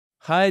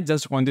I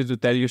just wanted to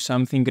tell you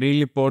something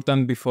really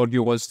important before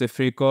you watch the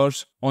free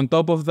course. On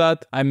top of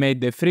that, I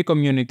made a free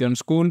community on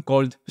School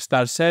called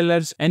Star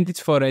Sellers, and it's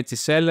for Etsy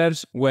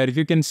sellers where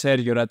you can share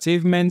your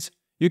achievements,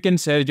 you can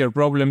share your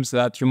problems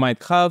that you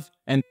might have,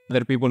 and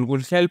other people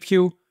will help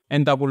you,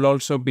 and I will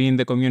also be in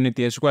the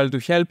community as well to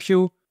help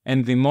you.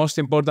 And the most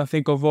important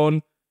thing of all,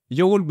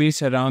 you will be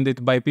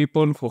surrounded by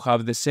people who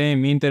have the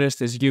same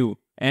interest as you,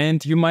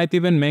 and you might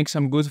even make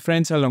some good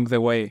friends along the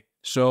way.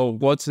 So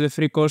watch the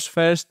free course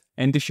first,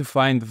 and if you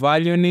find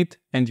value in it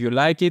and you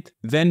like it,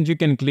 then you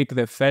can click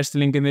the first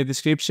link in the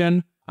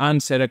description,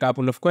 answer a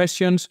couple of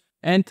questions,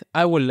 and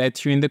I will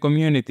let you in the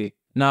community.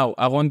 Now,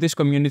 I want this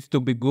community to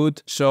be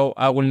good, so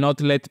I will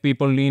not let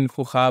people in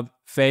who have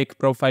fake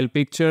profile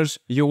pictures.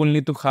 You will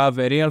need to have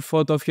a real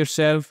photo of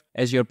yourself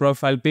as your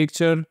profile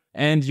picture,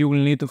 and you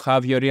will need to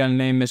have your real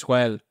name as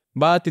well.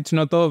 But it's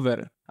not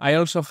over. I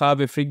also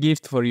have a free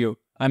gift for you.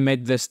 I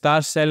made the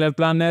Star Seller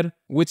Planner,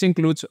 which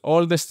includes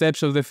all the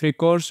steps of the free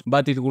course,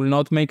 but it will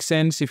not make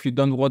sense if you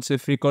don't watch the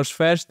free course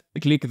first.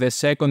 Click the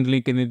second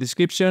link in the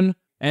description,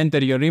 enter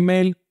your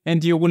email,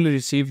 and you will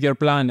receive your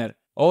planner.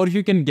 Or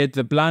you can get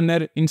the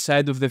planner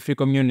inside of the free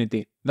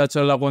community. That's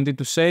all I wanted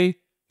to say.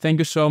 Thank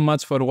you so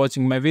much for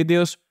watching my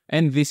videos,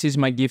 and this is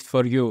my gift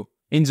for you.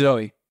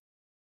 Enjoy!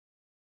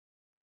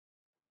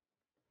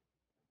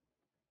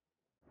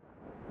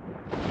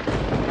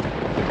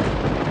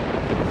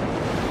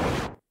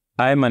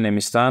 Hi, my name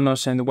is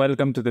Thanos and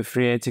welcome to the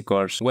free Etsy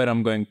course, where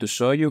I'm going to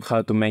show you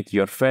how to make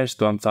your first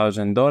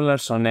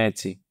 $1,000 on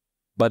Etsy.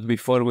 But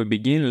before we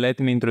begin, let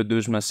me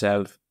introduce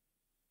myself.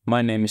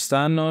 My name is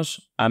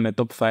Thanos, I'm a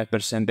top 5%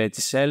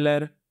 Etsy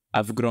seller,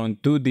 I've grown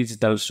 2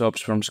 digital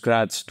shops from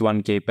scratch to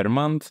 1K per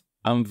month,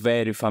 I'm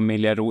very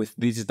familiar with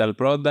digital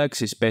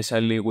products,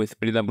 especially with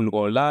printable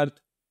wall art,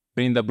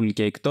 printable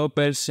cake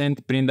toppers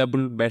and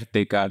printable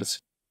birthday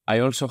cards. I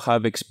also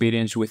have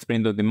experience with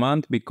print on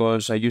demand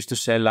because I used to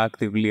sell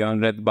actively on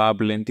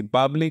Redbubble and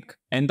TeePublic,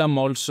 and I'm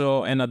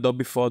also an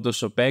Adobe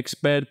Photoshop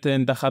expert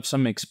and I have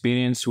some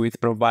experience with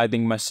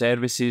providing my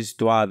services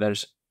to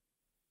others.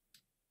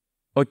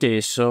 Okay,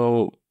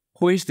 so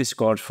who is this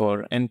course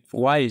for and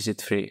why is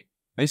it free?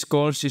 This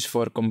course is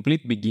for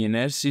complete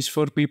beginners, is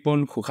for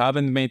people who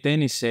haven't made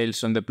any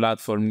sales on the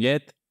platform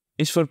yet,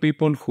 is for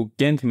people who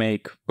can't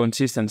make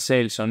consistent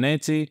sales on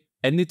Etsy,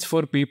 and it's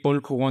for people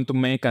who want to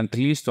make at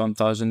least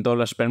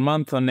 $1,000 per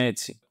month on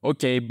Etsy.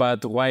 Okay,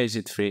 but why is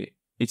it free?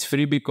 It's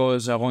free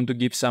because I want to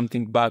give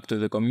something back to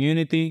the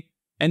community,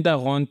 and I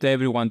want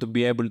everyone to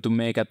be able to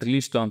make at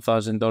least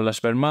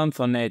 $1,000 per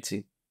month on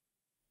Etsy.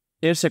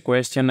 Here's a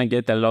question I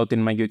get a lot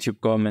in my YouTube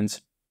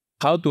comments.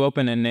 How to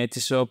open an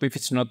Etsy shop if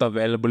it's not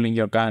available in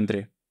your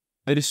country?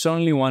 There is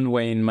only one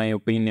way in my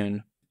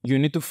opinion. You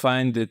need to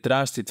find a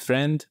trusted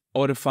friend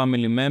or a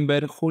family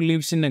member who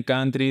lives in a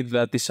country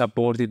that is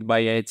supported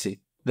by Etsy.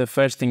 The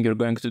first thing you're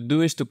going to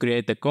do is to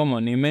create a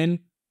common email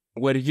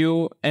where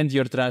you and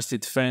your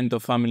trusted friend or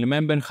family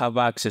member have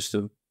access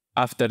to.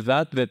 After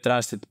that, the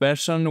trusted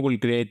person will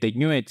create a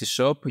new Etsy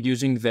shop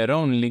using their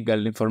own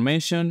legal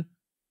information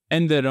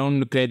and their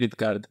own credit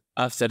card.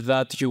 After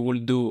that, you will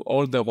do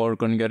all the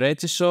work on your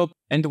Etsy shop,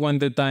 and when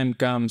the time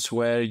comes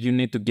where you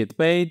need to get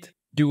paid,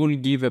 you will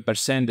give a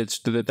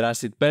percentage to the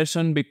trusted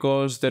person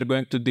because they're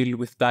going to deal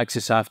with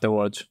taxes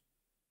afterwards.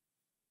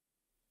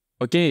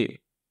 Okay,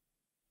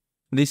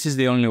 this is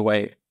the only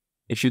way.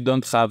 If you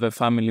don't have a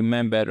family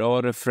member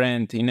or a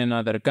friend in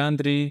another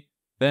country,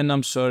 then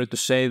I'm sorry to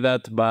say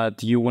that,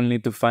 but you will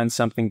need to find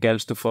something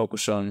else to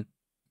focus on.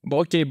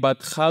 Okay,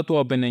 but how to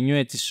open a new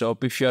Etsy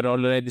shop if you are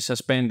already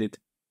suspended?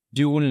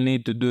 You will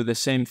need to do the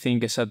same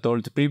thing as I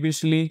told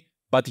previously,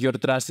 but your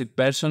trusted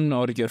person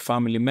or your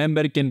family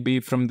member can be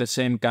from the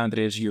same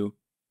country as you.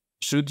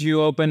 Should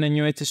you open a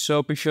new Etsy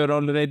shop if you're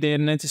already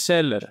an Etsy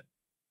seller?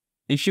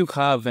 If you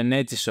have an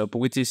Etsy shop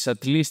which is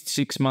at least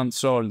 6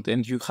 months old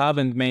and you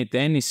haven't made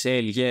any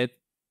sale yet,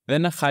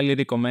 then I highly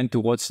recommend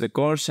to watch the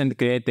course and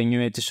create a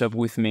new Etsy shop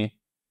with me.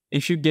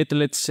 If you get,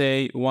 let's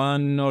say,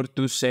 1 or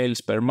 2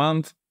 sales per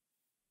month,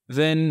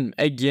 then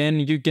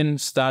again you can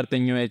start a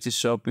new Etsy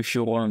shop if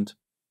you want.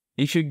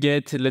 If you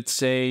get, let's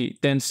say,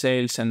 10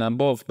 sales and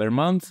above per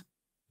month,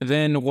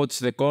 then watch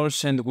the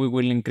course and we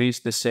will increase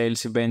the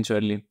sales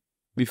eventually.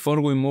 Before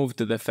we move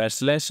to the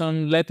first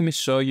lesson, let me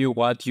show you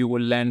what you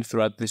will learn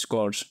throughout this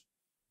course.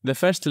 The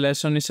first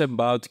lesson is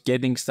about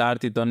getting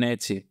started on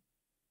Etsy.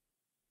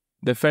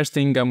 The first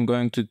thing I'm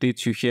going to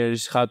teach you here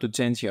is how to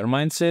change your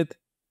mindset,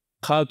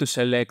 how to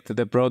select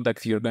the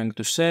product you're going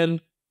to sell,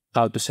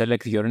 how to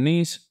select your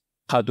niche,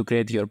 how to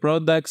create your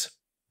products,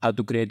 how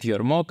to create your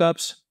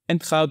mockups,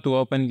 and how to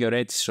open your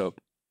Etsy shop.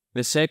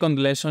 The second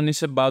lesson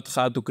is about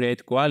how to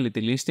create quality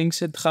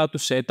listings and how to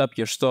set up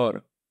your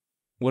store.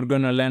 We're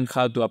gonna learn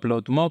how to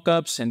upload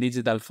mockups and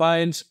digital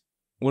files.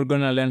 We're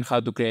gonna learn how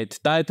to create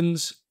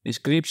titles,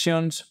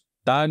 descriptions,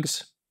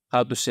 tags,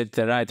 how to set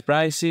the right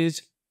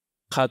prices,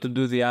 how to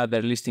do the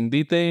other listing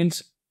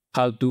details,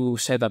 how to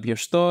set up your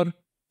store,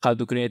 how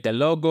to create a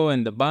logo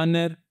and a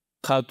banner,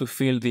 how to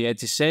fill the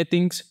Etsy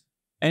settings,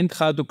 and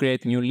how to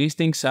create new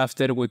listings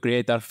after we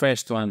create our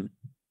first one.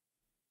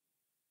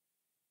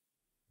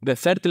 The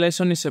third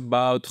lesson is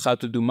about how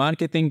to do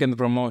marketing and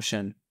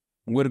promotion.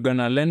 We're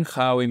gonna learn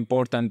how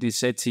important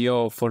is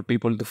SEO for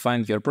people to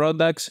find your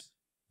products,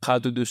 how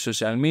to do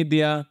social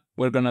media,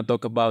 we're gonna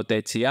talk about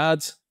Etsy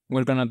ads,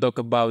 we're gonna talk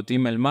about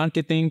email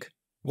marketing,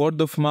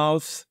 word of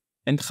mouth,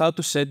 and how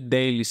to set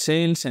daily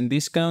sales and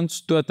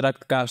discounts to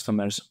attract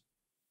customers.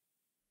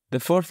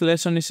 The fourth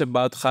lesson is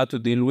about how to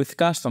deal with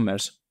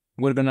customers.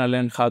 We're gonna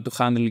learn how to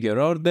handle your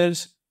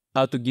orders,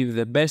 how to give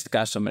the best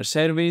customer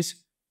service,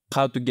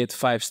 how to get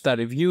 5-star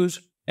reviews,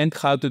 and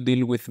how to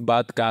deal with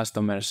bad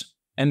customers.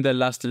 And the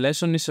last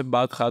lesson is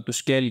about how to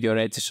scale your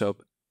Etsy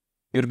shop.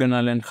 You're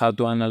gonna learn how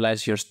to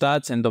analyze your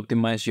stats and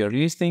optimize your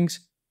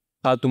listings,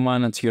 how to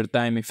manage your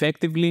time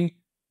effectively,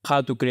 how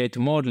to create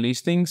more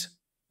listings,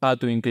 how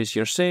to increase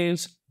your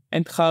sales,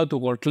 and how to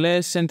work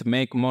less and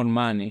make more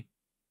money.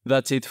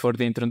 That's it for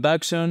the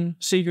introduction.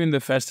 See you in the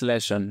first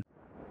lesson.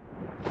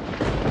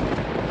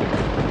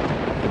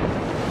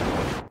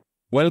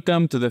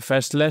 Welcome to the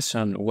first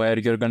lesson, where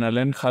you're gonna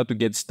learn how to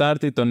get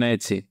started on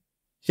Etsy.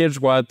 Here's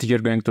what you're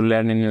going to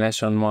learn in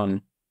Lesson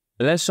 1.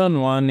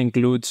 Lesson 1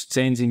 includes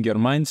changing your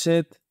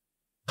mindset,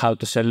 how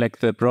to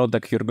select the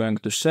product you're going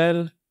to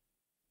sell,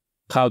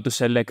 how to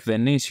select the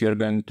niche you're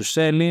going to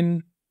sell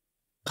in,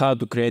 how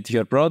to create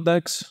your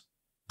products,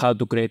 how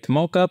to create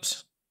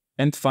mockups,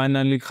 and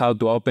finally how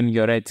to open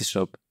your Etsy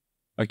shop.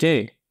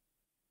 Okay?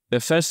 The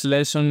first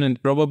lesson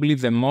and probably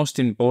the most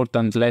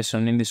important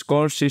lesson in this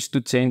course is to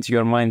change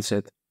your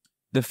mindset.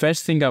 The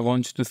first thing I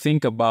want you to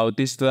think about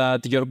is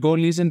that your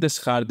goal isn't as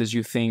hard as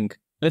you think.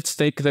 Let's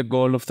take the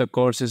goal of the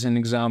course as an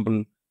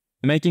example.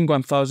 Making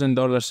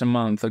 $1,000 a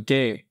month,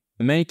 okay?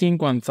 Making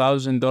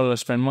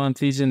 $1,000 per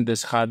month isn't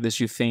as hard as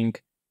you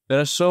think. There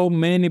are so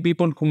many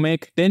people who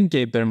make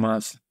 $10,000 per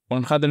month,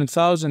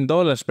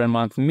 $100,000 per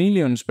month,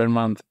 millions per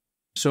month.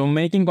 So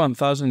making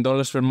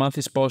 $1,000 per month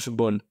is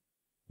possible.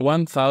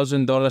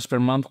 $1,000 per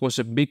month was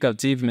a big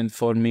achievement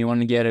for me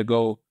 1 year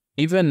ago.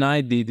 Even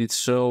I did it,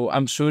 so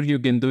I'm sure you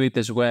can do it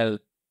as well.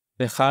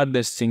 The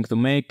hardest thing to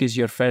make is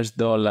your first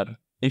dollar.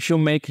 If you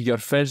make your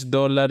first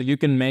dollar, you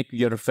can make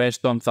your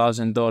first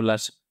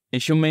 $1,000.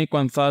 If you make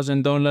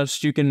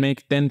 $1,000, you can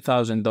make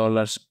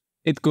 $10,000.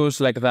 It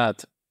goes like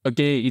that.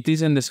 Okay, it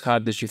isn't as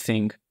hard as you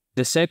think.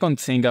 The second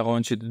thing I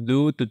want you to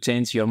do to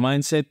change your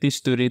mindset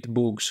is to read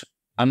books.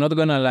 I'm not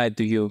gonna lie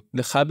to you,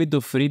 the habit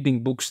of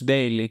reading books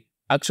daily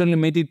actually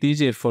made it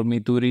easier for me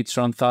to reach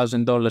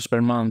 $1,000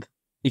 per month.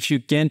 If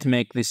you can't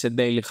make this a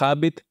daily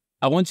habit,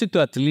 I want you to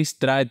at least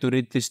try to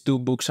read these 2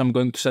 books I'm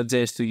going to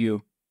suggest to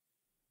you.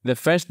 The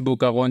first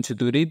book I want you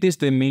to read is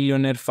The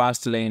Millionaire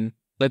Fast Lane.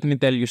 Let me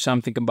tell you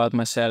something about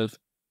myself.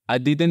 I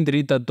didn't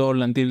read at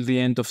all until the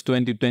end of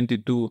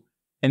 2022,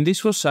 and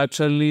this was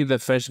actually the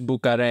first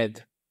book I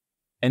read.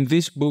 And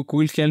this book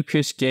will help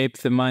you escape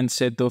the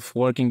mindset of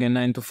working a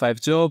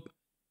 9-to-5 job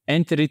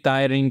and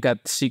retiring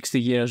at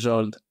 60 years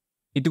old.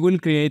 It will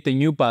create a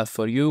new path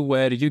for you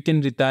where you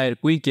can retire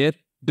quicker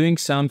doing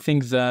something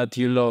that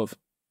you love.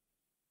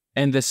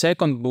 And the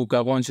second book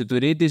I want you to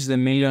read is The $1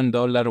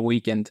 Million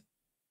Weekend.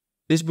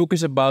 This book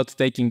is about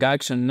taking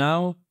action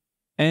now,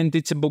 and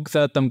it's a book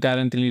that I'm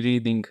currently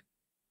reading.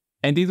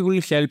 And it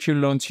will help you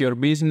launch your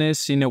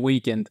business in a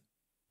weekend.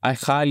 I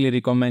highly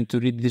recommend to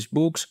read these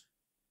books.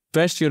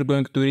 First, you're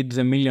going to read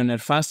The Millionaire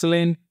Fast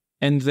Lane,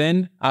 and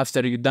then,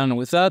 after you're done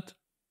with that,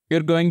 you're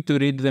going to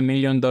read The $1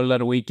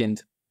 Million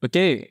Weekend.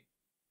 Okay?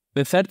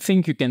 The third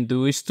thing you can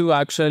do is to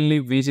actually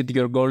visit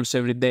your goals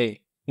every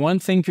day. One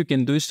thing you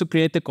can do is to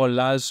create a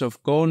collage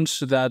of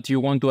goals that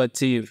you want to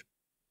achieve.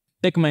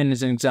 Take mine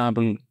as an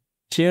example.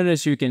 Here,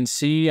 as you can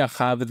see, I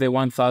have the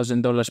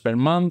 $1,000 per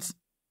month.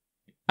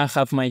 I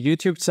have my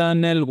YouTube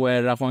channel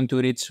where I want to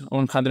reach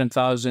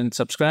 100,000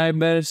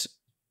 subscribers.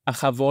 I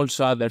have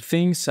also other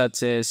things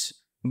such as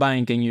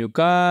buying a new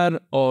car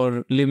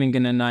or living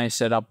in a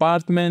nicer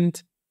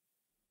apartment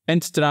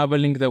and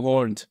traveling the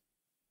world.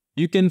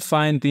 You can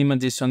find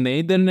images on the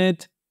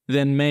internet,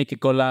 then make a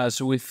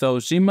collage with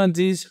those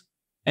images,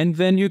 and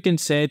then you can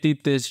set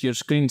it as your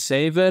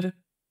screensaver,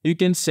 you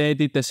can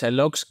set it as a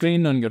lock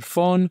screen on your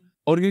phone,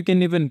 or you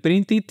can even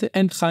print it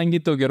and hang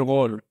it on your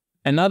wall.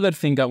 Another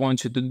thing I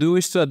want you to do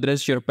is to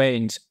address your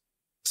pains.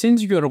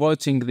 Since you're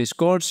watching this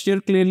course,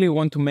 you clearly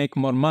want to make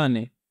more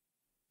money.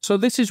 So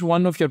this is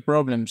one of your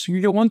problems.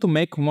 You want to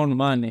make more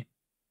money.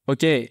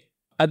 Okay,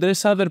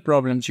 address other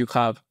problems you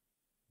have.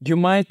 You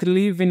might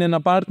live in an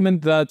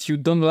apartment that you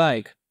don't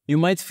like. You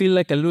might feel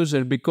like a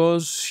loser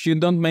because you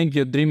don't make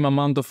your dream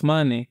amount of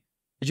money.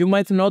 You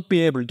might not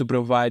be able to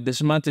provide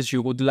as much as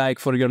you would like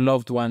for your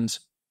loved ones.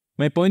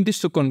 My point is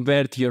to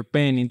convert your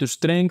pain into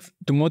strength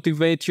to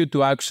motivate you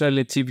to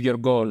actually achieve your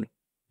goal.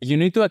 You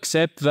need to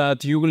accept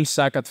that you will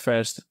suck at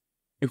first.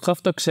 You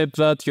have to accept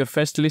that your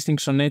first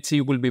listings on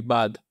Etsy will be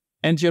bad,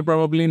 and you're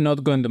probably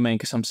not going to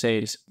make some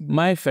sales.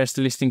 My first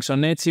listings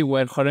on Etsy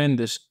were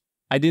horrendous.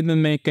 I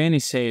didn't make any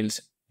sales.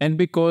 And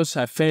because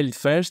I failed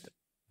first,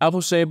 I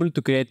was able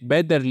to create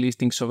better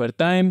listings over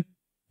time,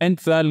 and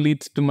that led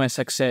to my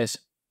success.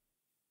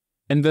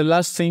 And the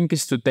last thing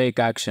is to take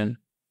action.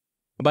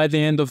 By the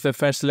end of the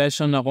first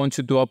lesson, I want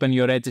you to open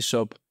your Etsy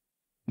shop.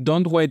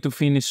 Don't wait to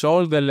finish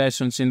all the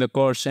lessons in the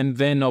course and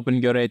then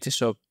open your Etsy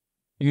shop.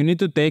 You need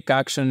to take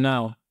action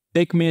now.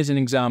 Take me as an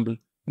example.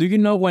 Do you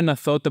know when I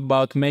thought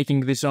about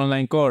making this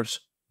online course?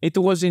 It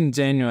was in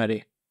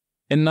January.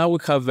 And now we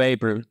have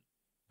April.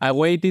 I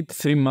waited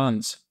 3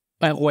 months.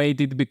 I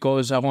waited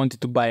because I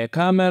wanted to buy a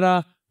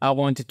camera, I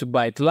wanted to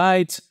buy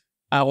lights,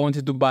 I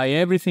wanted to buy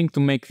everything to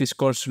make this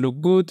course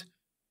look good.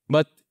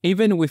 But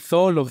even with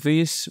all of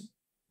this,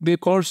 the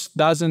course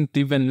doesn't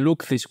even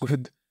look this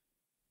good.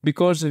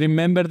 Because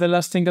remember the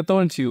last thing I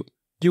told you,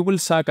 you will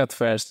suck at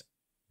first.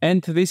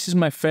 And this is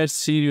my first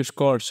serious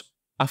course.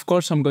 Of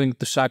course I'm going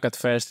to suck at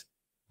first.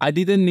 I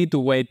didn't need to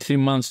wait 3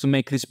 months to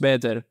make this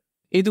better.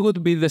 It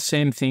would be the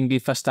same thing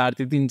if I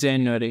started in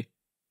January.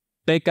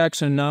 Take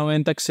action now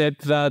and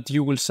accept that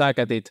you will suck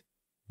at it.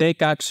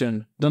 Take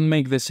action. Don't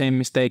make the same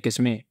mistake as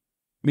me.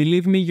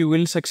 Believe me, you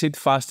will succeed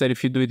faster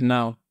if you do it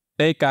now.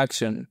 Take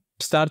action.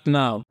 Start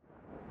now.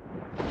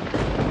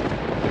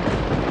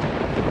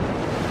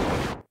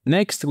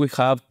 Next, we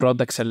have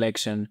product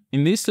selection.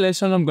 In this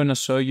lesson, I'm gonna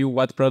show you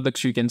what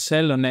products you can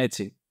sell on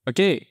Etsy.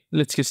 Okay,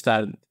 let's get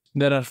started.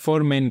 There are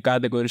 4 main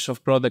categories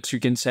of products you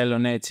can sell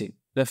on Etsy.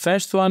 The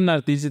first one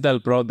are digital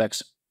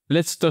products.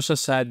 Let's toss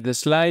aside the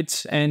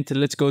slides and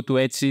let's go to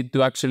Etsy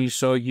to actually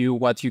show you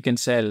what you can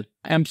sell.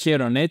 I'm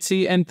here on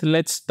Etsy and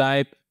let's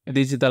type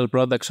digital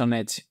products on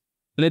Etsy.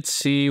 Let's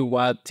see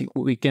what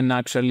we can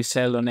actually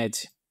sell on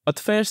Etsy. But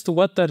first,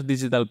 what are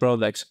digital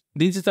products?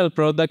 Digital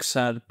products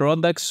are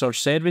products or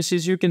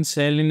services you can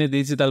sell in a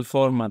digital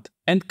format,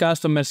 and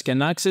customers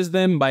can access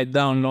them by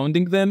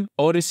downloading them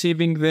or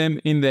receiving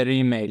them in their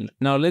email.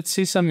 Now let's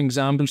see some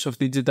examples of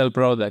digital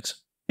products.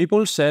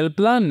 People sell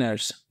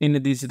planners in a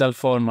digital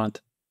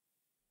format,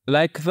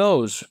 like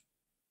those.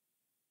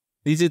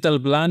 Digital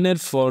planner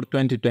for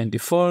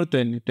 2024,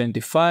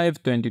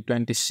 2025,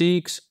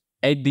 2026,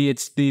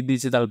 ADHD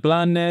digital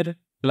planner,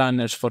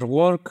 planners for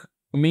work,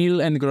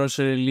 meal and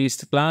grocery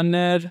list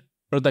planner,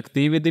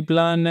 productivity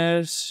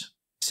planners,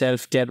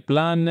 self-care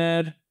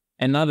planner.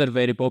 Another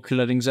very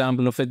popular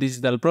example of a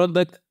digital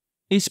product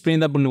is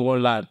printable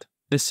wall art.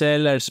 The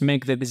sellers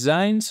make the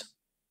designs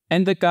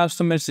and the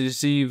customers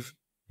receive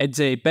a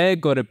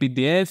JPEG or a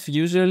PDF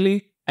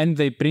usually, and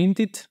they print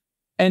it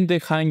and they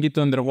hang it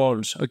on their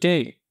walls.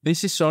 Okay,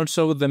 this is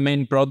also the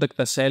main product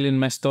I sell in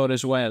my store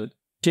as well.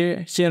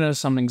 Here are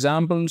some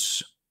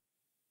examples.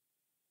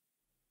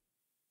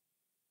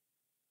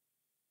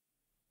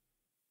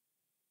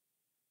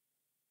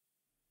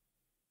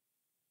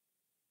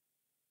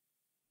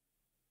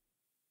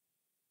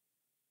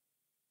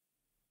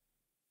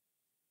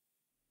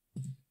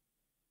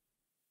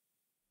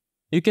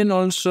 You can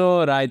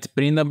also write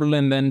printable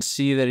and then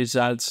see the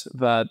results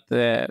that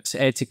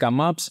Etsy comes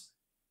up.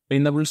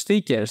 Printable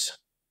stickers.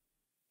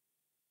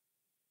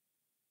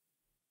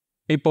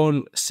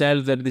 People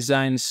sell their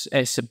designs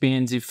as a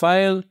PNG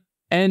file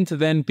and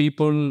then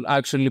people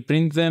actually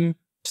print them,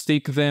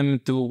 stick them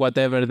to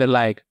whatever they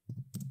like.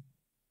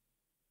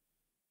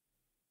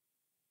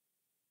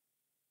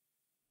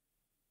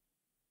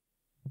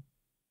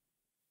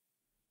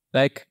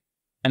 Like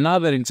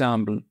another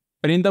example,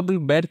 printable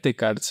birthday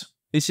cards.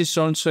 This is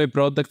also a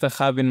product I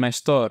have in my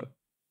store.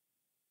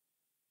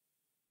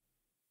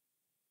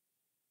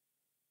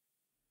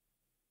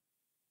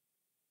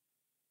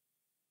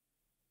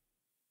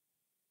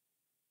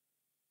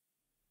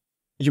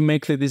 You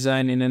make the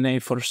design in an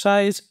A4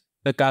 size,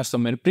 the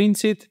customer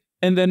prints it,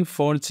 and then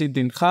folds it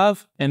in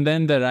half, and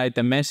then they write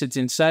a message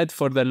inside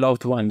for their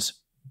loved ones.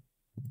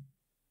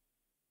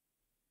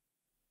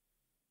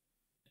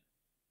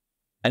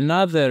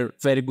 Another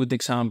very good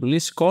example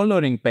is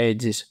coloring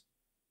pages.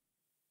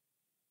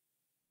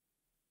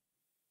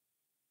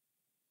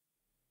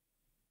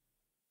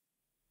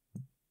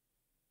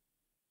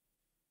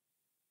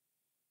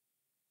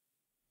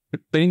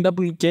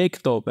 Printable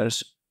cake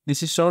toppers.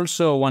 This is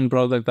also one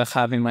product I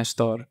have in my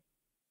store.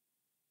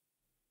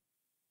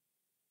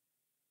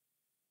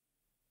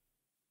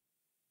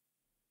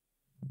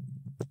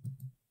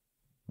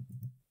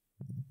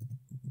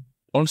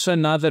 Also,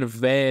 another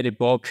very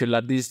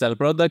popular digital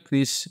product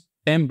is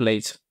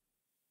templates.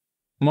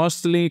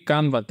 Mostly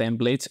Canva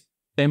templates,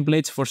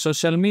 templates for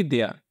social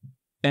media,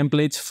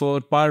 templates for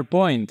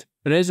PowerPoint,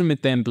 resume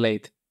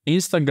template,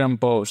 Instagram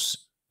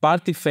posts,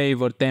 party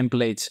favor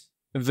templates,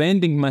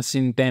 vending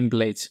machine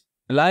templates,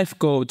 life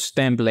coach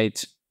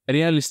templates,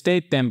 real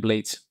estate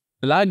templates,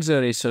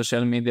 luxury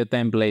social media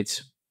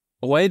templates,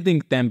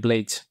 wedding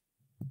templates.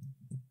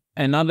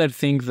 Another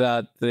thing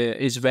that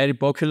is very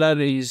popular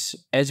is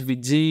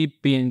SVG,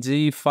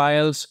 PNG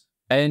files,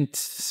 and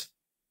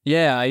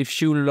yeah,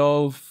 if you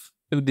love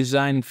to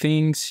design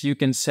things, you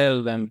can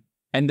sell them.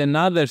 And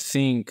another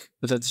thing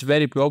that's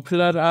very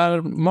popular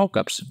are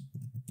mockups.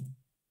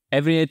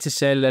 Every Etsy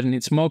seller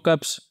needs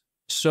mockups,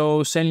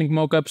 so selling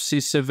mockups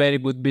is a very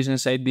good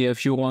business idea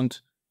if you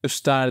want to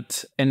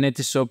start an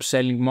Etsy shop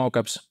selling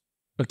mockups.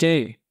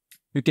 Okay,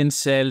 you can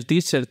sell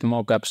t-shirt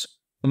mockups,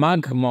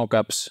 mug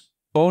mockups,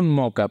 phone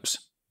mockups,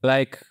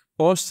 like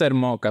poster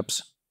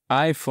mockups,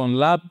 iPhone,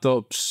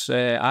 laptops,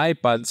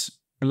 iPads,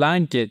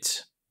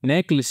 blankets,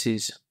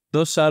 necklaces,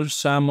 Those are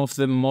some of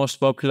the most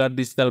popular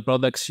digital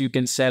products you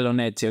can sell on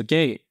Etsy,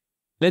 okay?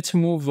 Let's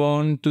move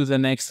on to the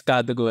next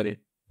category,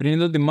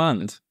 print on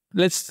demand.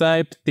 Let's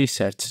type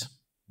t-shirts.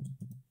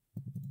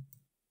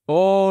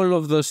 All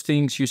of those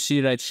things you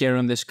see right here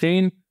on the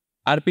screen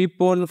are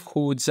people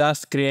who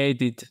just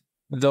created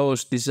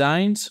those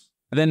designs,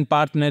 then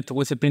partnered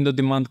with a print on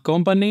demand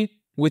company,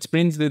 which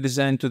prints the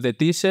design to the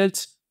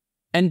t-shirts,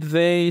 and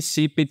they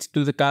ship it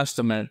to the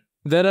customer.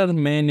 There are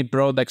many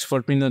products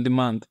for print on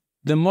demand.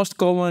 The most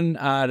common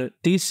are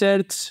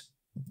t-shirts,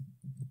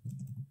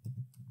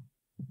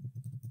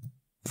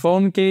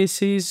 phone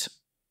cases,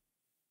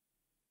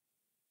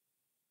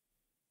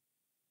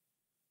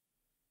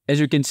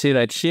 as you can see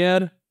right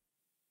here,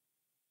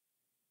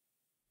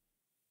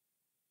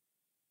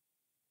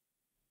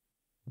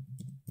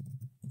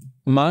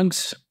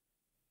 mugs,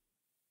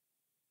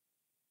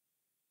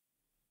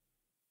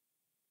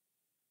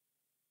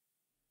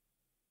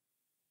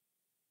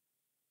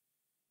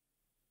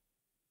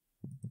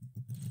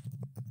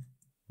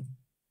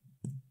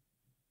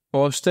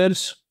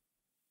 posters.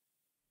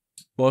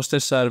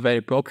 Posters are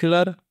very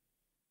popular.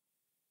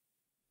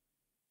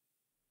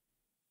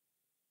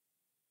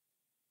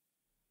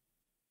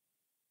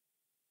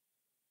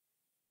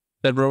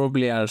 There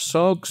probably are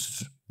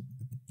socks.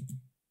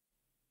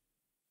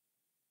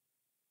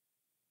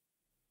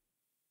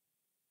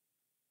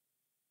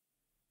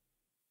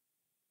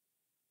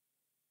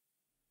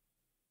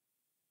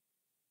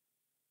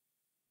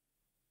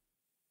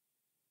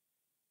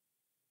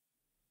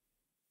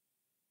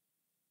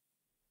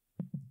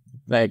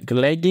 Like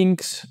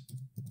leggings.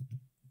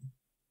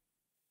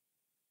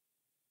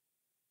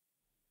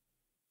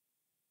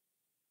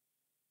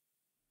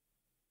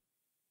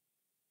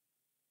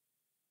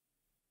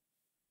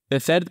 The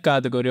third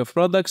category of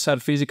products are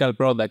physical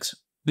products.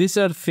 These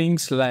are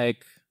things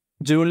like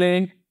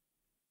jewelry,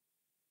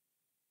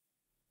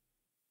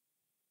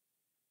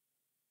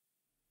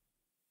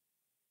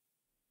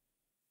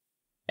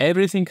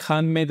 everything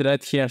handmade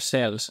right here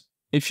sells.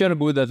 If you're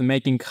good at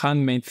making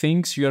handmade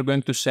things, you're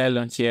going to sell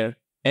on here.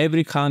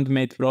 Every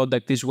handmade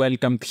product is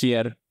welcomed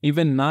here.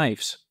 Even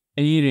knives,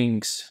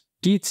 earrings,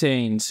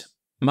 keychains,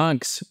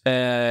 mugs,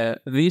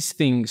 these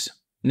things,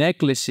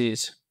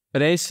 necklaces,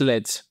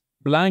 bracelets,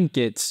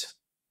 blankets,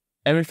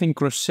 everything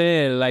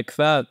crochet like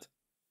that,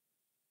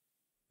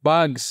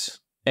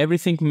 bags,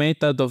 everything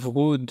made out of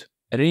wood,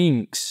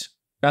 rings,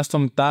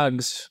 custom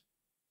tags,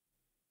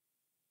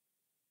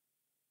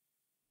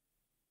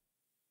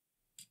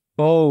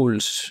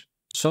 bowls,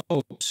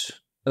 soaps,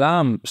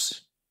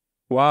 lamps.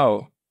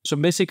 Wow. So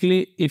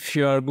basically, if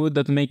you are good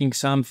at making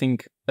something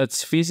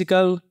that's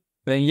physical,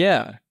 then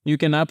yeah, you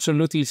can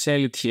absolutely sell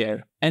it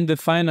here. And the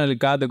final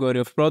category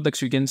of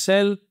products you can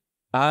sell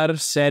are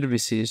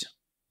services.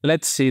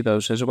 Let's see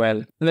those as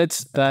well.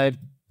 Let's type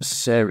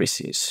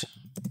services.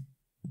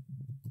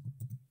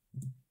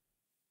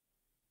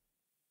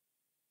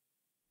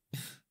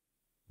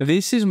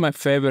 This is my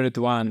favorite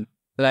one.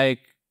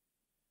 Like,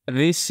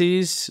 this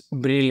is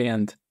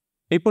brilliant.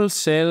 People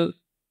sell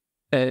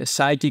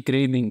psychic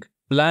reading,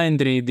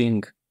 blind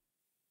reading,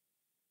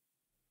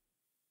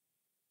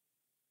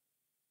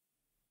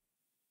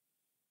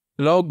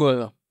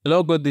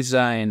 logo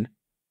design,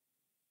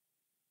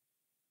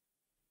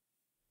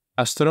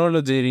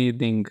 astrology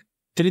reading,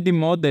 3D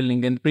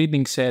modeling and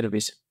printing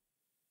service.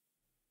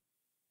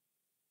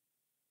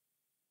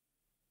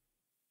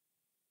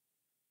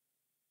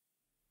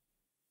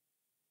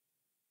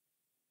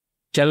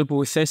 Help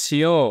with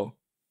SEO.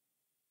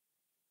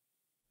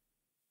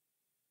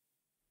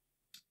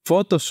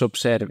 Photoshop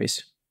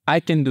service. I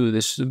can do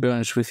this, to be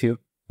honest with you.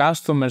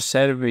 Customer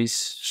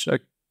service,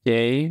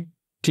 okay.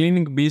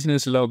 Cleaning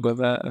business logo,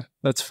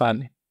 that's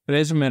funny.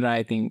 Resume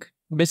writing.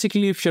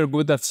 Basically, if you're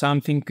good at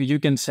something, you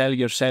can sell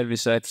your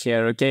service right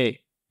here,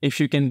 okay? If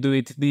you can do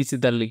it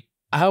digitally.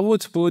 I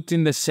would put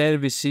in the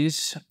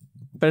services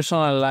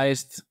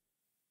personalized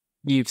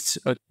gifts.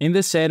 In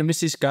the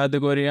services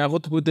category, I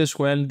would put as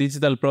well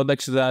digital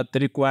products that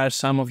require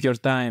some of your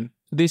time.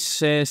 This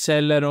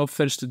seller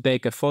offers to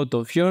take a photo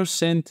of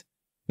yours and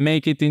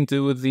make it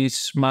into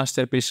this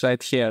masterpiece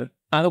right here.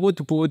 I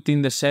would put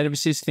in the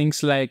services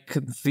things like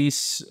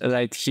this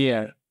right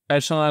here.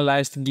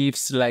 Personalized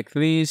gifts like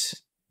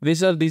this.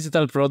 These are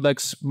digital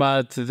products,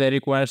 but they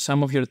require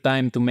some of your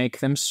time to make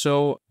them,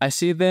 so I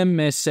see them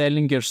as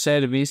selling your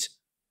service,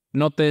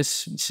 not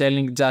as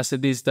selling just a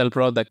digital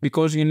product,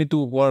 because you need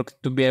to work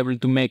to be able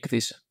to make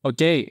this,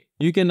 okay?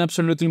 You can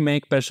absolutely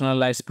make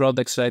personalized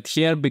products right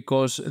here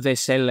because they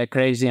sell like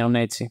crazy on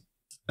Etsy.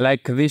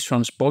 Like this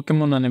one's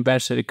Pokemon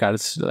anniversary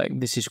cards, like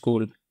this is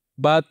cool.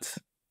 But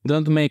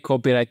don't make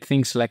copyright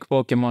things like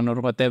Pokemon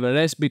or whatever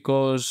else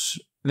because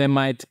they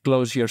might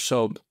close your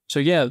shop. So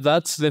yeah,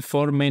 that's the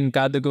 4 main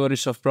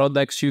categories of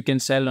products you can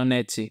sell on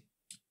Etsy.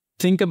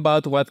 Think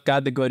about what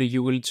category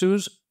you will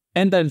choose,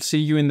 and I'll see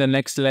you in the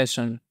next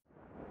lesson.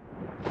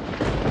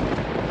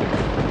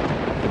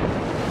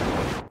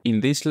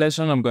 In this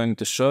lesson, I'm going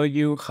to show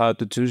you how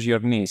to choose your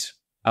niche.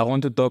 I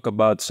want to talk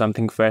about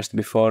something first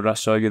before I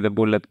show you the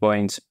bullet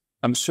points.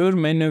 I'm sure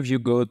many of you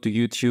go to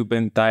YouTube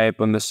and type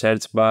on the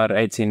search bar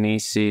Etsy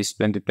niches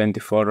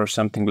 2024 or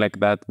something like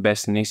that,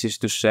 best niches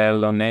to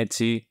sell on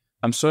Etsy.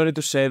 I'm sorry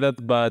to say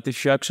that, but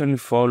if you actually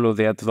follow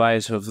the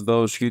advice of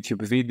those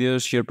YouTube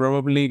videos, you're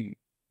probably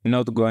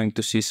not going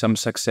to see some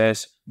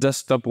success. Just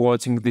stop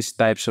watching these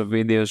types of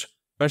videos.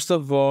 First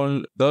of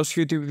all, those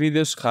YouTube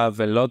videos have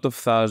a lot of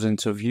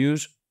thousands of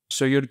views,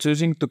 so you're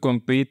choosing to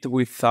compete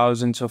with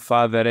thousands of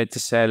other Etsy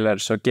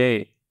sellers,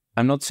 okay?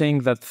 I'm not saying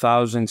that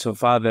thousands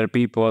of other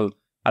people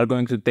are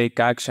going to take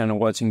action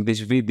watching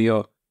this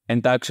video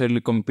and actually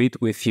compete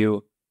with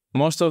you.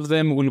 Most of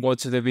them will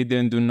watch the video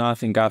and do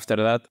nothing after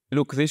that.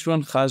 Look, this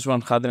one has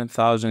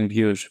 100,000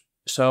 views,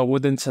 so I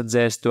wouldn't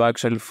suggest to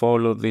actually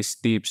follow these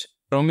tips.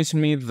 Promise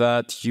me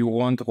that you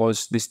won't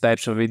watch these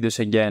types of videos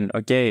again,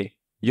 okay?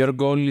 Your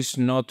goal is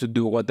not to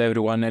do what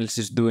everyone else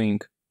is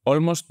doing.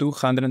 Almost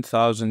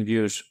 200,000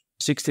 views,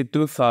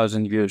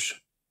 62,000 views.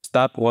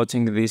 Stop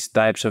watching these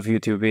types of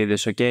YouTube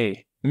videos,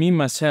 okay? Me,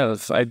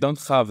 myself, I don't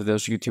have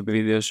those YouTube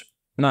videos.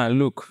 Nah,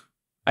 look,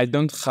 I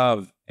don't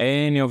have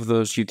any of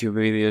those YouTube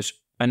videos.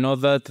 I know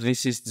that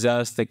this is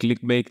just a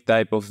clickbait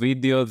type of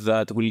video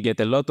that will get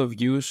a lot of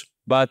views,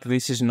 but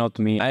this is not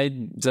me. I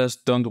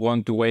just don't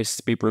want to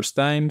waste people's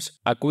times.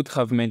 I could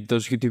have made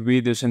those YouTube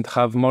videos and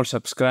have more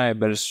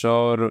subscribers,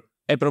 or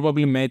I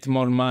probably made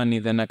more money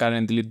than I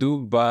currently do,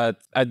 but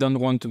I don't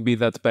want to be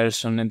that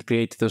person and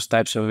create those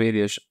types of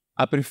videos.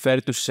 I prefer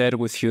to share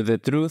with you the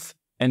truth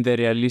and the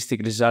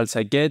realistic results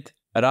I get,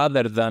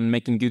 rather than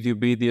making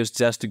YouTube videos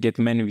just to get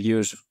many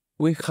views.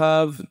 We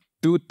have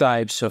two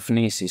types of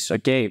niches,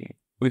 okay?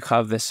 We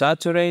have the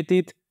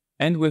saturated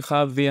and we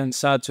have the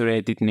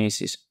unsaturated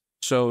niches.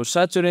 So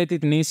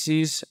saturated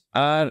niches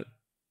are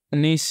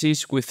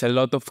niches with a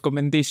lot of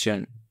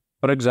competition.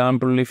 For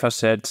example, if I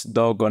search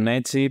dog on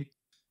Etsy,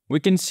 we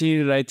can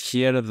see right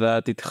here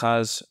that it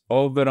has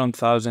over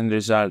 1,000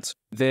 results.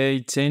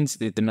 They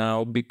changed it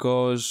now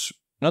because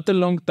not a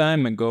long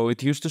time ago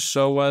it used to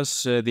show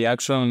us the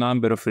actual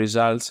number of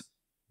results,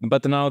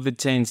 but now they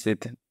changed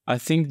it. I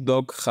think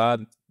dog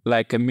had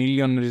like 1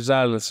 million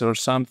results or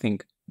something.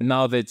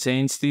 Now they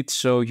changed it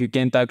so you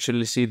can't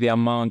actually see the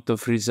amount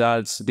of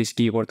results this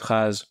keyword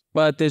has.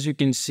 But as you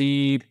can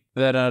see,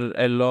 there are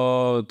a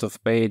lot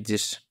of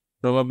pages.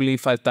 Probably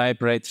if I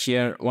type right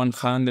here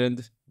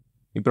 100,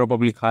 it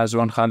probably has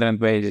 100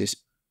 pages.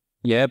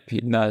 Yep,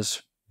 it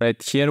does.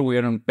 Right here we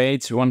are on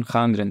page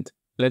 100.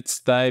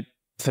 Let's type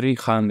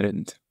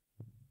 300.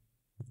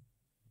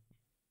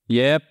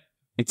 Yep,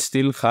 it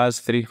still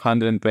has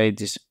 300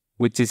 pages,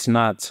 which is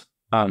nuts.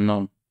 Oh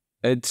no.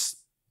 Let's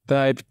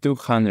type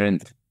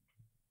 200.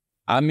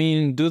 I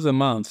mean, do the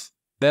math.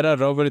 There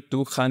are over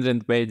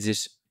 200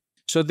 pages.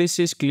 So this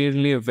is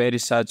clearly a very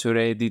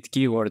saturated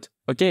keyword.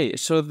 Okay,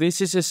 so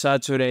this is a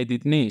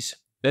saturated niche.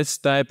 Let's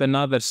type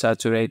another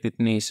saturated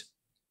niche.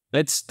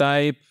 Let's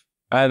type,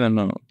 I don't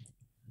know,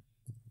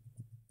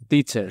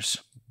 teachers.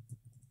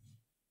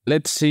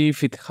 Let's see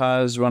if it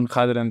has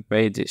 100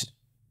 pages.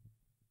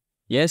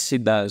 Yes,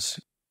 it does.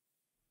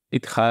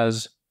 It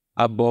has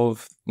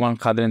above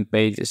 100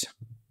 pages.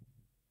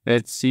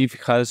 Let's see if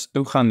it has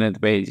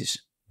 200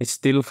 pages. It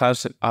still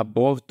has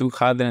above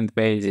 200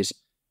 pages.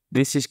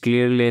 This is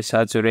clearly a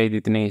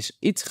saturated niche.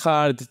 It's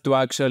hard to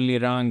actually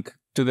rank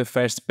to the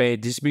first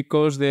pages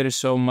because there is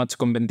so much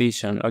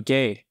competition,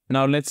 okay?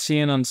 Now let's see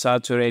an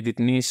unsaturated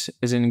niche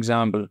as an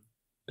example.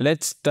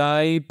 Let's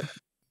type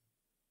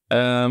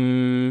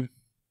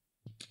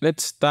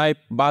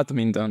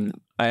badminton.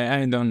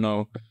 I don't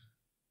know.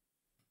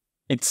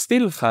 It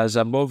still has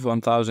above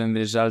 1,000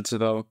 results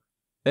though.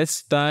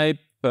 Let's type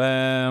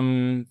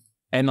an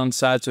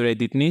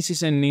unsaturated niche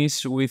is a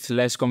niche with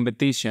less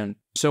competition.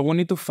 So we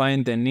need to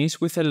find a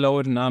niche with a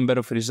lower number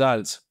of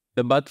results.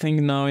 The bad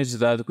thing now is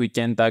that we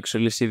can't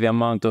actually see the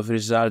amount of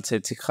results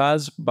it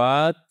has,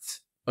 but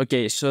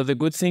okay, so the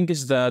good thing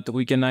is that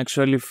we can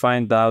actually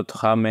find out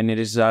how many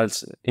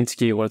results each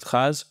keyword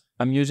has.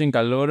 I'm using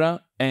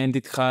Alora and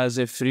it has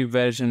a free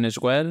version as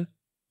well.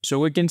 So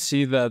we can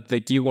see that the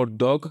keyword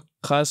dog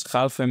has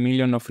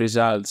 500,000 of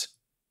results,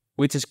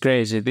 which is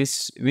crazy.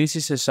 This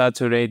is a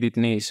saturated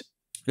niche.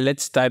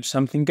 Let's type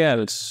something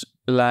else,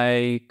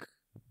 like,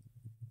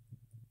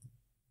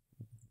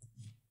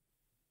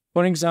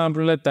 for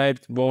example, I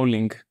typed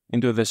bowling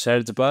into the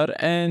search bar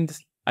and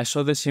I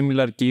saw the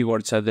similar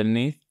keywords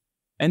underneath,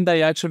 and I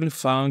actually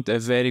found a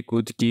very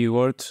good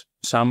keyword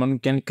someone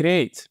can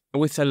create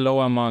with a low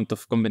amount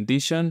of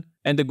competition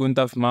and a good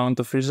amount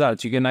of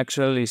results. You can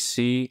actually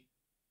see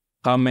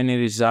how many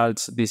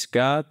results this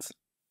got.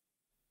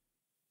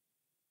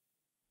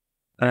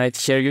 Right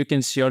here you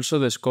can see also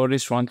the score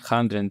is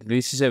 100.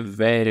 This is a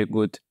very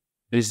good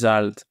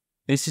result.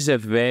 This is a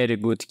very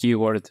good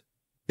keyword.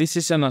 This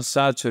is an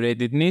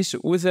unsaturated niche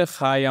with a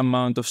high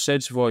amount of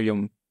search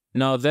volume.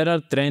 Now there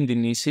are trendy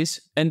niches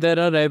and there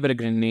are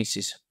evergreen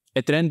niches.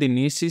 A trendy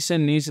niche is a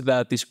niche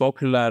that is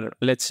popular,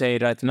 let's say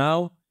right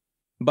now,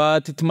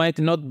 but it might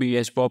not be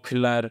as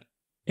popular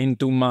in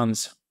 2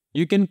 months.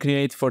 You can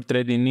create for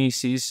trendy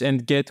niches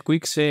and get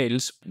quick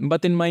sales,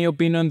 but in my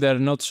opinion they are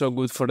not so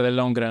good for the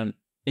long run.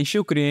 If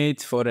you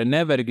create for an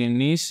evergreen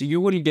niche,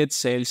 you will get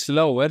sales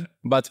lower,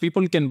 but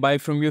people can buy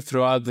from you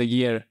throughout the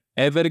year.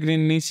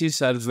 Evergreen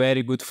niches are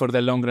very good for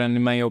the long run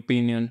in my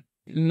opinion.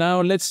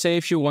 Now let's say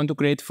if you want to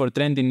create for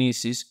trendy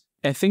niches,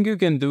 a thing you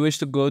can do is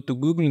to go to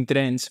Google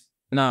Trends.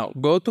 Now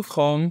go to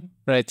Home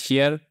right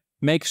here,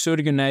 make sure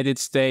United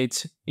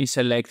States is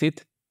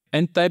selected,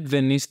 and type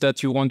the niche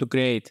that you want to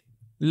create.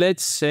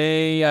 Let's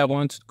say I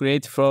want to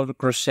create for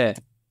crochet.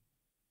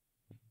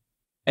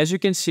 As you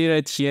can see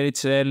right here,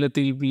 it's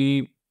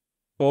relatively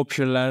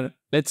popular.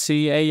 Let's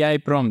see AI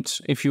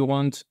prompts. If you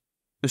want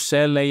to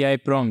sell AI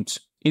prompts,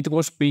 it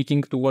was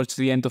peaking towards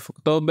the end of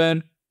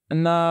October.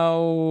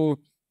 Now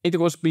it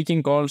was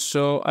peaking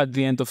also at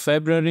the end of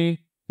February.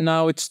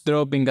 Now it's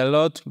dropping a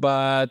lot,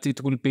 but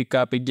it will pick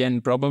up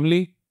again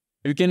probably.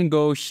 You can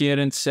go here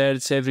and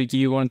search every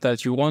keyword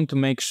that you want to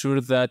make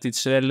sure that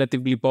it's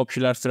relatively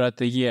popular throughout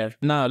the year.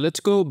 Now let's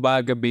go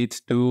back a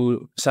bit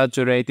to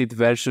saturated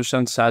versus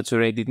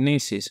unsaturated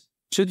niches.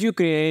 Should you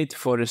create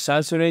for a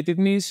saturated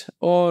niche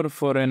or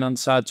for an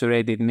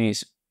unsaturated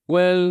niche?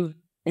 Well,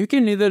 you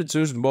can either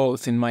choose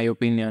both in my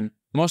opinion.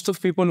 Most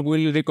of people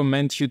will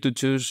recommend you to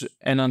choose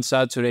an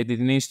unsaturated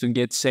niche to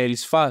get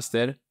sales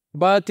faster,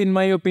 but in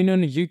my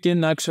opinion you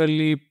can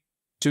actually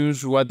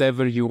choose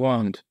whatever you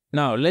want.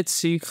 Now let's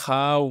see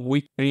how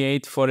we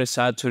create for a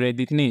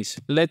saturated niche.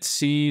 Let's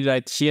see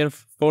right here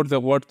for the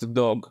word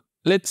dog.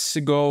 Let's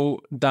go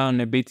down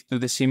a bit to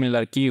the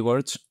similar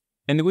keywords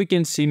and we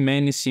can see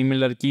many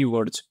similar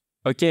keywords.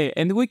 Okay,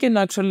 and we can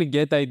actually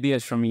get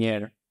ideas from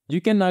here.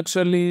 You can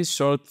actually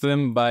sort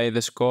them by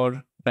the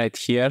score right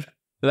here,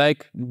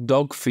 like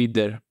dog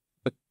feeder.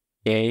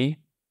 Okay,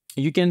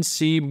 you can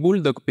see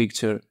bulldog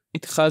picture.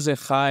 It has a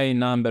high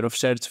number of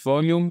search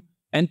volume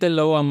and a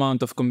low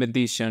amount of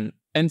competition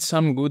and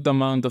some good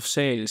amount of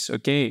sales,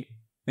 okay?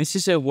 This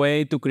is a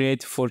way to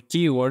create for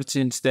keywords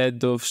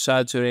instead of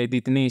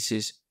saturated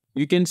niches.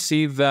 You can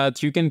see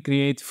that you can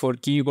create for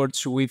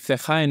keywords with a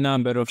high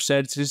number of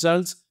search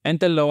results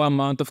and a low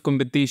amount of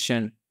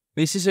competition.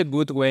 This is a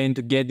good way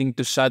into getting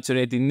to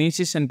saturated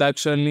niches and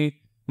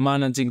actually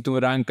managing to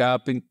rank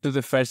up into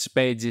the first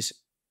pages.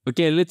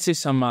 Okay, let's see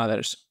some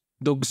others.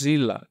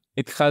 Dogzilla.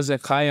 It has a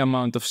high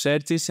amount of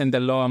searches and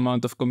a low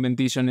amount of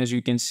competition as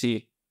you can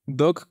see.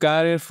 Dog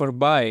carrier for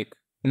bike.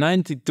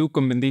 92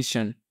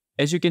 competition.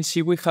 As you can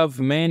see, we have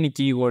many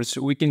keywords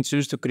we can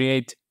choose to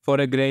create for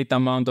a great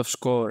amount of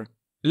score.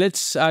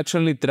 Let's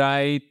actually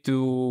try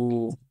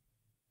to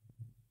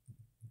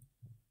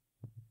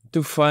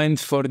find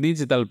for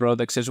digital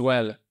products as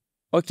well.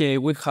 Okay,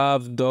 we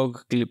have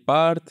dog clip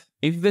art.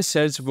 If the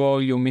search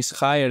volume is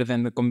higher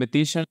than the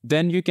competition,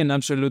 then you can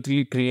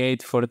absolutely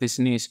create for this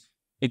niche.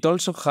 It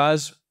also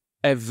has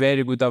a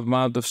very good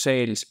amount of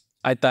sales.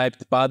 I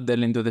typed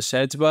paddle into the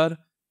search bar,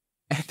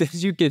 and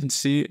as you can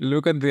see,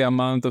 look at the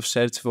amount of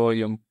search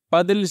volume.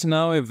 Paddle is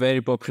now a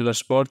very popular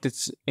sport.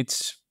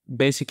 It's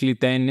basically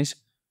tennis.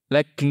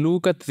 Like,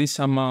 look at this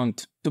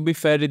amount. To be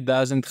fair, it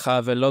doesn't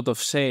have a lot of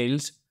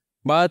sales,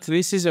 but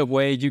this is a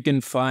way you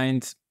can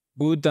find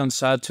good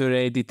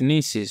unsaturated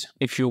niches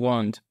if you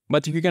want.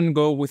 But you can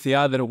go with the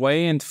other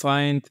way and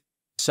find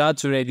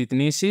saturated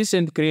niches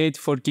and create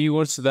for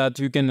keywords that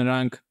you can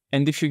rank.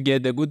 And if you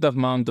get a good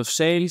amount of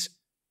sales,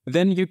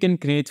 then you can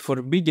create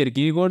for bigger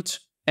keywords,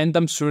 and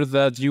I'm sure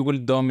that you will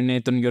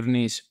dominate on your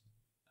niche.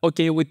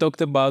 Okay, we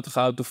talked about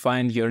how to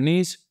find your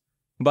niche,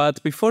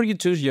 but before you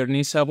choose your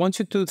niche, I want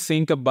you to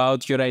think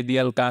about your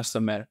ideal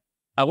customer.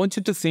 I want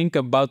you to think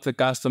about the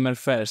customer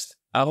first.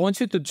 I want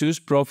you to choose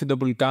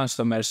profitable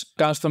customers,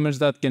 customers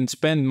that can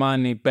spend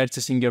money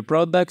purchasing your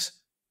products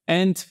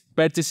and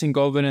purchasing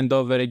over and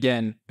over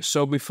again.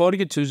 So before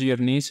you choose your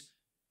niche,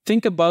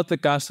 think about the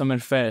customer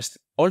first.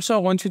 Also, I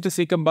want you to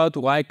think about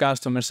why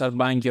customers are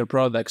buying your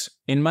products.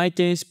 In my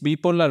case,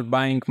 people are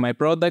buying my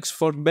products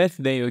for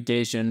birthday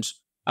occasions.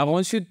 I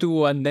want you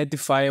to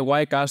identify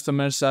why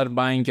customers are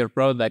buying your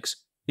products.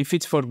 If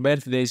it's for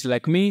birthdays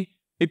like me,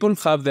 people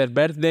have their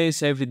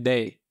birthdays every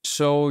day,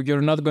 so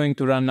you're not going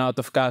to run out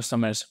of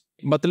customers.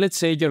 But let's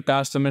say your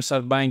customers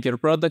are buying your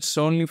products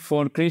only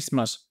for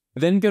Christmas.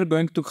 Then you're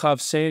going to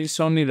have sales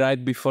only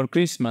right before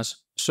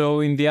Christmas.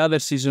 So in the other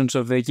seasons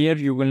of the year,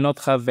 you will not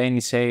have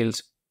any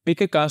sales.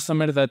 Pick a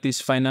customer that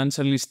is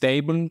financially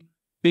stable,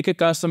 pick a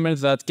customer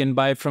that can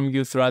buy from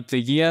you throughout the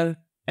year,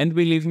 and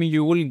believe me,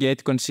 you will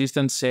get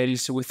consistent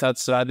sales with that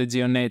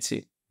strategy on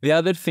Etsy. The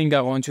other thing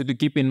I want you to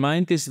keep in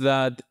mind is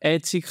that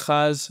Etsy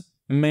has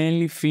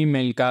mainly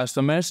female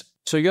customers,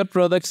 so your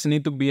products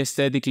need to be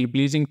aesthetically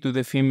pleasing to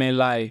the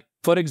female eye.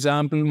 For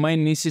example, my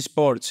niche is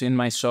sports in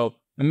my shop.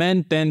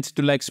 Men tend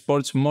to like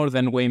sports more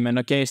than women,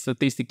 okay,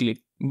 statistically.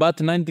 But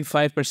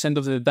 95%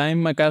 of the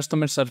time my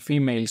customers are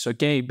females,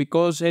 okay,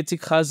 because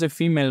Etsy has a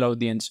female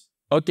audience.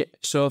 Okay,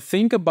 so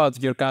think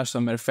about your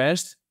customer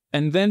first,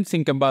 and then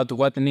think about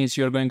what niche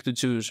you're going to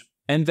choose.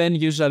 And then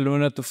use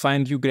Aluna to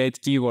find you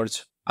great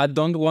keywords. I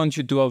don't want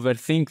you to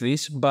overthink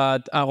this,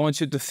 but I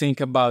want you to think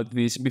about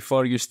this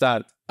before you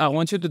start. I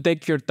want you to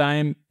take your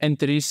time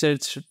and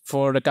research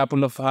for a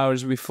couple of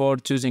hours before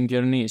choosing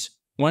your niche.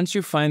 Once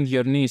you find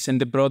your niche and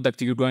the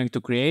product you're going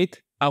to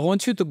create, I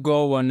want you to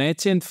go on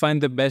Etsy and find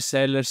the best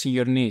sellers in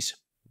your niche.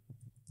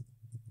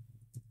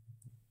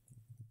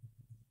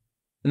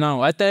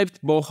 Now, I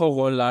typed boho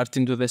wall art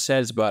into the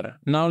search bar.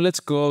 Now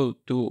let's go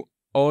to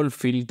all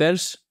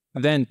filters,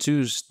 then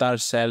choose star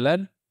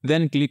seller,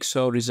 then click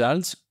show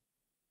results.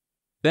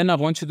 Then I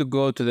want you to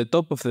go to the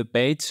top of the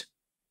page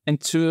and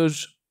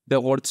choose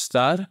the word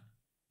star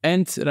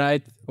and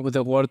write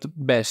the word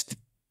best.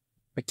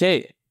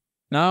 Okay,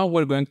 now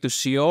we're going to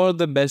see all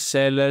the best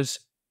sellers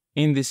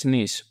in this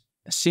niche.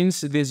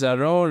 Since these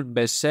are all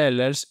best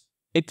sellers,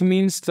 it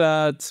means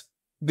that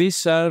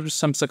these are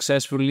some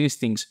successful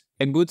listings.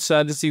 A good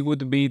strategy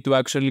would be to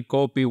actually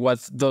copy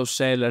what those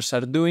sellers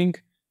are doing,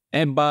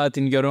 but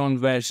in your own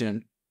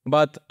version.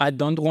 But I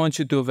don't want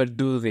you to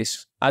overdo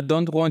this. I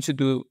don't want you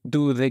to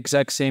do the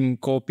exact same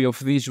copy of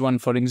this one,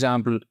 for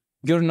example.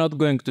 You're not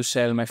going to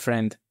sell, my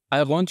friend.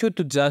 I want you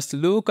to just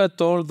look at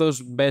all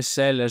those best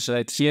sellers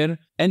right here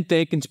and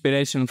take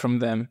inspiration from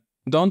them.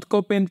 Don't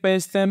copy and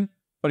paste them.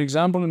 For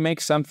example,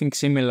 make something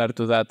similar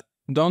to that.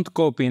 Don't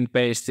copy and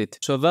paste it.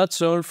 So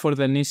that's all for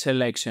the niche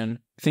selection.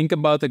 Think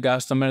about a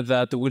customer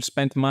that will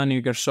spend money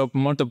in your shop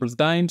multiple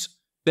times,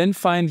 then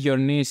find your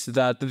niche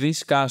that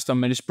this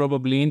customer is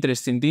probably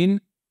interested in,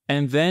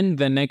 and then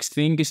the next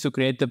thing is to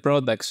create the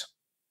products.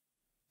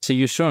 See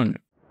you soon.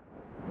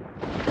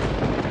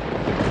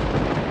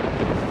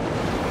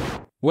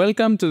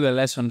 Welcome to the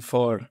lesson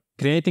 4,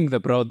 creating the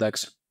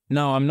products.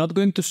 Now, I'm not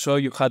going to show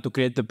you how to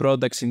create the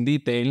products in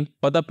detail,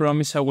 but I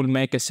promise I will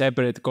make a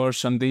separate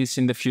course on this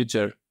in the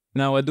future.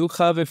 Now, I do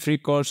have a free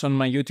course on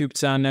my YouTube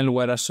channel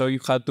where I show you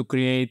how to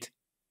create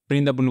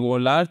printable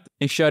wall art.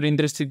 If you are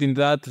interested in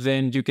that,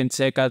 then you can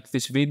check out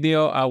this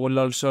video. I will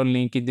also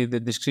link it in the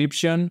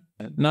description.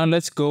 Now,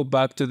 let's go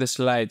back to the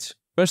slides.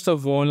 First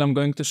of all, I'm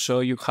going to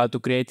show you how to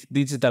create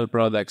digital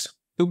products.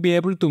 To be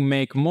able to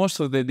make most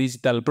of the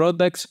digital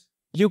products,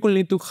 you will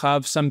need to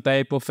have some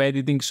type of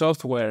editing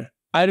software.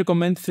 I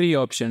recommend 3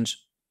 options.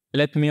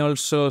 Let me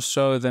also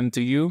show them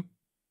to you.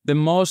 The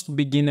most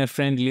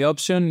beginner-friendly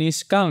option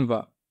is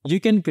Canva. You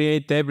can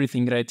create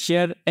everything right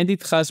here, and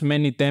it has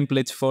many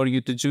templates for you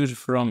to choose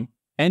from.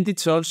 And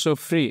it's also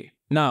free.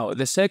 Now,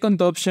 the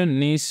second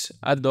option is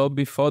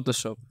Adobe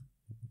Photoshop,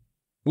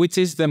 which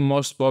is the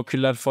most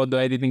popular photo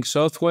editing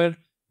software.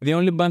 The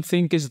only bad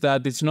thing is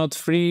that it's not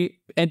free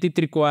and it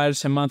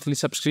requires a monthly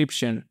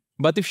subscription.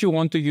 But if you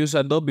want to use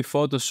Adobe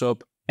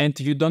Photoshop and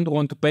you don't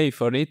want to pay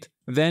for it,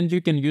 then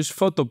you can use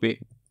Photopea.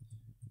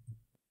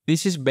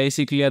 This is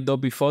basically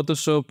Adobe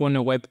Photoshop on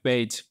a web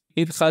page.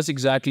 It has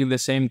exactly the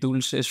same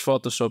tools as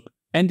Photoshop,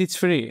 and it's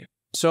free.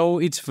 So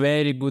it's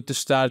very good to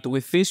start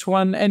with this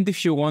one, and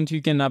if you want,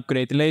 you can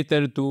upgrade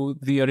later to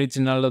the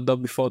original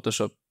Adobe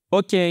Photoshop.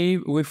 Okay,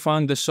 we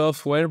found the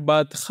software,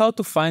 but how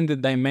to find the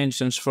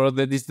dimensions for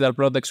the digital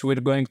products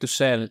we're going to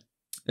sell?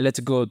 Let's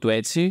go to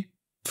Etsy.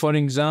 For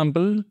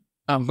example,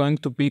 I'm going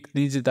to pick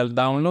digital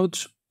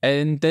downloads,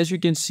 and as you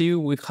can see,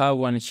 we have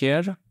one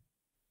here.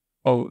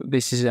 Oh,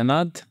 this is an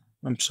ad.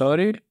 I'm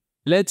sorry.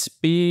 Let's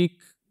pick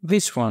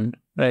this one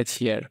right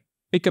here.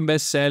 Pick a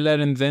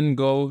bestseller and then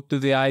go to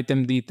the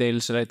item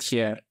details right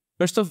here.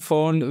 First of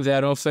all, they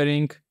are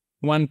offering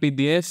one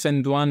PDF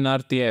and one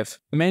RTF.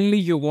 Mainly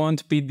you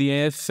want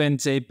PDF and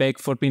JPEG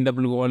for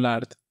printable wall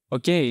art.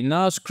 Okay,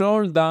 now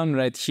scroll down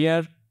right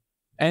here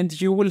and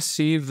you will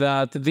see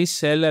that this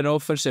seller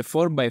offers a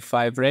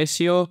 4:5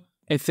 ratio,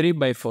 a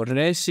 3:4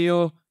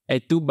 ratio, a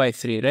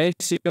 2:3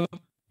 ratio,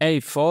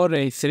 A4,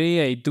 A3,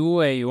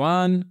 A2,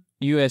 A1,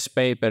 US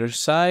paper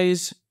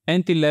size,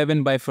 and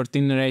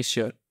 11:14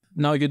 ratio.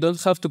 Now you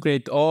don't have to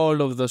create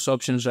all of those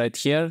options right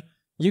here.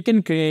 You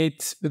can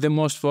create the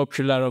most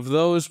popular of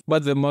those,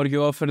 but the more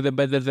you offer, the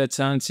better the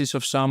chances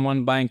of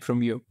someone buying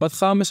from you. But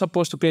how am I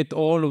supposed to create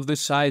all of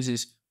these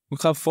sizes? We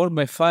have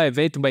 4:5,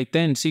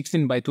 8:10,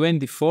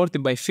 16:20,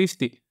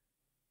 40:50.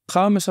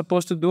 How am I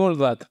supposed to do all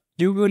that?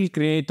 You will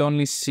create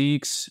only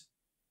 6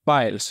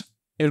 files.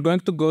 You're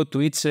going to go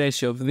to each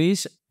ratio of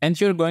these, and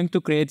you're going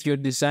to create your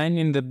design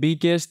in the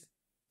biggest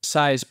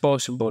size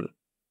possible.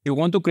 You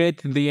want to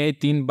create the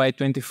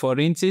 18:24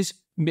 inches,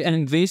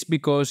 and this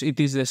because it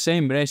is the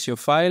same ratio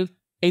file,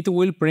 it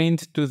will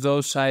print to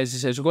those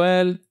sizes as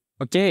well.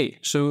 Okay,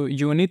 so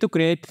you need to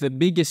create the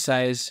biggest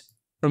size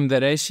from the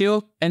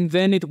ratio, and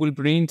then it will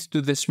print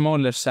to the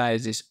smaller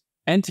sizes.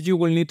 And you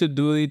will need to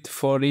do it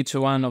for each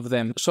one of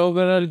them. So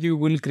overall, you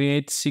will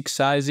create 6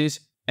 sizes,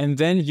 and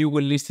then you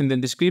will list in the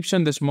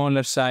description the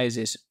smaller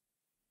sizes.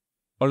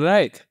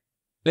 Alright,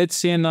 let's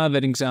see another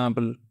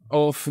example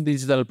of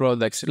digital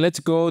products. Let's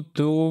go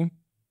to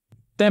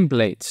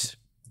templates.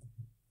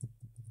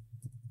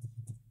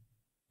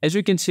 As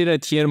you can see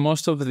right here,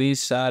 most of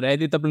these are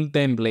editable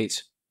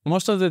templates.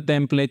 Most of the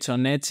templates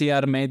on Etsy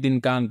are made in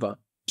Canva.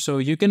 So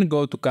you can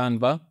go to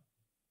Canva,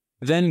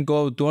 then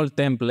go to all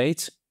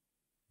templates,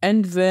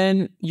 and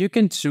then you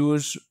can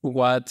choose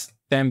what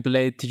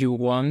template you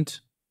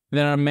want.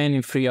 There are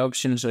many free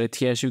options right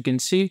here, as you can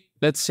see.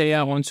 Let's say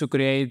I want to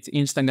create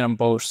Instagram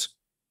posts.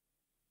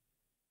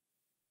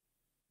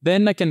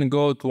 Then I can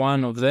go to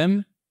one of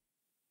them.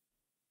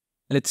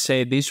 Let's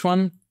say this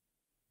one.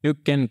 You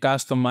can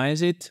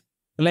customize it,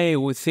 play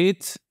with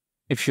it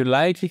if you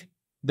like.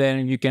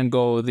 Then you can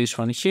go this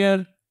one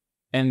here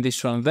and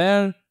this one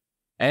there,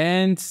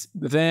 and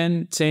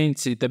then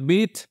change it a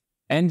bit,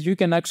 and you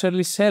can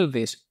actually sell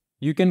this.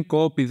 You can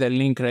copy the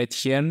link right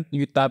here.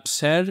 You tap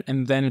share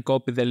and then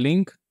copy the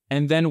link.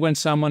 And then when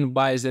someone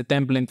buys the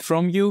template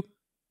from you,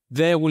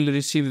 they will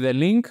receive the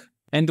link.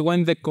 And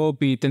when they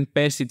copy it and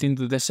paste it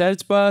into the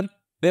search bar,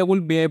 they will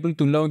be able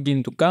to log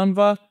into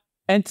Canva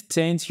and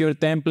change your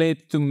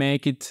template to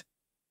make it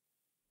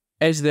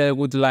as they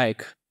would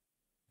like.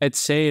 Let's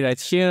say right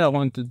here, I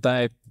want to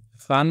type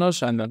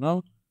Thanos, I don't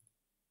know.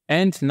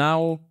 And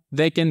now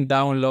they can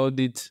download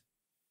it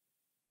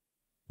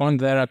on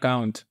their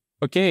account.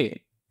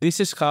 Okay, this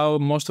is how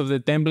most of the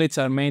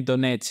templates are made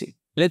on Etsy.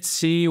 Let's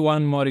see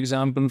one more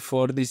example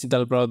for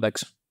digital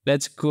products.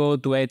 Let's go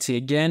to Etsy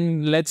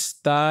again. Let's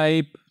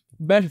type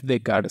birthday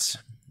cards.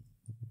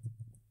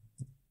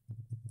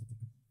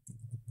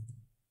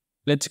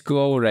 Let's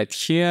go right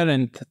here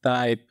and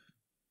type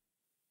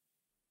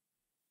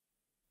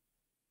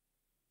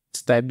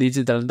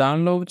digital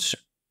downloads.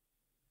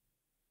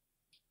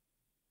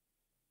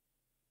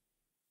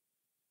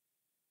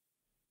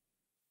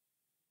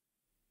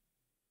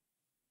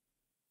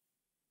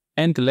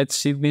 And let's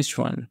see this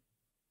one.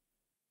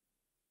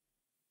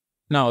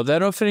 Now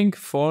they're offering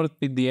 4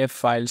 PDF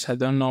files. I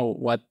don't know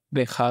what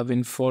they have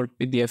in 4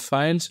 PDF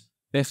files.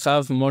 They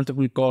have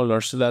multiple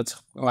colors. That's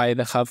why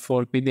they have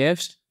 4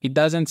 PDFs. It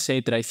doesn't say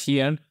it right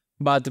here,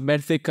 but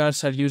birthday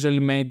cards are usually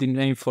made in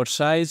A4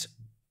 size.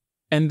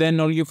 And then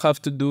all you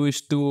have to do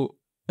is to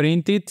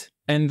print it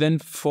and then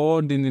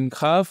fold it in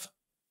half.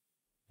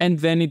 And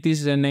then it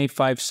is an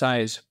A5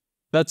 size.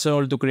 That's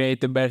all to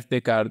create a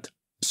birthday card.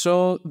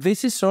 So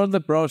this is all the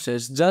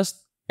process.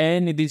 Just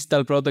any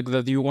digital product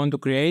that you want to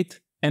create,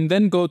 and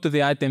then go to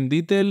the item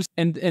details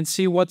and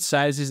see what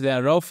sizes they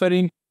are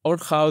offering or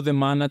how they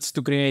managed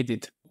to create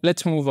it.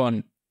 Let's move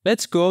on.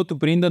 Let's go to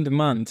print on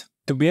demand.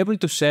 To be able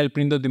to sell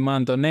print on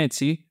demand on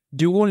Etsy,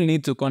 you will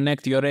need to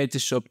connect your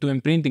Etsy shop to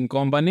a printing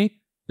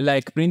company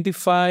like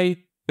Printify,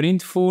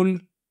 Printful,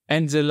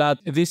 and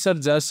Gelato. These are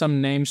just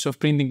some names of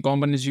printing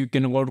companies you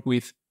can work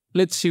with.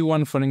 Let's see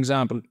one for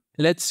example.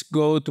 Let's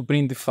go to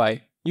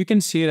Printify. You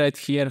can see right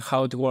here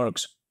how it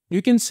works.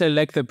 You can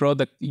select the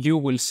product you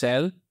will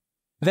sell.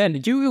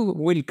 Then you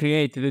will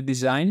create the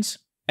designs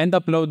and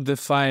upload the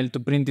file to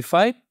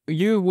Printify.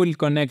 You will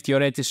connect your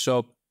Etsy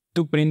shop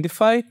to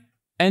Printify,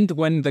 and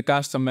when the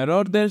customer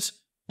orders,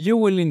 you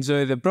will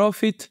enjoy the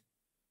profit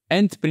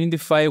and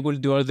Printify will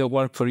do all the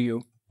work for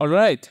you.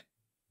 Alright,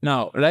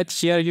 now right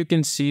here you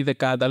can see the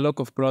catalog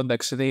of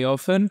products they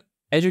offer.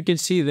 As you can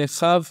see, they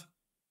have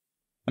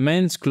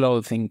men's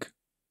clothing,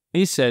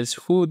 t-shirts,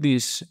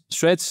 hoodies,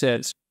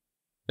 sweatshirts,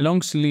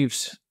 long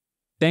sleeves,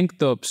 tank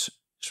tops,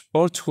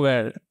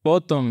 sportswear,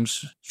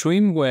 bottoms,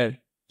 swimwear,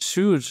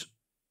 shoes,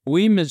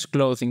 women's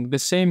clothing, the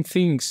same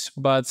things,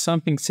 but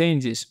something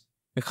changes.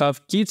 We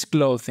have kids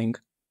clothing,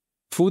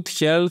 food,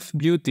 health,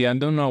 beauty, I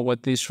don't know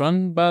what this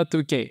one, but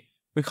okay.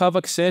 We have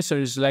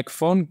accessories like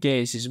phone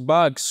cases,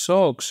 bags,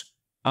 socks,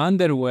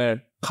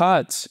 underwear,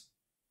 hats,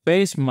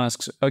 face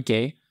masks,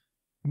 okay.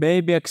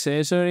 Baby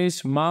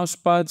accessories, mouse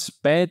pads,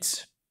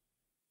 pets,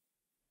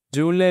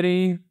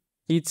 jewelry,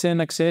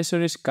 kitchen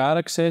accessories, car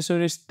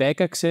accessories, tech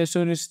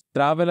accessories,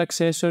 travel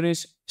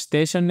accessories,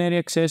 stationery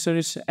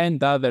accessories,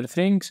 and other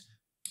things.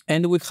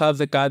 And we have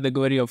the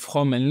category of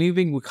home and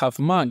living. We have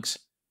mugs,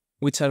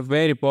 which are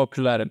very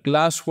popular.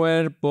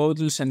 Glassware,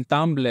 bottles, and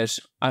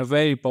tumblers are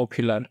very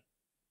popular.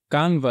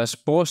 Canvas,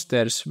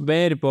 posters,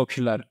 very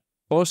popular.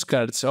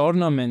 Postcards,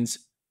 ornaments,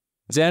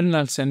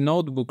 journals and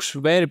notebooks,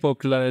 very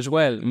popular as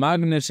well.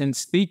 Magnets and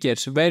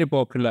stickers, very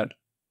popular.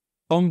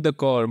 Home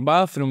decor,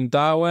 bathroom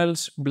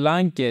towels,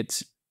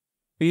 blankets,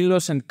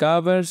 pillows and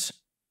covers,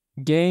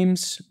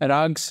 games,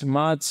 rugs,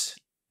 mats,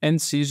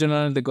 and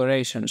seasonal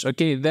decorations.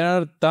 Okay, there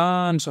are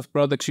tons of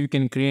products you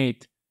can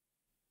create.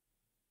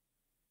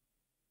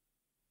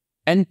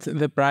 And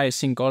the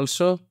pricing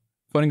also.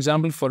 For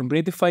example, for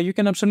Printify, you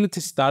can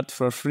absolutely start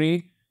for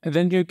free, and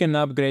then you can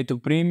upgrade to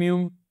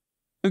premium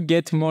to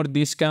get more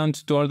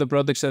discount to all the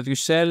products that you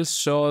sell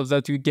so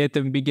that you get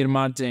a bigger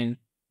margin.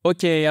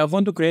 Okay, I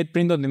want to create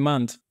print on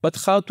demand, but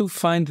how to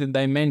find the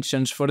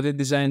dimensions for the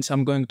designs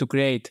I'm going to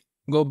create?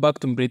 Go back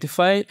to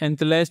Printify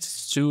and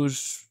let's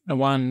choose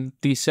one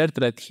t-shirt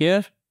right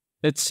here.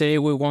 Let's say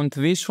we want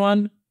this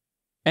one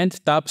and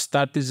tap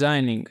Start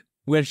Designing.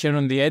 We're here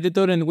on the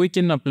editor and we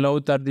can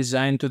upload our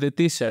design to the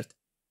t-shirt.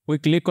 We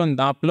click on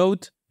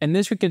Upload, and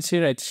as you can see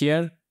right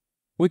here,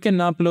 we can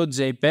upload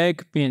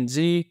JPEG,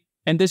 PNG,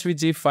 and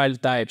SVG file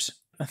types.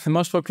 The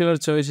most popular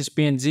choice is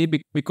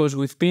PNG because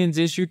with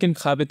PNGs you can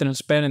have a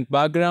transparent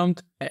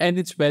background and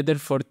it's better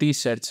for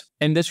t-shirts.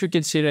 And as you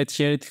can see right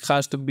here, it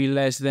has to be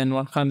less than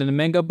 100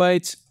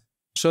 megabytes.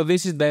 So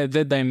this is the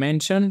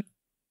dimension,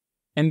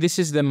 and this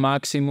is the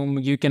maximum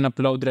you can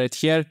upload right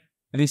here.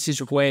 This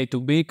is way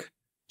too big,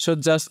 so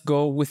just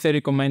go with the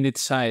recommended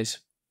size.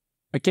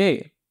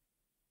 Okay.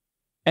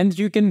 And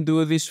you can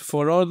do this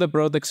for all the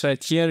products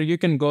right here. You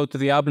can go to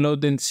the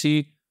upload and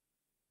see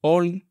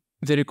all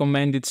the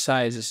recommended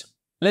sizes.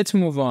 Let's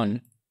move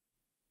on.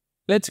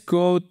 Let's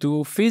go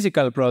to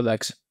physical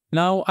products.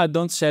 Now, I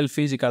don't sell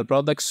physical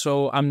products,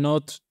 so I'm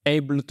not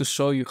able to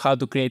show you how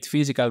to create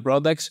physical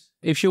products.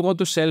 If you want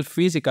to sell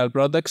physical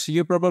products,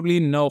 you probably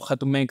know how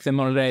to make them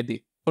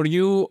already. For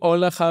you,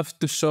 all I have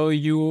to show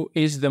you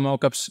is the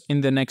mockups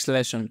in the next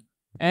lesson.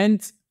 And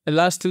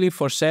lastly,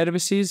 for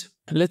services,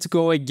 let's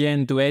go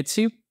again to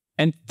Etsy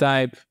and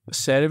type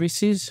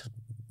services.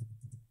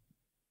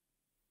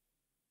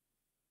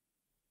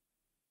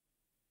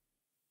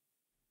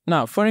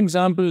 Now, for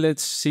example,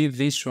 let's see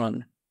this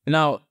one.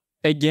 Now,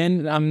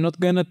 again, I'm not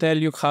gonna tell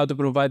you how to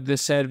provide the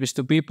service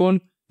to people.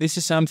 This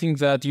is something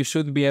that you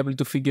should be able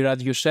to figure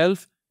out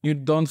yourself. You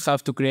don't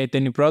have to create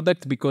any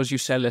product because you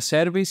sell a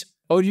service.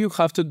 All you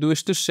have to do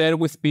is to share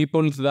with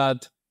people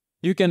that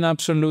you can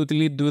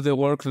absolutely do the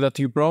work that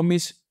you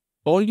promise.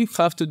 All you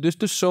have to do is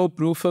to show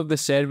proof of the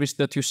service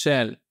that you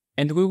sell.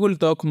 And we will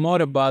talk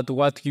more about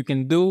what you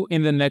can do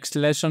in the next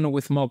lesson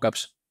with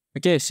mockups.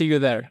 Okay, see you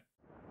there.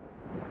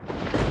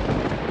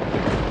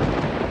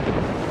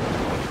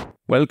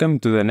 Welcome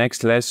to the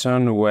next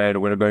lesson where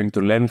we're going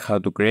to learn how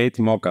to create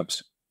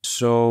mockups.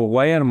 So,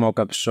 why are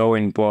mockups so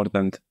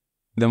important?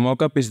 The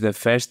mockup is the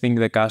first thing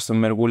the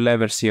customer will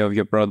ever see of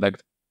your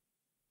product.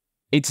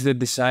 It's the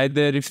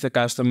decider if the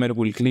customer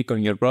will click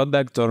on your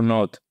product or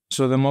not.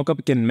 So the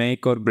mockup can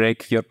make or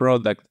break your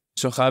product.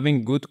 So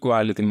having good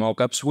quality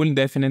mockups will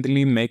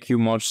definitely make you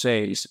more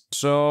sales.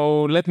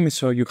 So let me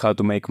show you how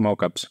to make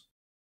mockups.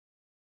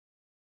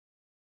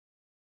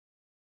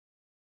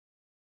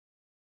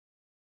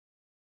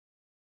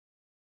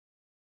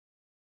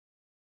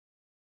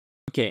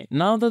 Okay,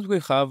 now that we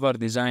have our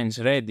designs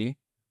ready,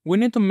 we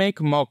need to make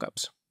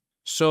mockups.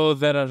 So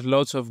there are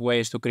lots of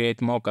ways to create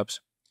mockups.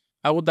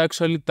 I would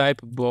actually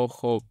type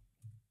boho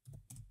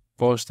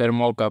poster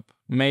mockup.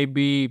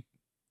 Maybe.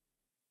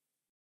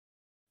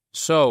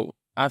 So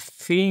I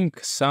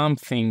think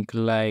something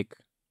like.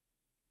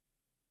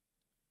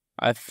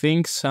 I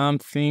think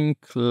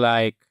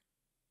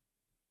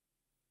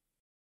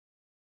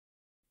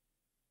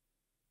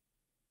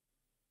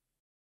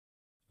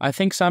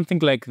something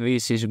like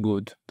this is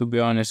good, to be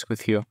honest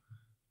with you.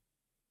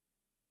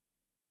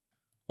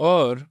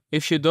 Or,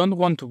 if you don't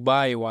want to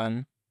buy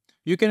one,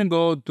 you can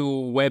go to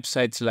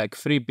websites like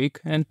Freepik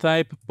and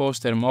type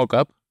poster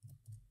mockup.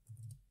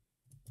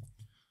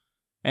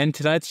 And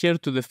right here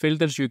to the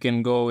filters you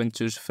can go and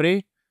choose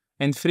free.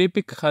 And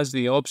Freepik has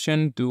the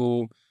option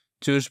to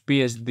choose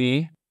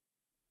PSD,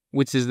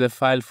 which is the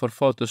file for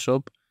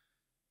Photoshop.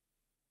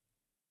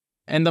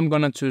 And I'm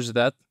gonna choose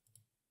that.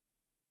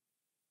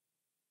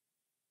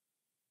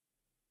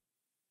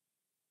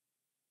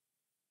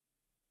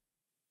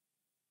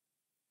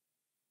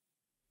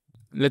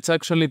 Let's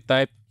actually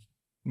type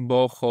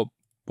boho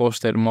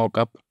poster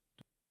mockup.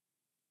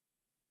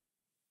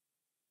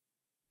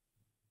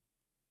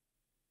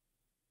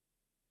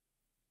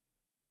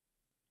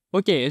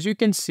 Okay, as you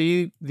can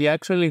see, they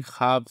actually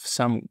have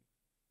some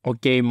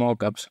okay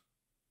mockups.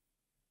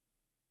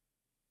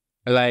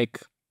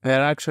 Like,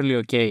 they're actually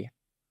okay.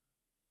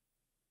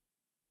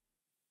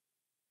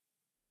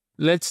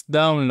 Let's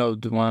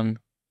download one.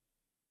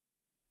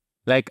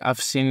 Like,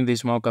 I've seen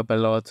this mockup a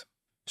lot,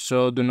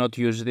 so do not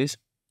use this.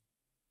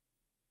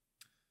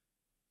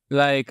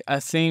 Like, I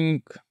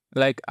think,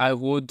 like, I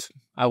would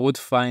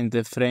find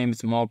the framed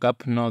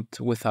mockup, not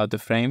without a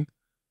frame.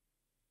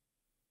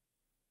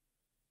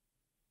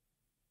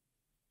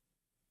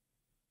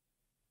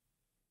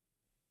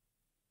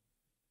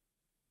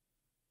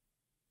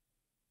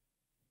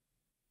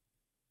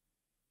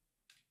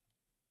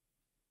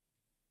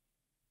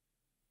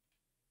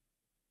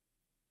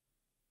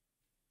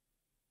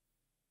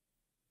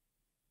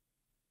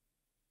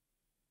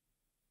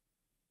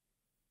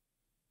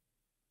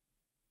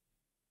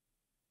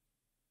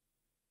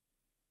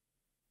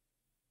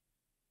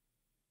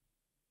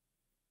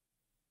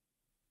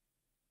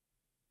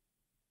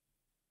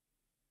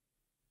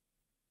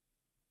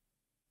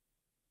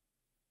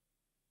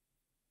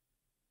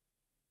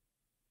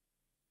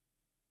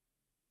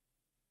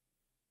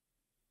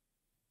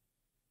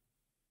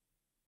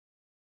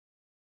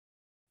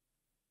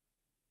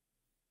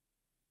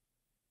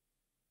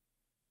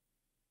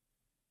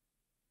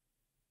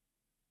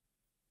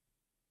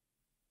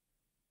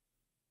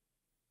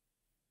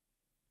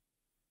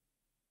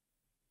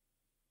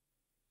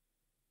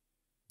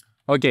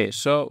 Okay,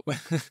 so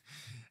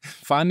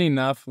funny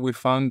enough, we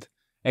found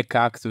a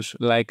cactus.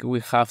 Like, we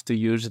have to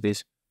use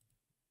this.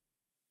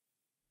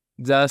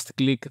 Just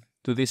click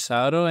to this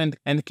arrow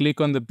and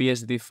click on the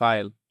PSD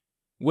file.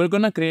 We're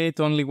gonna create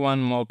only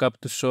one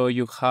mockup to show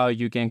you how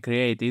you can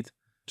create it.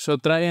 So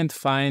try and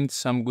find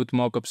some good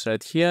mockups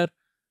right here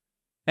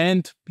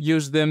and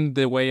use them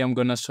the way I'm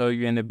gonna show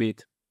you in a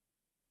bit.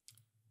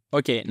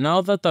 Okay,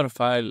 now that our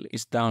file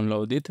is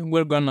downloaded,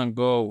 we're gonna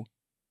go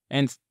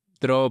and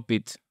drop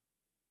it.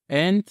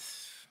 And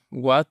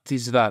what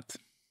is that?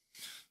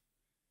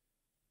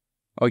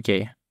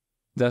 Okay,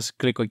 just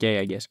click OK,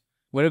 I guess.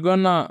 We're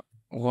gonna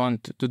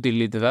want to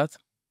delete that.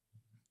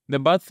 The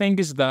bad thing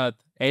is that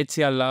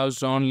Etsy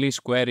allows only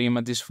square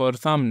images for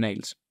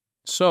thumbnails.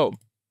 So,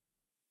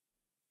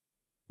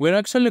 we're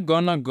actually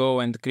gonna go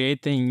and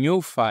create a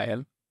new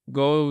file,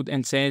 go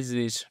and change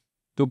this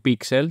to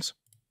pixels,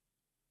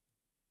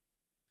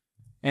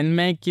 and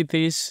make it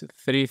this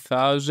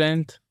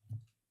 3000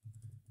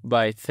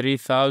 by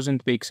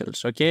 3000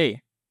 pixels,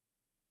 okay?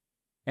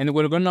 And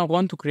we're gonna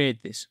want to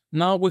create this.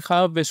 Now we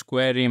have a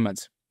square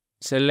image.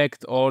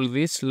 Select all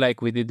this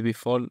like we did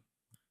before.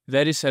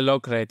 There is a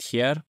lock right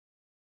here.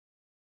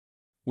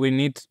 We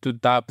need to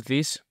tap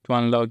this to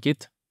unlock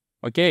it,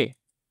 okay?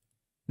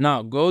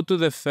 Now go to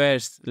the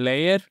first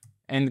layer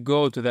and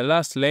go to the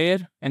last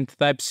layer and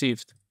type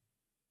Shift.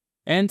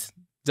 And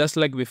just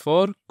like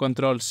before,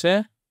 Ctrl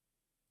C.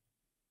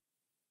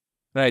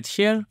 Right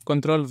here,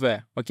 Ctrl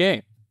V,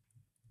 okay?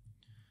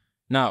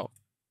 Now,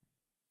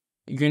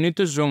 you need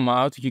to zoom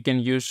out. You can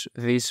use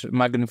this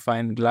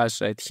magnifying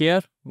glass right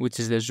here, which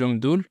is the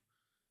zoom tool.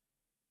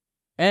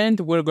 And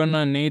we're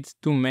gonna need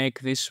to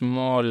make this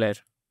smaller,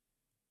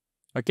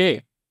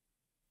 okay?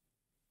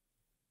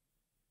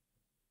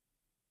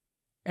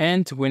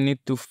 And we need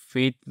to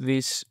fit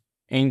this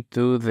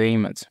into the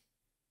image.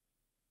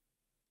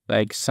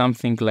 Like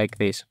something like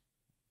this.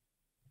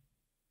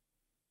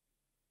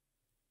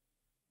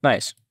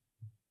 Nice.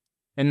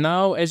 And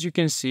now, as you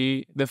can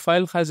see, the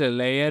file has a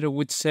layer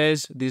which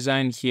says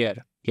design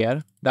here.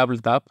 Here, double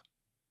tap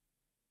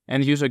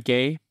and use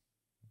OK.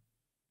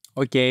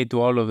 OK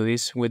to all of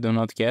this, we do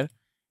not care.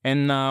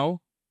 And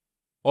now,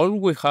 all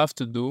we have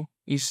to do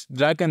is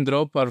drag and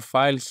drop our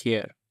file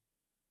here.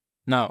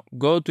 Now,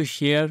 go to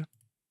here,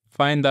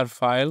 find our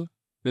file,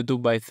 the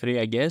 2x3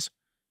 I guess,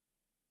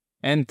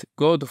 and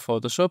go to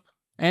Photoshop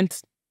and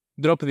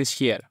drop this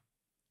here.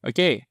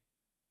 Okay.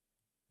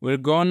 We're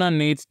gonna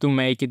need to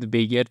make it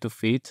bigger to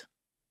fit.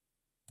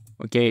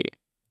 Okay.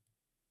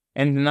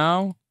 And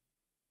now,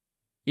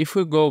 if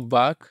we go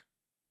back,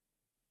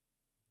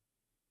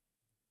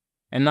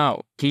 and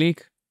now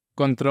click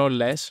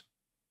Ctrl S,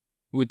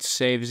 which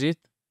saves it.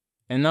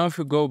 And now if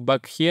you go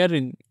back here,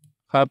 it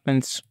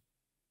happens.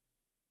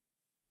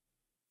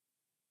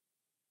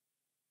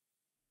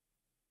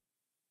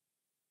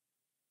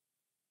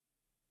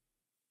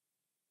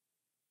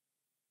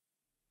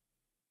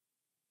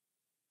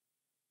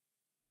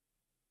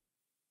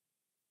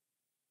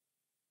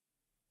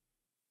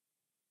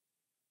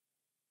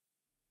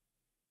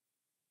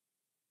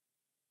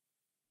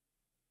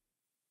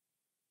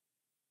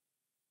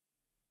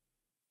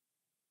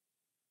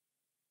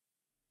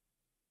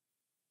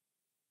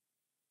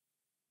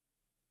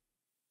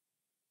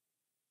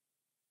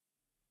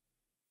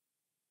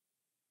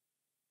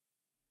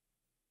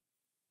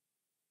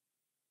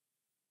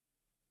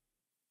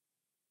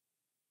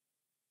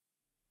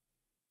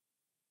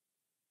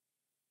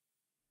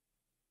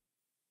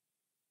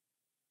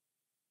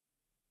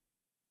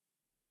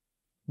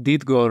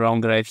 Did go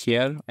wrong right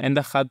here, and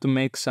I had to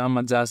make some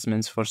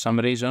adjustments for some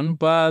reason,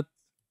 but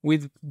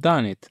we've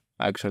done it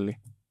actually.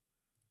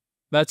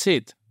 That's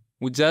it.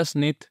 We just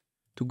need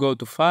to go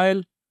to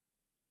File,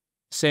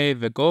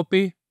 save a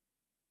copy,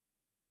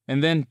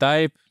 and then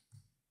type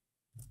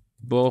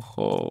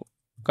boho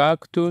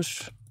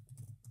cactus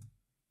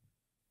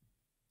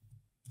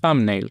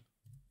thumbnail.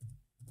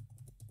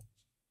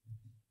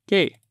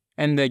 Okay,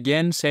 and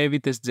again save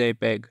it as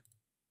JPEG.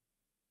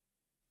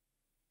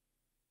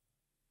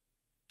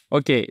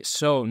 Okay,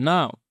 so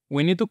now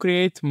we need to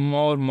create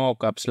more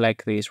mockups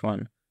like this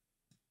one.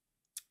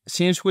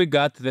 Since we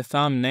got the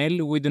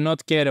thumbnail, we do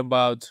not care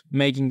about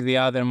making the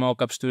other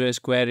mockups to a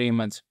square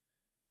image.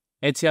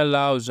 Etsy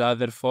allows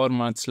other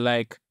formats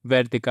like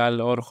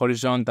vertical or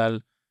horizontal.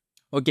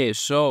 Okay,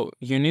 so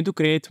you need to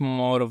create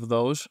more of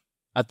those,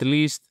 at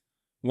least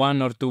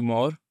 1 or 2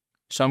 more.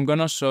 So I'm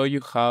gonna show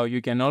you how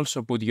you can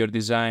also put your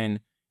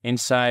design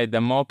inside the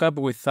mockup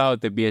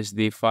without a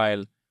BSD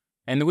file.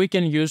 And we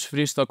can use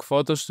free stock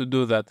photos to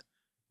do that.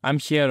 I'm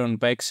here on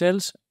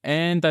Pexels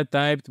and I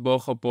typed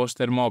boho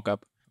poster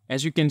mockup.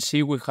 As you can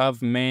see, we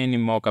have many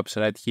mockups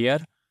right here.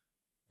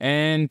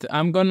 And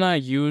I'm gonna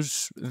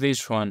use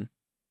this one.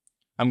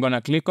 I'm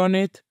gonna click on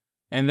it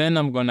and then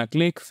I'm gonna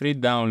click free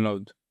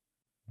download.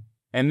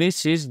 And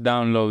this is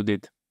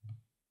downloaded.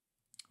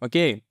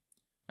 Okay,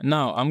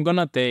 now I'm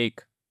gonna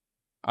take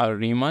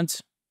our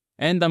image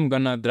and I'm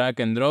gonna drag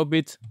and drop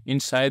it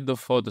inside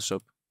of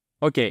Photoshop.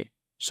 Okay,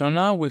 so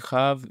now we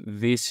have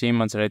this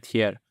image right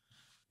here.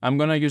 I'm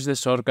gonna use the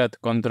shortcut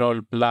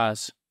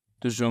Ctrl+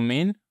 to zoom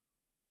in.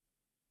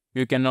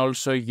 You can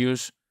also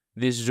use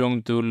this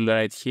zoom tool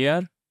right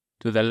here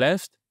to the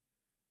left.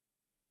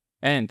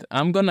 And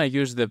I'm gonna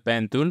use the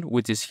pen tool,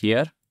 which is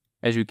here,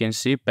 as you can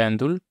see, pen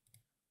tool.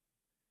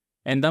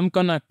 And I'm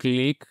gonna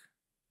click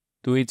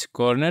to each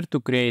corner to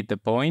create a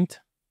point.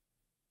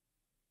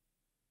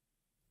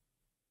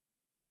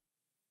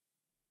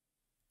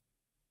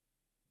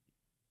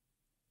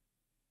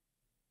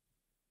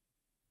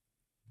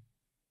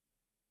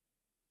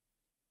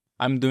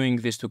 I'm doing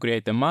this to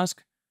create a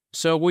mask,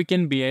 so we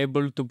can be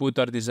able to put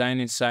our design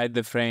inside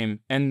the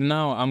frame. And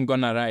now I'm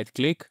gonna right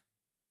click,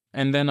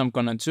 and then I'm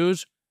gonna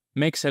choose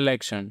Make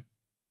Selection.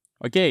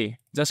 Okay,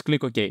 just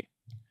click OK.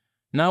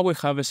 Now we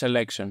have a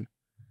selection.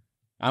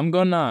 I'm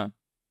gonna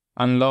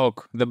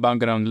unlock the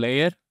background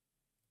layer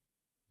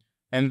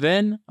and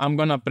then I'm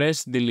gonna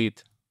press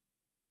delete.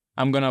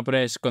 I'm gonna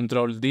press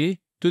Ctrl D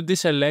to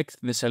deselect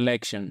the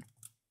selection.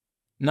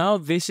 Now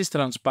this is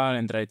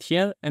transparent right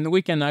here and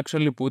we can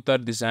actually put our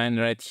design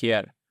right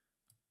here.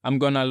 I'm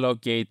gonna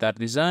locate our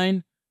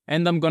design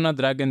and I'm gonna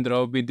drag and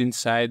drop it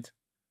inside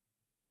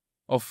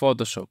of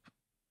Photoshop.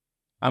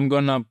 I'm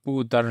gonna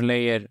put our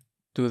layer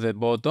to the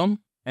bottom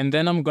and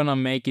then I'm gonna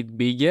make it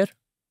bigger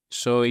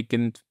so it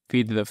can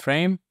fit the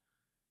frame.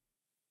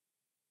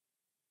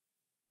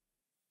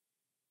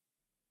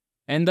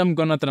 And I'm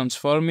gonna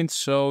transform it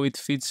so it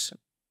fits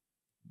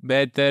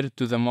better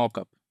to the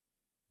mockup.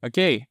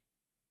 Okay.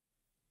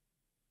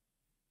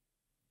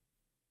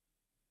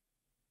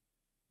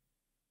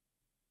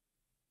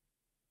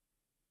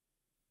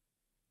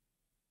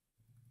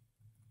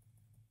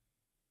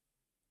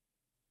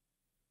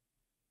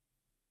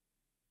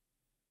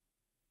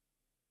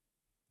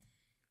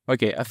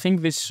 Okay, I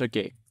think this is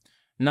okay.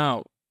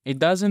 Now, it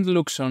doesn't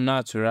look so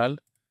natural,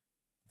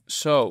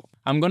 so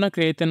I'm gonna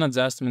create an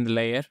adjustment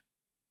layer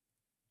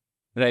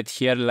right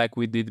here like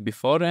we did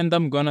before, and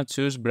I'm gonna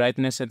choose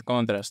brightness and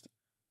contrast.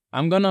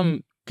 I'm gonna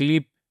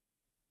clip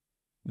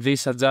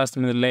this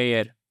adjustment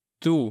layer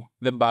to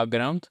the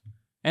background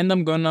and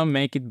I'm gonna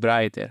make it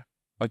brighter.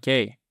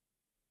 Okay.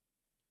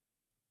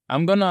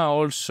 I'm gonna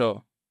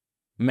also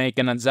make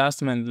an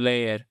adjustment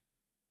layer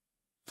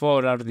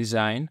for our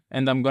design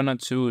and I'm gonna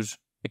choose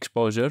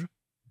exposure.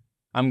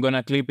 I'm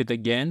gonna clip it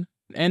again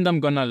and I'm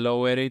gonna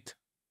lower it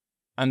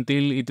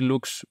until it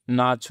looks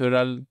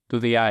natural to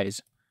the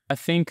eyes. I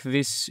think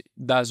this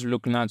does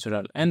look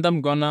natural and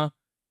I'm gonna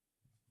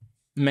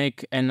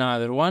make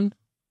another one,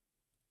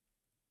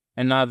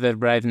 another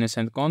brightness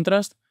and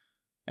contrast,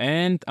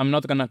 and I'm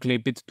not gonna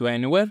clip it to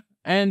anywhere,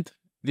 and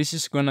this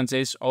is gonna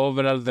change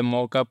overall the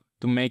mockup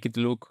to make it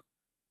look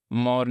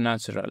more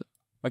natural.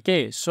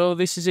 Okay, so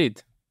this is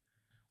it.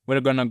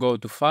 We're gonna go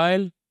to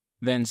File,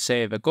 then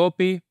Save a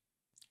Copy,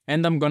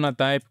 and I'm gonna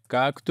type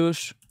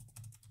Cactus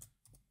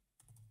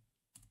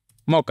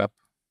Mockup.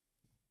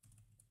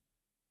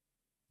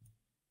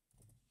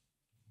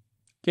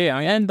 Okay,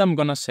 and I'm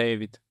gonna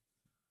save it.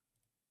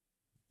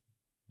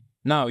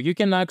 Now you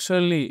can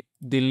actually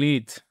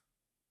delete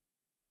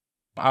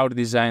our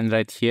design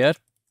right here.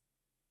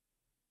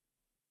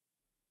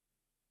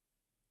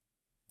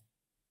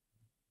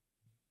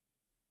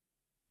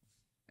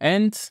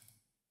 And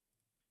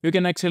you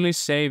can actually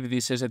save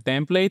this as a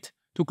template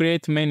to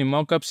create many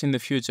mockups in the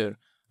future.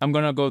 I'm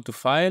gonna go to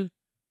File,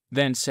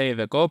 then Save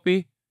a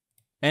Copy,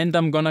 and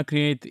I'm gonna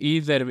create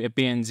either a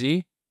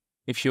PNG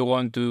if you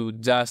want to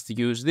just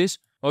use this,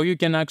 or you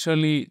can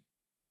actually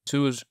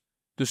choose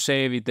to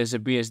save it as a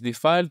PSD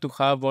file to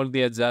have all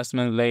the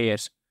adjustment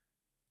layers.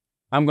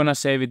 I'm gonna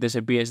save it as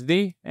a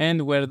PSD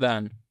and we're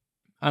done.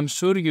 I'm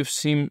sure you've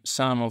seen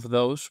some of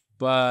those,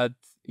 but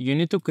you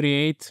need to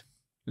create,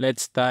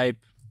 let's type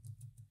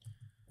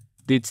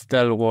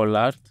digital wall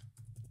art.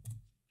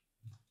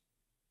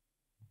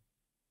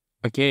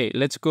 Okay,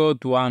 let's go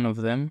to one of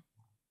them.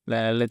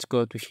 Let's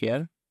go to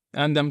here.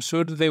 And I'm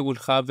sure they will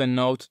have a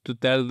note to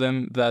tell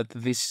them that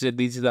this is a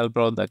digital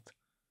product.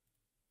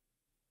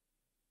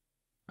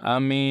 I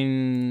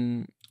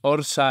mean,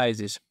 or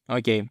sizes.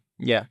 Okay,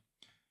 yeah.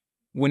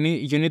 You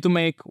need to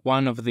make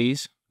one of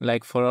these,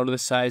 like for all the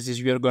sizes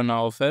you're gonna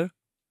offer.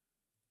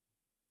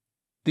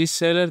 This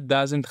seller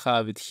doesn't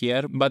have it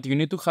here, but you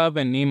need to have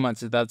an image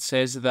that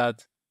says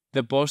that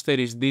the poster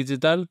is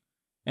digital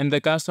and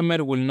the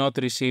customer will not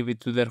receive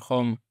it to their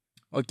home.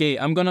 Okay,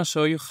 I'm gonna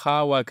show you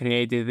how I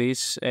created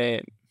this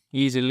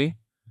easily.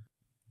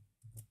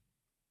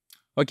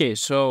 Okay,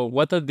 so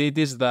what I did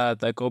is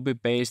that I copy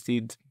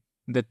pasted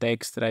the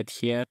text right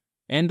here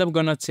and I'm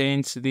gonna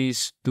change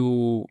this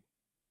to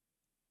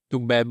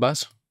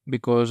Bebas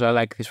because I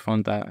like this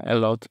font a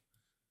lot.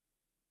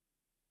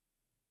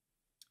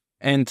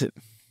 And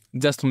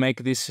just to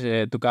make this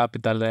to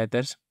capital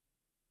letters.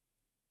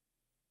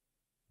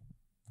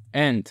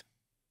 And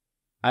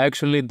I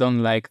actually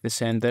don't like the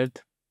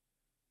centered.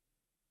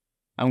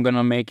 I'm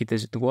gonna make it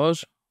as it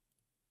was.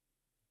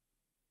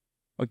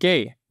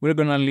 Okay, we're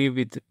gonna leave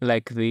it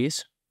like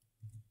this.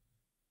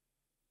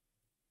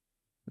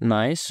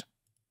 Nice.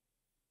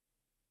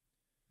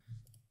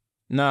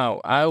 Now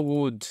I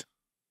would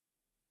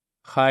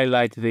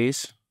highlight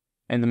this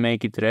and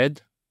make it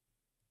red.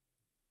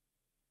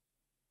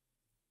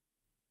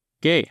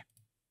 Okay.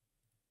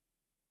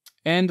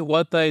 And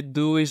what I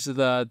do is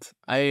that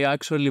I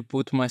actually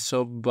put my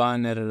shop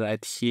banner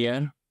right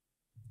here.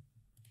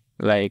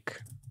 Like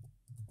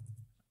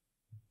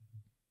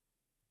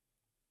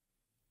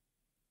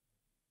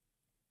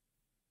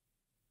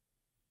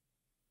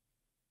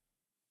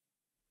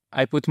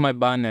I put my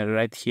banner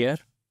right here,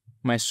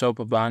 my shop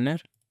banner,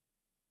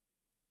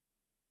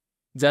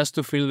 just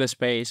to fill the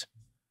space.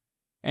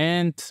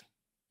 And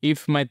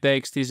if my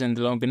text isn't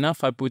long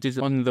enough, I put it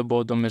on the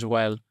bottom as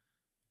well.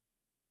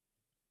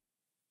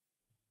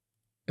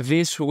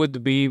 This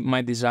would be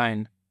my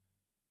design.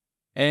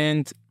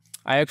 And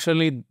I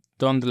actually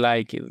don't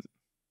like it.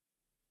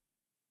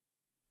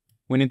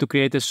 We need to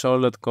create a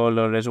solid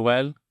color as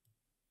well.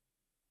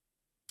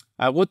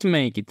 I would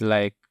make it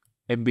like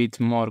a bit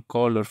more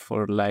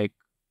colorful like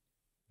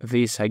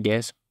this, I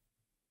guess.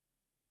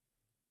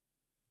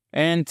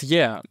 And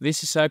yeah,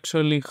 this is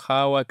actually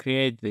how I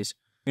create this.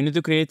 You need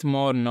to create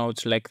more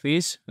nodes like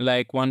this,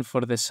 like one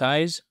for the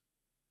size,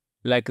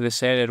 like the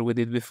seller we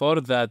did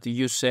before, that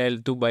you sell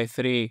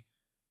 2x3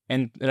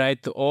 and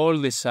write all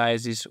the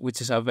sizes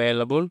which is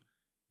available,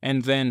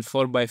 and then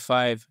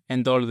 4x5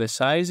 and all the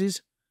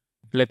sizes.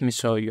 Let me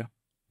show you,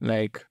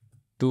 like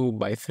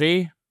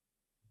 2x3,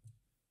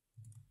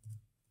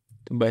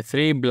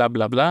 2x3, blah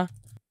blah blah.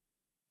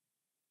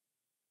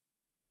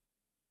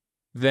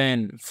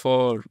 Then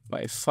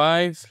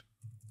 4x5,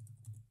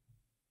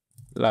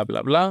 blah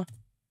blah blah.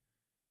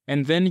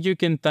 And then you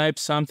can type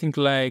something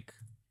like,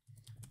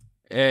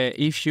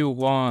 if you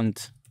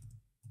want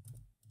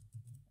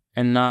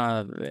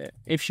another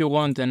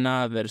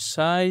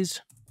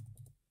size,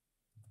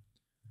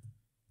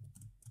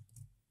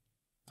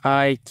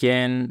 I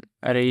can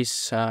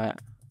resize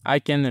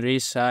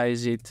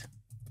it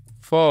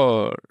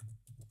for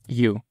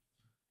you.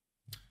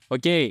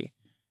 Okay,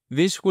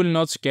 this will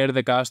not scare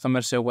the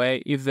customers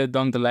away if they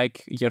don't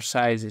like your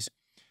sizes.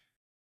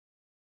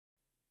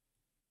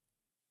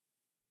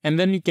 And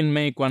then you can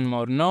make one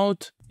more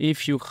note.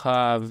 If you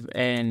have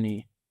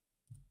any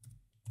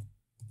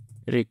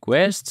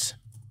requests,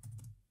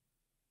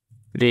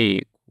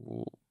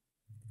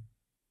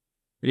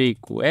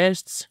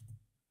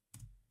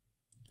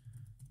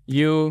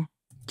 you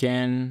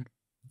can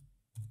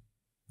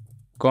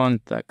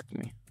contact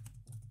me.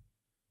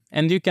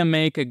 And you can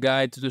make a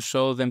guide to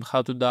show them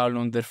how to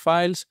download their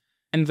files,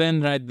 and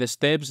then write the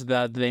steps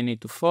that they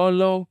need to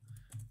follow,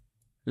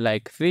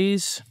 like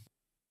this.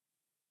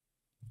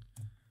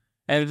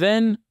 And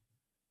then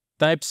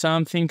type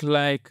something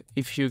like,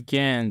 if you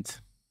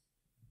can't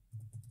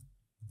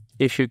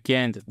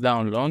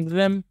download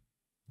them,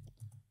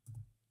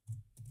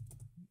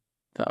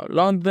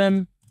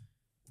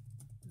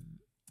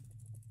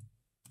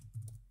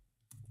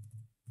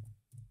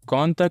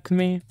 contact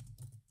me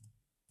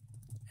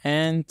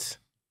and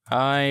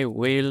I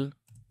will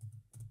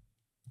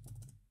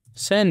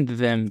send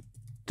them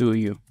to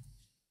you.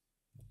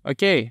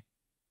 Okay.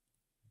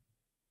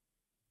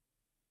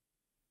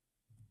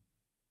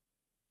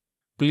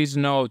 Please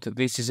note,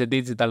 this is a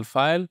digital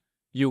file.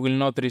 You will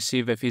not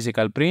receive a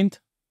physical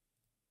print.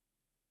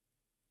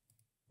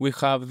 We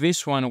have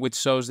this one which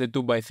shows the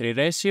 2x3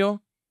 ratio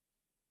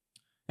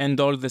and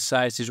all the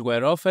sizes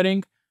we're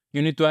offering.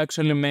 You need to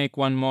actually make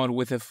one more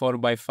with a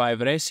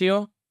 4x5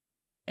 ratio.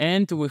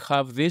 And we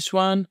have this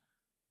one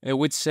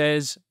which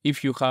says,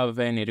 if you have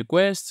any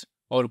requests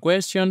or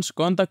questions,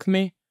 contact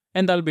me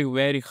and I'll be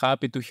very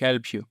happy to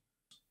help you.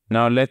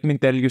 Now let me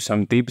tell you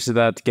some tips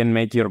that can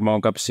make your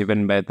mockups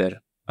even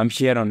better. I'm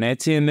here on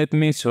Etsy and let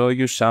me show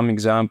you some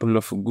example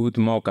of good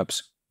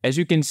mockups. As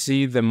you can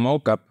see, the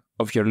mockup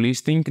of your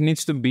listing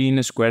needs to be in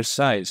a square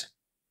size.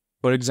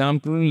 For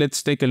example,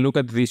 let's take a look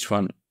at this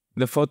one.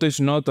 The photo is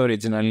not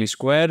originally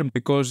square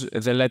because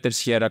the letters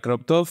here are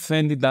cropped off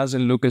and it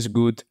doesn't look as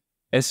good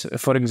as,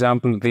 for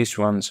example, these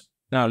ones.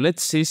 Now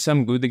let's see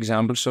some good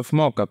examples of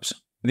mockups.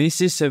 This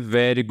is a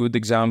very good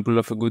example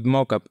of a good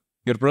mockup.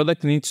 Your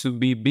product needs to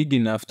be big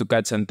enough to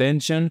catch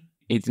attention.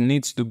 It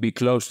needs to be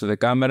close to the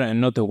camera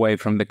and not away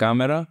from the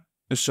camera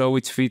to show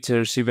its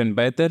features even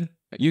better.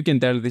 You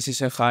can tell this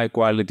is a high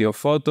quality of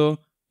photo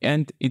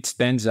and it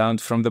stands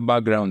out from the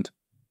background.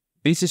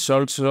 This is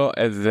also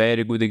a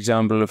very good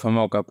example of a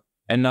mockup.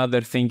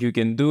 Another thing you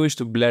can do is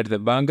to blur the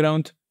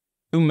background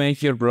to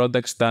make your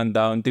product stand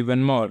out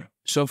even more.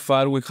 So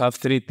far we have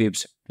 3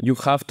 tips. You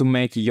have to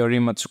make your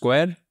image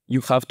square,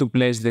 you have to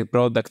place the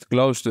product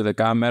close to the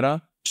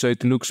camera so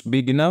it looks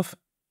big enough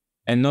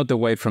and not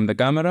away from the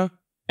camera.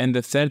 And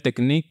the third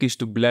technique is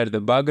to blur the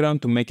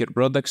background to make your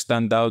product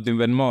stand out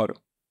even more.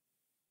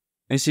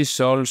 This is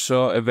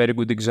also a very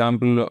good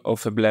example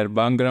of a blur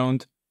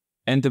background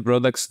and the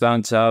product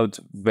stands out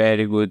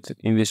very good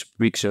in this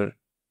picture.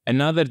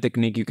 Another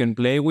technique you can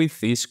play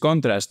with is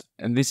contrast,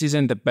 and this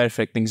isn't a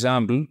perfect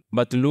example,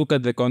 but look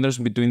at the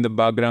contrast between the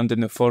background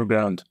and the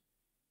foreground.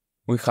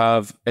 We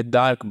have a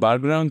dark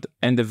background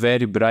and a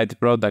very bright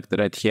product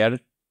right here,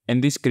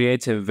 and this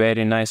creates a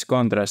very nice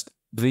contrast.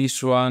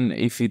 This one,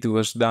 if it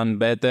was done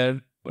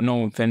better,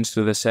 no offense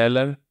to the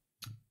seller,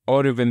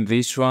 or even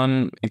this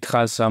one, it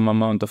has some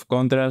amount of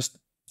contrast,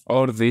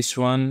 or this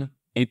one,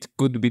 it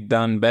could be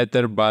done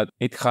better, but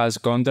it has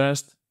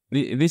contrast.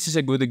 This is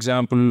a good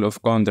example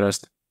of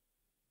contrast.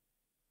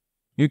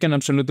 You can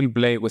absolutely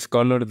play with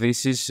color.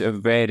 This is a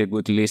very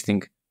good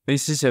listing.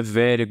 This is a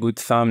very good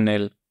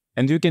thumbnail.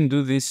 And you can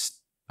do this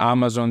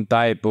Amazon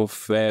type of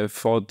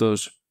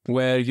photos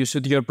where you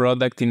shoot your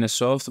product in a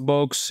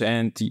softbox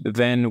and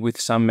then with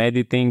some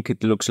editing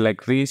it looks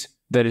like this.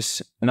 There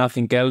is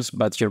nothing else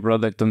but your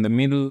product on the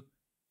middle.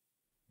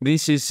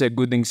 This is a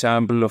good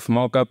example of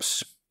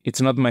mockups.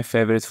 It's not my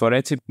favorite for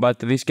Etsy, but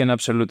this can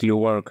absolutely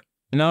work.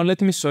 Now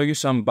let me show you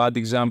some bad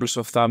examples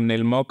of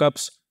thumbnail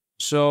mockups.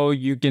 so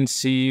you can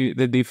see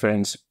the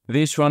difference.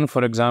 This one,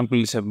 for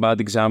example, is a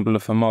bad example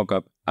of a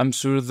mockup. I'm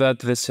sure that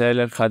the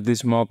seller had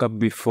this mockup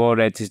before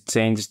Etsy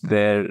changed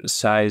their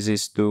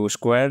sizes to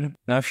square.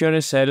 Now, if you're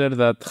a seller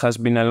that has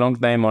been a long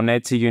time on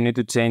Etsy, you need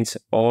to change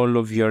all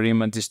of your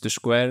images to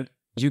square.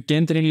 You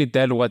can't really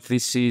tell what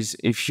this is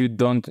if you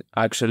don't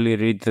actually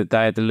read the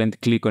title and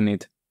click on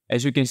it.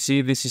 As you can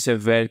see, this is a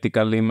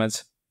vertical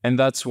image, and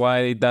that's why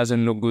it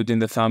doesn't look good in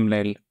the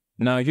thumbnail.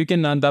 Now, you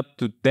can add up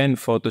to 10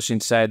 photos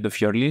inside of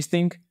your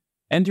listing,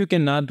 and you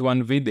can add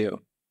one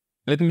video.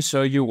 Let me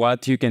show you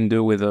what you can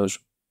do with those.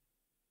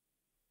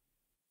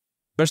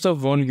 First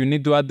of all, you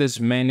need to add as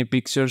many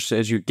pictures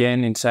as you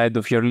can inside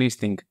of your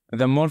listing.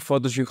 The more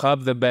photos you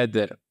have, the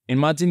better.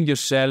 Imagine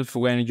yourself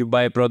when you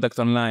buy a product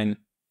online.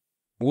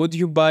 Would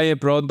you buy a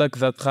product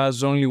that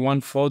has only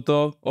one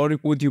photo, or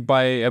would you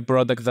buy a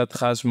product that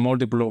has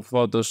multiple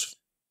photos?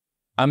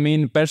 I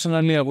mean,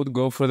 personally, I would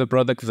go for the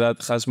product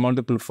that has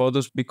multiple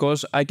photos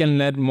because I can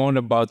learn more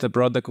about the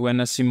product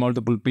when I see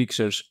multiple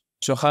pictures.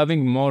 So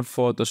having more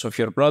photos of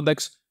your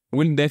products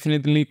will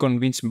definitely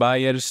convince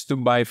buyers to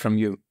buy from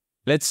you.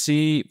 Let's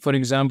see, for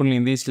example,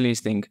 in this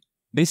listing.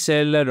 This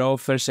seller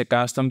offers a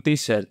custom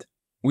t-shirt.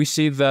 We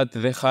see that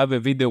they have a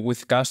video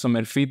with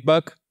customer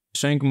feedback,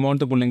 showing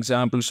multiple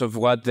examples of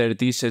what their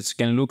t-shirts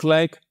can look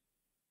like.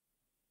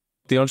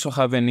 They also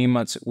have an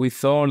image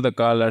with all the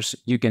colors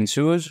you can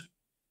choose.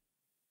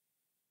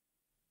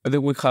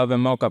 Then we have a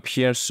mockup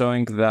here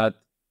showing that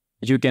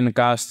you can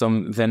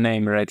custom the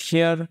name right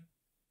here.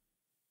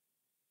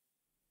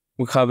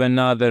 We have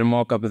another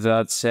mockup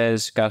that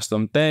says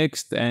custom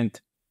text, and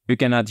you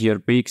can add your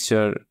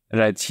picture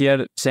right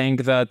here, saying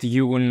that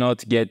you will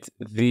not get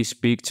this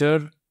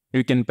picture.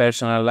 You can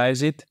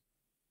personalize it.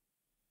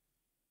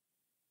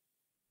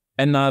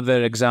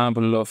 Another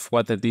example of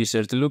what a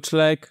t-shirt looks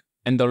like,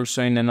 and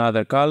also in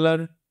another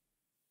color.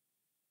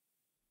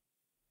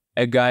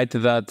 A guide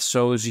that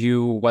shows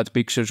you what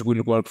pictures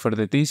will work for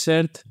the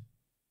t-shirt.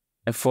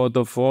 A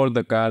photo of all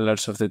the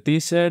colors of the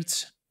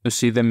t-shirts to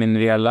see them in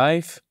real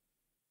life.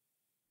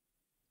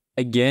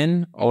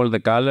 Again, all the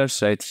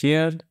colors right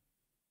here.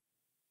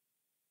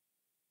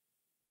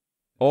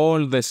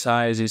 All the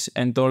sizes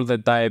and all the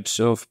types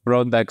of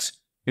products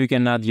you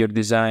can add your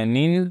design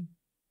in.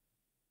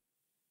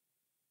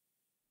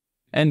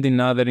 And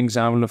another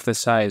example of the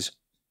size.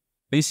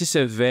 This is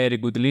a very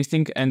good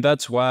listing, and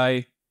that's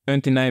why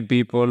 29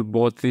 people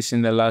bought this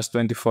in the last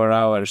 24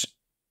 hours.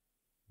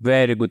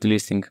 Very good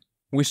listing.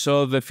 We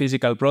saw the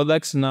physical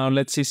products, now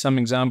let's see some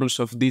examples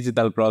of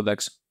digital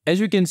products. As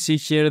you can see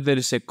here, there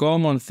is a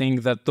common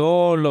thing that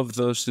all of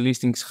those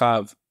listings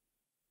have.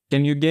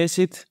 Can you guess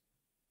it?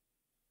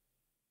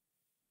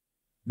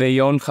 They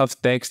all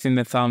have text in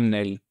the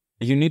thumbnail.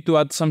 You need to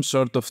add some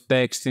sort of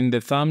text in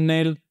the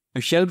thumbnail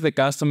to help the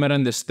customer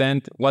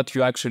understand what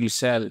you actually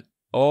sell.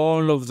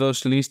 All of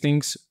those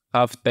listings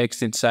have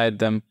text inside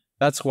them.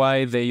 That's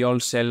why they all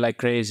sell like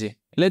crazy.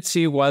 Let's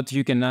see what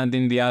you can add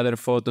in the other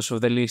photos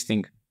of the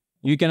listing.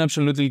 You can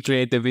absolutely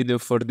create a video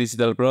for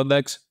digital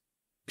products.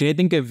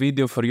 Creating a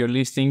video for your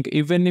listing,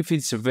 even if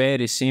it's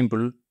very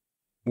simple,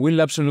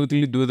 will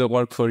absolutely do the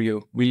work for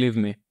you, believe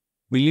me.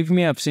 Believe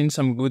me, I've seen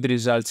some good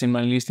results in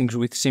my listings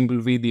with simple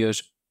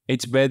videos.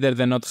 It's better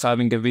than not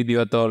having a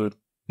video at all.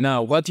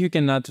 Now, what you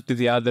can add to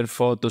the other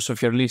photos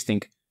of your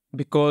listing?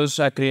 Because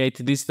I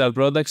create digital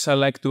products, I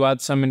like to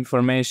add some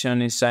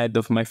information inside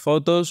of my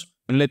photos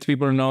and let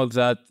people know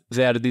that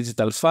they are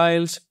digital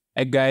files,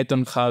 a guide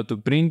on how to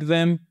print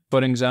them.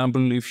 For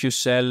example, if you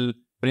sell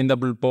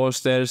printable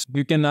posters,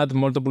 you can add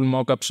multiple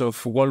mockups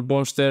of wall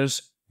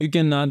posters. You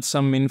can add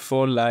some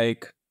info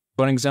like,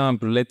 for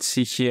example, let's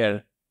see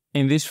here.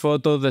 In this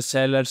photo, the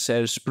seller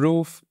shares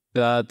proof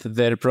that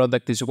their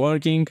product is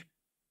working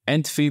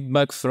and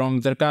feedback from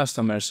their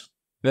customers.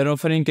 They're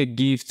offering a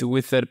gift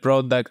with their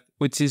product,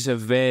 which is a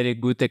very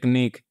good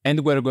technique,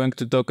 and we're going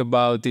to talk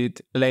about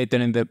it later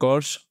in the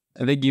course.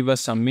 They give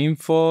us some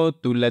info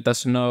to let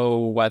us know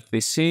what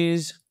this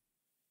is.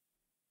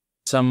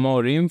 Some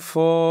more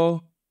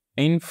info.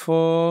 I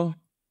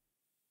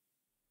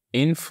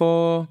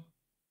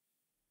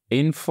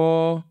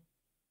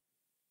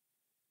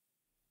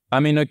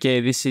mean,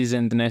 okay, this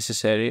isn't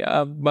necessary,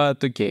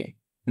 but okay.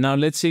 Now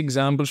let's see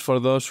examples for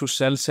those who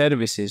sell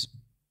services.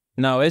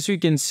 Now, as you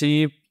can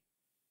see,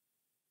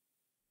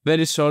 there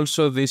is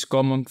also this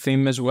common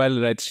theme as well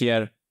right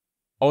here.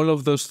 All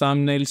of those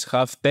thumbnails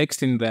have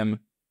text in them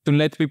to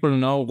let people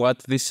know what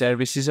this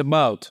service is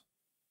about.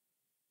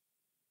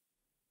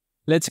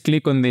 Let's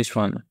click on this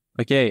one,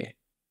 okay?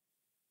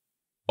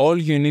 All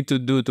you need to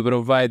do to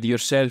provide your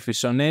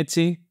service on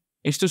Etsy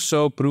is to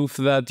show proof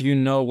that you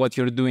know what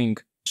you're doing.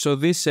 So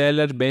this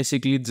seller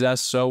basically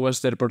just shows us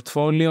their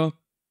portfolio.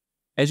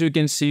 As you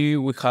can see,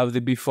 we have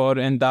the before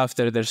and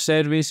after their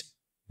service.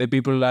 The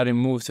people are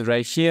removed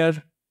right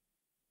here.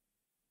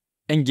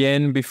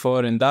 Again,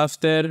 before and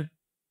after,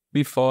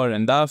 before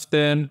and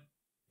after,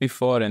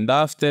 before and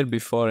after,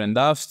 before and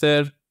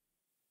after.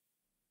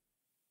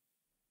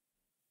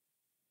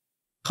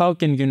 How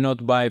can you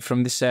not buy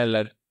from the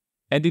seller?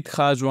 And it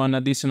has one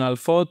additional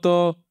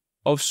photo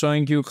of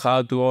showing you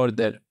how to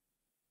order.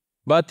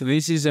 But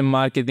this is a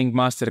marketing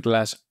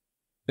masterclass.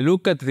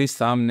 Look at this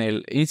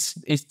thumbnail, it's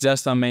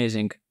just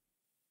amazing.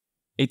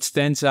 It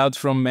stands out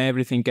from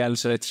everything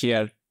else right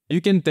here.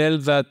 You can tell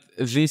that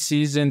this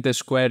isn't a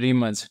square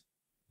image.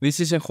 This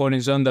is a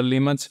horizontal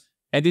image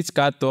and it's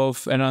cut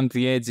off around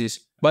the edges,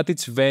 but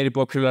it's very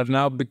popular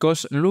now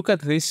because look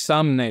at this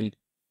thumbnail.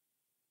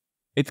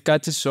 It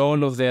catches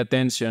all of the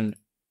attention.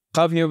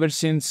 Have you ever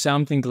seen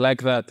something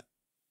like that?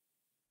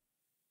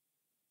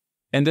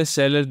 And the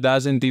seller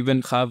doesn't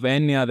even have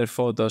any other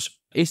photos,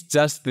 it's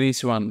just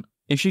this one.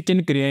 If you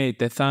can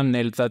create a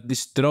thumbnail that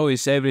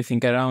destroys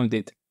everything around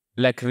it,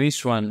 like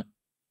this one,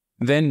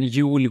 then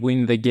you will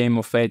win the game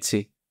of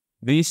Etsy.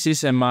 This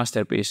is a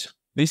masterpiece.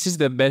 This is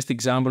the best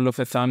example of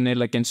a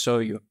thumbnail I can show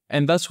you,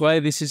 and that's why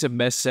this is a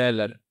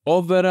bestseller.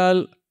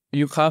 Overall,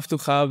 you have to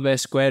have a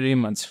square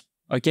image,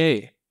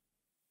 okay?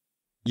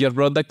 Your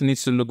product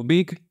needs to look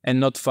big and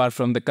not far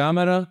from the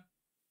camera.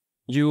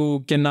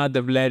 You can add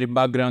a blurry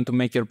background to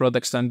make your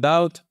product stand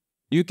out.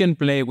 You can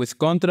play with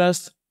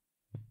contrast.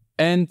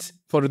 And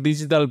for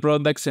digital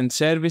products and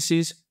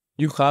services,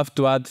 you have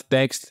to add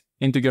text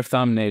into your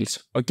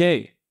thumbnails.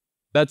 Okay,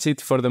 that's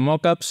it for the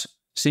mockups.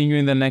 See you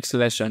in the next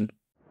lesson.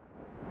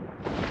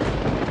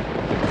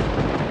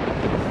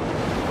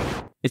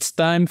 It's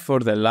time for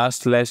the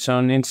last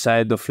lesson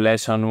inside of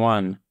lesson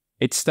 1.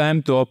 It's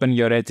time to open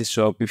your Etsy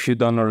shop if you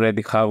don't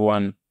already have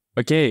one.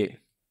 Okay?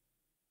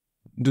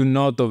 Do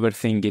not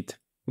overthink it.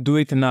 Do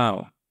it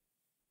now.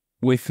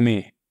 With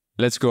me.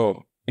 Let's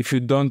go. If you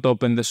don't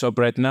open the shop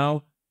right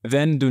now,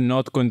 then do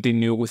not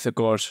continue with the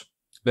course.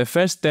 The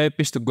first step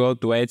is to go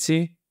to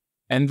Etsy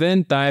and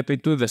then type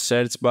into the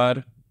search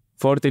bar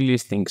 40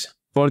 listings,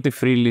 40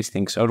 free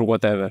listings or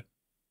whatever.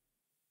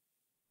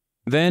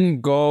 Then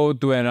go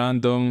to a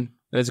random,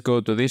 let's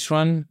go to this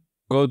one,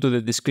 go to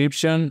the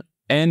description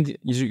and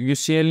you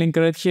see a link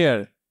right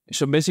here.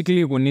 So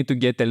basically we need to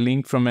get a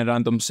link from a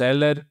random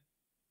seller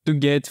to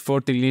get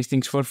 40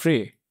 listings for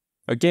free.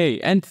 Okay,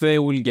 and they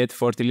will get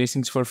 40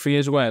 listings for free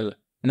as well.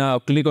 Now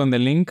click on the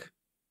link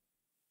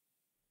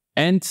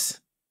and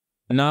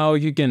now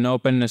you can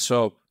open a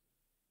shop.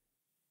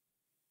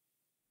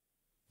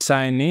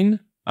 Sign in,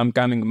 I'm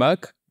coming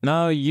back.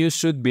 Now you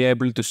should be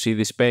able to see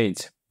this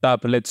page.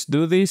 Tap let's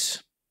do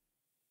this.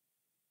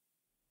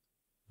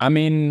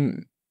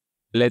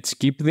 Let's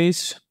skip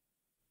this.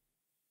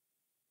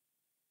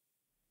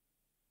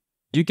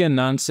 You can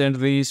answer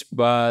this,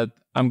 but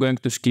I'm going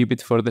to skip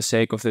it for the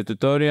sake of the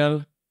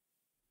tutorial.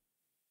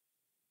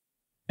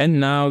 And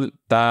now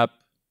tap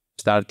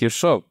Start Your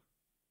Shop.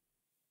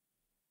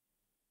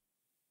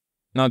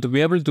 Now to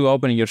be able to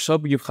open your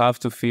shop, you have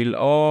to fill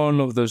all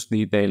of those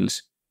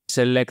details.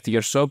 Select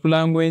your shop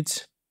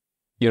language,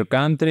 your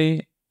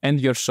country,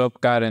 and your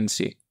shop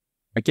currency.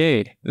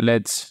 Okay,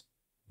 let's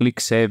click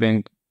Save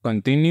and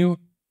Continue.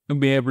 To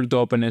be able to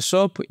open a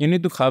shop, you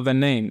need to have a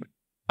name.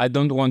 I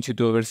don't want you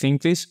to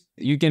overthink this.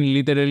 You can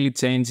literally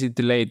change it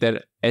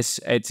later, as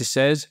Etsy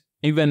says.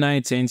 Even I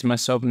changed my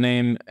shop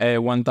name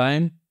one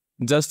time.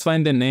 Just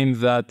find a name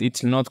that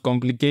it's not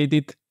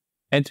complicated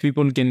and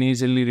people can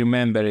easily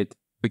remember it.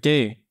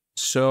 Okay,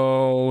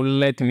 so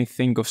let me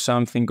think of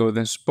something on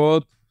the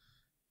spot.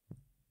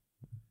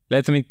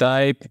 Let me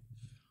type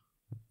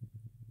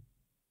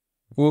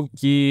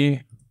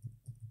Cookie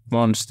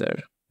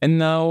Monster. And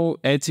now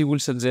Etsy will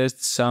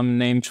suggest some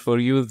names for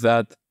you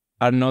that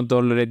are not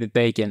already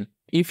taken.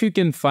 If you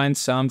can find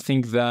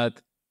something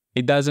that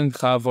it doesn't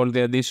have all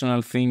the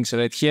additional things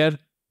right here,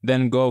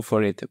 then go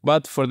for it.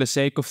 But for the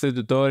sake of the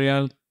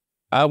tutorial,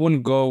 I will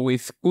go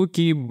with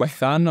Cookie by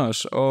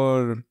Thanos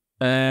or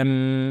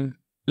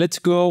let's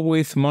go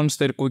with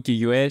Monster Cookie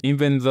US,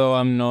 even though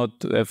I'm not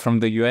from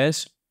the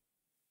US.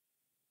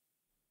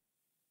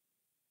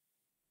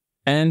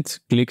 And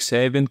click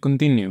Save and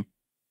Continue.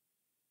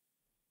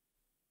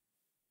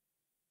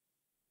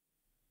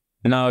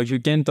 Now you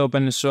can't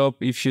open a shop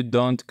if you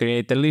don't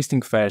create a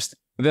listing first.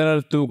 There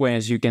are two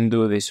ways you can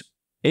do this.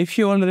 If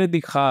you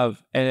already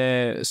have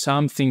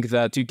something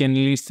that you can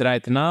list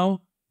right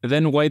now,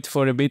 then wait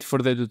for a bit for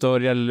the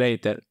tutorial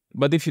later.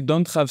 But if you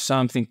don't have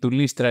something to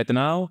list right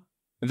now,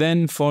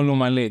 then follow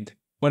my lead.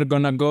 We're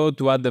gonna go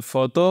to add a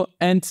photo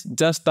and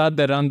just add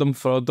a random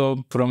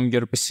photo from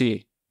your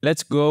PC.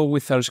 Let's go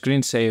with our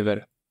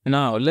screensaver.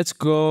 Now let's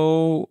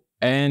go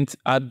and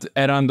add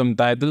a random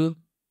title.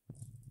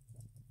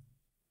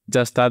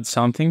 Just add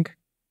something.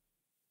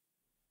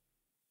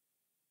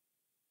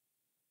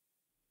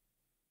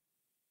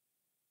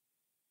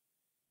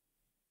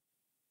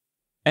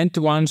 And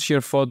once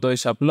your photo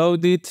is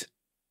uploaded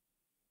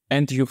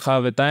and you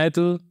have a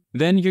title,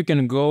 then you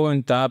can go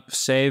and tap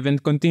Save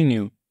and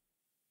Continue.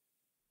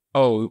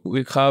 Oh,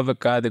 we have a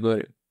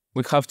category.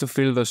 We have to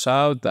fill those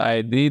out.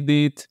 I did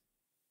it.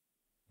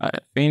 I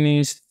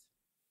finished.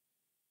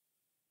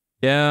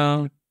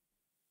 Yeah.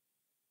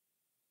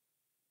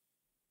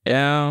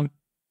 Yeah.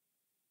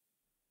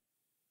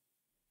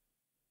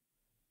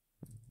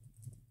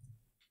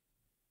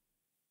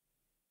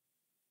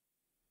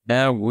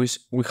 Yeah, we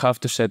have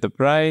to set a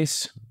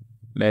price.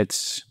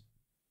 Let's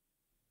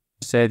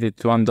set it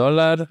to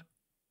 $1.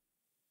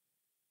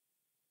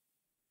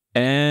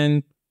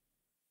 And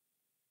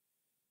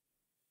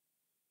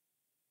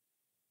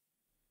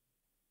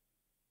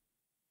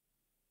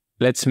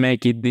let's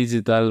make it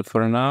digital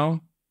for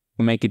now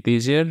to make it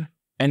easier.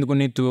 And we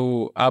need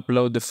to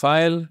upload the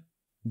file.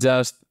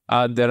 Just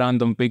add the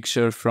random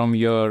picture from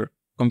your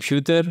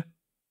computer.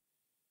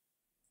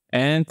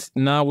 And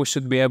now we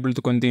should be able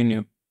to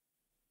continue.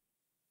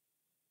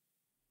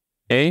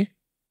 Okay.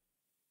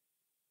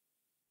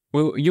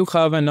 Well, you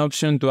have an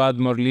option to add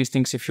more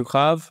listings if you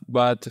have,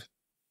 but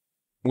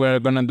we're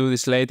gonna do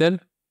this later.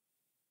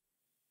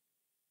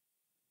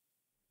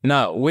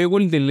 Now, we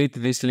will delete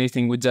this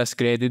listing we just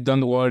created.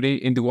 Don't worry,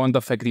 it won't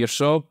affect your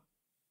shop.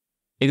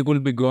 It will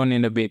be gone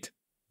in a bit.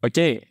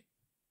 Okay.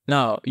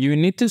 Now, you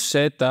need to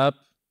set up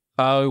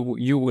how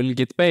you will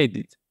get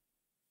paid.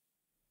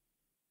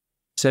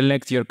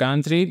 Select your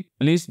country.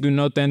 Please do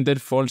not enter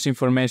false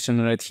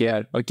information right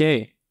here.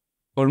 Okay.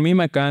 For me,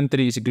 my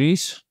country is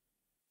Greece.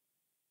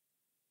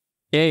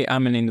 Okay,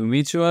 I'm an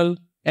individual.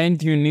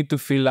 And you need to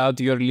fill out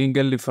your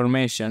legal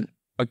information.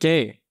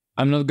 Okay,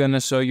 I'm not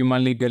gonna show you my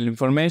legal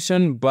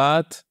information,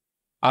 but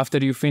after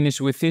you finish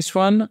with this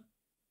one,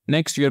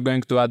 next you're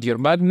going to add your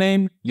bank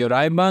name, your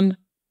IBAN,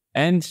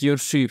 and your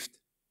SWIFT.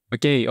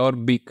 Okay, or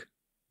BIC,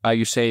 how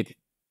you say it.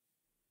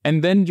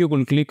 And then you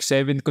will click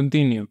Save and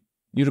Continue.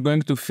 You're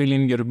going to fill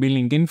in your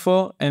billing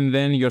info and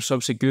then your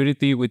shop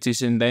security, which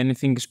isn't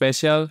anything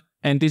special.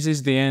 And this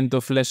is the end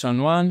of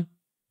lesson 1.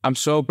 I'm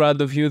so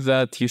proud of you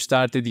that you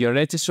started your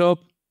Etsy shop.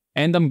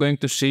 And I'm going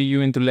to see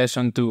you into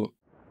lesson 2.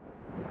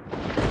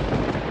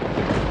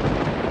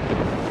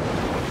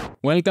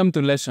 Welcome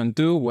to lesson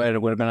 2, where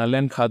we're gonna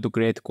learn how to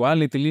create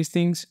quality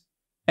listings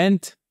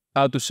and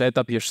how to set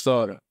up your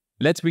store.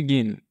 Let's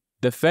begin.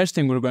 The first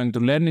thing we're going to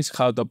learn is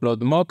how to upload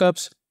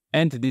mockups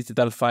and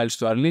digital files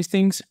to our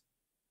listings.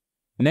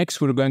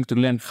 Next, we're going to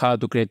learn how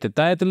to create the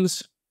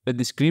titles, the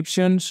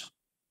descriptions,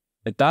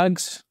 the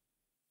tags,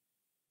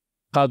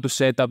 how to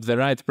set up the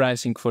right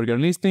pricing for your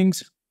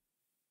listings,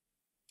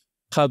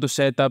 how to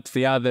set up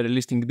the other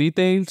listing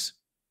details,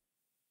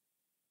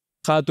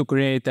 how to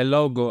create a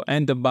logo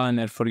and a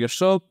banner for your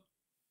shop,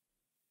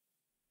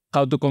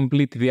 how to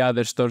complete the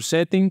other store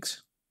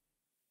settings,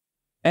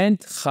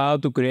 and how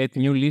to create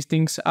new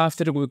listings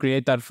after we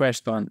create our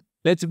first one.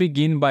 Let's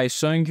begin by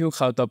showing you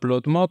how to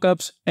upload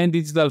mockups and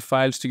digital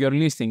files to your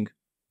listing.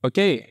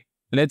 Okay,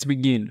 let's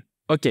begin.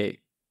 Okay,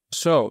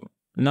 so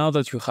now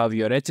that you have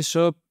your Etsy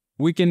shop,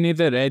 we can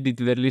either edit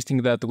the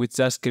listing that we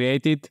just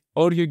created,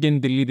 or you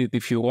can delete it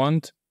if you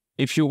want.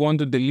 If you want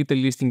to delete a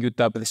listing, you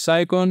tap this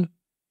icon,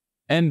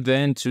 and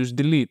then choose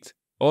Delete.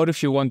 Or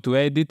if you want to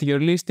edit your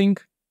listing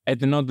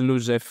and not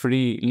lose a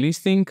free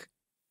listing,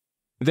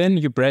 then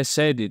you press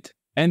Edit,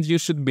 and you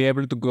should be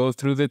able to go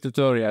through the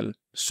tutorial.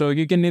 So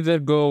you can either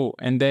go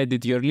and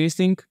edit your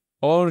listing,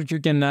 or you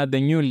can add a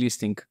new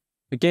listing.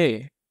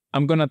 Okay,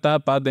 I'm gonna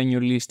tap Add a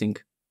new listing.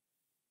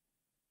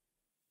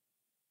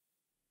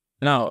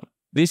 Now,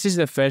 this is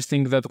the first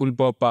thing that will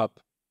pop up.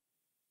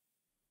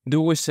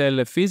 Do we sell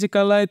a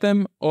physical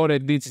item or a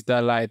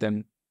digital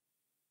item?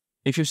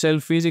 If you sell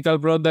physical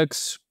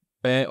products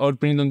or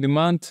print on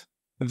demand,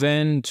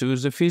 then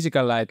choose a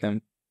physical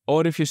item.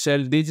 Or if you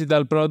sell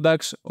digital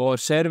products or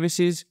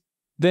services,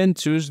 then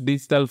choose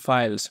digital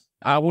files.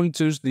 I will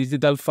choose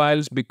digital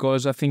files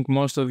because I think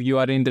most of you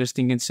are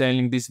interested in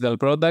selling digital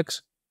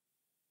products.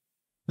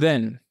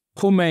 Then,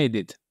 who made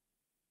it?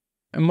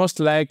 Most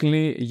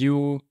likely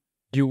you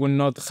will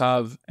not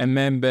have a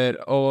member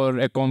or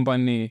a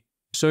company,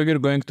 so you're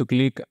going to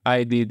click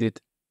I did it.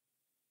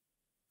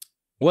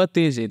 What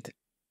is it?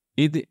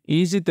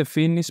 Is it a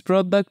finished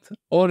product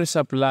or a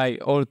supply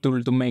or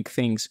tool to make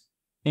things?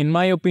 In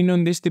my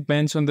opinion, this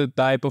depends on the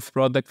type of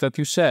product that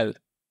you sell.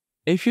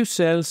 If you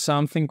sell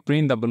something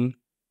printable,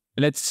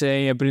 let's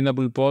say a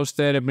printable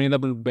poster, a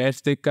printable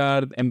birthday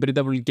card, a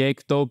printable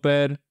cake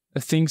topper,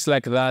 things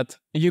like that,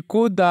 you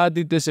could add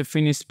it as a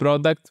finished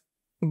product,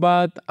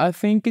 but I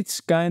think it's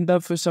kind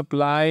of a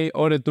supply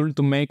or a tool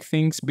to make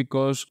things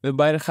because the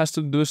buyer has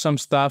to do some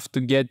stuff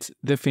to get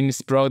the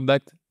finished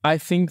product. I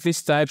think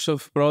these types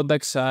of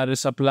products are a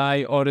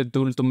supply or a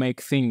tool to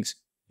make things,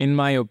 in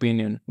my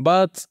opinion.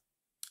 But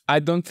I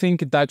don't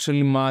think it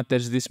actually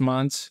matters this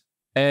much.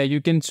 You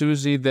can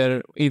choose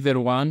either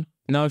one.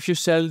 Now, if you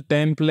sell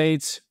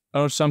templates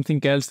or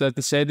something else that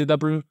is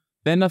editable,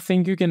 then I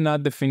think you can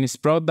add the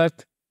finished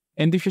product.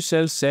 And if you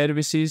sell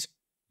services,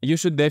 you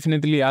should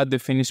definitely add the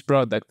finished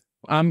product.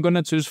 I'm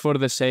gonna choose for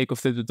the sake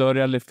of the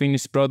tutorial a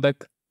finished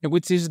product,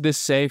 which is the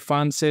safe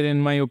answer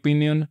in my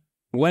opinion.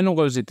 When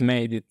was it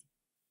made?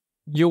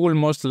 You will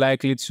most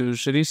likely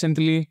choose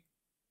recently,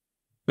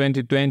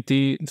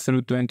 2020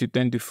 through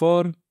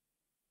 2024.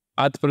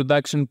 Add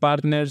production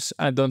partners.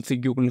 I don't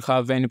think you will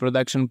have any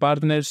production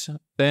partners.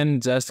 Then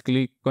just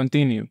click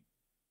Continue.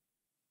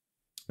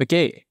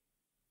 Okay,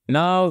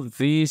 now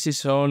this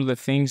is all the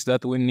things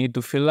that we need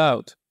to fill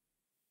out.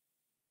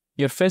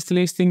 Your first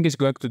listing is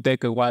going to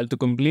take a while to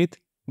complete,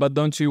 but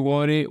don't you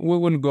worry, we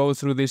will go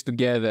through this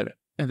together.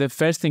 The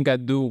first thing I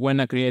do when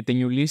I create a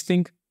new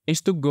listing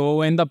is to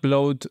go and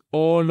upload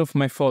all of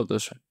my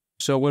photos.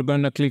 So we're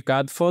going to click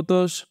Add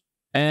Photos,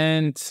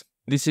 and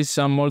this is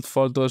some old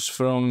photos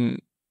from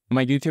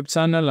my YouTube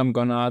channel. I'm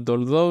going to add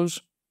all those.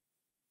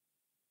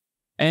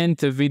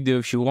 And a video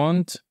if you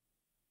want.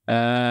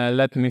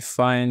 Let me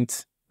find...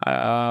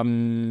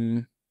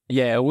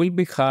 yeah, it will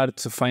be hard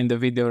to find the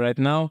video right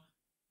now.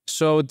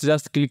 So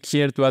just click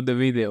here to add the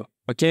video,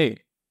 okay?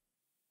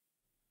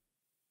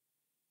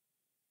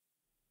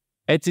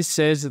 Etsy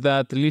says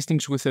that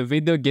listings with a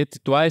video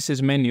get twice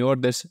as many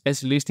orders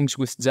as listings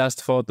with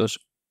just photos.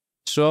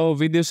 So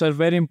videos are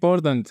very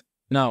important.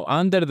 Now,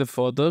 under the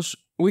photos,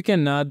 we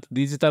can add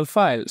digital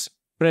files.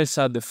 Press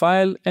add the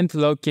file and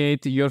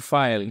locate your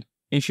file.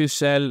 If you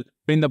sell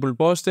printable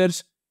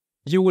posters,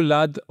 you will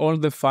add all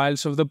the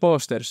files of the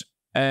posters.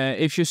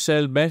 If you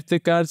sell birthday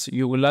cards,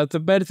 you will add the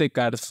birthday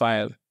card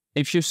file.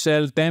 If you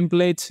sell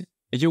templates,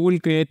 you will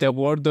create a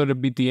Word or a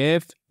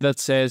PDF that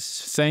says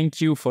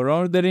thank you for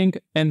ordering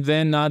and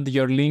then add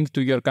your link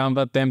to your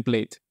Canva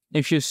template.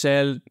 If you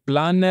sell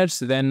planners,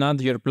 then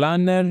add your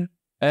planner.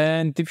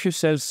 And if you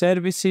sell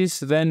services,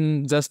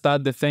 then just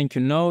add the thank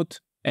you note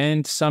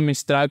and some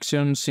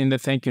instructions in the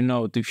thank you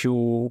note if you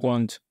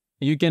want.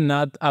 You can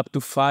add up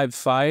to 5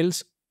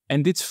 files,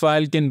 and each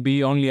file can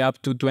be only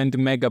up to 20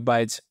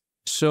 megabytes.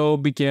 So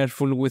be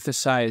careful with the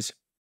size.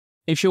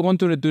 If you want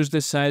to reduce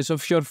the size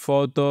of your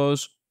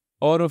photos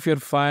or of your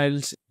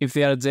files, if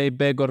they are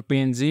JPEG or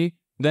PNG,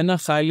 then I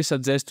highly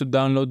suggest to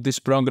download this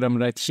program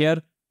right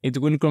here. It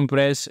will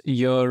compress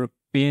your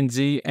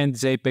PNG and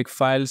JPEG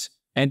files,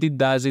 and it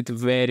does it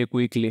very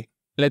quickly.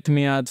 Let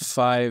me add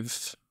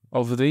 5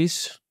 of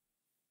these.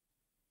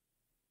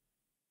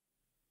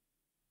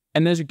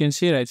 And as you can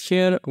see right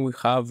here, we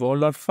have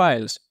all our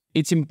files.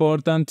 It's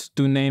important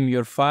to name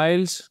your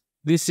files.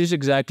 This is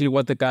exactly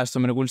what the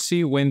customer will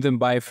see when they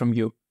buy from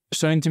you.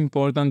 So it's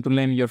important to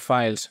name your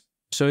files,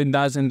 so it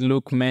doesn't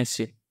look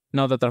messy.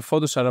 Now that our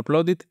photos are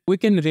uploaded, we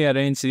can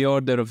rearrange the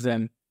order of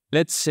them.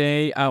 Let's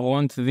say I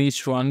want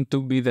this one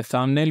to be the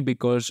thumbnail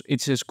because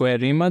it's a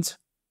square image.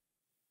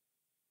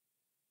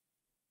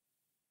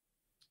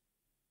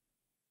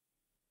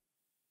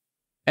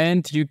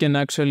 And you can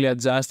actually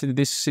adjust it.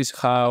 This is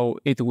how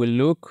it will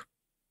look.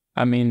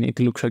 I mean, it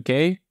looks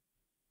okay.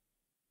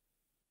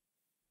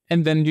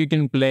 And then you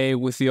can play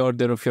with the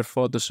order of your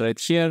photos right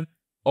here.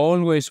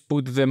 Always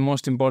put the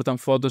most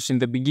important photos in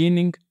the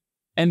beginning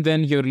and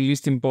then your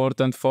least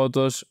important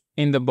photos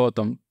in the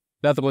bottom.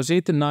 That was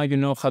it. Now you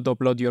know how to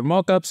upload your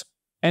mockups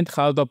and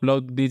how to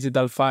upload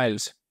digital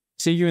files.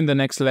 See you in the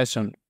next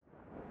lesson.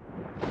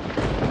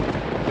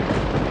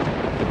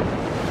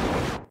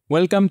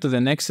 Welcome to the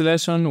next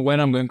lesson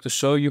where I'm going to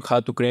show you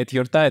how to create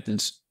your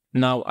titles.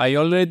 Now, I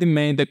already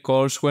made a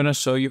course where I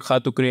show you how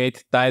to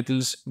create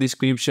titles,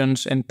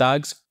 descriptions, and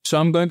tags, so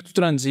I'm going to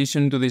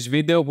transition to this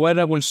video where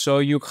I will show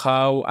you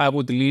how I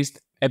would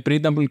list a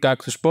printable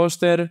cactus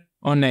poster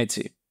on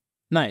Etsy.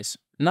 Nice.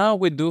 Now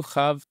we do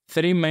have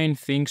 3 main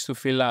things to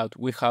fill out.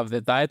 We have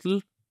the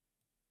title,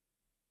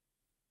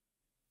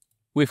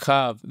 we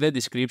have the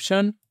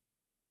description,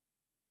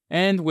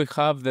 and we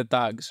have the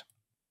tags.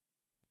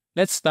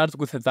 Let's start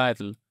with the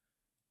title.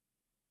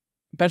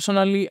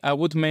 Personally, I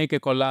would make a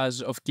collage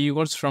of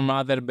keywords from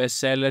other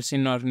bestsellers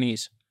in our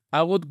niche.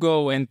 I would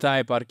go and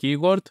type our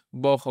keyword,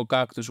 boho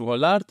cactus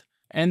wall art,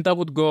 and I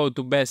would go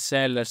to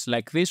bestsellers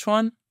like this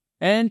one,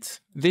 and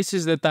this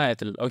is the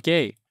title,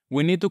 okay?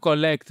 We need to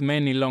collect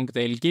many long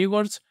tail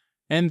keywords,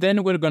 and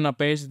then we're gonna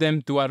paste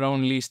them to our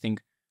own listing.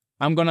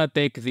 I'm gonna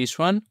take this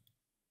one,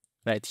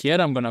 right here,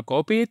 I'm gonna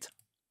copy it,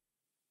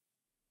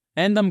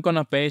 and I'm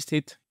gonna paste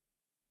it.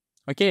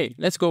 Okay,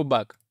 let's go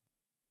back.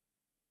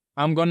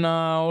 I'm gonna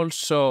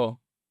also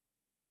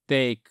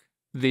take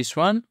this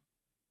one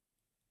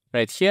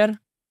right here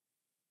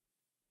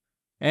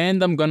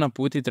and I'm gonna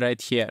put it right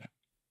here.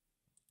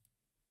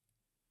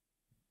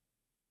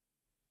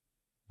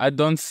 I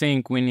don't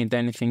think we need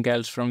anything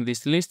else from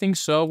this listing,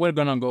 so we're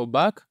gonna go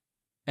back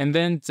and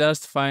then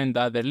just find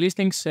other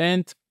listings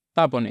and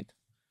tap on it.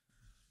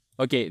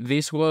 Okay,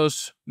 this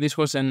was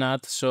an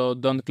ad, so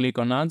don't click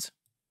on ads.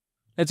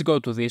 Let's go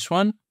to this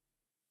one.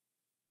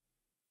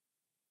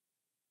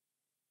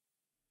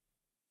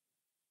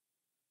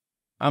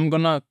 I'm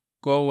gonna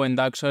go and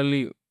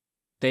actually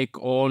take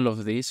all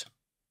of this.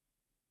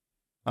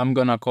 I'm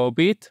gonna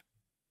copy it.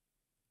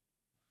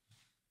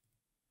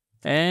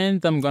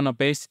 And I'm gonna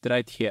paste it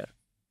right here.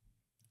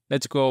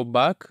 Let's go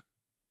back.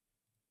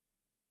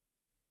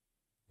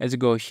 Let's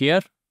go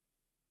here.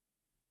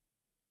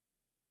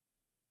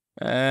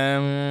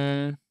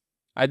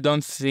 I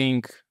don't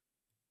think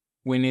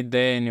we need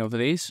any of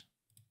this.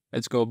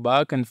 Let's go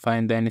back and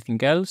find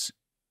anything else.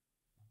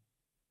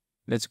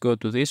 Let's go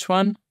to this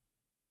one.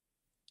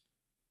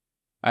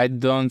 I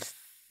don't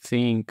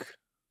think,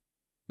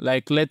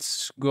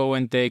 let's go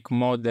and take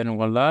modern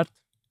wall art.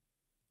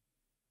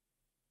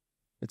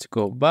 Let's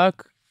go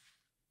back,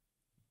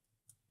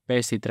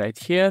 paste it right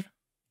here.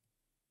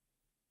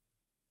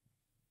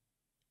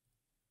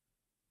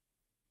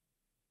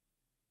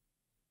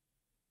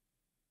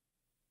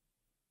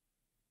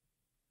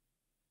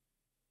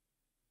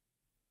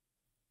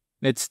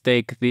 Let's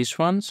take these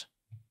ones.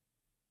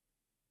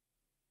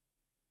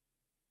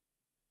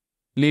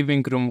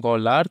 Living room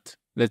wall art.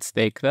 Let's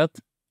take that.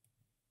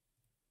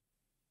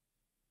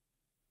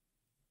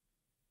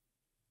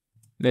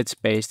 Let's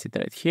paste it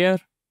right here.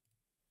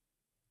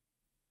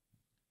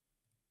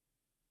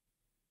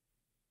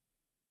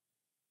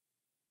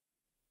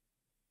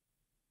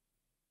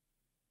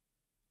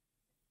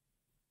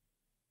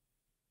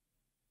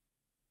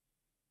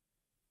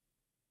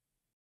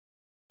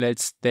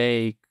 Let's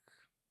take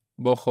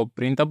boho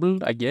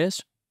printable, I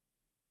guess.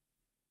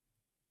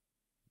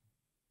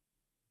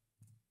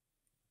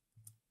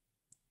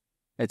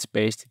 Let's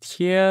paste it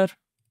here.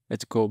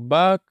 Let's go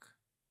back.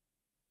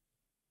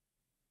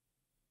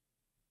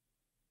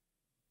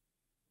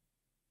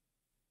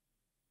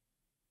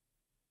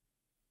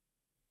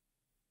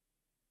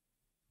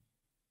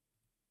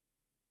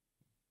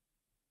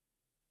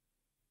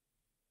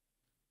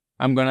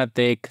 I'm gonna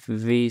take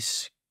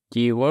this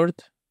keyword,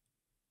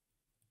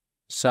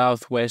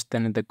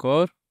 Southwestern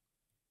Decor.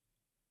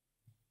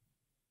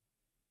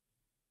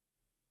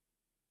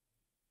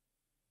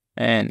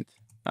 And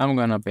I'm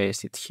gonna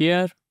paste it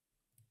here.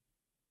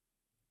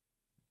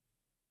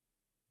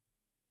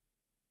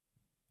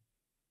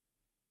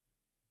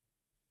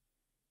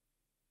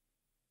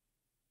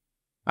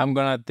 I'm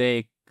gonna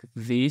take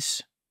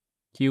this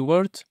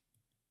keyword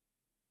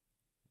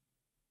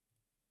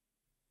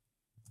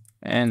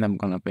and I'm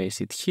gonna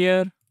paste it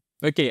here.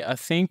 Okay, I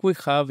think we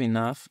have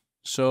enough.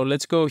 So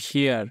let's go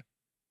here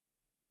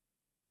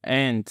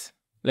and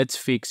let's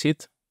fix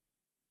it.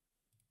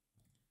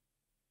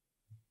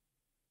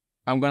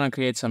 I'm gonna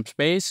create some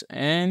space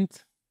and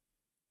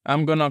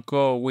I'm gonna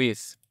go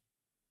with,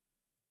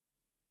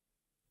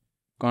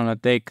 gonna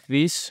take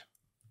this,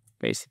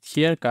 paste it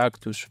here,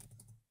 cactus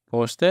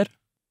poster.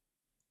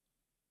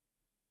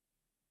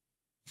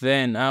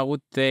 Then I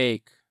would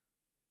take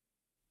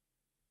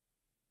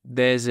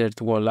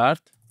desert wall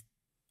art.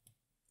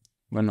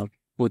 I'm gonna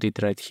put it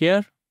right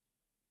here.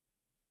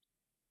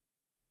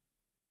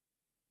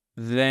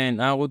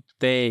 Then I would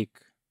take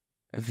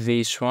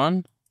this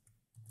one,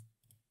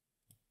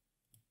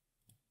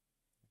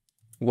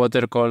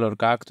 watercolor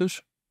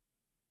cactus.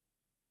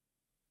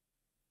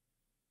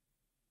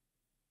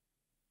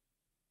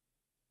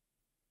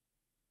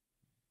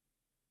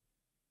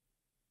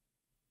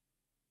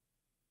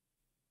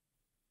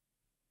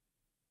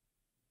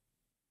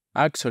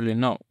 Actually,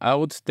 no, I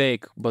would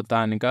take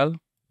botanical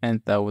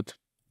and I would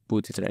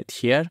put it right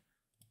here.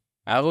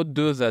 I would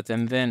do that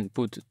and then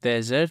put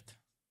desert,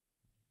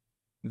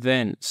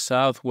 then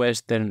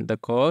southwestern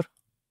decor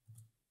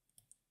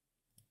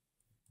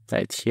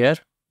right here.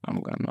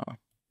 I'm gonna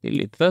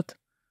delete that.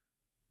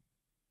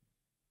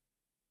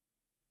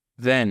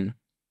 Then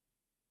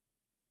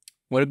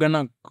we're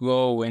gonna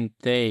go and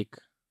type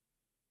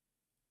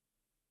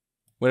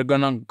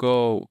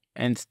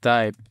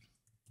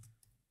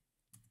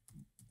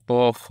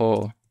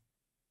boho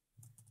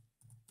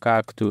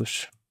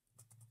cactus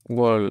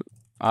wall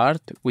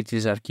art, which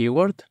is our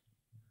keyword.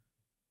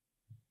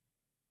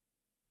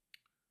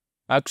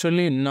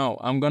 Actually, no,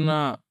 I'm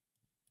gonna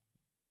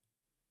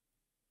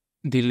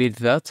delete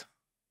that.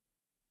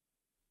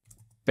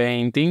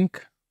 Painting.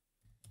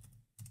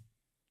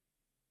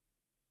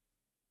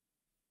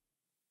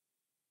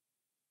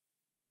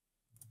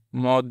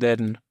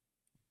 Modern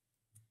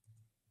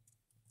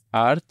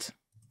art.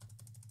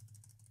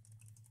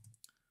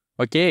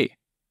 Okay.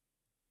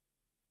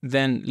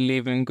 Then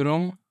living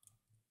room.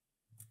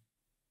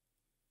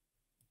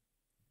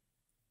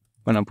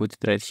 Gonna put it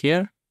right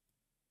here.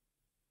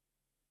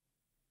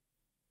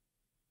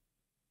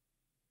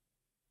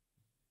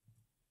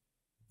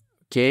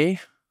 Okay.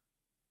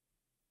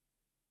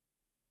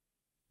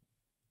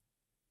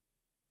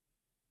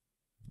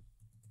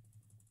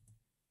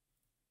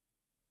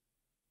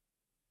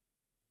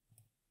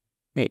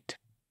 Wait.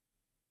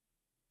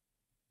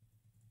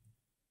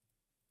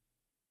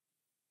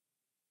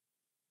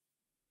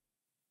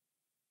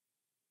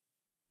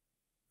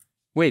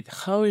 Wait,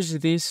 how is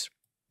this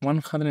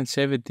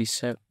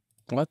 177?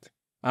 What?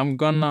 I'm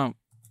gonna...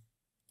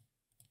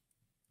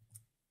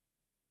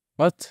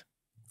 What?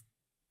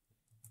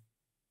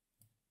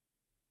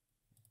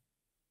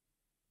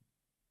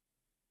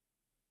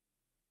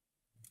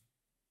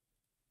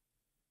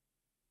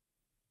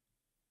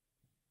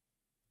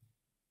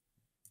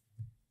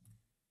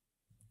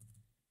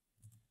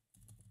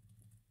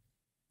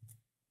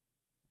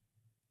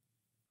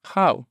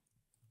 How?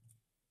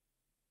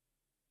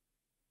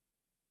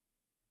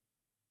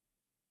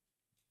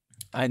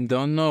 I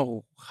don't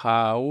know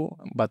how,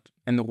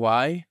 and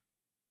why,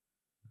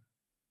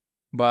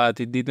 but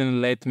it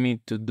didn't let me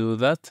to do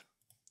that.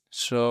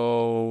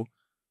 So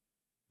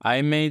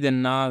I made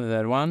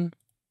another one,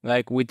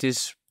 which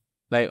is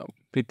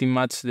pretty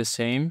much the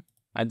same.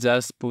 I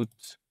just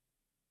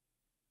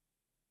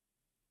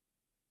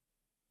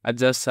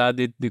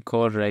added the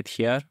code right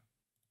here.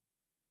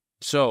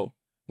 So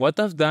what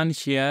I've done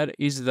here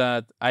is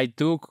that I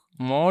took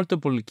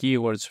multiple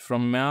keywords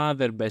from my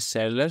other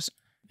bestsellers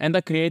and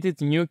I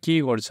created new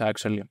keywords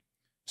actually.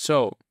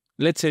 So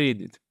let's read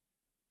it.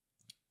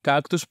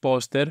 cactus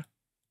poster,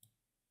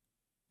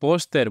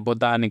 poster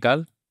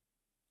botanical,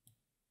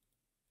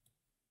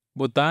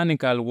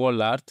 botanical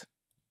wall art,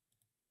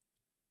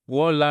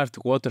 wall art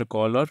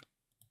watercolor,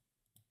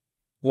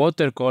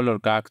 watercolor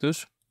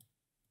cactus,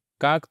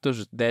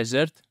 cactus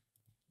desert,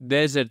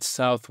 desert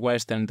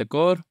southwestern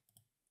decor,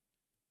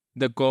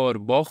 decor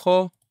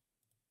boho,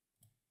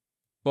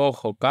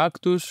 boho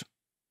cactus,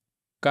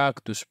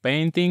 cactus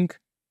painting,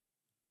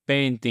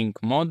 painting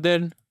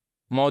modern,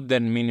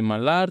 modern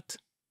minimal art,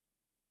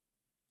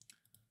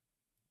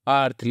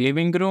 art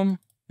living room,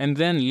 and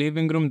then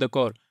living room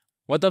decor.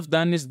 What I've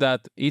done is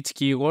that each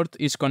keyword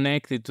is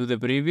connected to the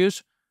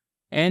previous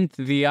and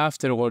the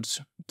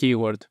afterwards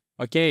keyword.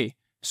 Okay,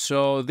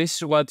 so this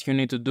is what you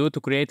need to do to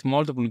create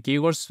multiple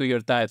keywords to your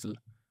title.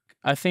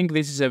 I think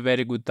this is a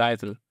very good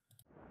title.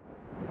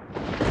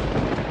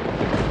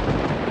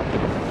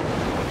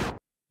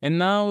 And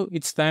now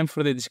it's time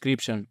for the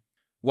description.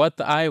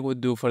 What I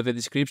would do for the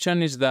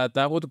description is that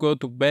I would go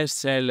to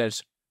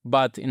bestsellers,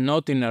 but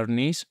not in our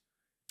niche.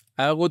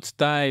 I would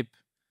type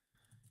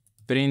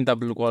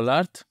printable wall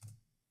art,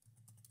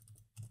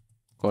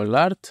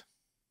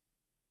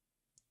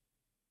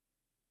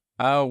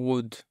 I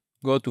would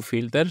go to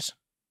filters,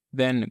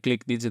 then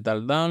click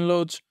digital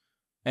downloads,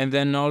 and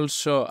then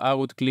also I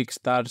would click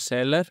star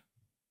seller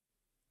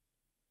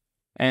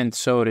and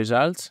show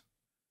results.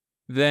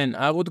 Then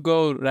I would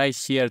go right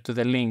here to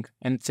the link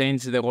and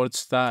change the word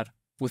star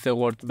with the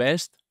word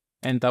best,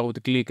 and I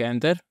would click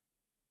enter.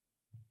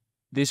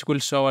 This will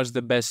show us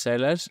the best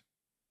sellers.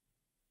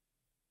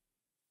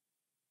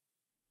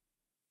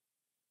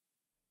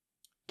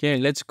 Okay,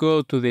 let's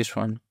go to this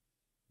one.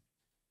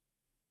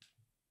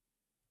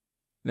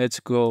 Let's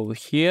go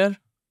here.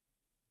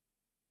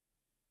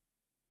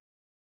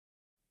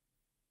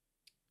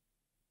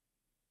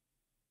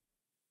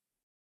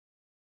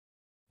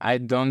 I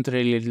don't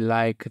really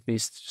like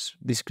this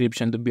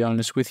description, to be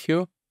honest with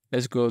you.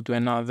 Let's go to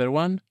another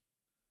one.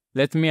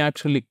 Let me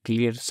actually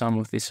clear some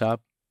of this up.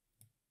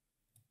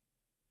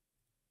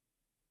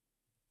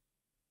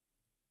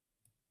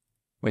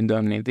 We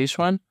don't need this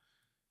one.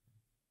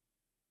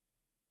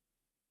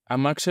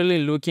 I'm actually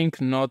looking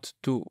not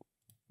to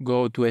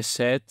go to a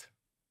set,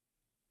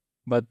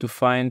 but to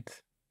find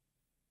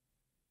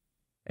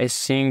a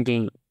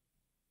single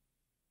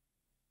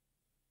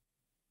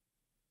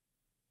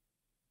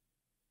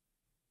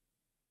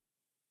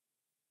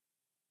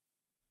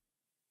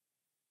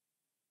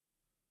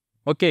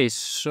Okay,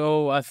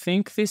 so I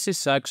think this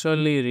is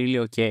actually really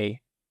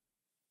okay.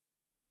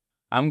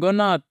 I'm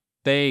gonna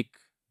take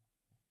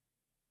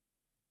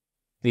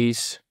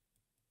this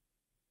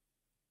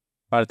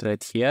part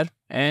right here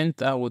and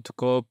I would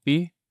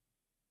copy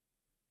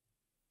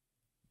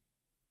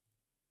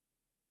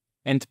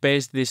and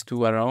paste this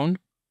to our own.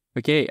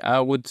 Okay, I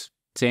would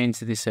change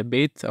this a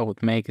bit. I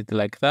would make it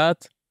like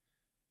that.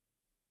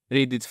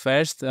 Read it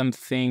first and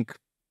think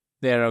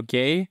they're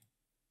okay.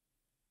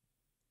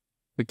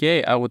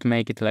 Okay, I would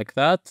make it like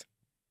that.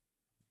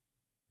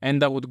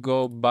 And I would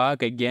go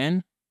back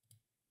again.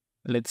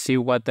 Let's see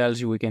what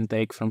else we can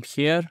take from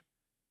here.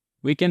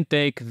 We can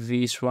take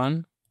this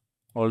one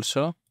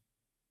also.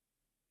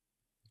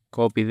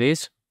 Copy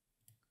this.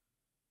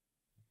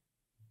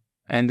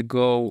 And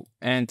go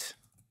and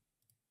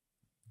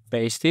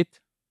paste it.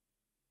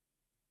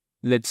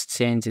 Let's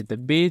change it a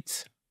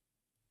bit.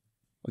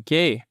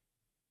 Okay.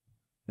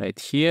 Right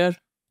here.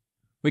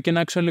 We can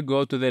actually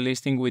go to the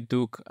listing we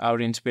took our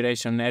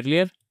inspiration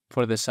earlier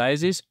for the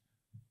sizes.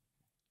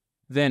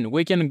 Then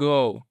we can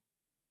go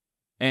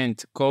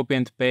and copy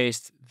and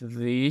paste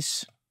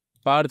this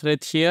part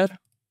right here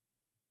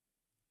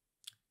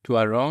to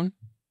our own.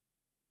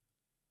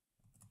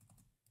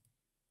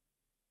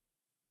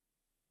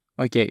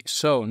 Okay,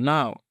 so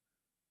now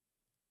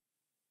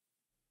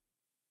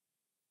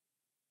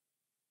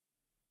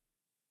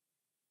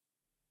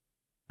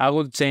I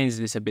will change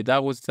this a bit. I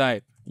would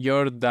type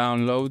your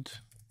download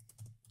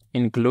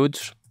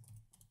includes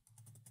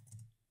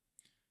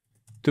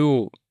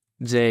 2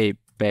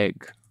 JPEG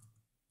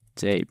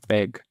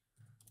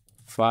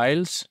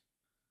files.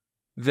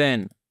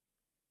 Then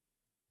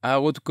I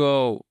would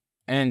go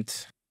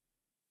and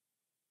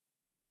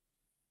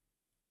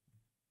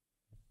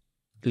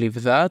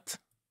leave that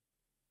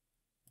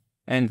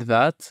and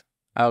that.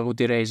 I would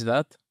erase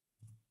that.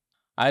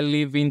 I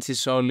leave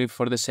inches only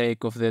for the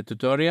sake of the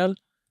tutorial.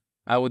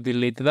 I would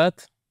delete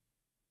that.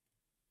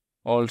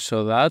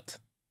 Also that.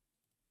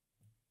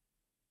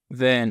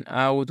 Then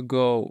I would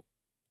go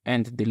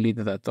and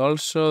delete that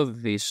also,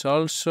 this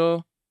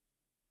also.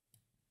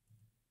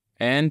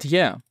 And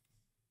yeah,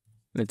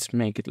 let's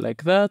make it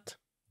like that.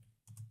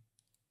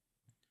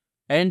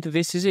 And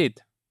this is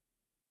it.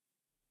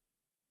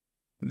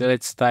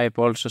 Let's type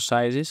also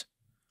sizes.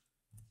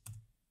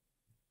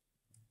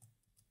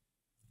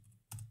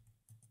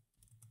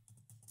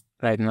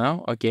 Right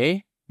now,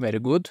 okay, very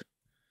good.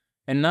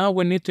 And now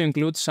we need to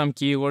include some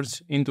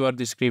keywords into our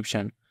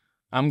description.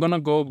 I'm gonna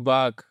go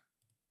back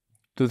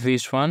to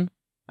this one.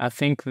 I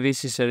think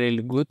this is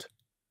really good.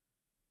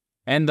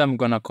 And I'm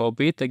gonna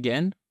copy it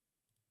again.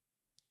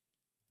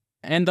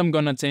 And I'm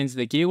gonna change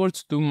the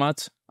keywords to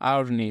match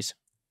our niche.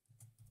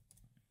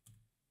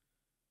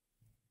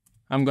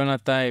 I'm gonna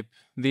type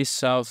this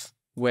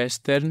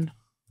southwestern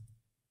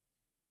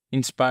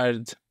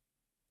inspired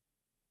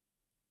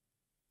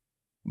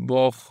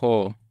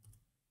boho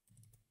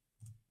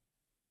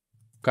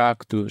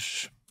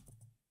cactus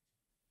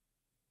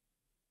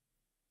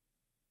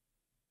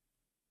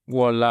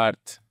wall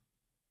art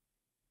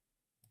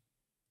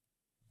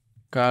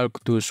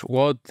cactus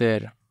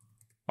watercolor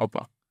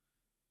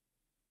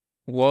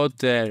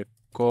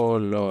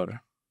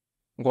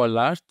wall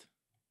art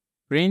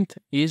print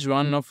is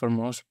one of our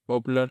most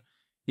popular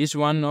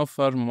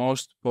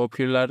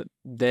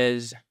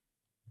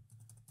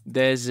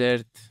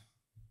desert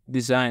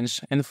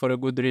designs, and for a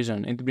good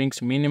reason. It brings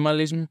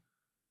minimalism.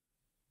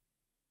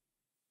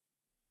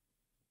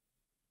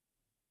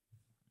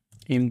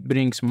 It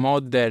brings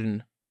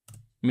modern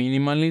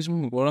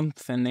minimalism,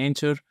 warmth, and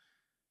nature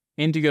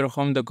into your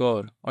home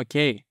decor.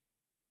 Okay.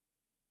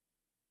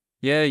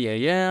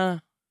 Yeah.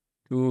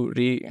 To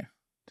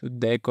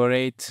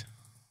decorate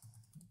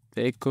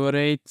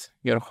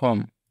your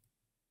home.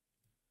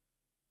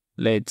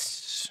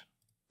 Let's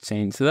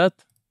change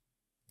that.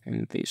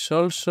 And this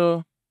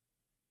also.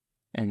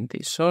 And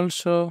this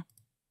also.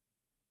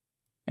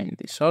 And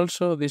this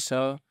also.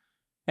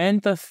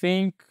 And I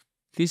think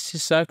this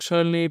is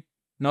actually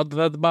not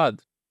that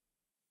bad.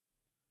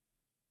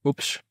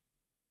 Oops.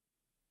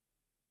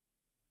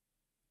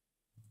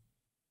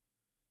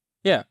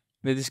 Yeah,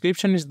 the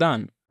description is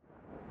done.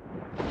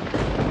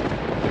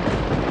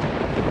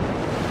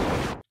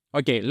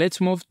 Okay, let's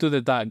move to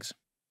the tags.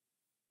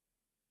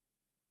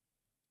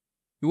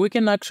 We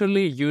can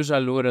actually use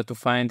Allura to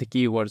find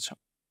keywords.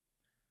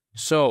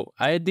 So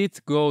I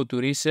did go to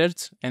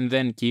research and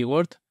then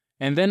keyword,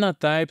 and then I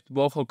typed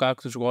boho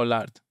cactus wall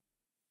art.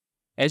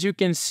 As you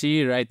can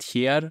see right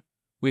here,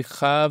 we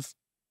have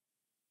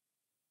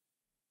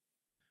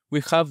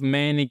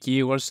many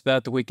keywords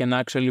that we can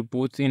actually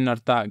put in our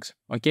tags.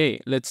 Okay,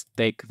 let's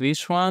take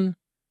this one.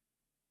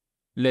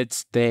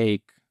 Let's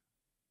take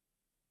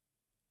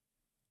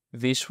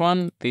this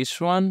one.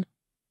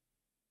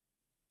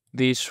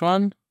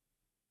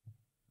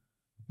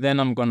 Then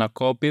I'm gonna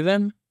copy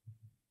them.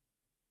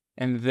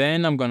 And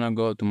then I'm gonna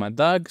go to my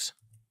tags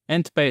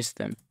and paste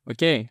them.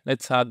 Okay,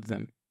 let's add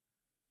them.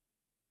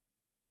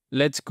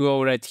 Let's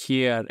go right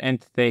here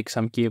and take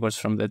some keywords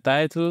from the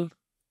title.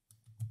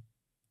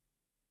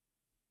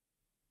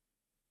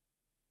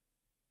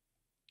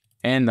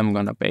 And I'm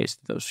gonna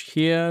paste those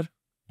here.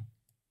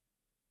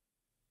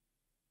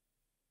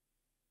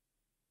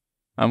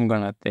 I'm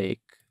gonna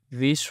take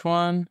this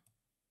one.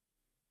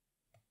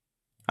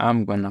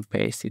 I'm gonna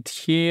paste it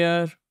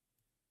here.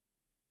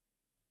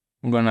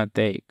 I'm gonna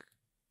take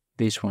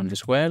this one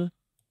as well.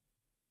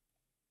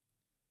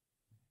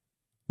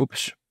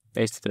 Oops,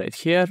 paste it right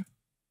here.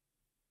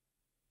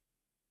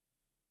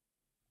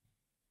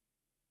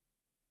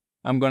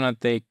 I'm gonna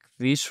take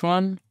this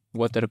one,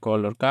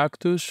 watercolor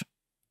cactus.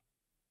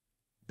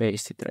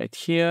 Paste it right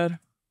here.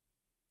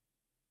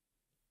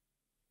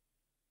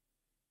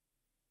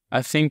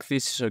 I think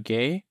this is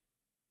okay.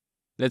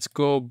 Let's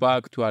go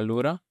back to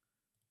Allura.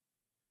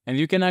 And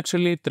you can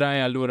actually try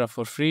Allura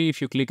for free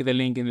if you click the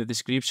link in the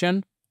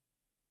description.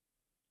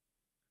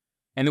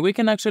 And we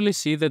can actually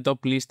see the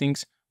top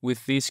listings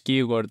with this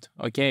keyword.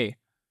 Okay,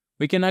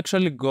 we can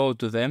actually go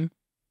to them,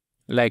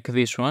 like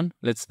this one.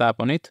 Let's tap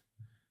on it.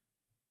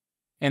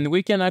 And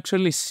we can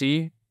actually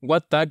see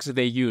what tags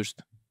they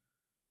used.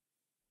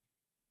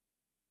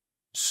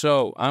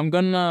 So I'm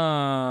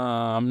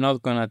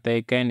not gonna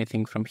take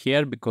anything from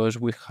here because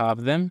we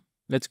have them.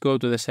 Let's go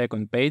to the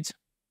second page.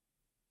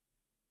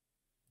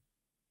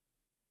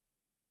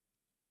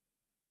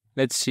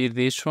 Let's see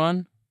this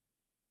one.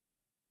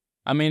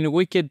 I mean,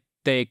 we could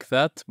take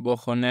that,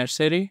 boho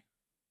nursery.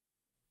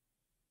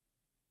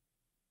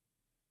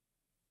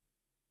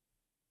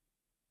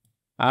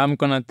 I'm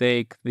gonna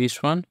take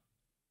this one.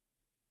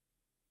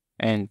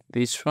 And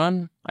this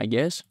one, I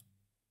guess.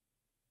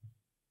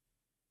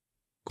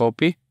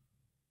 Copy.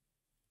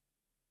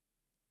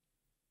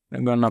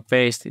 I'm gonna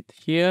paste it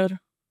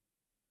here.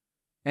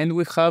 And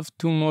we have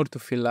two more to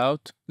fill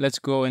out. Let's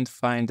go and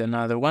find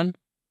another one.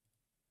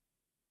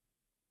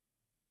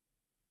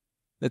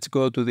 Let's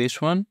go to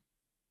this one.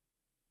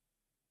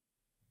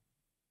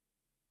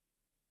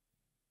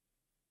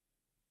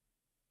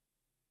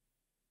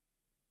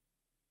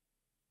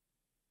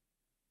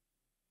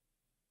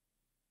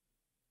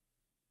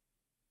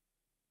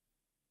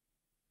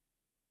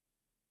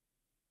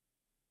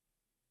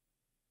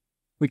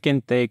 We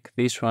can take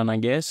this one, I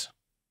guess,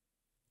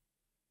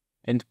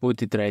 and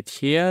put it right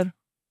here.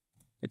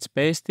 Let's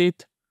paste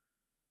it.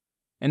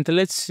 And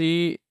let's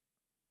see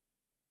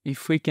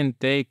if we can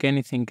take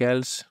anything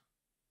else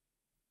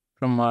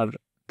from our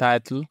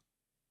title.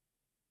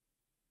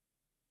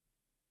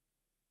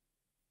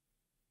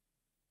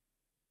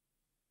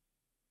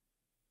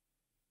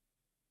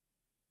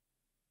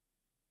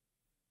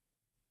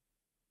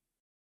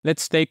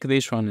 Let's take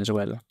this one as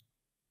well.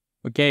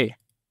 Okay,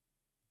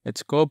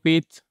 let's copy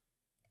it.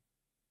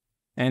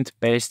 and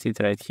paste it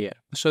right here.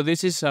 So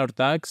this is our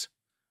tags.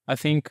 I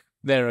think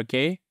they're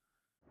okay.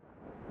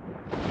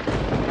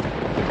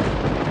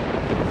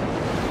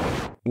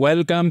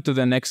 Welcome to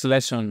the next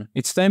lesson.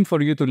 It's time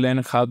for you to learn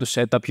how to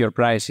set up your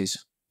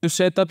prices. To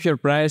set up your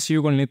price,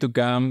 you will need to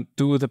come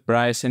to the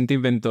price and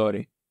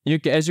inventory.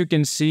 As you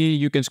can see,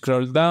 you can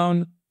scroll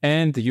down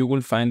and you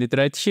will find it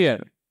right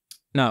here.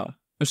 Now,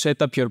 to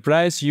set up your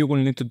price, you will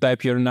need to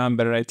type your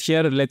number right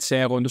here. Let's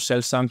say I want to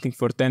sell something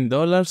for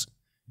 $10.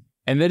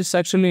 And there is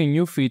actually a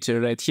new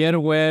feature right here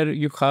where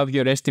you have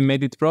your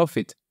estimated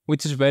profit,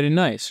 which is very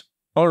nice.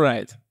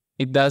 Alright,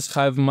 it does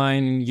have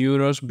mine in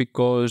euros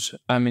because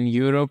I'm in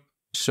Europe,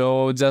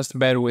 so just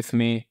bear with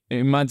me.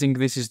 Imagine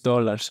this is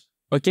dollars.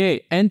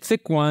 Okay, and the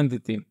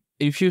quantity.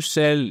 If you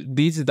sell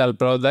digital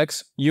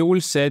products, you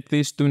will set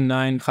this to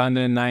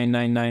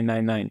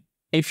 909.9999.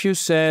 If you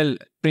sell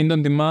print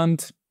on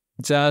demand,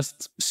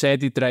 just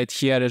set it right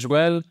here as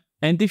well.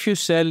 And if you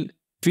sell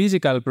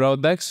physical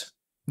products,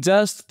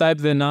 just type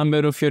the number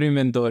of your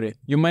inventory.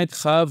 You might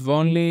have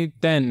only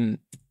 10.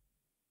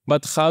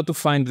 But how to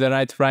find the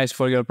right price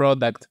for your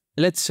product?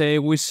 Let's say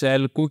we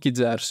sell cookie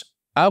jars.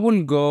 I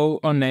will go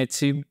on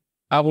Etsy,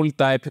 I will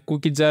type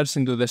cookie jars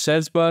into the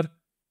search bar,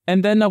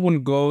 and then I will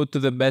go to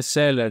the best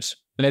sellers.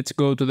 Let's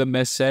go to the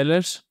best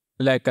sellers,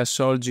 like I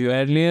showed you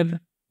earlier.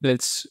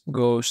 Let's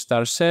go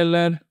star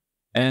seller,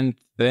 and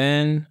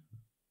then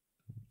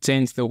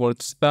change the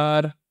word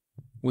star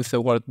with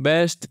the word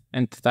best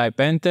and type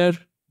enter.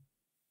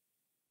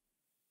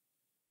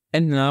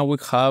 And now we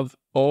have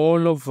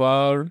all of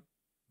our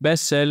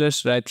best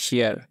sellers right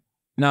here.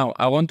 Now,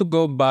 I want to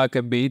go back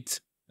a bit.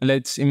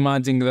 Let's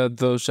imagine that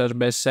those are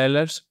best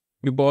sellers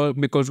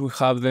because we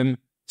have them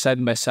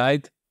side by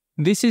side.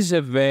 This is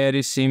a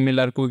very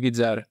similar cookie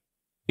jar.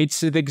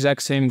 It's the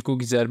exact same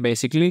cookie jar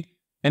basically,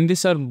 and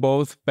these are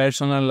both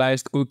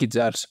personalized cookie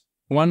jars.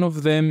 One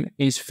of them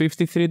is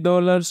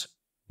 $53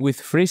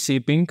 with free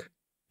shipping,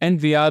 and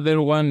the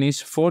other one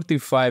is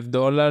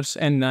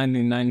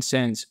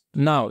 $45.99.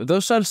 Now,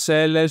 those are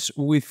sellers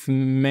with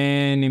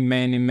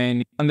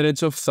many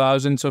hundreds of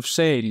thousands of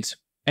sales.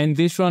 And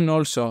this one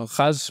also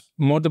has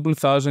multiple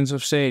thousands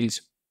of sales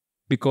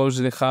because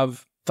they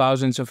have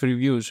thousands of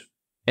reviews.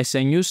 As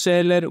a new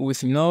seller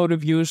with no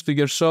reviews to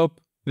your shop,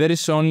 there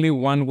is only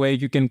one way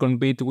you can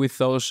compete with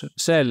those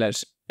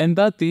sellers, and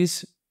that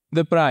is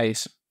the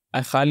price.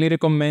 I highly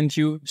recommend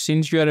you,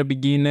 since you are a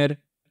beginner,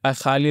 I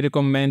highly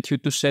recommend you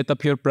to set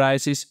up your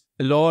prices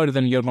lower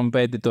than your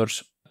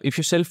competitors. If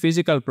you sell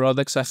physical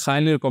products, I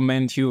highly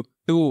recommend you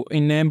to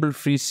enable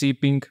free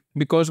shipping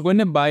because when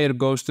a buyer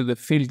goes to the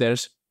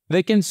filters,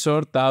 they can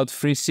sort out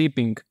free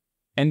shipping.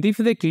 And if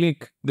they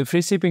click the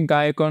free shipping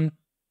icon,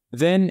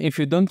 then if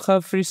you don't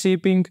have free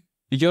shipping,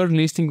 your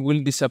listing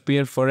will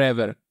disappear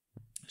forever.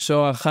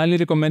 So I highly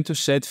recommend to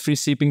set free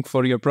shipping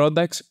for your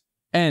products.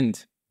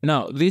 And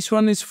now, this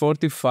one is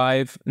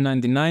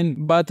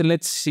 $45.99, but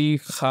let's see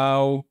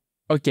how...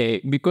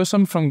 Okay, because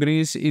I'm from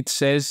Greece, it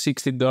says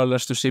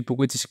 $60 to ship,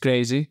 which is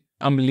crazy.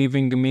 I'm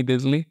leaving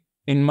immediately.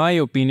 In my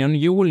opinion,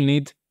 you will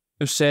need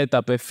to set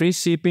up a free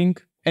shipping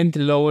and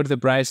lower the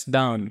price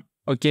down.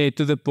 Okay,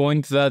 to the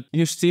point that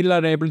you still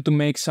are able to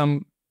make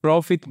some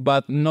profit,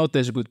 but not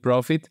as good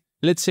profit.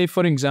 Let's say,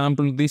 for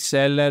example, this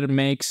seller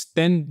makes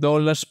 $10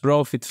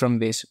 profit from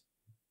this.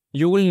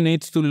 You will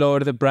need to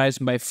lower the price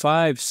by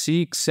 $5,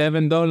 $6,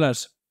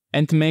 $7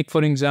 and make,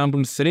 for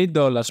example,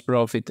 $3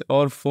 profit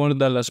or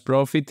 $4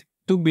 profit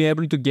to be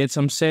able to get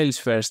some sales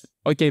first.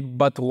 Okay,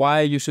 but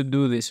why you should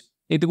do this?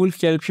 It will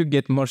help you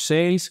get more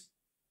sales,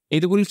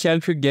 it will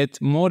help you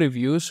get more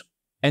reviews,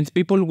 and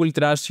people will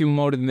trust you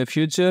more in the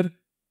future.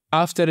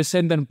 After a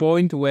certain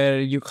point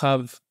where you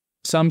have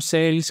some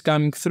sales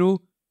coming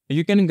through,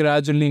 you can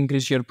gradually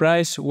increase your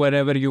price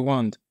wherever you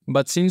want.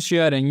 But since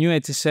you are a new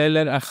Etsy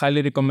seller, I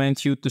highly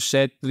recommend you to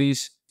set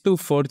this to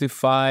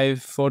 $45,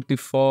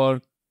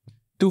 $44,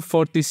 to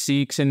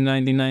 $46 and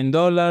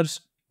 $99.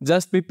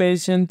 Just be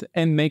patient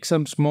and make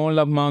some small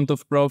amount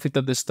of profit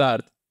at the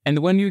start. And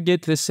when you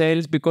get the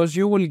sales, because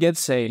you will get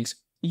sales,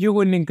 you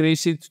will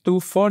increase it to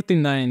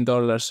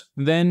 $49,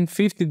 then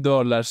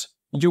 $50.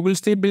 You will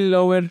still be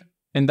lower,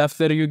 and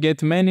after you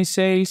get many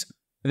sales,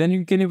 then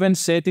you can even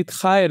set it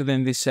higher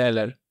than the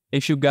seller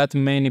if you got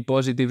many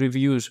positive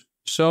reviews.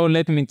 So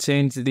let me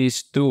change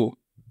this to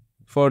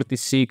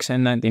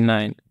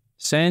 $46.99.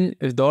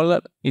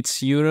 $1,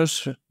 it's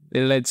euros,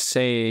 let's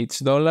say it's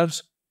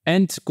dollars,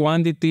 and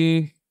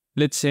quantity,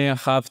 let's say I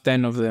have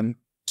 10 of them.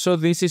 So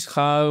this is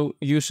how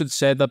you should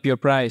set up your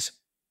price.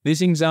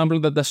 This example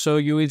that I show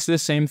you is the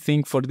same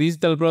thing for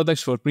digital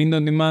products, for print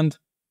on demand,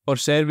 for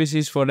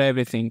services, for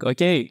everything,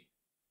 okay?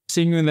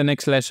 See you in the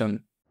next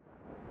lesson.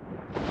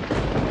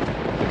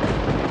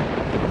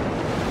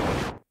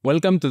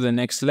 Welcome to the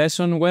next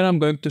lesson where I'm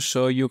going to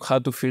show you how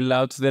to fill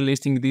out the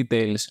listing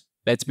details.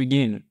 Let's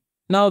begin.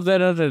 Now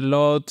there are a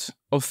lot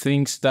of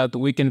things that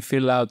we can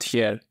fill out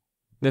here.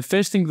 The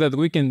first thing that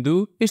we can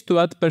do is to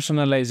add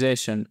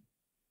personalization.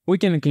 We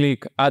can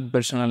click Add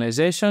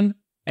Personalization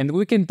and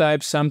we can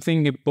type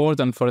something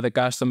important for the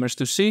customers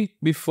to see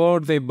before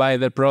they buy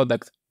the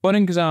product. For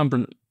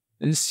example,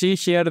 see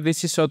here,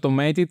 this is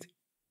automated.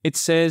 It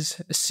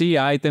says see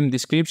item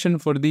description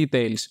for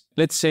details.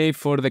 Let's say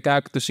for the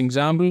cactus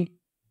example,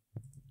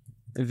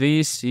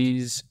 this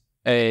is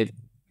a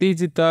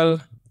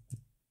digital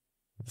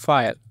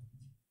file.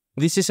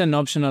 This is an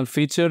optional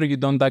feature. You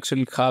don't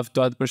actually have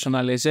to add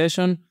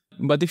personalization,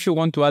 but if you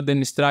want to add an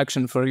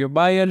instruction for your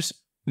buyers,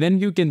 then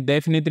you can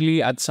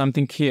definitely add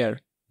something here.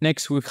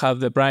 Next, we have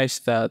the price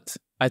that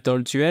I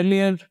told you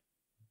earlier,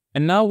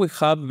 and now we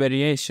have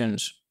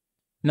variations.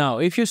 Now,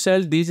 if you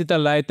sell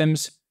digital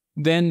items,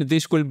 then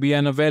this will be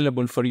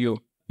unavailable for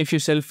you. If you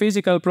sell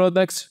physical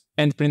products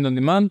and print on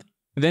demand,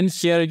 then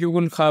here you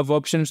will have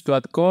options to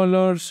add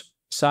colors,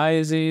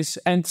 sizes,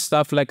 and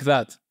stuff like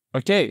that.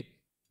 Okay,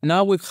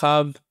 now we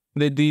have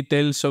the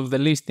details of the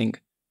listing.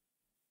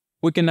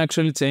 We can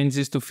actually change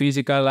this to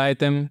physical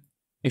item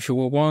if you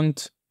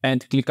want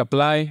and click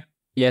apply.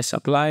 Yes,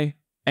 apply.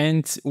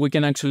 And we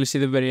can actually see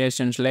the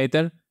variations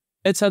later.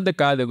 Let's add the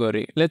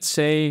category. Let's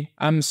say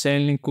I'm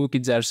selling cookie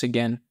jars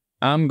again.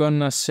 I'm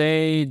gonna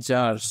say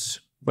jars,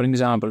 for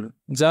example,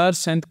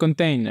 jars and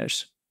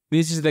containers.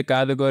 This is the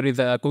category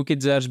that cookie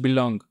jars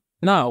belong.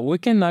 Now we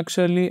can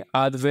actually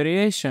add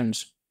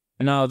variations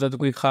now that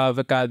we have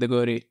a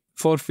category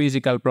for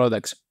physical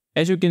products.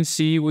 As you can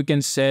see, we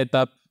can set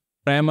up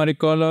primary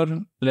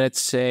color.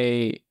 Let's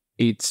say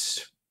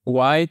it's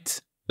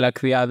white, like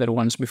the other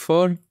ones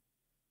before.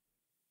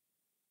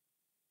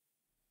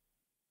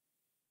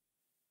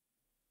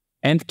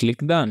 And click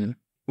done.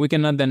 We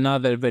can add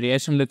another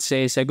variation, let's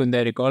say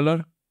secondary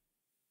color.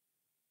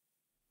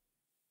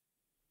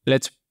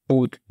 Let's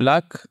put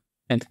black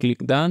and click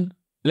done.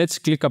 Let's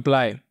click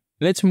apply.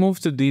 Let's move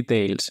to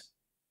details.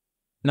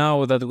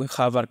 Now that we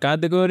have our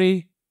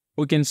category,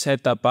 we can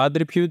set up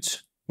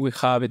attributes. We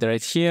have it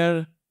right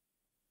here.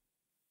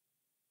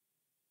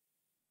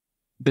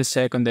 The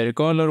secondary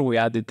color, we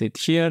added it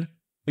here.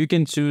 You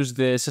can choose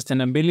the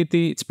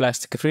sustainability, it's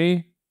plastic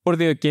free. For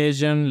the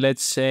occasion,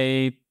 let's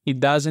say it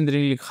doesn't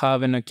really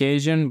have an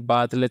occasion,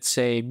 but let's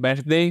say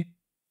birthday.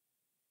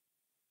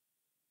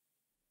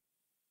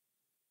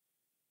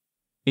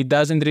 It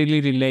doesn't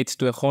really relate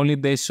to a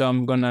holiday, so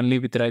I'm gonna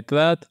leave it like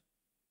that.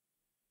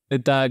 The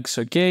tags,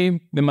 okay.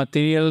 The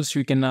materials,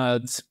 you can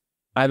add,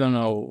 I don't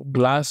know,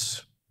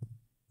 glass.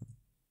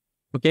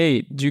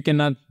 Okay, you can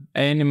add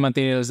any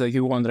materials that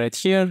you want right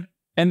here.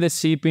 And the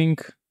shipping,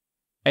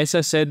 as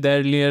I said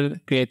earlier,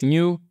 create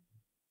new.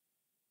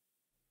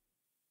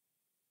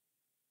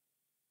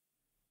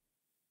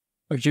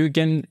 You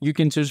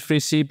can choose free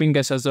shipping,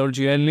 as I told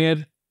you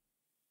earlier,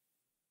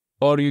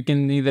 or you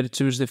can either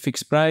choose the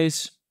fixed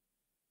price.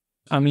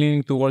 I'm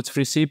leaning towards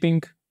free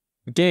shipping.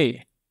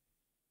 Okay.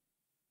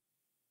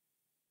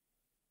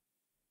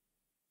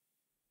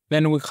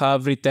 Then we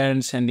have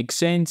returns and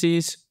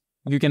exchanges.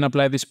 You can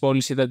apply this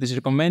policy that is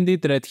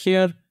recommended right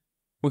here.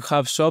 We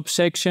have shop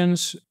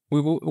sections.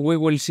 We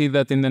will see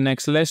that in the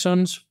next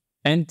lessons.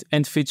 And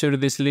feature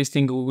this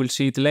listing, we will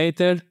see it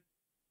later.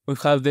 We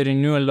have the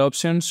renewal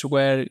options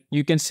where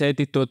you can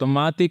set it to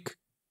automatic.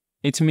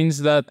 It means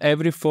that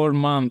every 4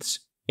 months,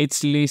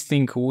 each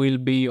listing will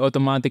be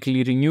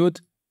automatically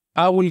renewed.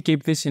 I will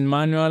keep this in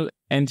manual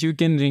and you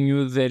can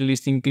renew the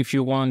listing if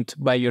you want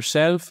by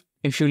yourself.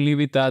 If you leave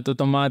it at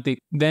automatic,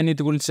 then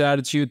it will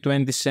charge you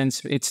 20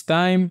 cents each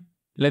time.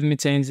 Let me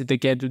change it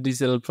again to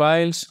digital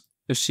files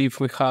to see if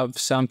we have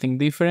something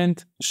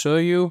different to show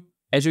you.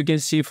 As you can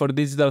see, for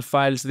digital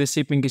files, the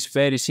shipping is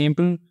very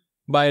simple.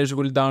 Buyers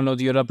will download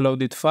your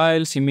uploaded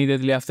files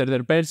immediately after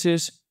their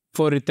purchase.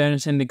 For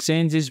returns and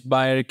exchanges,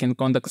 buyer can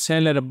contact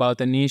seller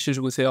about any issues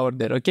with the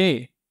order,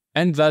 okay?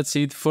 And that's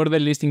it for the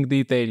listing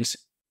details.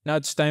 Now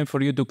it's time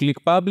for you to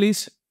click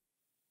publish.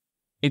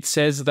 It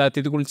says that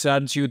it will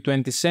charge you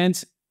 20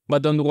 cents,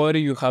 but don't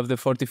worry, you have the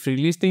 40 free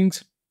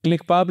listings.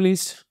 Click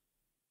publish.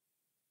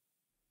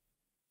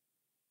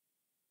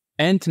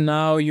 And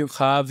now you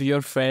have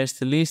your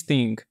first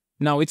listing.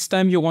 Now it's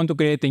time you want to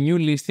create a new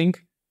listing.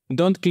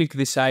 Don't click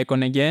this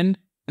icon again.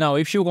 Now,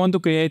 if you want to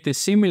create a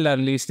similar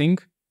listing,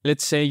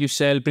 let's say you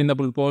sell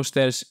printable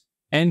posters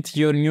and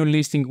your new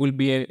listing will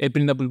be a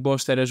printable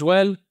poster as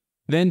well,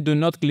 then do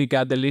not click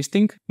add the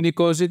listing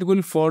because it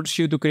will force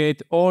you to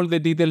create all the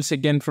details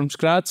again from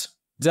scratch.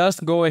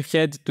 Just go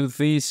ahead to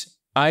this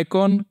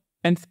icon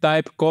and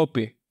type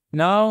copy.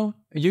 Now,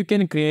 you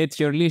can create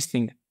your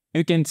listing.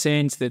 You can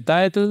change the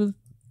title.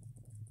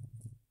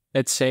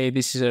 Let's say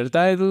this is our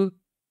title.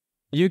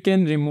 You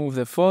can remove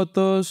the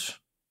photos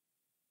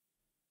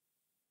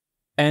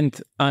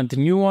and add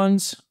new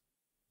ones.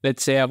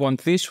 Let's say I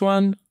want this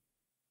one.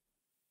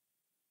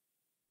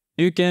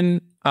 You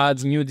can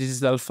add new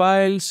digital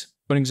files.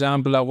 For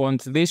example, I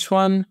want this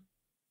one.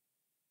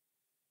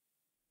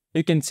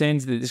 You can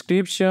change the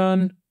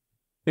description.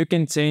 You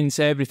can change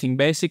everything,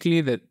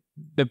 basically,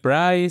 the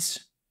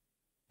price.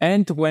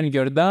 And when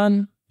you're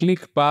done,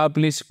 click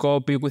publish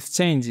copy with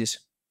changes.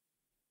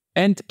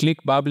 And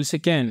click publish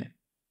again.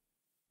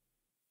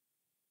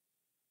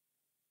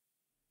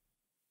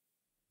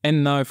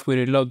 And now if we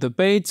reload the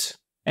page,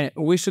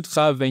 we should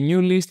have a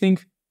new listing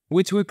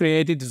which we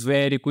created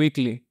very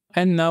quickly.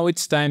 and now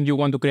it's time you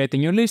want to create a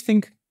new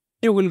listing,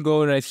 you will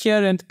go right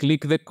here and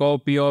click the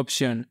copy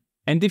option.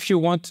 And if you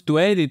want to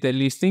edit a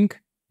listing,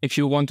 if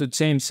you want to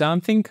change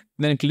something,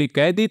 then click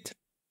edit.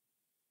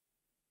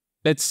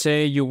 Let's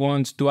say you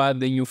want to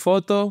add a new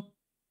photo,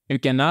 you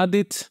can add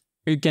it,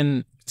 you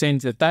can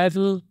change the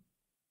title,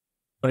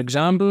 for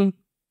example.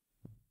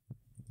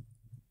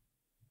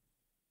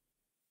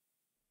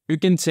 You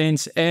can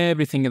change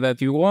everything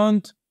that you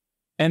want,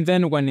 and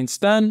then when it's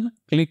done,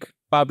 click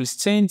Publish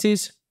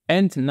Changes,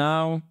 and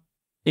now,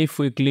 if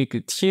we click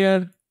it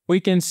here,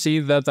 we can see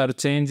that our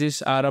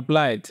changes are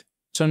applied.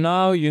 So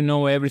now you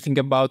know everything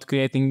about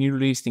creating new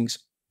listings,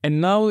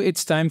 and now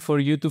it's time for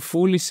you to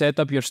fully set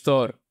up your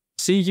store.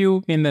 See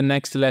you in the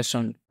next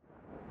lesson.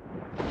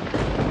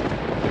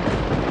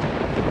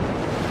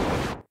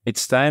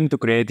 It's time to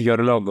create your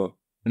logo.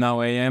 Now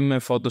I am a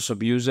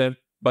Photoshop user,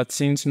 but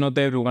since not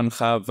everyone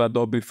have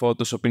Adobe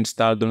Photoshop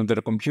installed on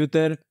their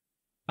computer,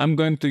 I'm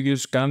going to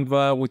use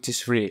Canva, which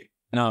is free.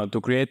 Now,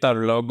 to create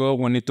our logo,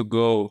 we need to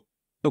go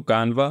to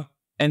Canva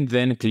and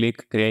then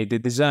click Create a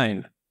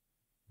Design.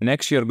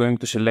 Next, you're going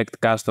to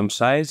select Custom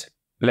Size,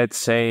 let's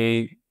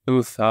say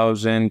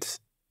 2000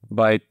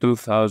 by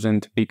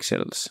 2000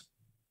 pixels,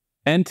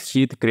 and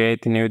hit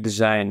Create New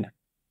Design.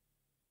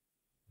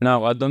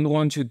 Now, I don't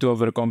want you to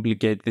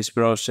overcomplicate this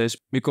process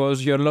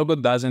because your logo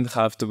doesn't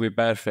have to be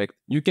perfect.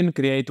 You can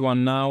create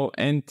one now,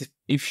 and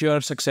if you are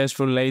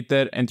successful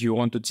later and you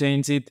want to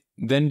change it,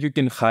 then you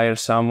can hire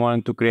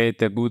someone to create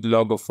a good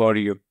logo for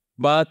you.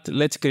 But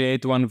let's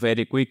create one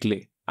very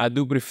quickly. I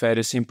do prefer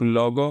a simple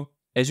logo.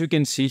 As you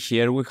can see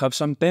here, we have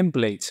some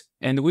templates,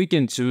 and we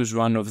can choose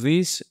one of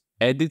these,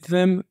 edit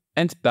them,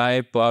 and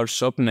type our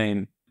shop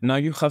name. Now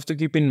you have to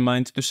keep in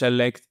mind to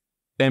select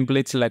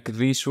templates like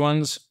these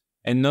ones,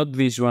 and not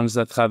these ones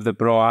that have the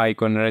pro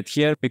icon right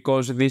here,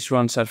 because these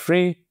ones are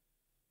free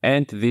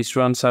and these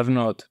ones are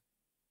not.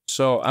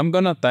 So I'm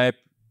gonna type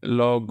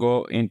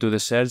logo into the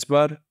search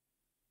bar,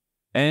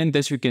 and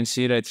as you can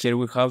see right here,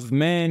 we have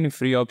many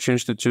free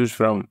options to choose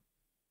from.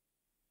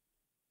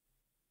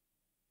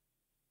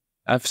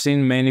 I've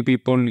seen many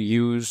people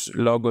use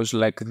logos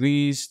like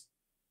these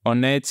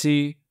on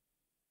Etsy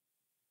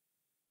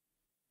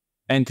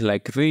and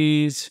like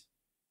these.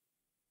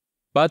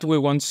 But we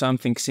want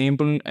something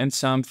simple and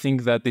something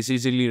that is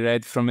easily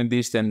read from a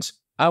distance.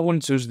 I will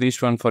choose this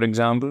one, for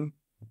example.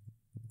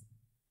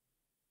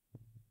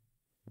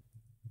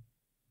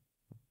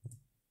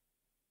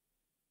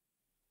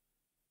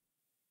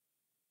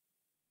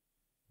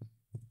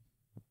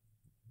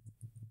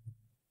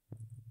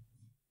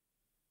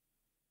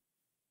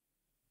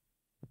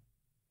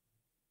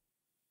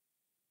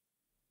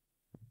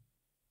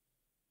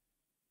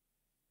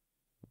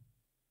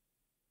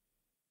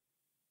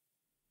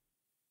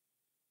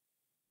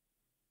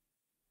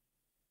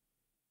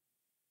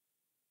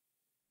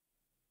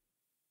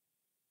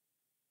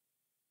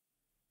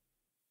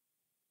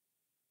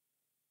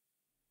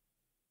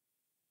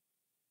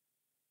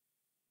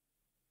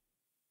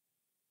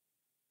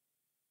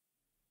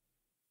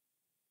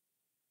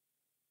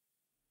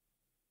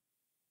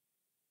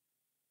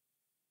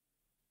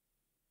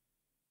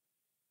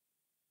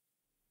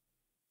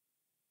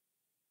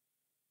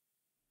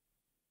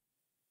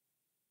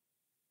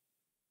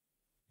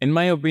 In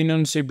my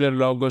opinion, simpler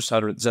logos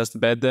are just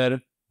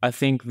better. I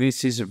think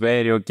this is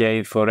very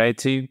okay for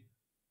Etsy.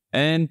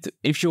 And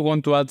if you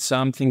want to add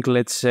something,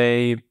 let's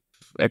say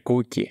a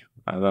cookie,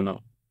 I don't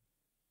know.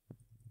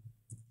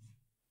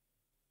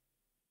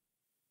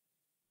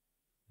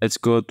 Let's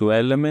go to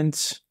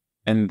Elements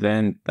and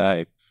then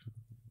type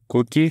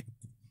cookie.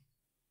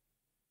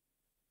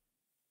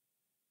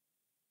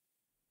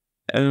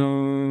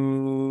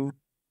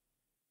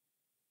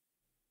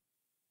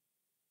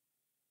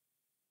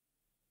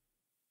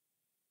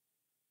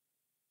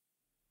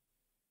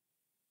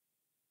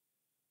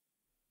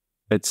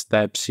 Let's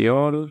type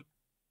Seoul.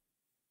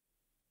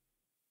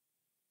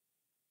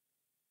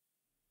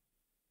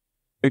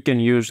 You can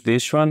use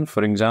this one,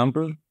 for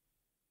example.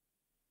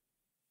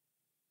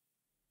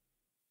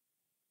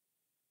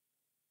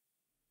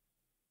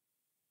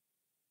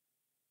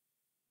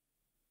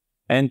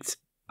 And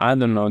I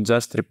don't know,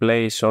 just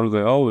replace all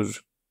the O's.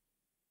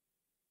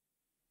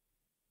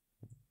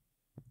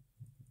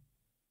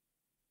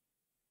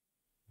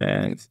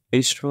 And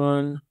this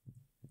one.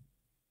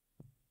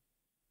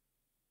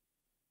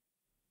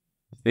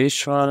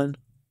 This one.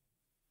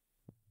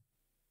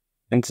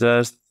 And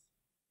just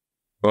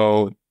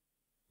go.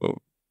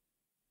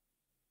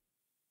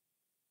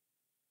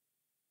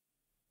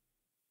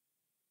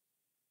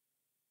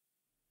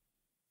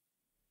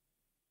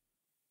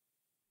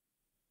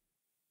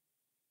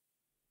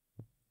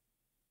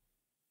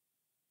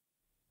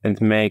 And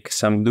make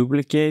some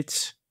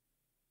duplicates.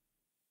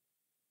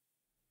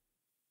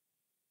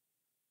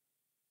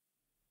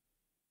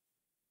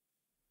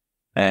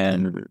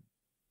 And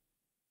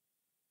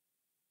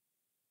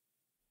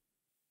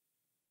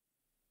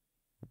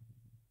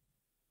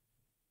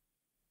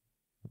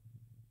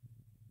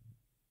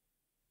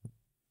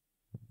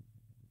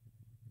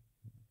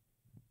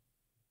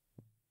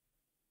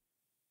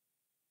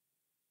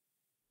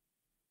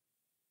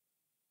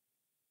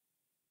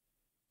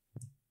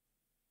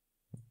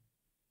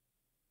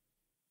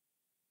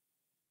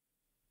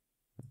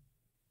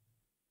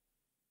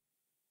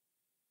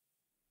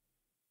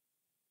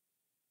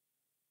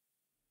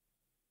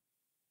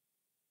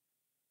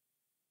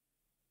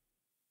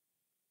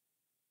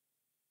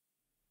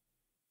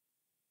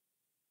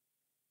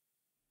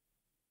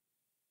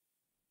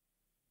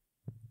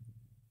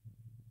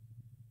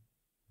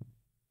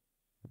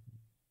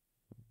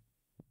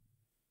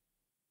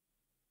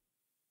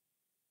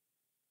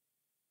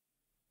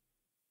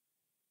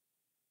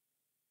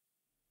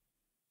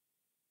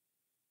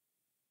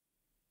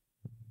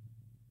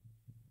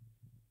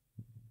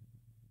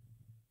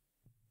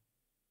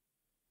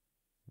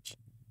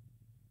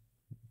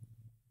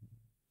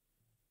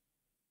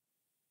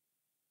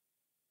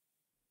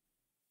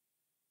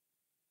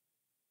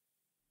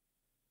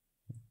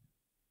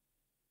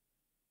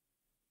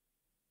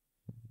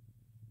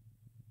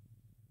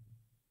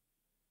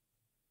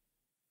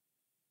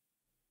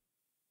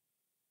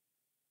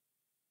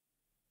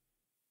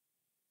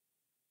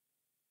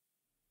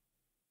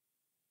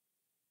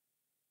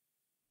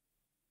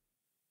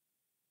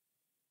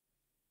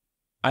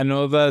I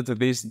know that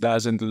this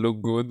doesn't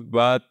look good,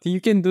 but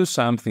you can do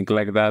something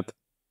like that,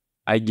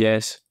 I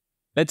guess.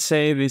 Let's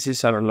say this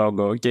is our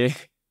logo, okay?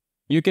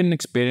 You can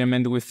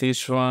experiment with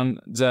this one,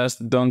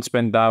 just don't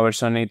spend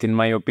hours on it in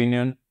my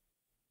opinion.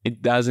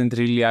 It doesn't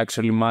really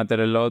actually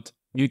matter a lot.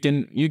 You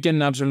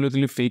can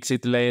absolutely fix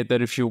it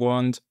later if you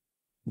want.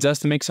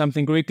 Just make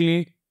something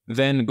quickly,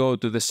 then go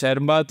to the share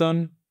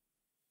button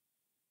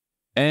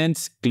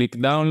and click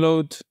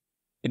download.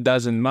 It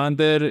doesn't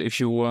matter if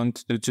you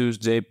want to choose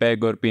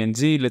JPEG or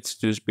PNG, let's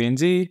choose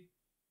PNG.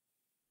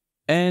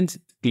 And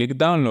click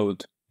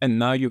download. And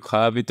now you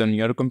have it on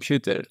your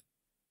computer.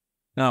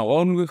 Now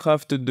all we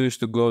have to do is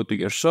to go to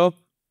your shop,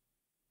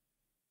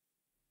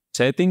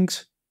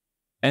 settings,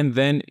 and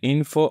then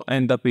info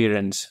and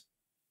appearance.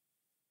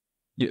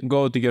 You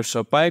go to your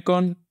shop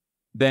icon,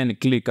 then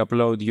click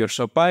upload your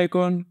shop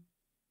icon,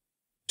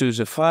 choose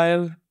a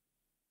file,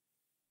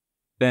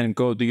 then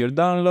go to your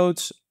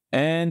downloads,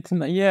 and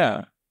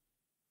yeah.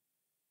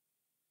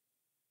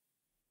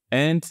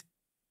 And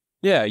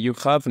yeah, you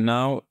have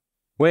now,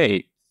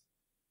 wait.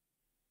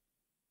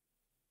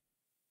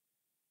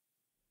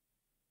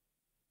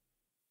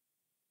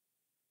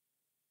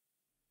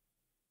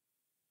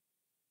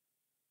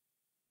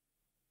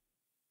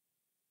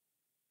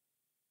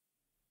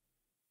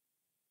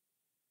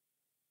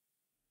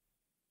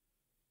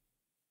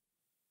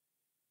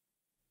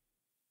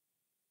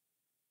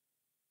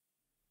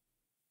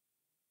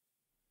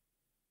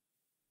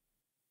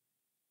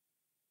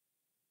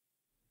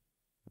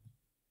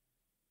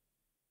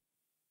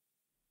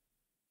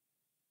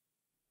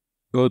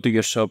 Go to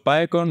your shop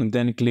icon,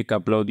 then click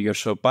upload your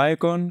shop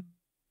icon.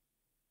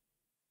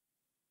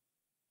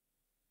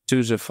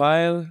 Choose a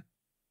file,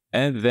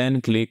 and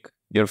then click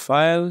your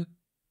file.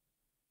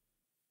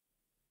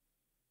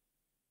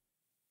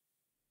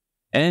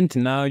 And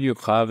now you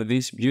have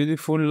this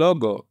beautiful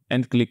logo,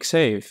 and click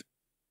save.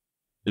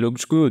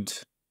 Looks good.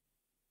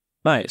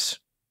 Nice.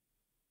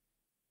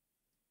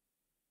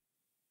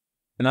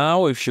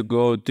 Now if you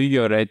go to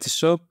your Etsy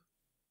shop,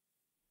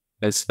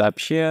 let's tap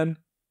here.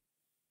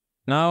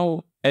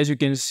 Now, as you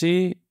can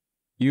see,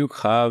 you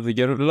have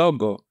your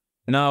logo.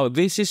 Now,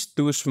 this is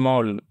too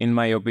small, in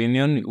my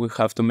opinion. We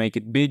have to make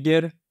it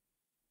bigger.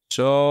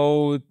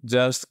 So,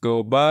 just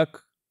go back.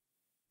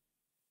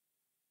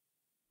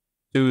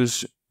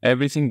 Choose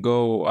everything,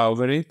 go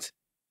over it.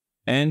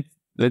 And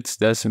let's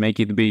just make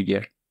it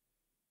bigger.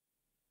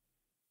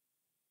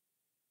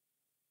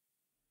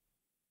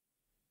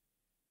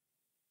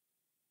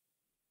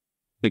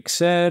 Click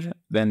share,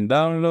 then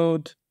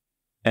download,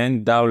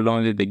 and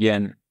download it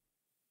again.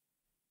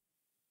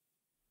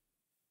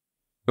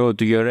 Go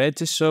to your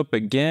Etsy shop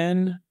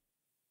again,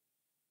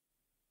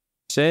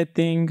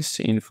 settings,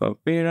 info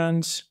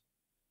appearance,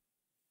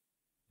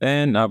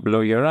 then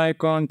upload your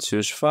icon,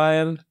 choose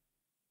file,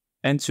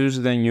 and choose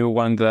the new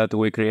one that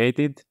we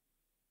created.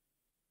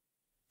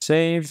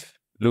 Save,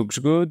 looks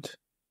good.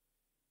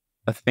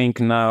 I think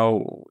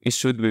now it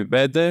should be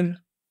better.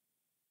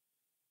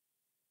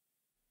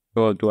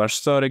 Go to our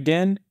store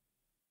again.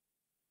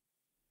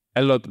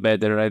 A lot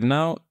better right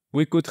now.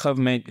 We could have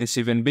made this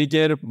even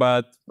bigger,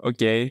 but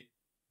okay.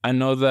 I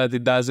know that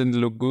it doesn't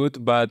look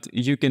good, but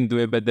you can do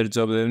a better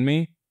job than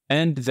me.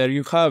 And there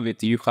you have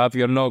it, you have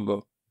your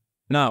logo.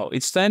 Now,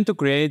 it's time to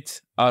create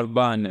our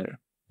banner.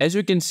 As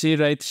you can see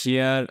right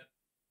here,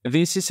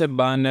 this is a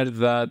banner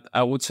that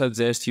I would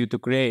suggest you to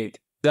create.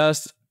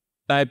 Just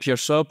type your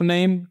shop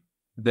name,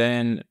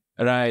 then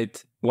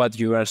write what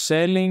you are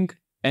selling,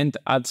 and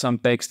add some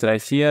text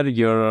right here,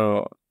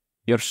 your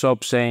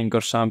shop saying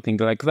or something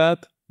like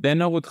that.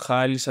 Then I would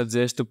highly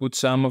suggest to put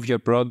some of your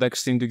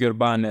products into your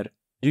banner.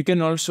 You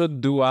can also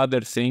do other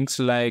things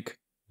like,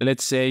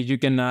 let's say you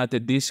can add a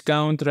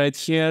discount right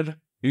here.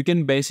 You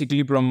can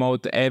basically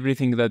promote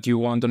everything that you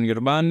want on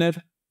your banner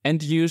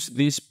and use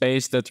this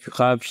space that you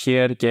have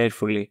here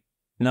carefully.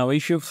 Now,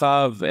 if you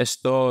have a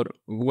store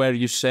where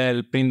you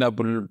sell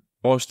printable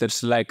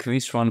posters like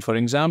this one, for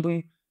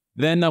example,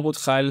 then I would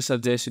highly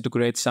suggest you to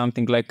create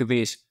something like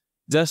this.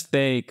 Just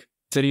take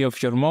 3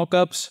 of your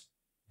mockups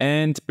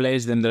and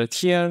place them right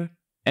here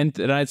and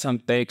write some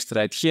text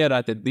right here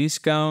at a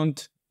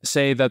discount.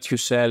 Say that you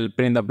sell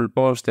printable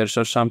posters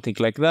or something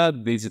like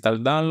that, digital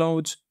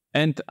downloads,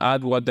 and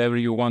add whatever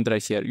you want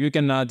right here. You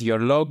can add your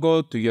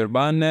logo to your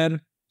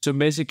banner. So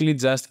basically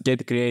just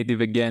get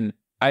creative again.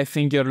 I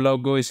think your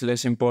logo is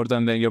less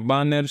important than your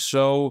banner,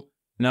 so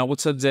now I would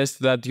suggest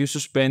that you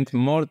should spend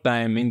more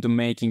time into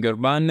making your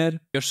banner.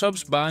 Your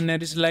shop's banner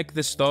is like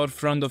the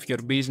storefront of your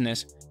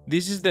business.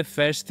 This is the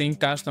first thing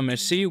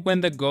customers see when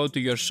they go to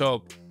your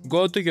shop.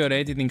 Go to your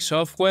editing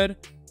software,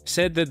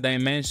 set the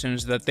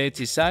dimensions that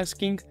Etsy is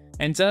asking,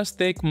 and just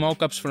take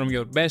mockups from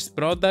your best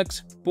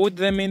products, put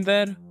them in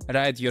there,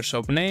 write your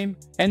shop name,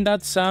 and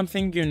add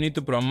something you need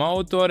to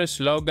promote or a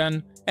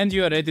slogan, and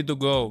you're ready to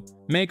go.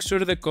 Make sure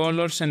the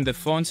colors and the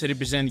fonts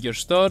represent your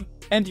store,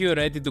 and you're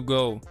ready to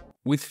go.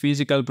 With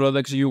physical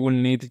products, you will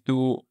need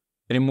to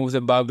remove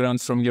the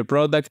background from your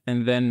product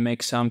and then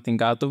make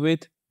something out of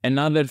it.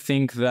 Another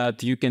thing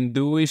that you can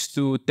do is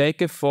to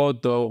take a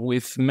photo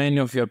with many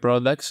of your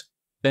products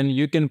then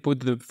you can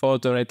put the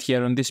photo right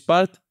here on this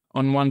part,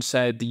 on one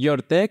side your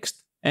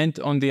text and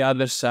on the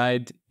other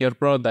side your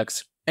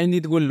products, and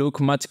it will look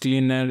much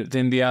cleaner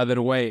than the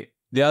other way.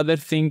 The other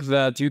thing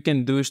that you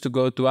can do is to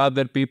go to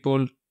other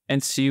people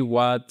and see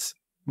what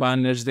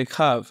banners they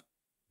have.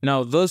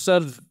 Now those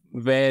are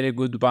very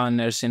good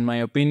banners in my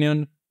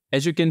opinion.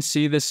 As you can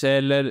see, the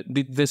seller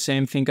did the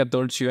same thing I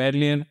told you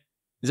earlier.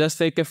 Just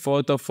take a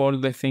photo of all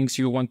the things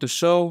you want to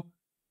show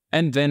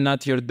and then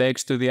add your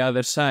text to the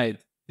other side.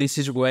 This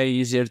is way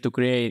easier to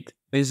create.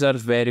 These are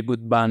very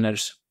good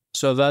banners.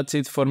 So that's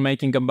it for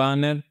making a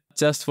banner.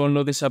 Just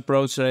follow this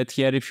approach right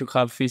here if you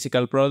have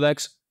physical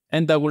products,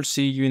 and I will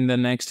see you in the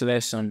next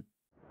lesson.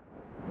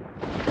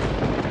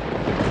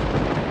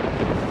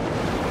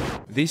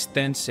 These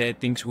 10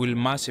 settings will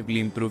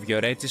massively improve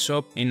your Etsy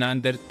shop in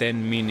under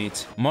 10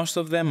 minutes. Most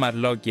of them are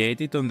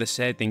located on the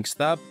Settings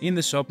tab in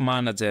the Shop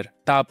Manager.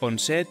 Tap on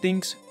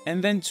Settings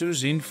and then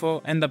choose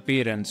Info and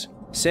Appearance.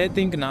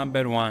 Setting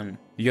number 1.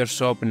 Your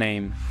shop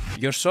name.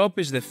 Your shop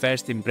is the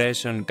first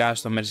impression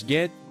customers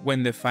get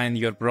when they find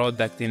your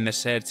product in the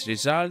search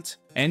results,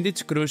 and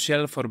it's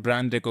crucial for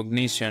brand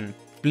recognition.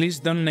 Please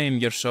don't name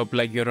your shop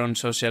like your own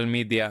social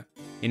media.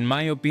 In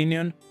my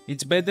opinion,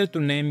 it's better to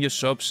name your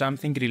shop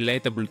something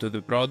relatable to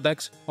the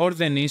products or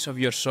the niche of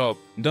your shop.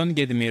 Don't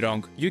get me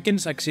wrong, you can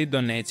succeed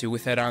on Etsy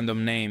with a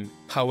random name.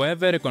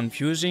 However, a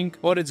confusing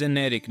or a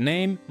generic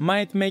name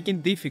might make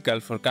it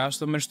difficult for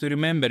customers to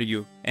remember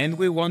you. And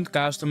we want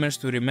customers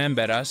to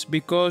remember us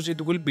because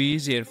it will be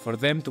easier for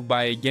them to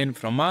buy again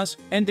from us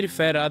and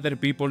refer other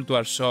people to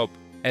our shop.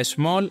 A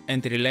small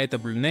and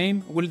relatable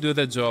name will do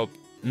the job.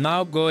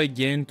 Now go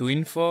again to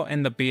Info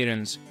and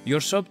Appearance. Your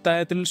shop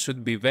title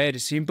should be very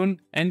simple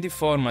and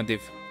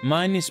informative.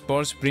 Mine is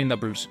Sports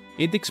Printables.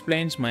 It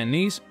explains my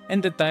niche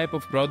and the type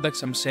of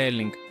products I'm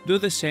selling. Do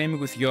the same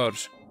with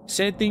yours.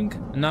 Setting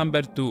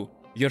number 2.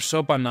 Your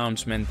shop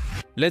announcement.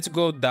 Let's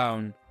go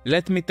down.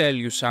 Let me tell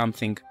you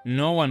something.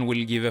 No one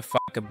will give a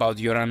fuck about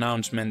your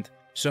announcement.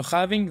 So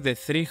having the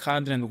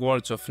 300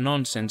 words of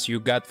nonsense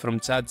you got from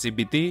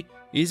ChatGPT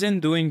isn't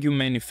doing you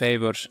many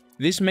favors.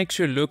 This makes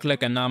you look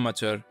like an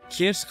amateur.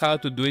 Here's how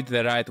to do it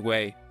the right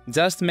way.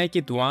 Just make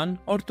it 1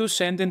 or 2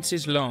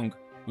 sentences long.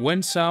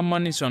 When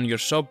someone is on your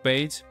shop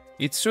page,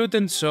 it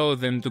shouldn't show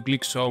them to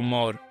click show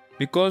more,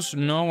 because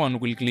no one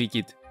will click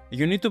it.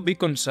 You need to be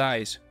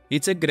concise.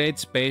 It's a great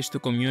space to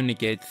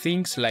communicate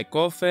things like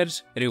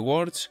offers,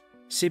 rewards,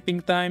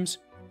 shipping times,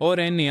 or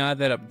any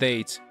other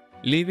updates.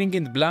 Leaving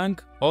it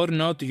blank or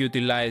not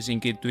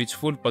utilizing it to its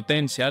full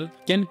potential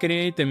can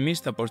create a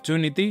missed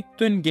opportunity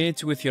to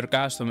engage with your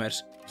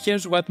customers.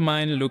 Here's what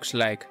mine looks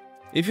like.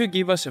 If you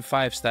give us a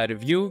 5-star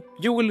review,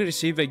 you will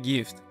receive a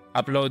gift.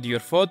 Upload your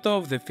photo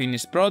of the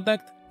finished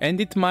product and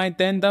it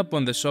might end up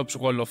on the shop's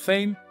wall of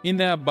fame in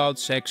the About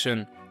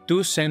section.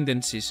 2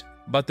 sentences,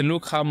 but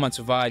look how much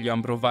value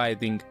I'm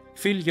providing.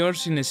 Fill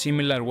yours in a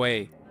similar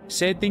way.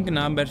 Setting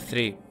number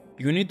 3.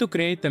 You need to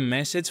create a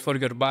message for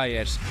your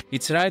buyers.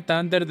 It's right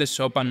under the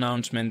shop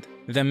announcement.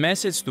 The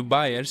message to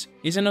buyers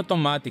is an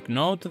automatic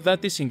note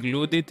that is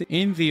included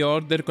in the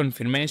order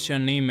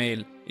confirmation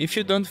email. If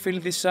you don't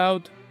fill this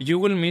out, you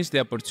will miss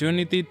the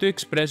opportunity to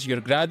express your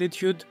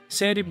gratitude,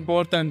 share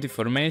important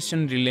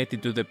information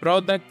related to the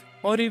product,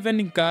 or even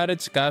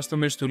encourage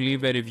customers to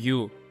leave a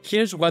review.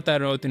 Here's what I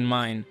wrote in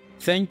mine.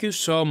 Thank you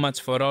so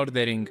much for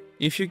ordering.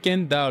 If you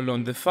can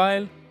download the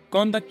file,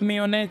 contact me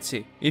on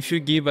Etsy. If you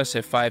give us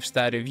a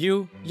 5-star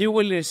review, you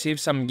will receive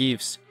some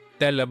gifts.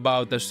 Tell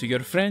about us to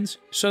your friends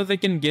so they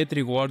can get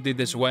rewarded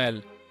as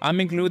well. I'm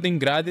including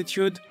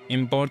gratitude,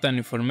 important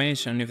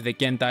information if they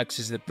can't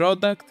access the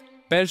product,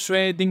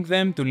 persuading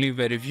them to leave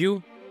a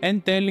review,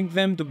 and telling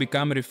them to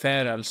become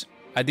referrals.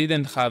 I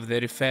didn't have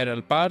the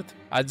referral part,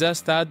 I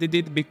just added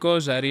it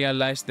because I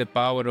realized the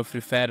power of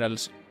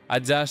referrals.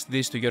 Adjust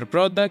this to your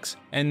products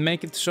and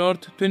make it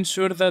short to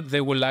ensure that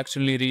they will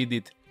actually read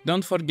it.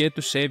 Don't forget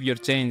to save your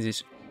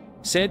changes.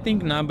 Setting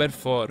number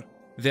 4.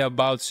 The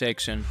About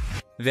section.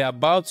 The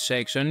About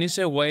section is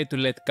a way to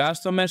let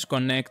customers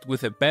connect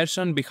with the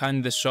person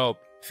behind the shop,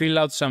 fill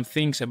out some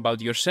things about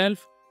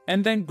yourself,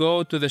 and then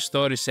go to the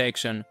Story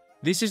section.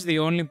 This is the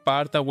only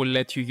part I will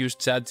let you use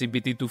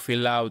ChatGPT to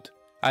fill out.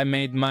 I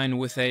made mine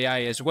with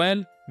AI as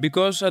well,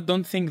 because I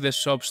don't think the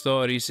shop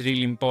story is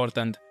really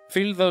important.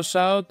 Fill those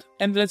out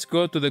and let's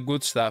go to the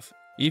good stuff.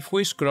 If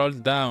we scroll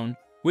down,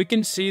 we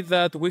can see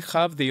that we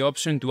have the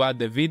option to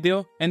add a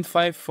video and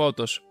 5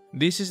 photos.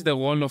 This is the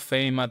wall of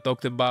fame I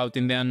talked about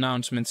in the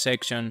announcement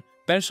section.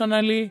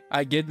 Personally,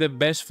 I get the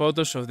best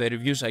photos of the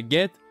reviews I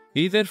get,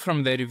 either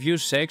from the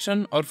reviews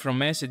section or from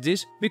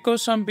messages,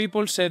 because some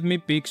people send me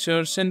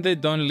pictures and they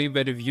don't leave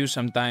a review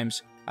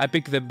sometimes. I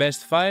pick the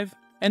best 5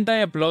 and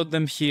I upload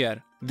them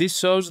here. This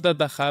shows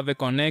that I have a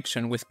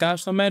connection with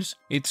customers,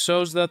 it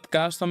shows that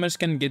customers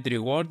can get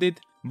rewarded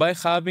by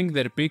having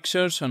their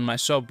pictures on my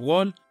shop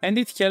wall, and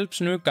it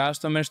helps new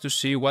customers to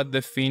see what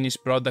the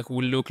finished product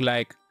will look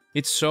like.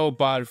 It's so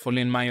powerful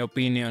in my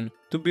opinion.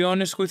 To be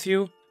honest with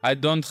you, I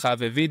don't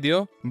have a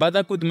video, but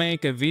I could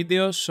make a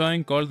video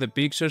showing all the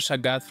pictures I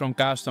got from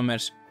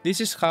customers. This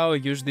is how I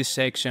use this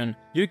section.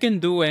 You can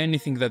do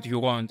anything that you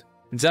want.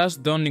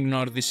 Just don't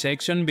ignore this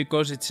section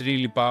because it's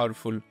really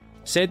powerful.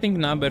 Setting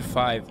number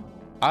 5.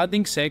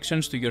 Adding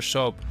sections to your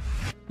shop.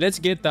 Let's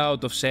get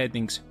out of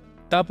settings.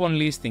 Tap on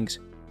listings.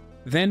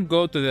 Then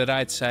go to the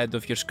right side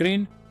of your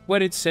screen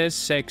where it says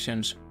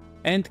sections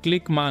and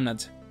click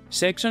manage.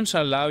 Sections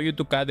allow you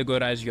to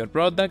categorize your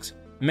products,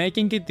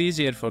 making it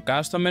easier for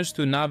customers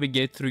to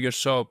navigate through your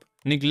shop.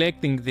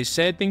 Neglecting this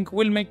setting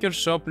will make your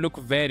shop look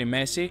very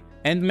messy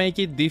and make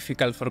it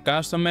difficult for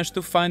customers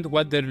to find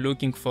what they're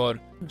looking for.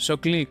 So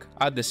click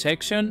add a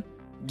section,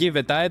 give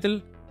a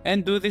title,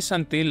 and do this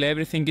until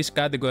everything is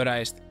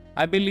categorized.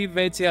 I believe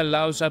Etsy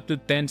allows up to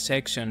 10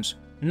 sections.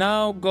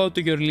 Now go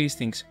to your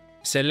listings.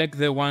 Select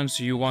the ones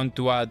you want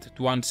to add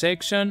to one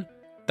section,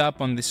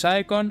 tap on this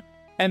icon,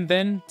 and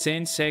then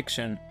change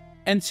section,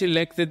 and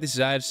select the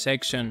desired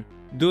section.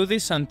 Do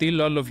this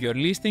until all of your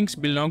listings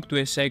belong to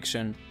a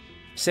section.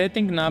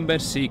 Setting number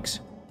 6.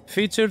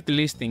 Featured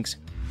listings.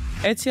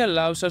 Etsy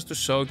allows us to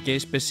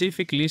showcase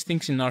specific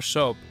listings in our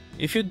shop.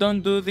 If you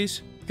don't do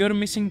this, you're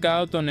missing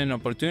out on an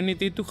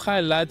opportunity to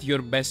highlight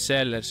your best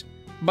sellers.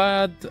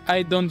 But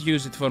I don't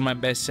use it for my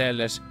best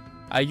sellers.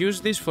 I use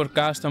this for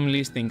custom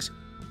listings.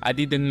 I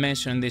didn't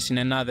mention this in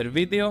another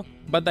video,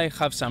 but I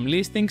have some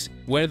listings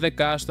where the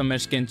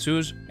customers can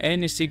choose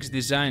any 6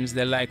 designs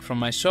they like from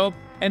my shop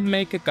and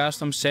make a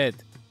custom set.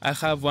 I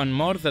have one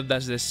more that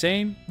does the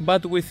same,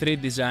 but with 3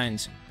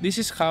 designs. This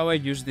is how I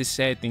use this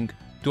setting.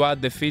 To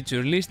add the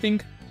feature listing,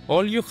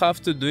 all you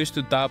have to do is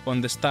to tap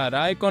on the star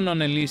icon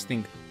on a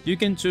listing. You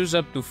can choose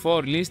up to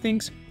 4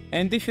 listings,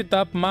 and if you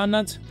tap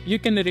manage, you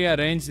can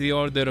rearrange the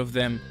order of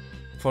them.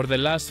 For the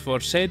last 4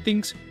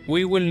 settings,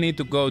 we will need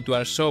to go to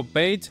our shop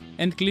page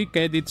and click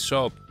edit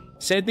shop.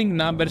 Setting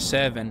number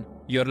 7.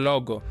 Your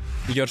logo.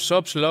 Your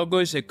shop's logo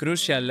is a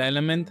crucial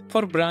element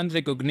for brand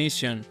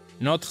recognition.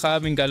 Not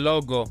having a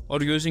logo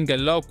or using a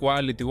low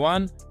quality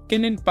one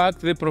can impact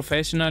the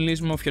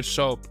professionalism of your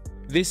shop.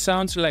 This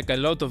sounds like a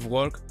lot of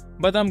work,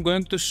 but I'm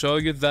going to show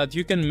you that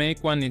you can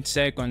make one in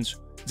seconds.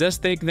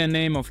 Just take the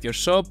name of your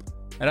shop,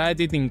 write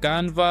it in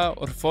Canva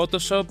or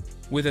Photoshop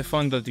with a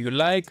font that you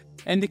like,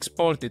 and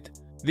export it.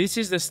 This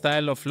is the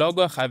style of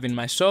logo I have in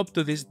my shop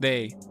to this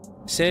day.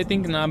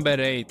 Setting number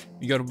 8.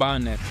 Your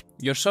banner.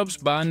 Your shop's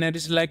banner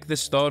is like the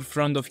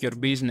storefront of your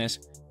business.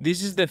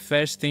 This is the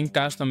first thing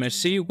customers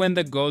see when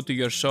they go to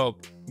your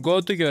shop. Go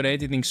to your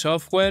editing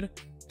software,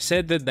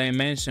 set the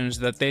dimensions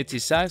that Etsy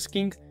is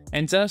asking,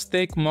 and just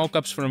take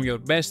mockups from your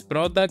best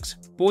products,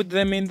 put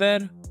them in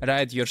there,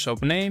 write your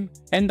shop name,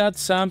 and add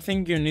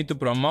something you need to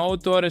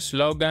promote or a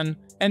slogan,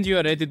 and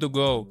you're ready to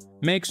go.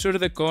 Make sure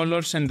the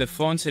colors and the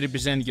fonts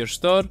represent your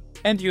store,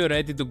 and you're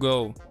ready to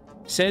go.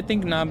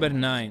 Setting number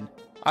 9.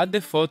 Add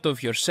a photo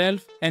of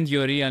yourself and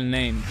your real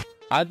name.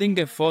 Adding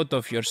a photo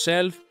of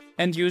yourself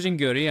and using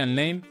your real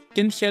name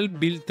can help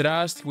build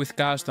trust with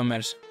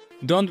customers.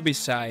 Don't be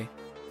shy.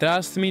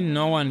 Trust me,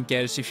 no one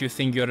cares if you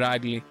think you're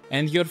ugly,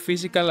 and your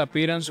physical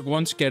appearance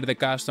won't scare the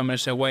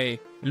customers away.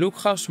 Look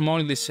how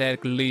small this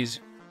circle is.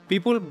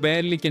 People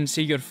barely can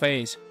see your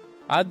face.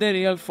 Add a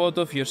real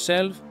photo of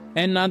yourself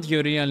and add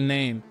your real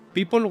name.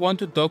 People want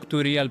to talk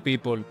to real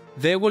people.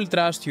 They will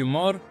trust you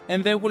more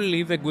and they will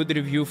leave a good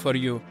review for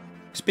you.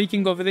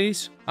 Speaking of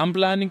this, I'm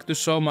planning to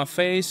show my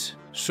face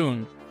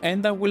soon,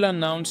 and I will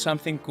announce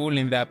something cool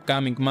in the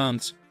upcoming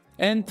months.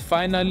 And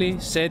finally,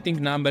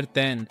 setting number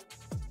 10.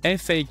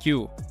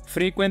 FAQ.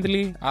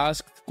 Frequently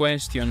asked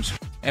questions.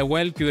 A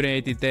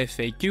well-curated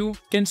FAQ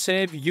can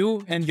save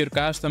you and your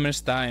customers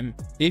time.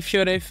 If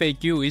your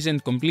FAQ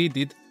isn't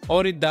completed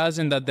or it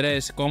doesn't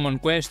address common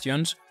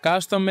questions,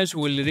 customers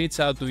will reach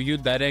out to you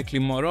directly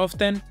more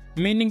often,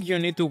 meaning you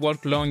need to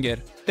work longer.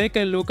 Take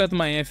a look at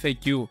my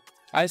FAQ.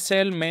 I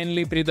sell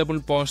mainly printable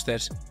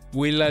posters.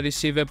 Will I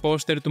receive a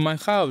poster to my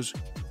house?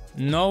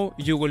 No,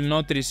 you will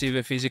not receive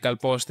a physical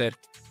poster.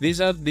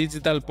 These are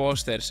digital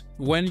posters.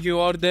 When you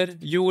order,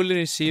 you will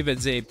receive a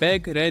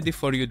JPEG ready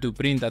for you to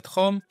print at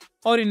home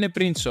or in a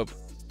print shop.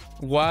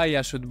 Why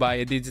I should buy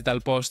a digital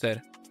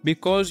poster?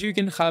 Because you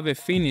can have a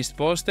finished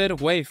poster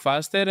way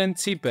faster and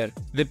cheaper.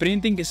 The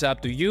printing is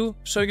up to you,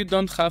 so you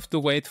don't have to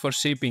wait for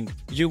shipping.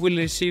 You will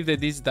receive the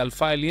digital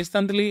file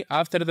instantly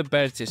after the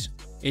purchase.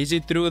 Is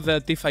it true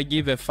that if I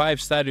give a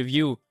 5-star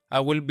review, I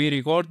will be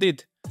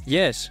rewarded?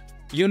 Yes.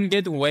 You'll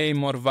get way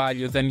more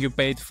value than you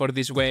paid for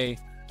this way.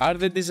 Are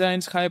the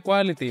designs high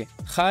quality?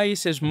 High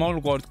is a small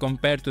word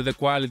compared to the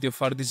quality of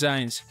our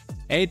designs.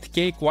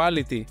 8K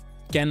quality.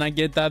 Can I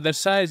get other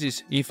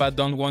sizes if I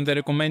don't want the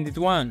recommended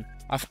one?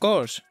 Of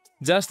course.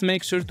 Just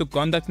make sure to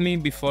contact me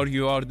before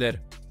you order.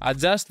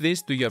 Adjust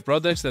this to your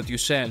products that you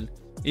sell.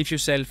 If you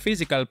sell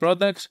physical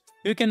products,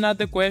 you can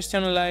add a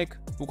question like,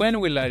 when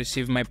will I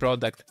receive my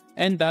product?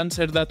 And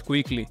answer that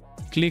quickly.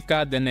 Click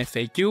add an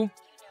FAQ,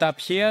 tap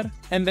here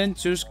and then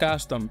choose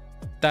custom.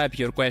 Type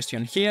your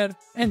question here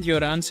and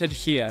your answer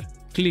here.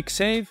 Click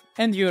save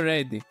and you're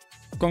ready.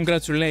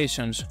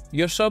 Congratulations,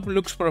 your shop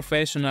looks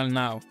professional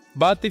now.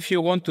 But if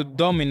you want to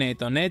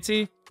dominate on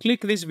Etsy,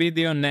 click this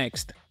video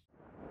next.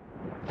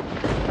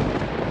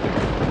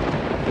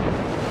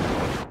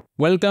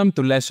 Welcome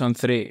to Lesson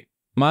 3,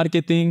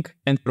 Marketing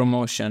and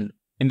Promotion.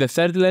 In the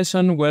third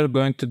lesson, we're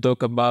going to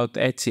talk about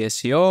Etsy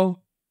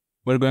SEO,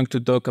 we're going to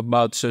talk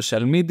about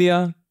social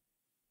media,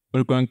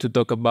 we're going to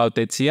talk about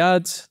Etsy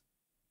ads,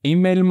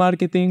 email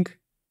marketing,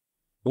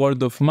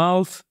 word of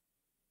mouth,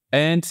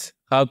 and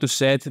how to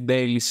set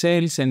daily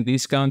sales and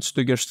discounts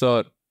to your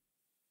store.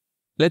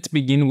 Let's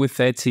begin with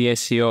Etsy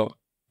SEO.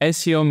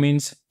 SEO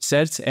means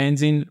search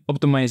engine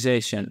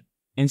optimization.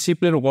 In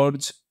simpler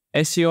words,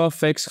 SEO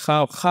affects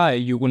how high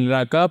you will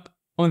rank up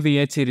on the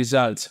Etsy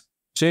results.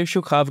 So if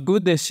you have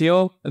good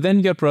SEO, then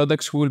your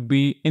products will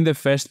be in the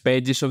first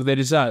pages of the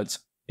results.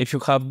 If you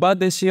have bad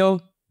SEO,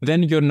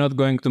 then you're not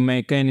going to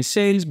make any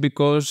sales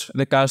because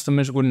the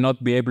customers will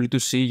not be able to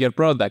see your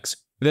products.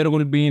 They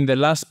will be in the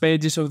last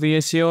pages of the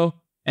SEO,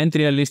 and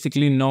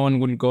realistically no one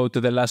will go to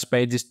the last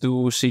pages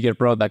to see your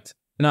product.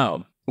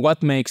 Now,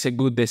 what makes a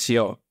good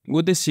SEO?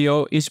 Good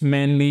SEO is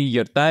mainly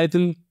your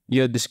title,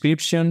 your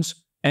descriptions,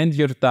 and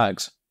your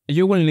tags.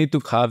 You will need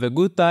to have a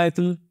good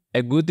title,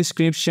 a good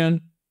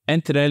description,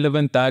 and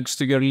relevant tags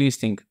to your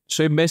listing.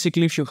 So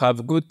basically, if you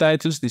have good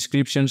titles,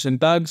 descriptions, and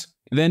tags,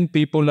 then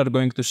people are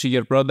going to see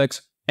your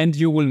products and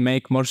you will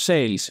make more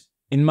sales.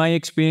 In my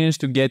experience,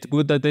 to get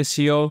good at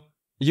SEO,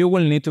 you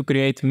will need to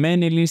create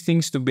many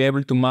listings to be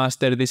able to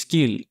master the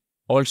skill.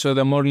 Also,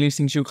 the more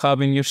listings you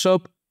have in your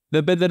shop,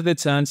 the better the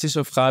chances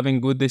of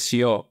having good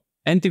SEO.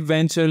 And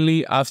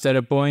eventually, after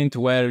a point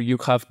where you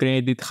have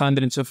created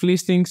hundreds of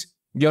listings,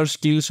 your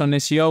skills on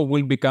SEO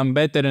will become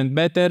better and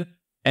better,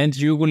 and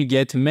you will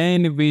get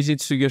many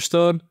visits to your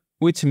store,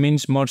 which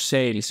means more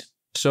sales.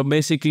 So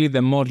basically,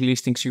 the more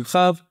listings you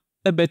have,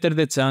 the better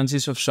the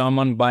chances of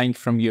someone buying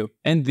from you,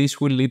 and this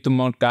will lead to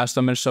more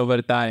customers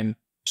over time.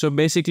 So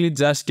basically,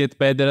 just get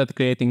better at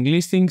creating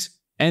listings,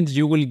 and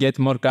you will get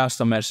more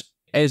customers.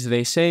 As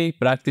they say,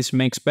 practice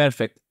makes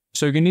perfect.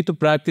 So you need to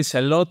practice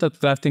a lot at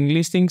crafting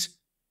listings,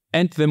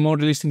 and the more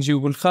listings you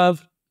will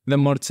have, the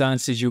more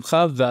chances you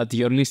have that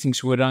your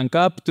listings will rank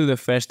up to the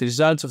first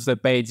results of the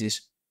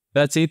pages.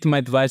 That's it. My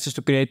advice is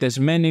to create as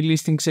many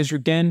listings as you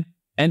can,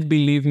 and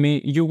believe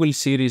me, you will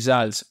see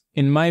results.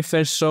 In my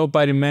first shop,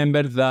 I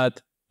remember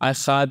that I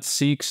had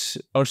 6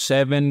 or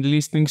 7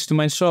 listings to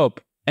my shop,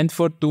 and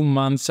for 2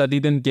 months I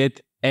didn't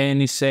get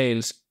any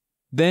sales.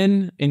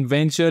 Then,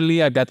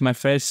 eventually, I got my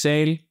first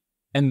sale,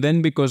 and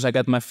then because I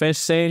got my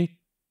first sale,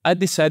 I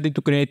decided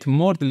to create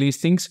more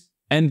listings,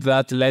 and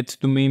that led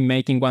to me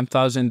making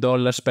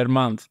 $1,000 per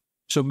month.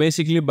 So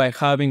basically, by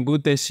having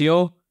good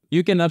SEO,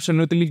 you can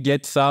absolutely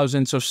get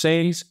thousands of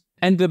sales,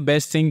 and the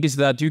best thing is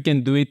that you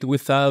can do it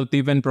without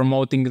even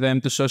promoting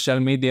them to social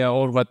media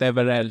or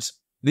whatever else.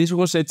 This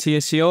was Etsy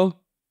SEO.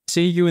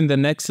 See you in the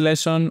next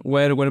lesson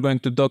where we're going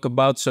to talk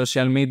about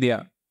social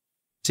media.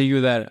 See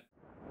you there.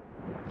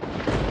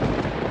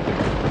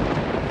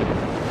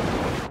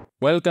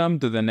 Welcome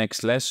to the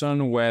next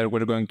lesson where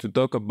we're going to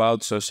talk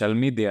about social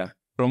media.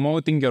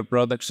 Promoting your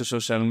products to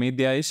social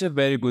media is a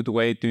very good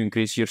way to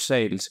increase your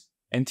sales.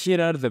 And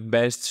here are the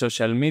best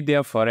social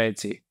media for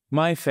Etsy.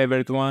 My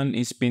favorite one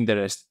is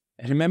Pinterest.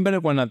 Remember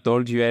when I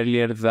told you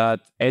earlier that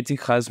Etsy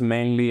has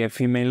mainly a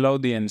female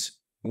audience?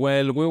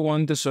 Well, we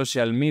want a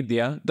social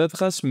media that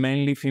has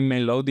mainly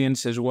female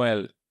audience as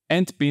well.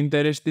 And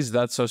Pinterest is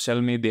that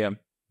social media.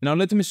 Now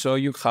let me show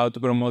you how to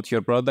promote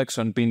your products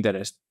on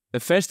Pinterest.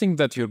 The first thing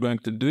that you're going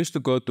to do is to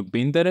go to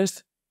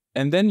Pinterest,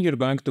 and then you're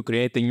going to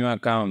create a new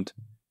account.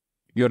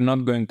 You're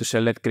not going to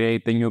select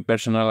create a new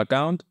personal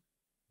account.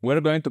 We're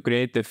going to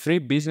create a free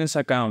business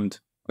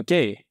account.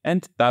 Okay,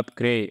 and tap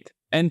create.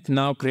 And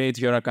now create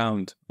your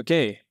account.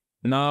 Okay,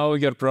 now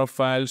your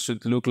profile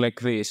should look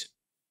like this.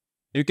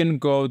 You can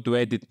go to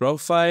edit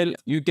profile.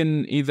 You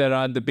can either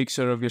add the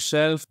picture of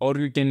yourself or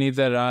you can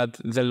either add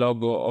the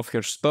logo of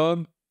your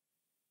store.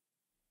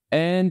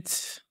 And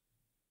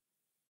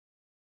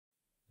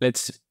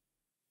let's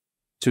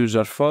choose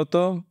our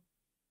photo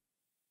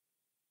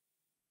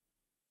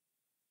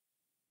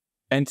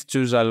and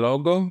choose a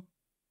logo.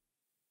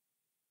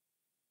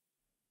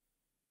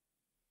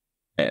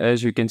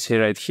 As you can see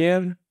right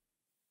here.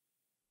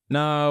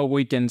 Now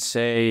we can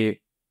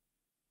say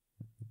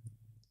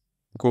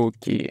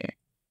Cookie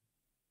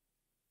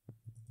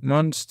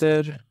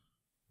Monster.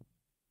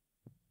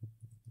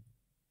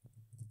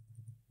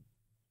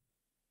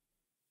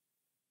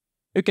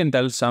 You can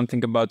tell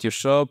something about your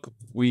shop.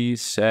 We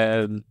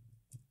sell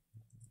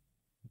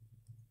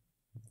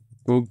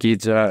cookie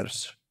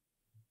jars.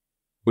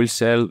 We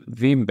sell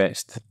the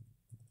best.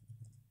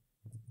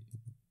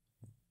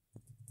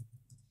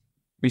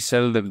 We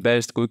sell the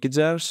best cookie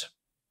jars.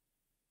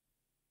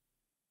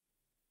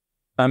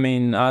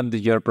 Add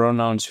your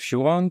pronouns if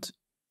you want.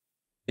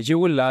 You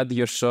will add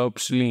your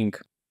shop's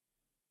link.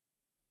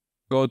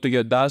 Go to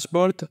your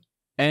dashboard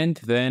and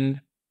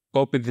then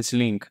copy this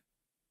link.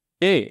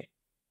 Okay.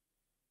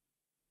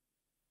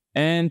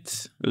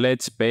 And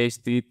let's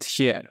paste it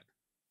here.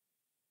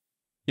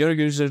 Your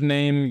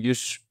username,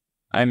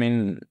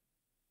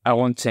 I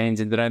won't change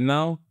it right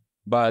now,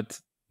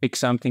 but pick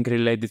something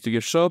related to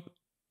your shop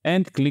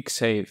and click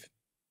save.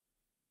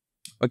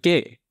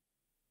 Okay.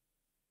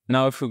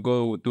 Now if we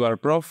go to our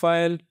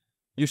profile,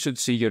 you should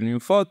see your new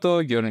photo,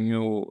 your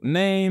new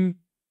name,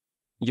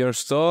 your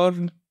store.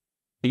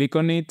 Click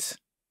on it.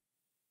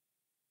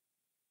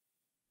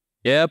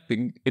 Yep,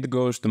 it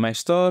goes to my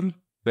store.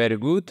 Very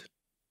good.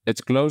 Let's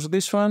close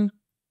this one.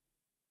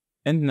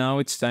 And now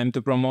it's time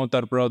to promote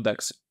our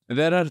products.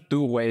 There are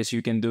two ways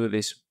you can do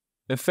this.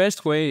 The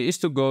first way is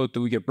to go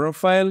to your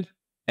profile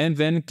and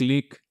then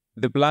click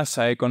the plus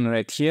icon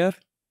right here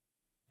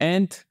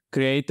and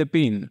create a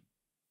pin.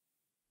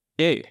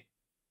 Okay.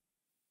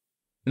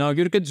 Now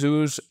you can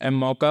choose a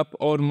mockup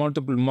or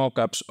multiple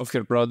mockups of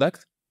your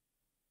product.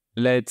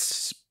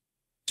 Let's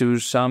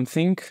choose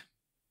something.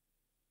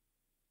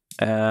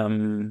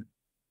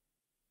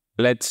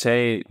 Let's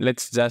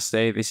just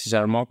say this is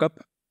our mockup.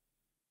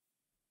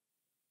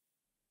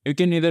 You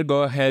can either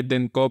go ahead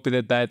and copy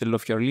the title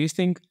of your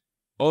listing,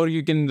 or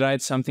you can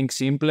write something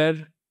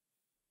simpler.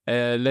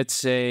 Let's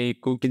say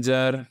cookie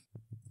jar.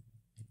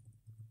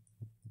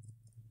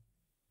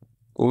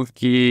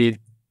 Cookie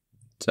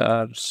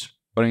jars,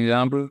 for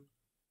example.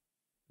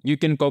 You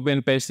can copy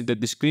and paste the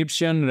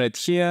description right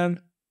here.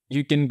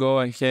 You can go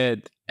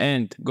ahead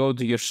and go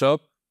to your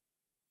shop.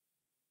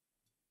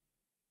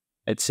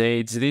 Let's say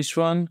it's this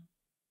one.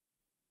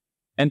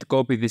 And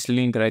copy this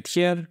link right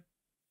here.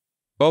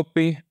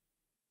 Copy.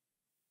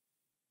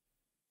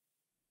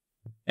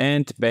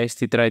 And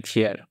paste it right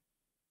here.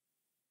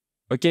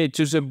 Okay,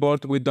 choose a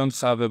board. We don't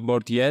have a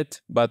board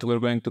yet, but we're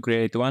going to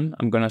create one.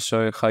 I'm gonna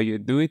show you how you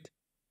do it.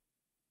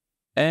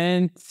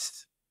 And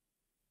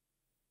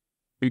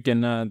you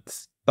can add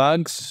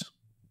tags,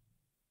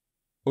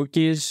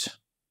 cookies,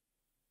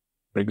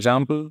 for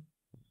example,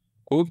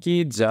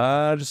 cookie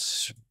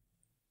jars,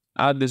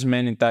 add as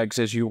many tags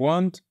as you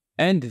want,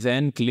 and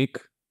then click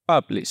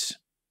publish.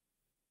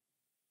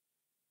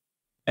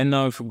 And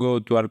now if we go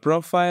to our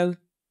profile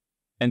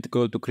and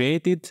go to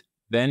create it,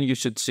 then you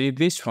should see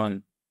this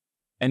one.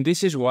 And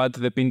this is what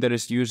the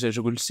Pinterest users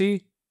will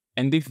see.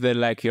 And if they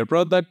like your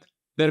product,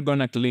 they're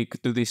gonna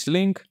click to this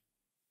link,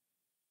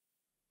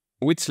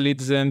 which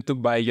leads them to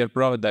buy your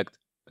product.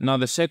 Now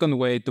the second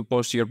way to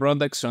post your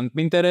products on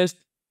Pinterest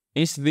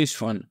is this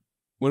one.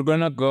 We're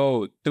gonna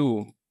go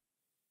to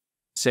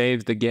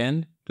saved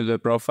again to the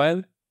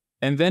profile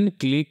and then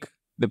click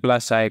the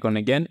plus icon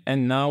again,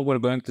 and now we're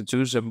going to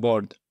choose a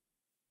board.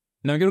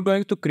 Now you're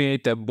going to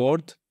create a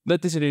board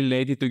that is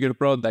related to your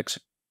products.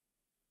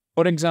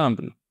 For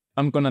example,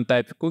 I'm gonna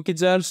type cookie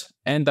jars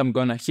and I'm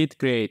gonna hit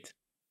create.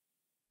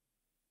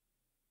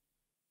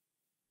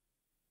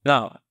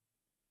 Now,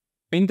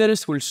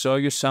 Pinterest will show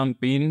you some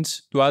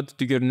pins to add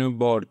to your new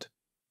board.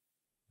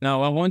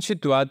 Now I want you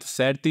to add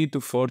 30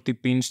 to 40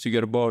 pins to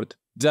your board.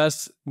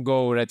 Just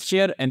go right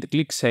here and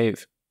click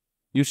save.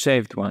 You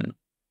saved one.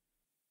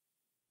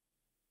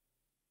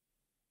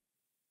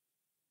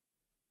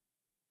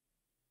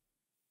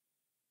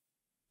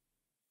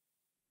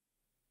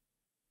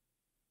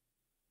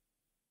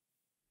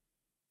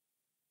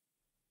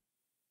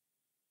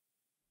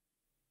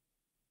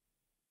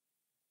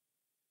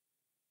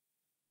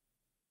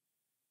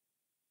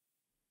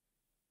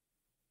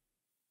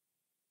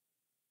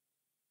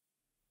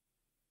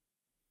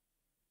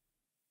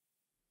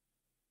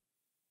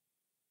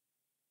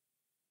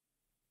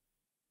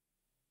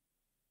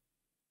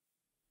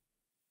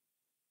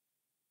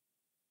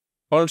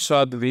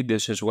 Also add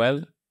videos as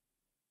well.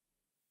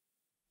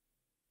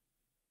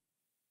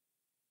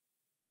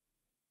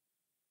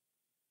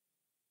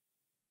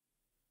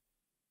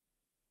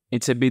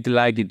 It's a bit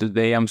laggy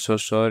today, I'm so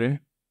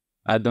sorry.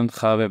 I don't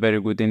have a very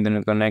good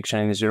internet connection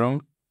in this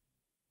room.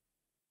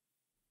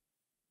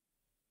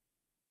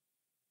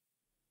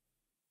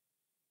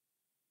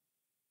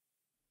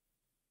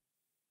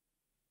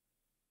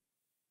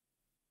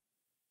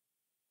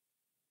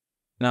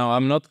 Now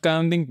I'm not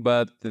counting,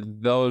 but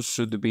those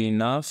should be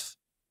enough.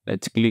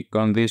 Let's click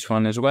on this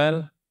one as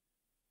well.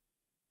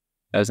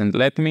 Doesn't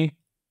let me.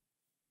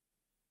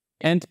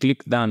 And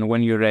click done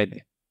when you're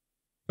ready.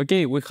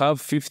 Okay, we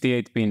have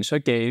 58 pins.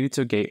 Okay, it's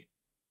okay.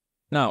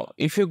 Now,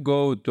 if you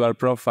go to our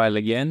profile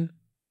again,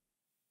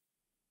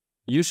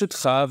 you should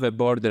have a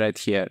board right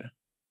here.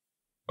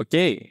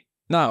 Okay,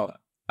 now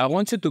I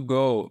want you to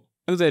go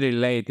to the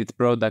related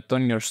product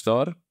on your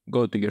store.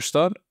 Go to your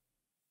store.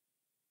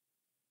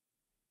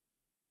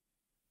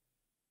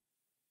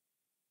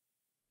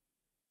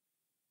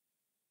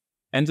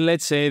 And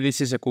let's say this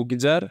is a cookie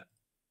jar.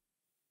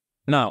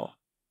 Now,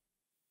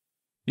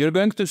 you're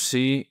going to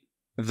see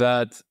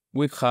that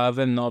we have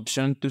an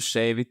option to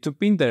save it to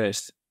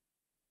Pinterest.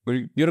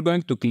 You're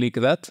going to click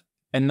that,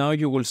 and now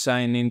you will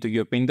sign into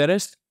your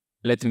Pinterest.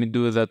 Let me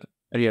do that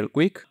real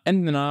quick.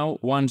 And now,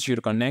 once you're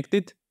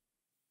connected,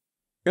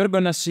 you're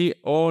gonna see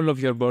all of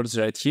your boards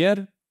right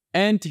here,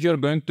 and you're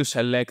going to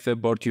select the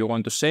board you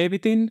want to save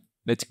it in.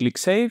 Let's click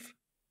save.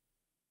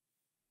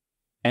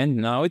 And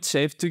now it's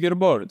saved to your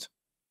board.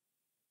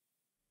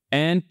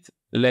 And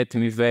let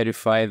me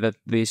verify that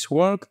this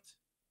worked.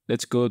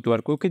 Let's go to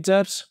our cookie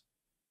jars.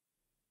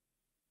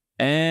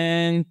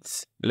 And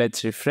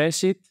let's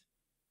refresh it.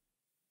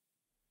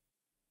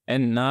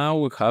 And now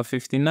we have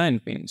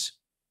 59 pins.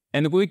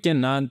 And we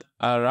can add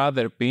our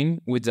other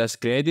pin we just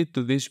created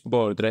to this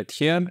board right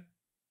here.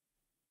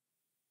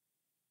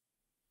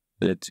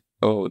 Let's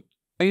go to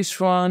this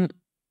one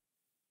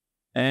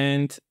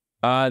and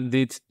add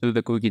it to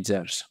the cookie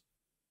jars.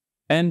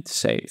 And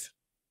save.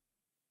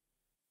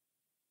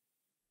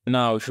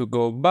 Now if you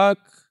go back,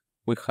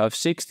 we have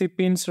 60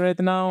 pins right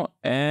now,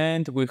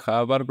 and we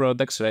have our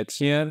products right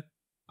here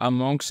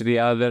amongst the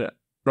other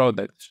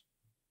products.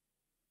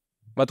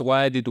 But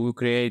why did we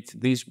create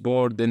this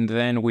board and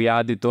then we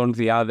added all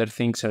the other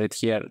things right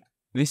here?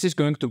 This is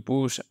going to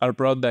push our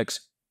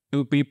products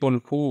to people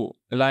who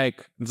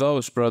like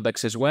those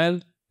products as well,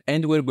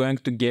 and we're going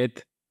to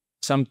get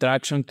some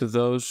traction to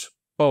those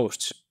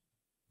posts.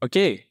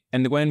 Okay,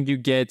 and when you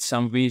get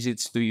some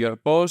visits to your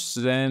posts,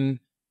 then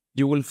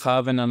you will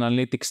have an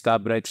analytics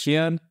tab right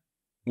here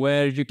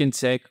where you can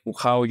check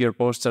how your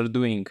posts are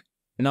doing.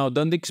 Now,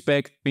 don't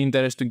expect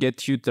Pinterest to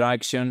get you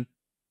traction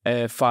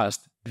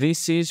fast.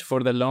 This is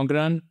for the long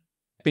run.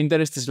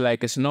 Pinterest is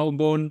like a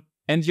snowball,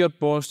 and your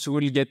posts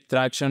will get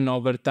traction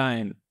over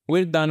time.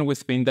 We're done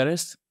with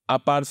Pinterest.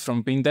 Apart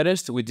from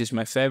Pinterest, which is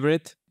my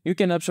favorite, you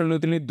can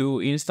absolutely do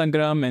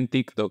Instagram and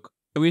TikTok.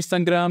 To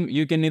Instagram,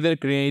 you can either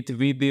create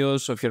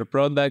videos of your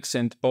products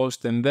and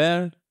post them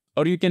there,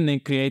 or you can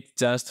create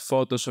just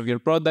photos of your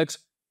products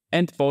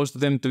and post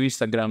them to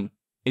Instagram.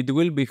 It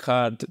will be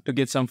hard to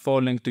get some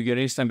following to your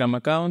Instagram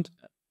account,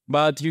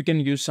 but you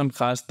can use some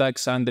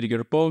hashtags under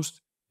your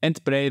post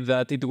and pray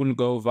that it will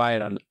go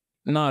viral.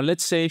 Now,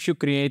 let's say if you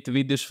create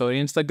videos for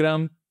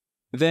Instagram,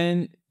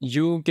 then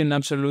you can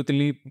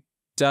absolutely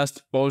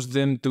just post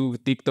them to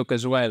TikTok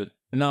as well.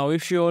 Now,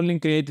 if you only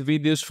create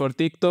videos for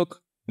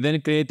TikTok,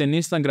 then create an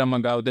Instagram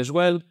account as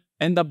well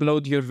and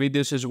upload your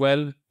videos as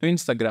well to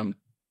Instagram.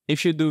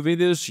 If you do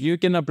videos, you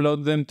can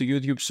upload them to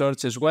YouTube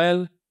Shorts as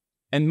well.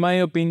 In my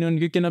opinion,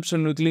 you can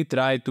absolutely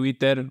try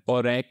Twitter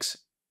or X.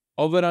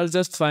 Overall,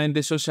 just find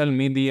a social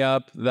media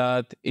app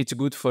that it's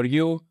good for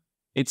you.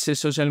 It's a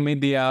social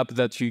media app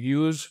that you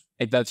use,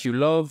 that you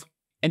love,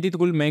 and it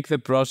will make the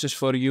process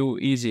for you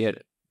easier.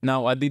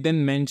 Now, I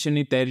didn't mention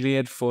it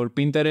earlier for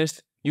Pinterest.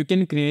 You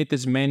can create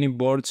as many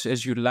boards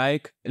as you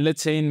like.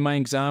 Let's say in my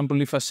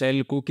example, if I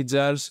sell cookie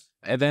jars,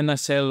 and then I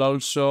sell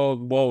also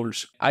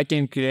bowls, I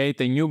can create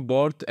a new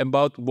board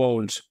about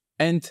bowls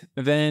and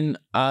then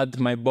add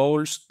my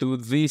bowls to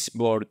this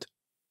board.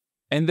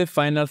 And the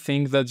final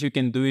thing that you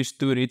can do is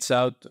to reach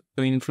out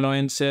to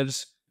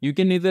influencers. You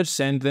can either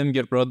send them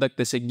your product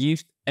as a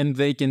gift and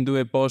they can do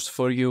a post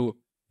for you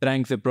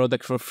trying the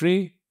product for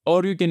free,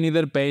 or you can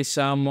either pay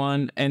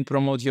someone and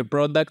promote your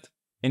product.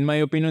 In my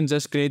opinion,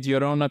 just create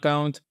your own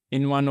account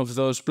in one of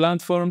those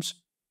platforms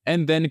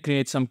and then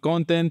create some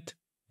content.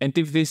 And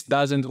if this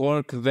doesn't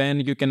work,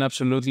 then you can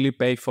absolutely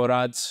pay for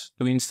ads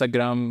to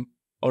Instagram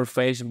or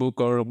Facebook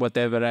or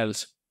whatever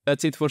else.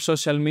 That's it for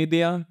social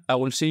media. I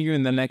will see you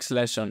in the next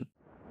lesson.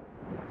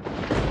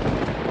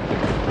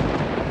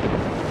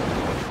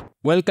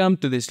 Welcome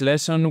to this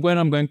lesson where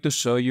I'm going to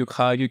show you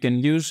how you can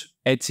use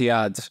Etsy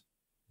ads.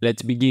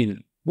 Let's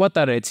begin. What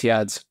are Etsy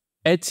ads?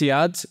 Etsy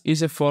ads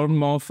is a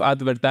form of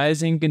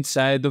advertising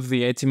inside of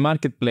the Etsy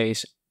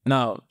marketplace.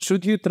 Now,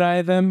 should you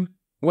try them?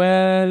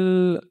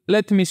 Well,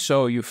 let me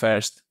show you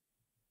first.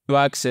 To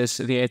access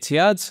the Etsy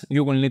ads,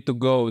 you will need to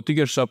go to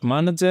your shop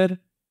manager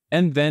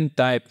and then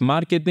type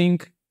marketing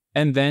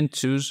and then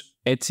choose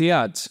Etsy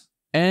ads.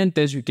 And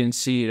as you can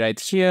see right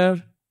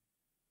here,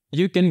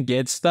 you can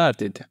get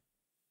started.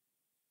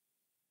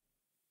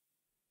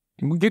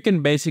 You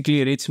can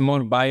basically reach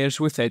more buyers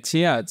with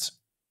Etsy ads,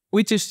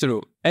 which is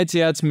true.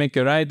 Etsy ads make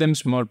your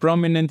items more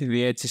prominent in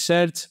the Etsy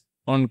search,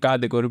 on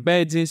category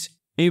pages,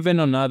 even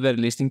on other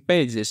listing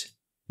pages.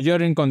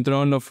 You're in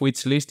control of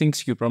which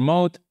listings you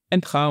promote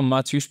and how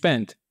much you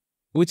spend,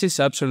 which is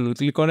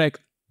absolutely correct.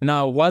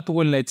 Now, what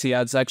will Etsy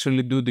ads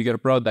actually do to your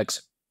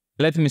products?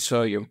 Let me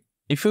show you.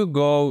 If you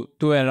go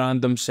to a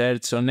random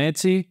search on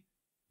Etsy,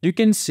 you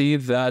can see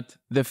that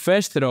the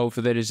first row of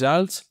the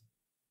results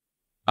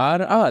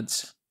are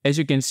ads. As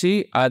you can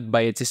see, ad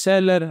by Etsy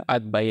seller,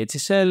 ad by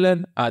Etsy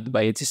seller, ad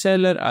by Etsy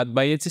seller, ad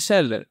by Etsy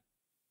seller.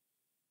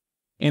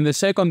 In the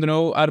second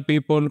row are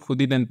people who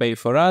didn't pay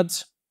for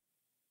ads.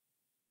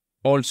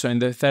 Also in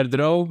the third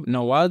row,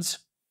 no ads.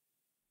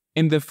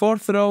 In the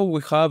fourth row,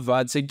 we have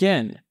ads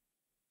again.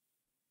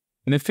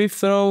 In the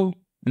fifth row,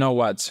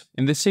 no ads.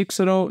 In the sixth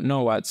row,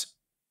 no ads.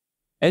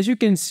 As you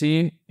can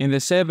see, in the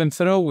seventh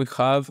row, we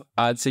have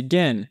ads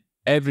again.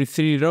 Every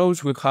 3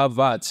 rows, we have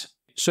ads.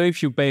 So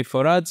if you pay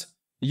for ads,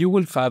 you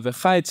will have a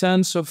high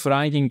chance of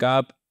ranking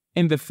up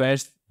in the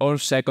first or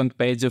second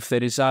page of the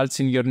results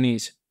in your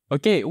niche.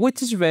 Okay,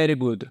 which is very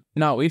good.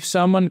 Now, if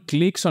someone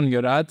clicks on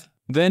your ad,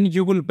 then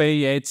you will pay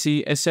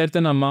Etsy a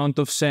certain amount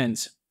of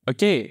cents.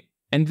 Okay,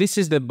 and this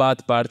is the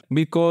bad part,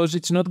 because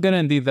it's not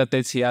guaranteed that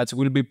Etsy ads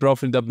will be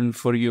profitable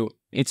for you.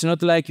 It's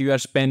not like you are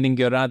spending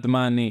your ad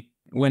money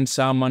when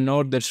someone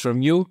orders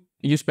from you.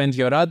 You spend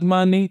your ad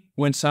money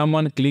when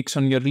someone clicks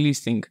on your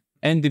listing.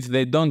 And if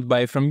they don't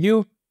buy from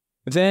you,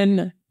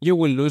 then you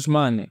will lose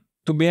money.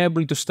 To be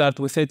able to start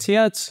with Etsy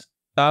ads,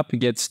 tap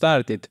Get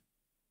Started.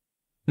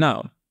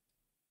 Now,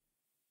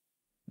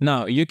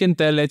 Now, you can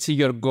tell Etsy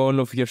your goal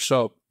of your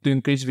shop to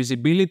increase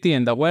visibility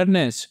and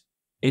awareness.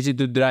 Is it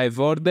to drive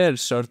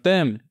orders short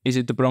term? Is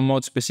it to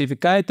promote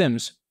specific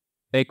items?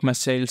 Take my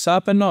sales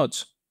up a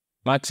notch?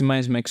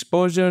 Maximize my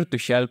exposure to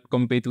help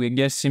compete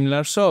against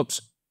similar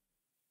shops?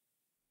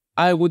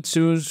 I would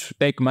choose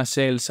take my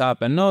sales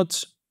up a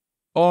notch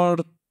or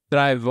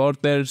drive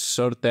orders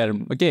short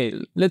term. Okay,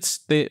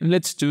 let's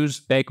choose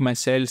take my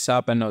sales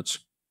up a notch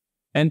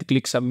and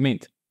click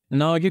submit.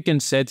 Now you can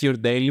set your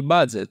daily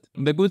budget.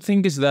 The good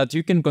thing is that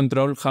you can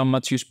control how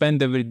much you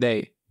spend every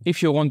day.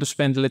 If you want to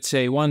spend, let's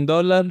say,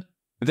 $1,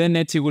 then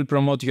Etsy will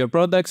promote your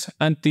products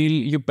until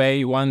you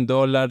pay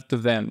 $1 to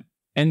them.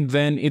 And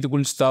then it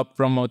will stop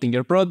promoting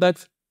your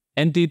product,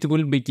 and it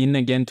will begin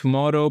again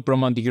tomorrow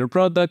promoting your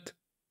product.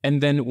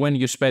 And then when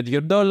you spend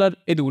your dollar,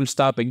 it will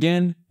stop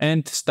again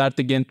and start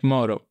again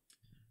tomorrow.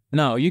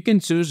 Now you can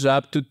choose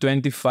up to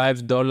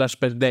 $25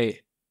 per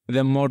day.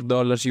 The more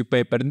dollars you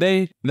pay per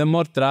day, the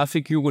more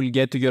traffic you will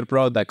get to your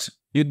products.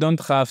 You don't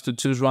have to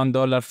choose $1,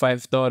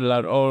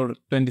 $5 or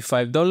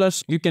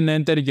 $25. You can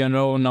enter your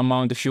own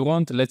amount if you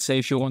want. Let's say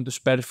if you want to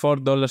spend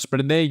 $4 per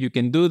day, you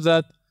can do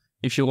that.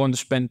 If you want to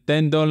spend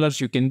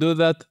 $10, you can do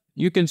that.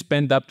 You can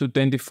spend up to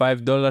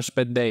 $25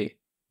 per day.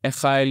 A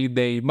high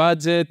daily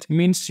budget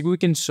means you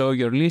can show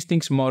your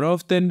listings more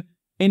often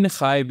in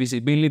high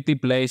visibility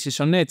places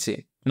on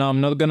Etsy. Now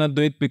I'm not gonna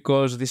do it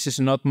because this is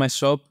not my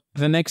shop.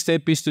 The next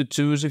step is to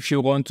choose if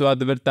you want to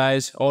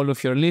advertise all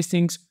of your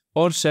listings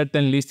or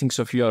certain listings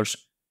of yours.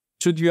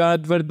 Should you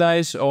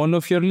advertise all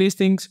of your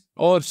listings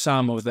or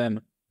some of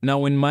them?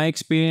 Now in my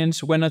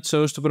experience, when I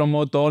chose to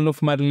promote all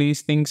of my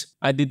listings,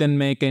 I didn't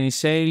make any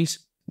sales,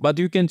 but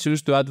you can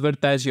choose to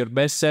advertise your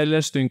best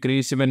sellers to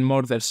increase even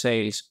more their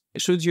sales.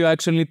 Should you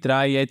actually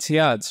try Etsy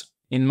ads?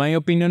 In my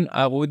opinion,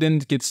 I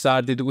wouldn't get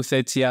started with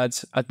Etsy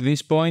ads at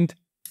this point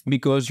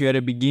because you're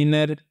a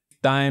beginner.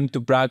 Time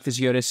to practice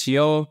your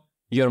SEO,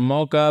 your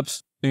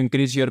mockups, to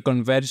increase your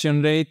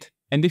conversion rate.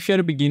 And if you're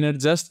a beginner,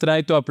 just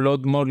try to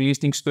upload more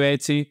listings to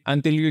Etsy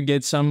until you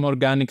get some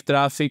organic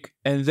traffic.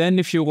 And then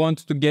if you want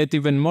to get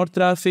even more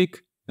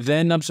traffic,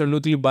 then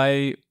absolutely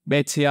buy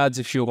Etsy ads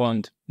if you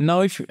want.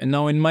 Now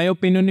in my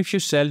opinion, if you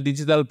sell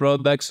digital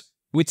products,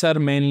 which are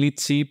mainly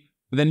cheap,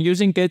 then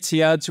using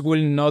Etsy ads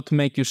will not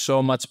make you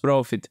so much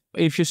profit.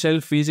 If you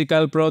sell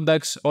physical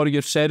products or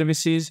your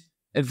services,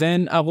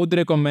 then I would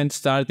recommend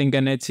starting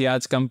an Etsy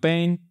ads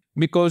campaign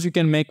because you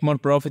can make more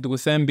profit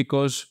with them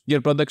because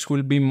your products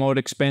will be more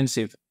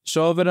expensive.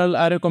 So overall,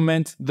 I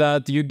recommend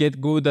that you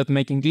get good at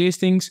making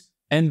listings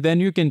and then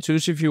you can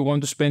choose if you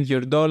want to spend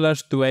your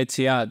dollars to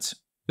Etsy ads.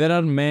 There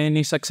are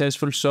many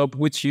successful shops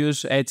which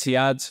use Etsy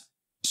ads,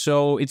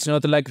 so it's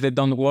not like they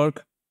don't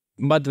work,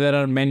 but there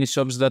are many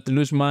shops that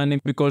lose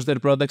money because their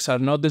products are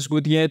not as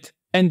good yet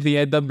and they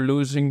end up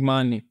losing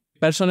money.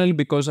 Personally,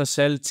 because I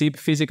sell cheap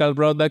physical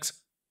products,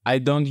 I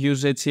don't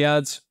use Etsy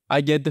ads. I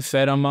get a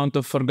fair amount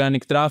of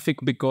organic traffic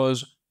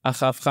because I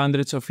have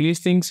hundreds of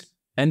listings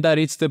and I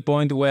reach the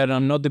point where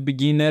I'm not a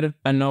beginner,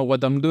 I know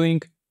what I'm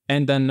doing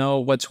and I know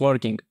what's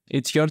working.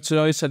 It's your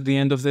choice at the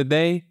end of the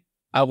day.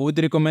 I would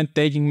recommend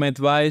taking my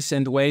advice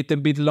and wait a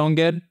bit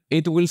longer.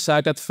 It will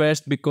suck at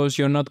first because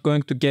you're not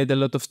going to get a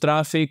lot of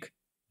traffic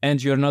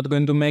and you're not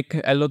going to make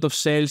a lot of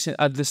sales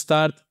at the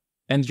start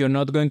and you're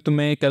not going to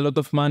make a lot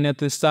of money at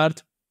the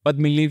start. But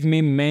believe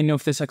me, many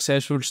of the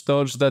successful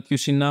stores that you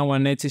see now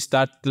on Etsy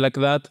started like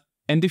that.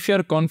 And if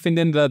you're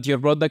confident that your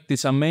product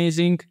is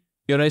amazing,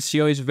 your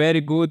SEO is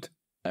very good,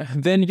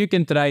 then you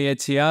can try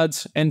Etsy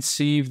ads and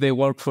see if they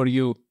work for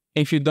you.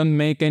 If you don't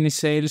make any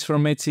sales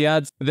from Etsy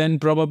ads, then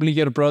probably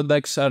your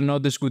products are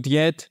not as good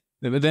yet.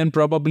 Then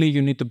probably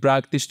you need to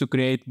practice to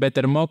create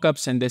better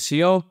mockups and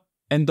SEO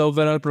and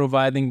overall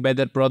providing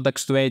better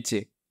products to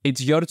Etsy.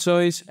 It's your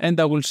choice and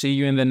I will see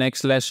you in the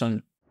next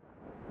lesson.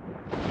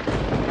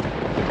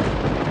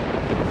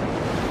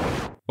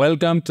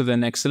 Welcome to the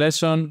next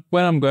lesson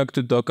where I'm going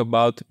to talk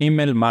about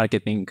email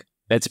marketing.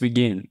 Let's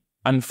begin.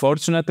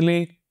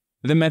 Unfortunately,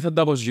 the method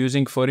I was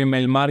using for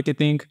email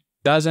marketing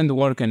doesn't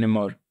work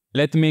anymore.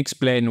 Let me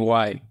explain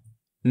why.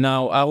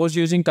 Now, I was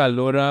using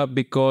Allura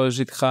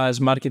because it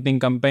has marketing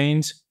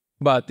campaigns,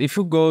 but if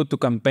you go to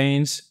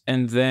campaigns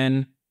and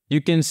then you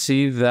can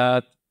see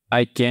that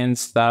I can't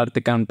start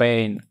a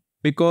campaign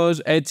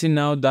because Etsy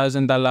now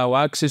doesn't allow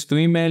access to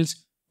emails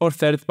or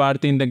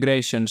third-party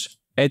integrations.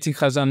 Etsy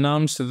has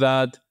announced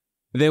that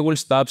they will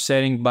stop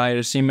sharing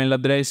buyers' email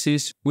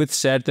addresses with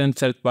certain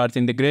third-party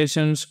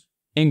integrations,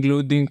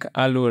 including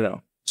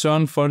Allura. So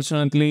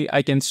unfortunately,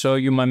 I can't show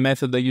you my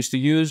method I used to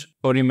use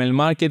for email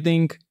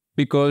marketing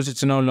because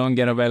it's no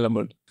longer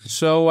available.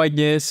 So I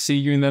guess see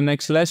you in the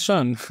next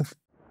lesson.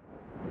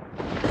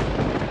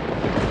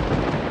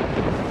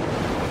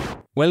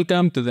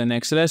 Welcome to the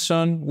next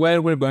lesson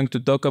where we're going to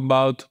talk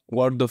about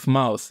word of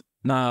mouth.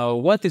 Now,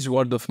 what is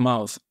word of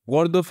mouth?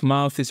 Word of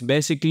mouth is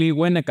basically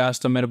when a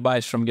customer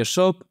buys from your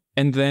shop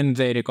and then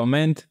they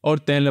recommend or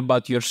tell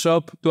about your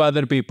shop to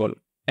other people.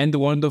 And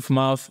word of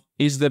mouth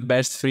is the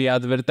best free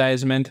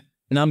advertisement.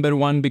 Number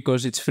one,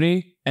 because it's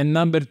free, and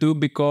number two,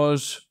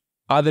 because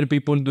other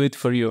people do it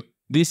for you.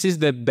 This is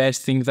the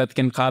best thing that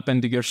can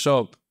happen to your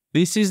shop.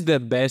 This is the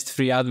best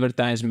free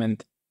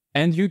advertisement.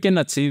 And you can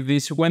achieve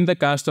this when the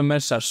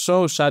customers are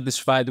so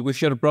satisfied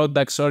with your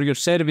products or your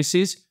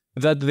services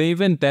that they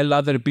even tell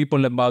other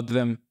people about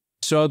them.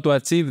 So to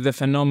achieve the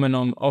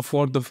phenomenon of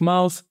word of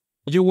mouth,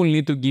 you will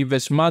need to give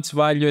as much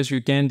value as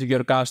you can to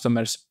your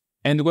customers.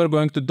 And we're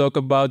going to talk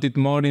about it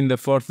more in the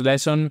fourth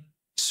lesson,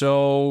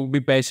 so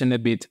be patient a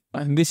bit.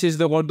 And this is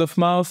the word of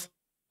mouth.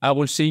 I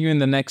will see you in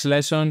the next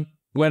lesson,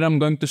 where I'm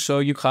going to show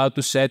you how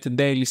to set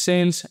daily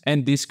sales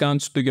and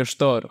discounts to your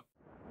store.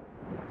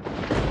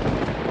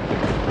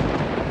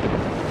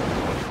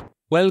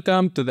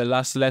 Welcome to the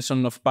last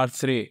lesson of part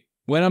 3,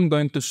 where I'm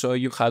going to show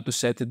you how to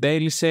set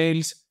daily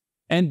sales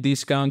and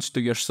discounts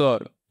to your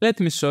store. Let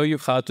me show you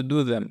how to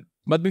do them.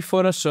 But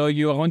before I show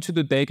you, I want you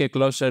to take a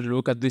closer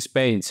look at this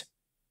page.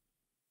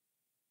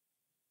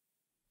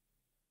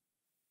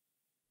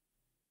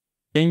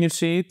 Can you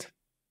see it?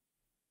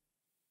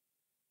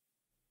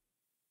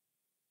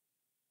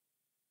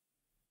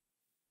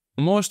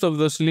 Most of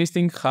those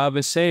listings have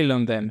a sale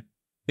on them.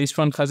 This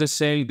one has a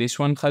sale, this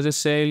one has a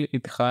sale,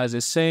 it has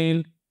a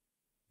sale,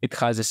 it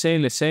has a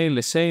sale, a sale,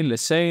 a sale, a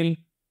sale,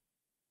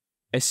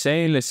 a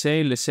sale, a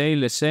sale, a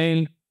sale, a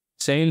sale,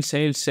 sale,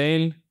 sale,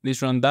 sale,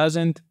 this one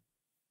doesn't,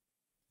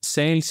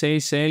 sale, sale,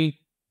 sale.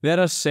 There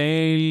are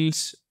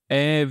sales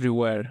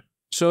everywhere.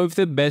 So if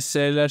the best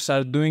sellers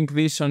are doing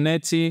this on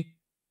Etsy,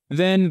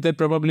 then they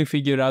probably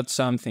figure out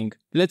something.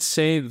 Let's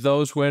say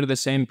those were the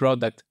same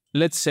product.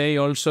 Let's say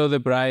also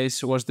the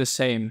price was the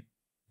same.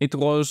 It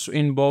was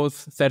in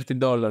both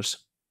 $30.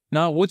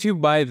 Now, would you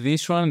buy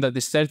this one that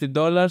is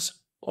 $30,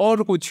 or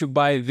would you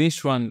buy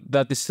this one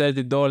that is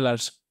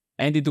 $30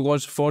 and it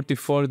was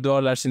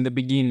 $44 in the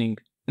beginning?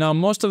 Now,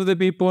 most of the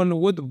people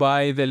would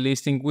buy the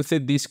listing with a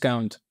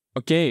discount.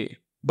 Okay,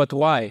 but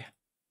why?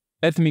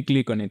 Let me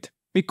click on it.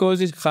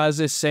 Because it has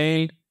a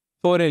sale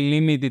for a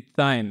limited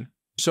time.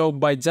 So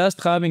by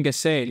just having a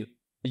sale,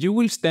 you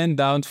will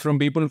stand out from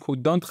people who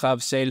don't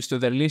have sales to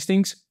their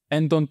listings,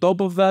 and on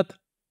top of that,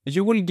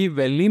 you will give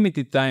a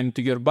limited time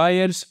to your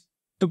buyers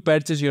to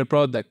purchase your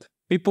product.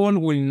 People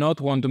will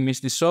not want to miss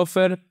this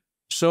offer,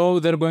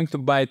 so they're going to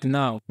buy it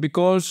now,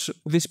 because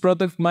this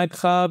product might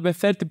have a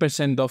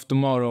 30% off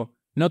tomorrow,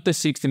 not a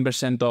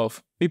 16%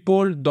 off.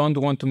 People don't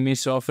want to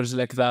miss offers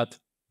like that.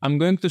 I'm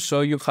going to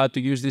show you how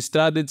to use this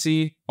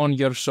strategy on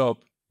your shop.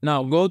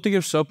 Now go to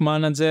your shop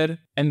manager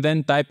and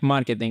then type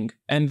marketing,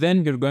 and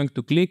then you're going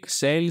to click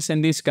sales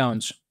and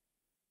discounts.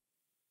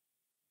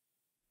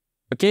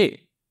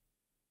 Okay.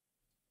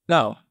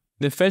 Now,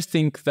 the first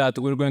thing that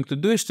we're going to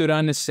do is to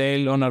run a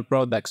sale on our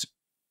products.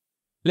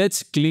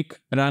 Let's click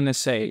run a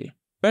sale.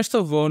 First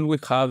of all, we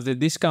have the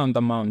discount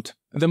amount.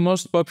 The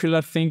most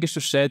popular thing is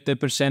to set a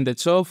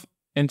percentage off,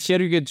 and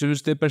here you can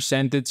choose the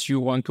percentage you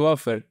want to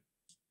offer.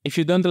 If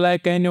you don't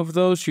like any of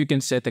those, you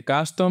can set a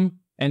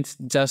custom and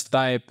just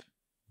type,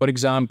 for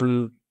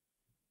example,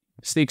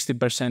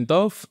 60%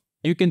 off.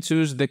 You can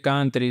choose the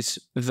countries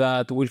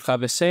that will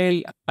have a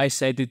sale. I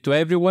set it to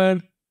everywhere.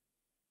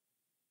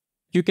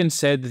 You can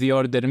set the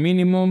order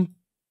minimum.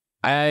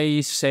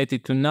 I set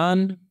it to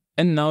none.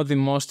 And now the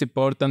most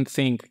important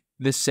thing,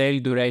 the sale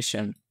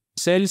duration.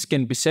 Sales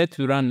can be set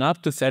to run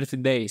up to 30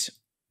 days.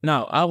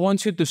 Now, I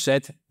want you to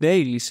set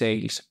daily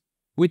sales,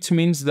 which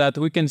means that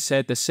we can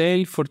set a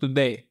sale for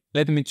today.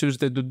 Let me choose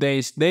the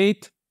today's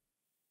date.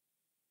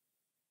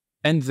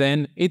 And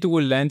then it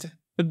will end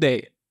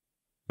today.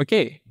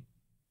 Okay.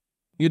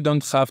 You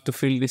don't have to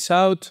fill this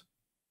out,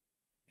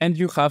 and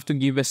you have to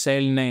give a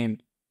sale name.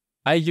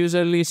 I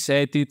usually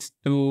set it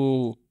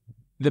to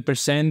the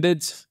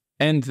percentage,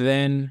 and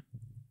then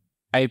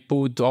I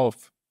put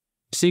off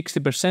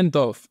 60%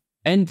 off,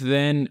 and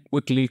then we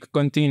click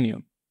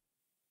continue.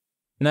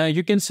 Now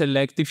you can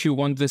select if you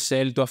want the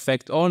sale to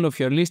affect all of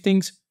your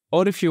listings,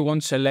 or if you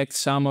want to select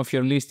some of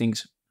your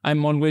listings.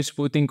 I'm always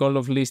putting all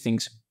of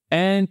listings.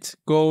 And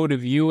go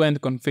review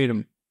and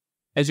confirm.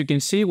 As you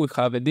can see, we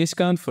have a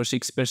discount for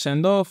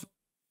 6% off.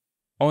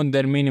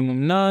 Order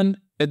minimum none.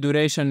 The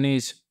duration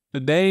is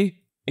today.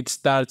 It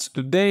starts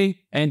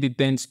today and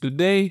it ends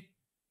today.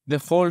 The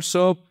whole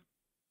shop.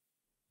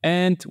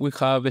 And we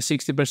have a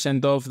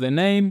 60% off the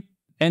name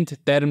and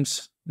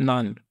terms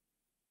none.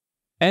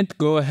 And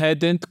go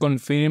ahead and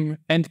confirm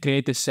and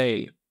create a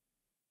sale.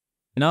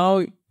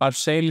 Now our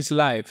sale is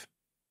live.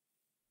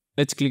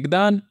 Let's click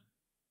done.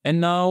 And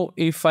now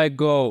if I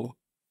go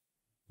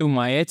to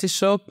my Etsy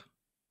shop,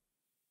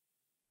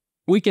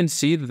 we can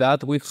see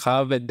that we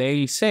have a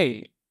daily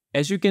sale.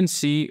 As you can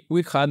see,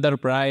 we had our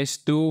price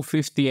to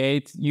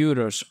 58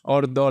 euros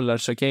or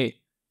dollars,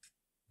 okay?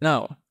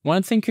 Now,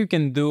 one thing you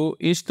can do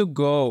is to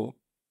go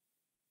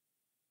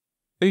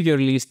to your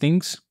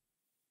listings,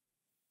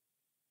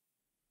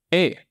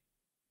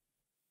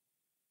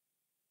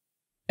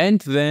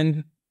 and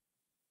then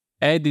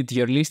edit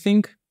your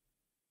listing.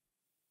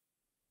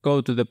 Go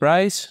to the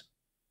price.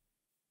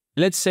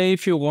 Let's say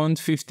if you want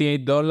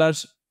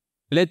 $58,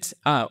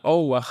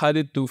 I had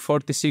it to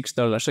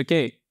 $46,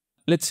 okay.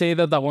 Let's say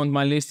that I want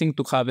my listing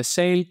to have a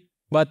sale,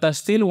 but I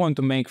still want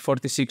to make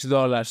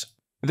 $46.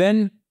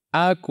 Then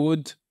I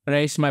could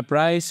raise my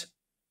price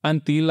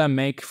until I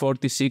make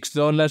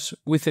 $46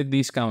 with a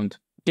discount.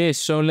 Okay,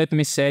 so let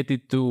me set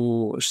it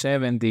to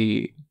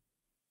 $70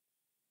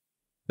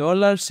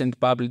 and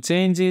public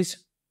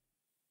changes.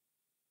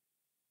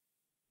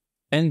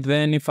 And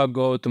then if I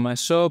go to my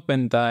shop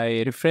and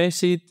I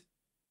refresh it,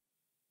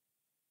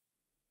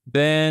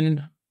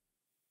 then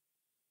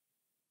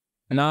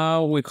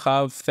now we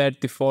have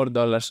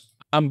 $34.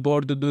 I'm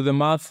bored to do the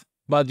math,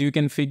 but you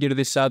can figure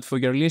this out for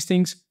your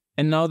listings.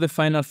 And now the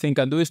final thing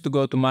I do is to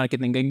go to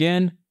marketing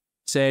again,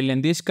 sale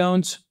and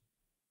discounts,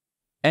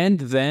 and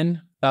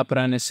then tap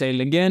run a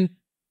sale again,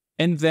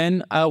 and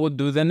then I would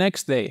do the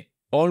next day.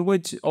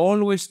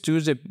 Always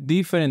choose a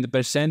different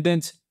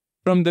percentage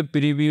from the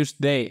previous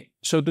day.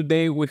 So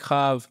today we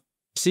have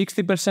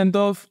 60%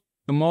 off.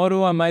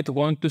 Tomorrow I might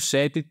want to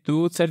set it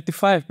to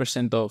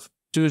 35% off.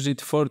 Choose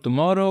it for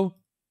tomorrow,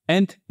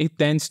 and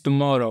it ends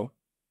tomorrow.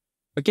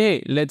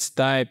 Okay, let's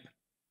type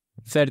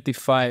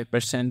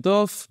 35%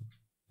 off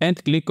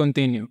and click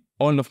continue.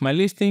 All of my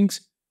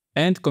listings,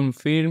 and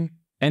confirm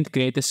and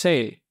create a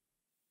sale.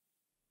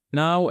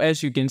 Now,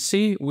 as you can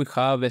see, we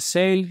have a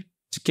sale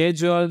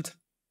scheduled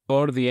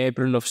for the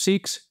April of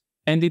 6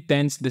 and it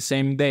ends the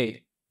same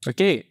day.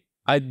 Okay,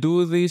 I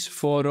do this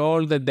for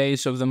all the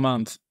days of the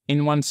month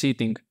in one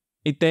sitting.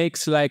 It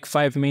takes like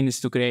 5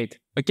 minutes to create.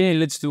 Okay,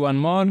 let's do one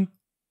more.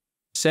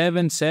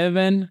 7,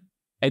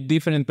 a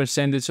different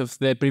percentage of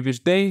the previous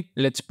day.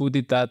 Let's put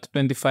it at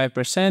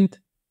 25%.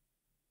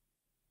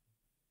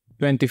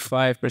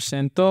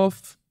 25%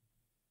 off.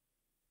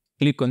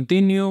 Click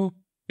continue,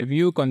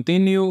 review,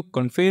 continue,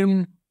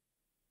 confirm.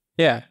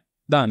 Yeah,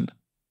 done.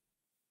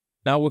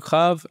 Now we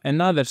have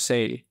another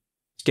sale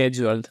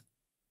scheduled.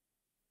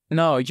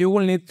 Now you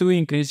will need to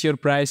increase your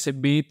price a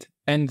bit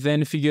and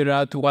then figure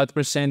out what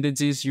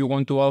percentages you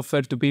want to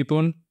offer to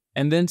people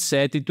and then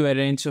set it to a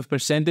range of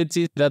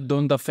percentages that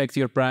don't affect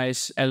your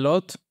price a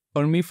lot.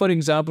 For me, for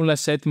example, I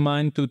set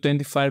mine to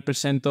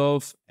 25%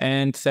 off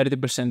and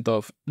 30%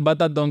 off,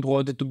 but I don't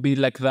want it to be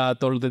like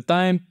that all the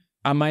time.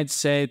 I might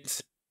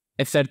set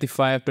a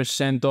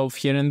 35% off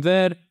here and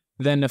there,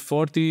 then a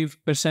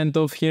 40%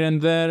 off here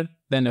and there,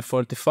 then a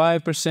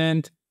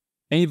 45%,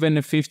 even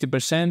a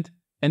 50%,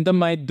 and I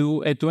might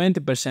do a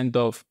 20%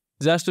 off,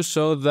 just to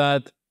show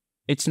that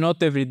it's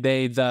not every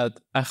day that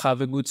I have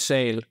a good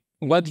sale.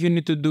 What you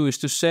need to do is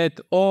to set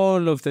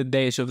all of the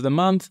days of the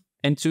month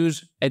and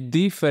choose a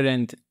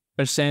different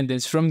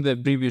percentage from the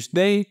previous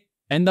day,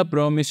 and I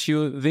promise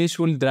you this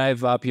will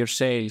drive up your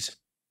sales.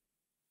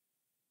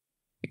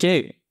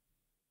 Okay.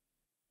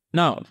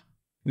 Now,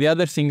 the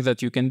other thing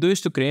that you can do is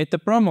to create a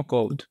promo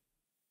code.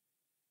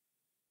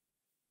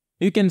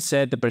 You can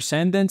set a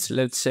percentage.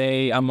 Let's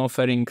say I'm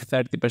offering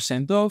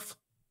 30% off.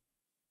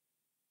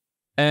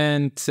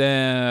 And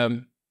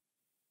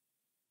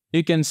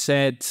you can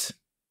set,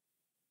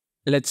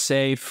 let's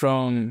say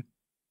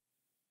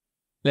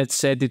let's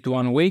set it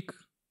 1 week.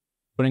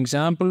 For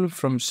example,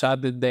 from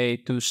Saturday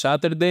to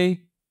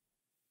Saturday.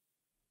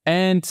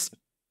 And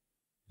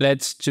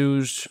let's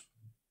choose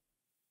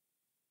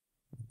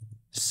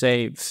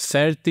save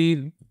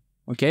 30,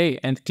 okay,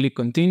 and click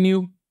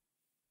continue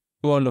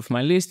to all of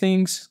my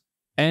listings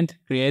and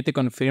create a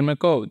confirm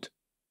code.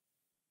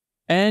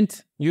 And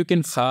you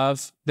can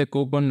have the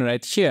coupon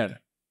right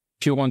here.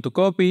 If you want to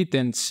copy it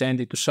and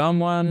send it to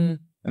someone,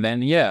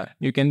 then yeah,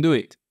 you can do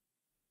it.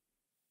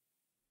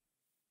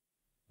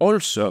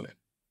 Also,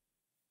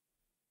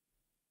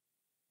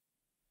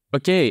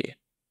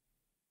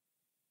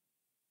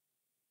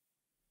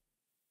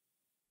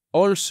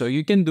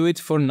 you can do it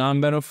for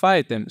number of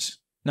items.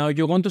 Now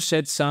you want to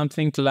set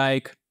something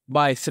like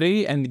buy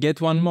 3 and get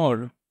 1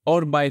 more,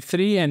 or buy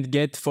 3 and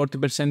get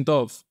 40%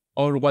 off,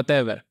 or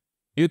whatever.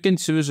 You can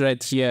choose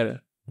right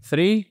here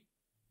 3,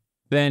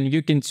 then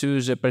you can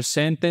choose a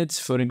percentage,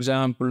 for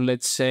example,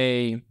 let's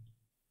say,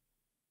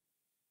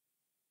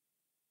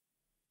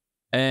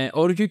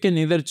 or you can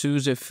either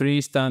choose a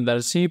free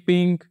standard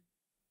shipping,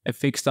 a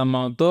fixed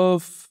amount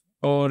off,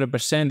 or a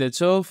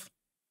percentage off.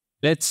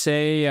 Let's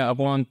say I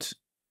want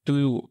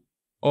to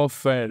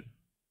offer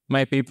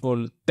my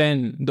people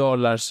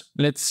 $10.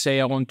 Let's say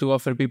I want to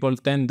offer people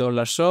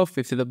 $10 off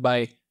if they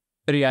buy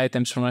 3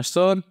 items from my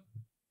store,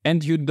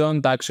 and you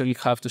don't actually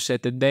have to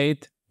set a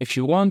date if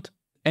you want,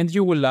 and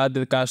you will add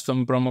the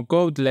custom promo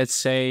code. Let's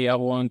say I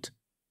want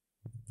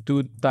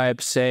to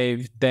type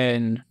save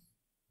 $10,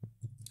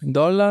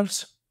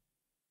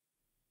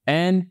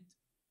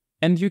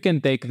 and you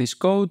can take this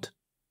code,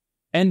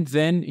 and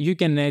then you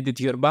can edit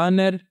your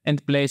banner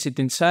and place it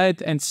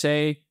inside and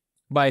say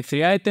buy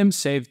 3 items,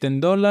 save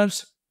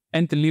 $10,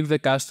 and leave the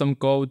custom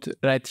code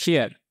right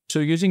here. So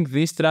using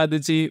this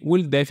strategy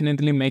will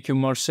definitely make you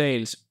more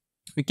sales.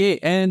 Okay,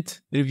 and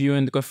review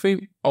and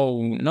confirm.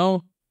 Oh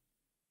no.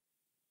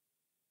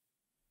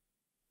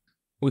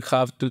 We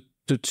have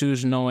to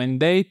choose no end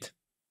date.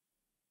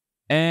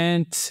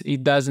 And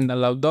it doesn't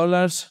allow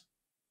dollars.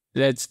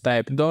 Let's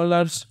type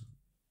dollars.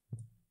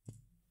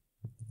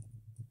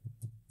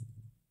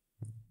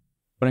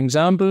 For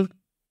example,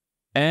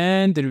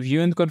 and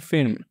review and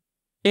confirm.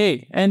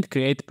 Okay, and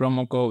create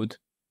promo code.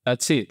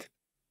 That's it.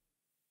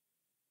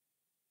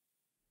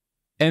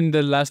 And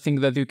the last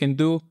thing that you can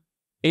do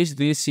is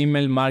this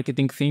email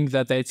marketing thing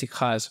that Etsy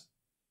has.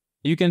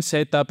 You can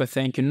set up a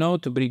thank you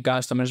note to bring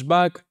customers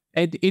back,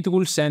 and it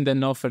will send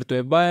an offer to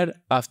a buyer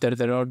after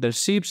their order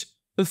ships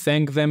to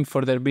thank them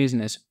for their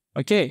business.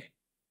 Okay?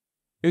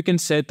 You can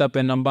set up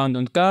an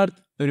abandoned cart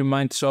to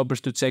remind shoppers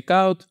to check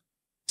out,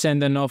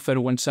 send an offer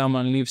when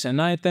someone leaves an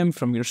item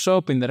from your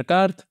shop in their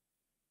cart,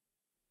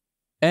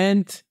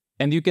 and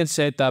you can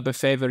set up a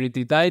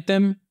favorited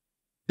item,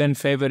 then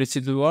favorites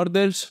it to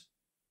orders,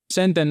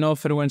 send an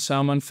offer when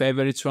someone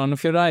favorites one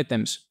of your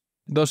items.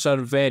 Those are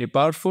very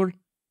powerful,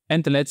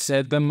 and let's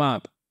set them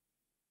up.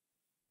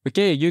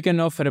 Okay, you can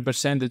offer a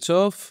percentage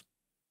off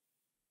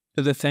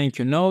to the thank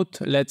you note.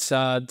 Let's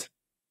add,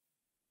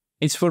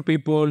 it's for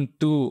people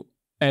to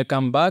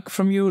come back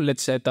from you.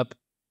 Let's set up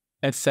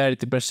a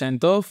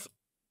 30% off,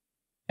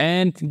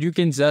 and you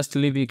can just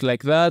leave it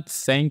like that.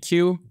 Thank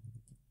you.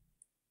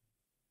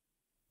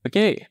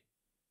 Okay,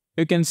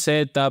 you can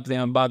set up the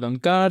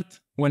abandoned cart.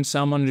 When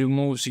someone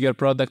removes your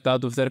product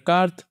out of their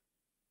cart,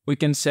 we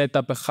can set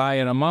up a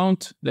higher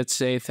amount, let's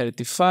say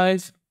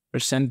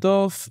 35%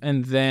 off,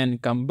 and then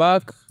come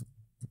back.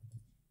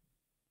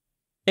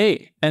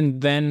 Hey,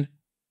 and then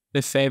the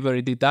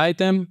favorited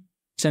item,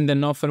 send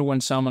an offer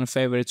when someone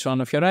favorites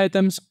one of your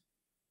items.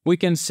 We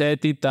can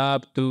set it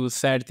up to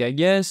 30, I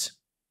guess,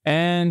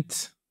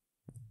 and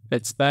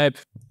let's type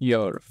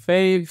your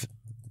fave.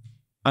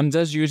 I'm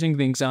just using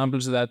the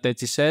examples that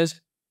Etsy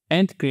says,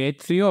 and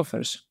create 3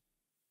 offers.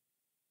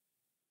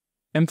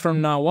 And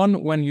from now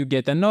on, when you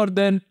get an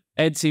order,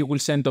 Etsy will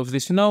send off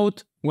this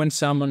note. When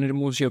someone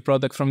removes your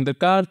product from the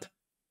cart,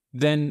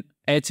 then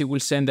Etsy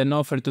will send an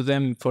offer to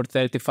them for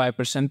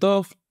 35%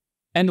 off.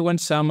 And when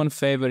someone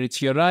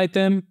favorites your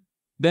item,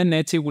 then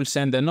Etsy will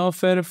send an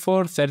offer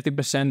for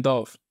 30%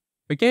 off.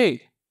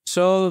 Okay,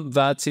 so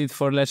that's it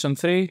for lesson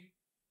 3.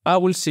 I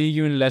will see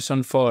you in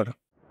lesson 4.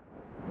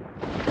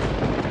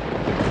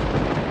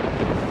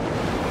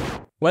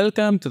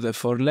 Welcome to the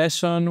 4th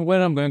lesson,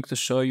 where I'm going to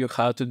show you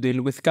how to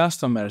deal with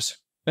customers.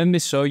 Let me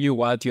show you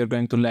what you're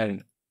going to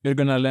learn. You're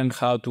going to learn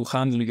how to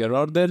handle your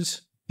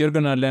orders, you're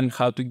going to learn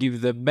how to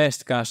give the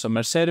best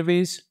customer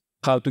service,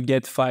 how to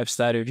get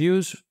 5-star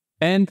reviews,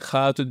 and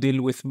how to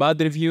deal with bad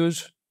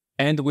reviews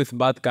and with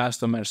bad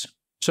customers.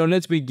 So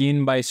let's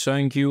begin by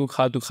showing you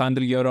how to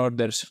handle your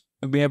orders.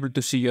 To be able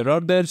to see your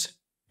orders,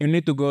 you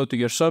need to go to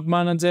your shop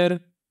manager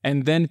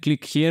and then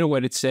click here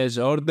where it says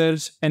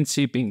orders and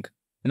shipping.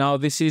 Now,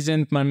 this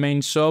isn't my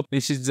main shop,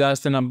 this is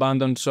just an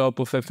abandoned shop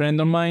of a friend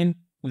of mine.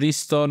 This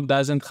store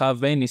doesn't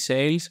have any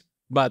sales,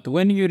 but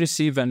when you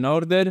receive an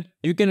order,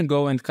 you can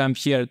go and come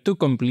here to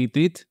complete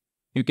it.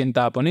 You can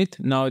tap on it.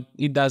 Now,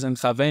 it doesn't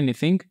have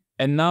anything.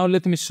 And now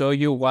let me show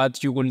you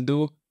what you will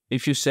do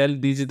if you sell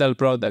digital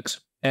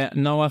products.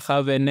 Now I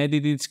have an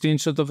edited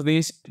screenshot of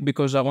this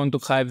because I want to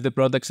hide the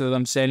products that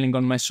I'm selling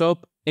on my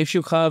shop. If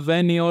you have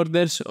any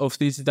orders of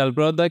digital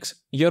products,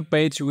 your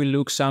page will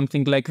look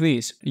something like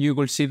this. You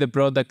will see the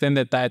product and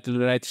the title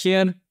right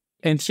here,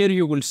 and here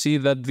you will see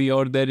that the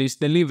order is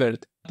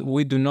delivered.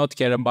 We do not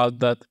care about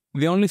that.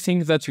 The only thing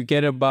that you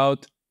care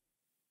about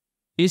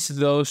is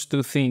those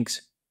 2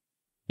 things.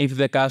 If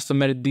the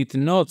customer did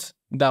not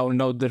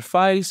download their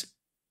files,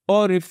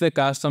 or if the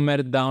customer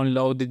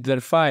downloaded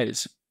their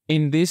files.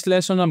 In this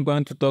lesson, I'm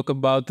going to talk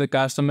about the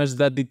customers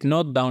that did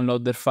not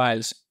download their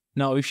files.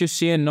 Now, if you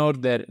see an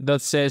order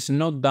that says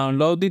not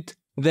downloaded,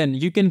 then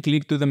you can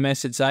click to the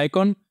message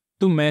icon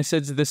to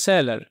message the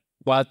seller.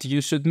 What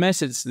you should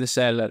message the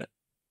seller?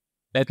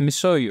 Let me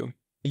show you.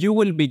 You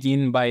will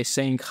begin by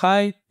saying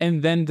hi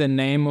and then the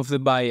name of the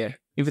buyer.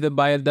 If the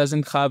buyer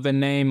doesn't have a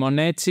name on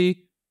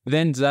Etsy,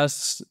 then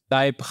just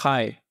type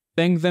hi.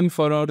 Thank them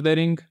for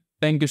ordering.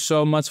 Thank you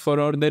so much for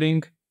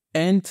ordering.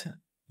 And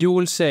you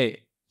will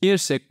say,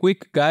 here's a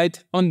quick guide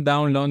on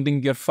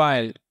downloading your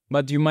file.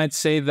 But you might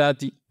say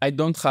that I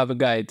don't have a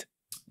guide.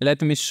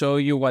 Let me show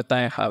you what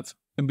I have.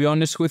 To be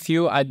honest with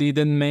you, I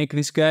didn't make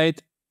this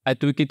guide. I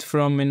took it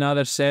from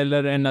another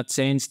seller and I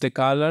changed the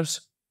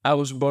colors. I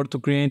was bored to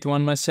create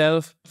one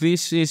myself.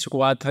 This is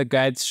what the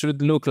guide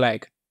should look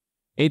like.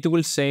 It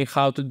will say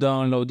how to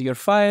download your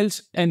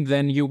files, and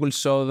then you will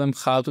show them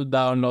how to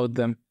download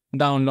them.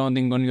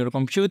 Downloading on your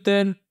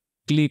computer,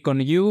 click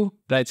on You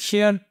right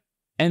here,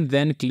 and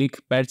then click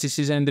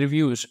Purchases and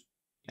Reviews.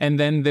 And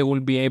then they will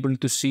be able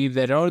to see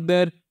their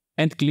order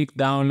and click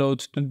Download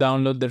to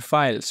download their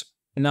files.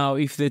 Now,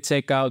 if they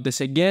check out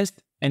as a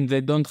guest and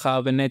they don't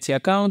have an Etsy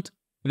account,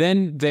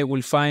 then they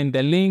will find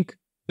the link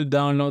to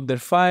download their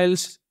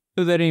files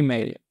to their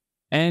email.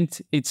 And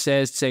it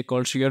says check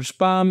also your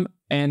spam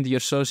and your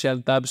social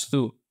tabs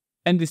too.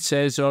 And it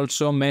says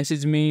also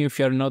message me if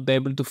you're not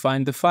able to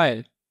find the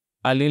file.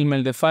 I'll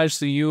email the files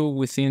to you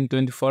within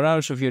 24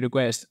 hours of your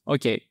request.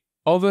 Okay.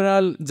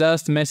 Overall,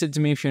 just message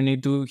me if you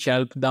need to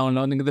help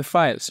downloading the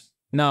files.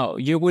 Now,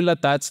 you will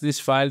attach this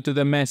file to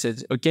the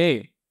message.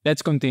 Okay,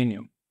 let's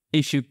continue.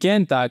 If you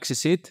can't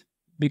access it,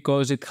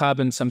 because it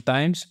happens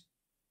sometimes,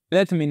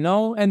 let me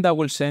know and I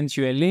will send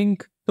you a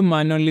link to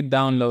manually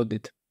download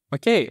it.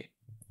 Okay.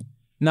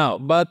 Now,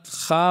 but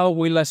how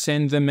will I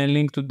send them a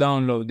link to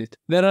download it?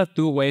 There are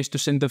two ways to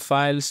send the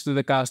files to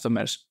the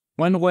customers.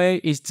 One way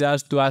is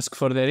just to ask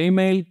for their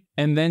email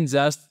and then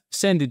just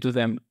send it to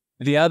them.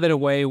 The other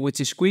way, which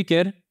is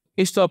quicker,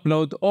 is to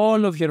upload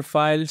all of your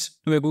files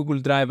to a Google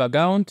Drive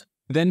account,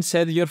 then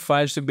set your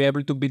files to be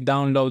able to be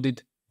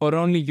downloaded for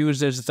only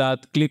users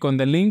that click on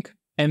the link,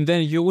 and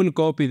then you will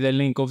copy the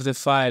link of the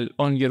file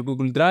on your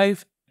Google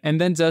Drive and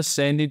then just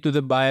send it to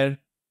the buyer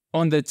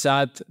on the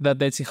chat that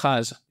Etsy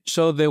has.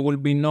 So there will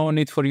be no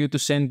need for you to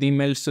send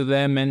emails to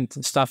them and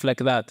stuff like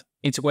that.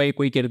 It's way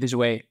quicker this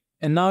way.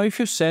 And now if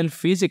you sell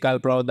physical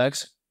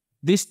products,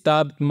 this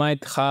tab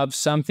might have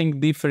something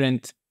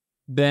different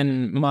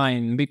than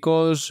mine,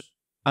 because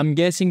I'm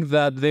guessing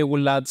that they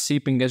will add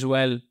shipping as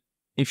well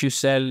if you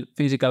sell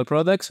physical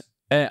products.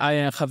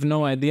 I have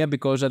no idea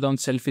because I don't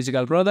sell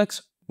physical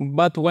products.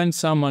 But when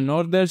someone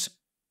orders,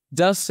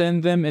 just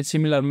send them a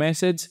similar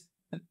message.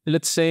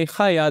 Let's say,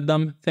 "Hi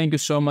Adam, thank you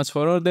so much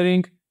for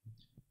ordering."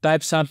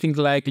 Type something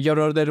like, "Your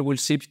order will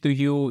ship to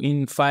you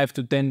in 5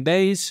 to 10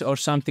 days or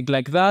something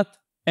like that."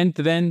 And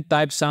then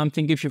type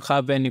something, "If you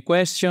have any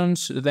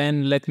questions,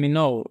 then let me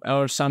know,"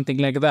 or something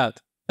like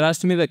that.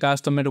 Trust me, the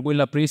customer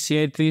will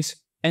appreciate this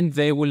and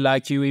they will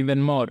like you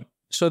even more.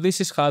 So this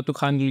is how to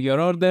handle your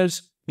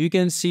orders. You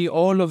can see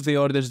all of the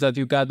orders that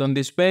you got on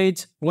this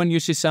page. When you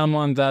see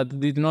someone that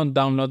did not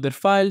download their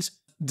files,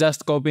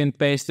 just copy and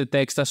paste the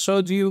text I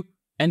showed you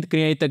and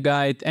create a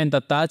guide and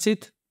attach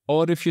it.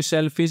 Or if you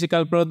sell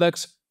physical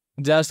products,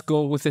 just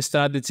go with the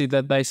strategy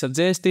that I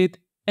suggested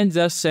and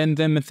just send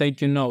them a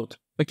thank you note.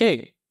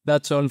 Okay,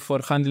 that's all for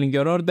handling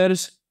your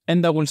orders,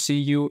 and I will see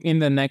you in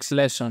the next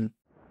lesson.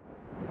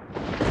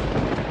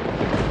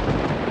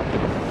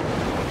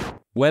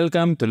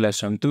 Welcome to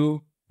lesson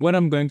 2, where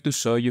I'm going to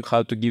show you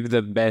how to give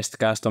the best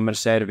customer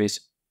service.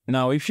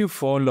 Now, if you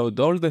followed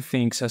all the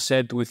things I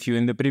said with you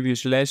in the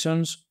previous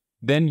lessons,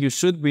 then you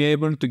should be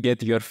able to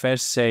get your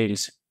first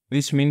sales.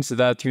 This means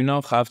that you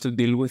now have to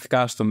deal with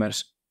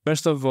customers.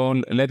 First of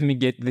all, let me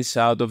get this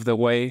out of the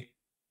way.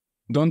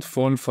 Don't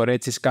fall for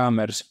Etsy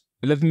scammers.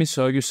 Let me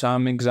show you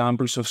some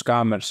examples of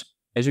scammers.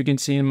 As you can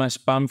see in my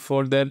spam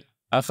folder,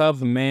 I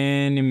have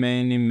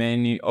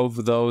many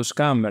of those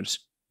scammers.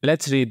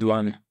 Let's read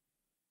one.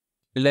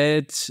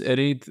 Let's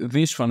read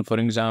this one, for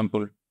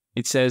example.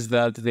 It says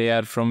that they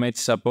are from Etsy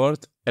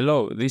support.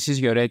 "Hello, this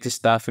is your Etsy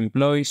staff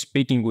employee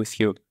speaking with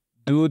you.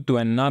 Due to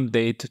an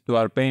update to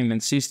our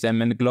payment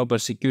system and global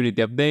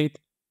security update,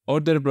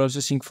 order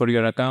processing for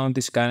your account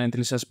is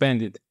currently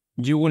suspended.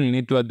 You will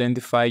need to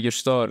identify your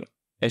store.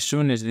 As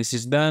soon as this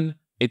is done,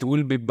 it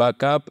will be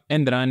back up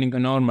and running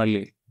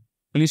normally.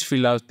 Please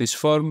fill out this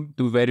form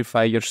to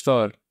verify your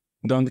store.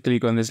 Don't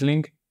click on this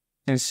link.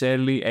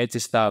 Sincerely,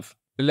 Etsy staff."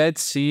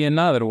 Let's see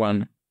another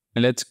one.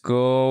 Let's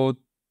go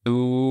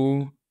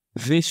to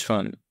this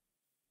one.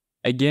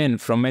 Again,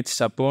 from Etsy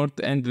support,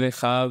 and they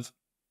have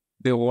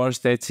the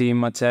worst Etsy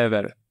image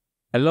ever.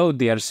 "Hello,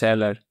 dear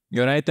seller.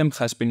 Your item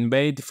has been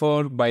paid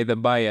for by the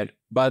buyer,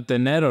 but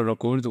an error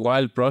occurred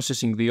while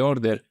processing the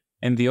order,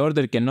 and the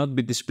order cannot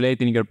be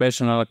displayed in your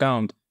personal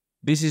account.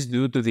 This is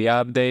due to the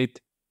update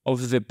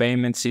of the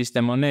payment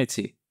system on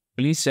Etsy.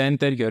 Please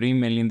enter your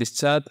email in this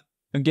chat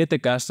to get a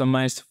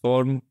customized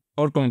form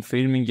or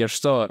confirming your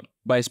store.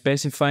 By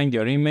specifying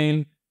your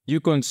email, you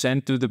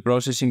consent to the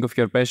processing of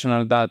your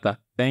personal data.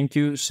 Thank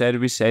you,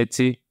 Service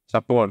Etsy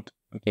Support."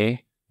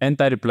 Okay?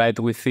 And I replied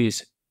with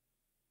this.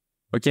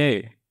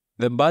 Okay,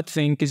 the bad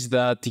thing is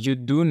that you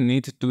do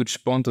need to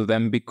respond to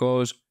them,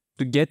 because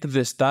to get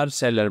the star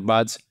seller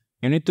badge,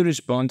 you need to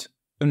respond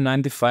to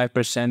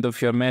 95%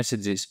 of your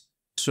messages.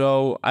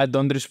 So I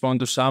don't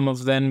respond to some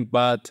of them,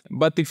 but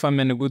if I'm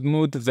in a good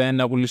mood,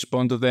 then I will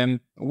respond to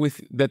them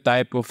with the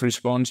type of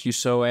response you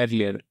saw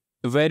earlier.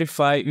 To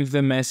verify if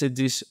the message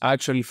is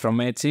actually from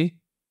Etsy,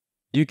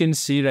 you can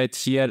see right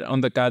here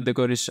on the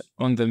categories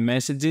on the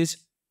messages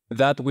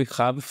that we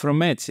have from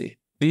Etsy.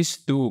 These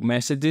two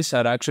messages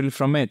are actually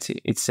from Etsy.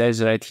 It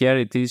says right here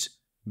it is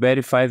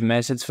verified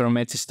message from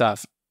Etsy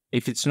staff.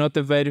 If it's not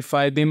a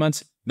verified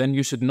image, then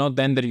you should not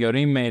enter your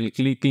email,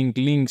 clicking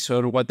links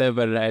or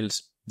whatever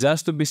else.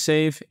 Just to be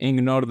safe,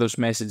 ignore those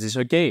messages,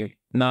 okay?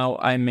 Now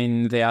I'm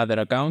in the other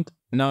account.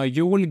 Now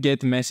you will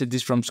get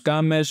messages from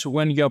scammers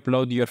when you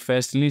upload your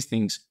first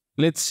listings.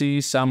 Let's see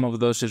some of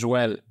those as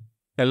well.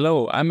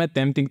 "Hello, I'm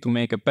attempting to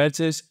make a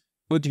purchase.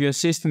 Could you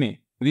assist me?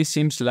 This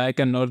seems like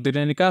an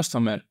ordinary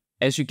customer."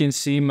 As you can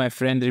see, my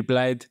friend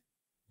replied,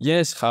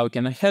 "Yes, how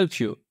can I help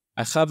you?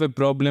 I have a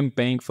problem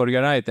paying for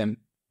your item.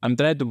 I'm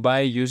trying to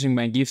buy using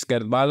my gift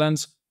card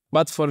balance,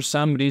 but for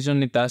some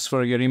reason it asks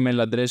for your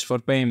email address for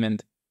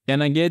payment.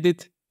 Can I get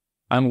it?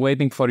 I'm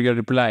waiting for your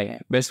reply.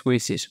 Best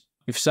wishes."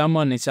 If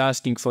someone is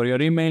asking for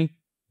your email,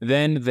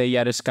 then they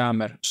are a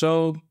scammer,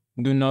 so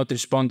do not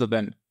respond to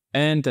them.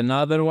 And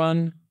another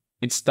one,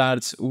 it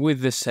starts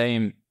with the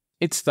same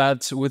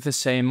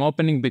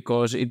opening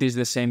because it is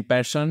the same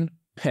person.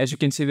 As you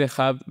can see, they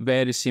have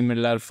very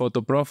similar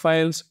photo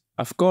profiles.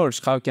 "Of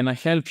course, how can I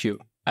help you?"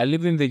 I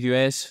live in the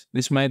US,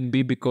 this might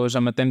be because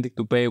I'm attempting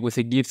to pay with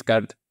a gift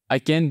card. I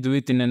can't do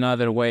it in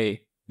another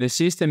way. The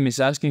system is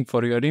asking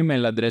for your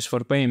email address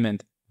for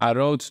payment. I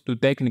wrote to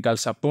technical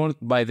support,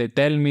 but they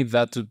tell me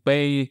that to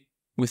pay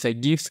with a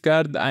gift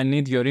card, I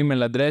need your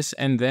email address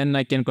and then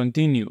I can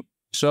continue.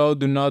 So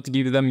do not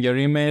give them your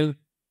email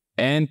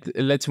and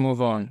let's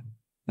move on.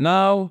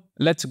 Now,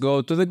 let's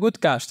go to the good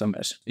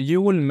customers.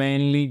 You will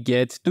mainly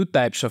get two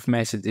types of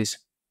messages.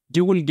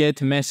 You will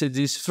get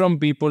messages from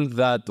people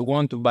that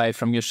want to buy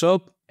from your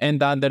shop,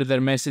 and under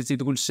their message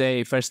it will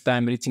say first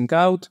time reaching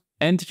out,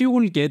 and you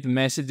will get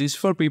messages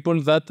for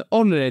people that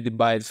already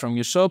buy from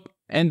your shop,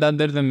 and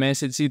under the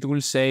message it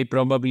will say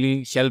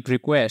probably help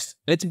request.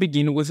 Let's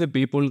begin with the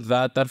people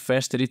that are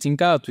first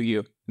reaching out to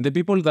you, the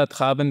people that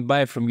haven't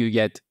bought from you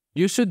yet.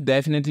 You should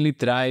definitely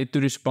try to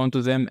respond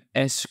to them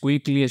as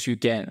quickly as you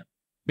can.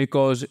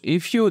 Because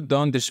if you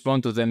don't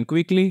respond to them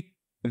quickly,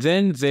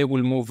 then they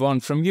will move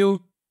on from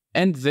you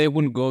and they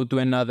will go to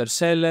another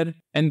seller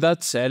and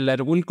that seller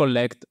will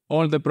collect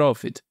all the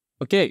profit.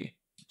 Okay,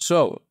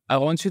 so I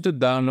want you to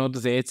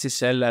download the Etsy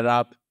Seller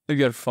app to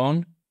your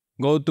phone,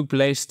 go to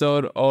Play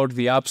Store or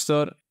the App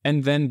Store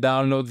and then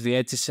download the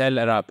Etsy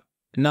Seller app.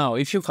 Now,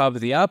 if you have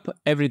the app,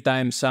 every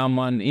time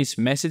someone is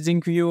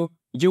messaging you,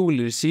 you will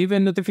receive a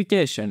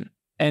notification.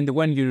 And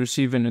when you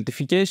receive a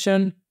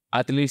notification,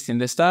 at least in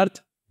the start,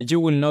 you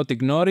will not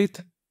ignore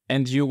it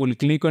and you will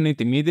click on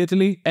it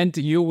immediately and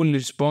you will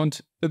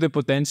respond to the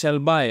potential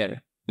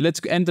buyer.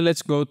 Let's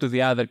go to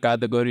the other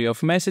category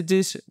of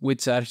messages,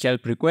 which are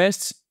help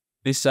requests.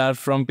 These are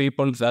from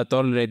people that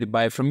already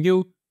buy from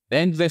you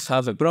and they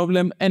have a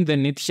problem and they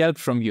need help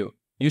from you.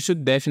 You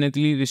should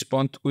definitely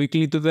respond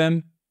quickly to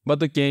them,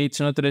 but okay, it's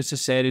not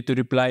necessary to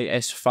reply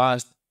as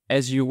fast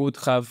as you would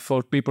have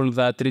for people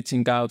that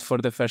reaching out for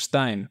the first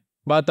time.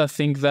 But I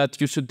think that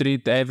you should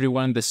treat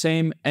everyone the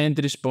same and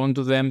respond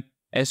to them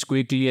as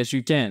quickly as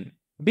you can.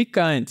 Be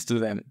kind to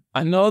them.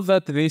 I know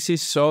that this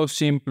is so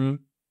simple,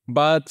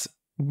 but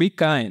be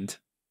kind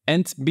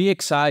and be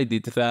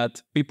excited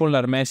that people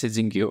are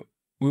messaging you.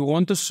 We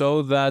want to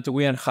show that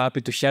we are happy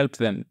to help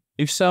them.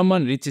 If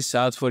someone reaches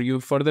out for you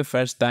for the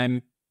first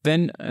time,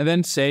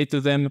 then say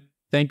to them,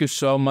 thank you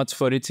so much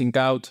for reaching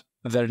out,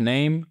 their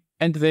name,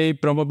 and they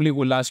probably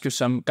will ask you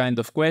some kind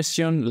of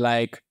question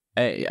like,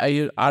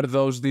 are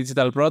those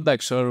digital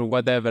products or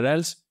whatever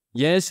else?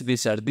 Yes,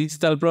 these are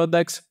digital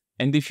products,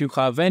 and if you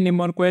have any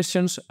more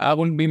questions, I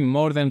will be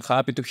more than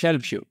happy to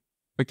help you.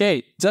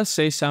 Okay, just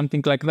say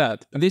something like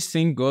that. This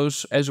thing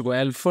goes as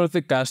well for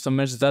the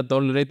customers that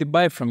already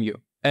buy from you.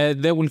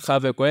 They will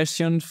have a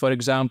question, for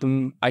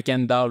example, I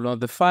can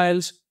download the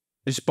files,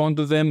 respond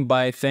to them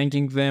by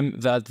thanking them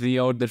that they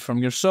ordered from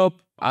your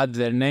shop, add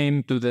their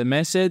name to the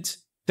message.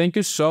 Thank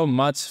you so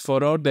much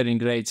for ordering,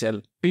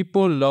 Rachel.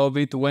 People love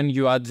it when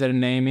you add their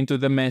name into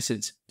the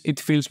message. It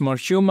feels more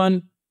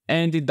human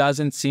and it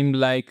doesn't seem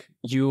like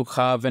you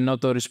have an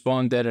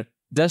autoresponder.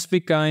 Just be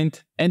kind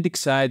and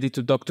excited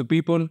to talk to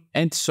people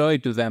and show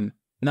it to them.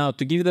 Now,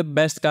 to give the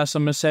best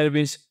customer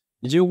service,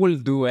 you will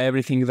do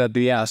everything that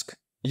they ask.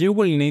 You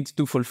will need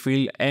to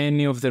fulfill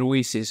any of their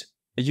wishes.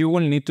 You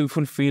will need to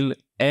fulfill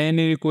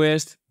any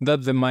request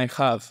that they might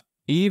have,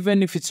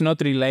 even if it's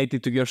not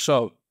related to your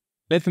shop.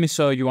 Let me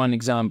show you one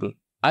example.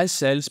 I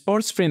sell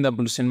sports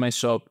printables in my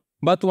shop,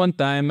 but one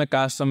time a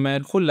customer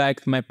who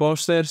liked my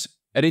posters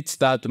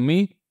reached out to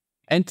me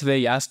and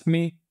they asked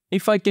me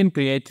if I can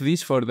create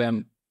this for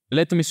them.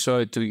 Let me show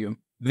it to you.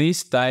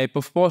 This type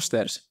of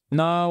posters.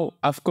 Now,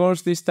 of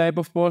course, this type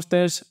of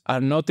posters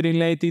are not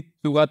related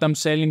to what I'm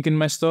selling in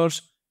my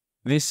stores.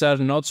 These are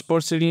not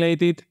sports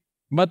related,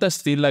 but I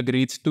still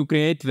agreed to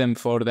create them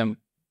for them.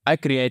 I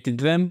created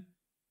them,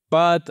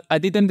 but I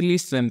didn't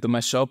list them to my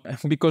shop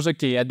because,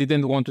 okay, I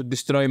didn't want to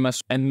destroy my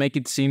shop and make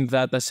it seem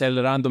that I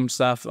sell random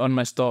stuff on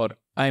my store.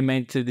 I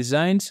made the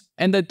designs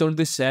and I told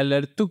the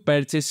seller to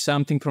purchase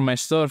something from my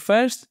store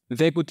first.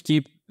 They could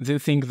keep the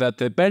thing that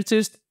they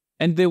purchased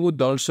and they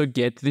would also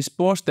get these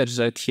posters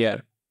right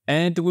here.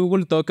 And we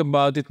will talk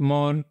about it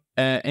more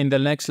in the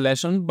next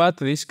lesson, but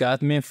this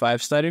got me a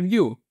 5-star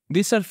review.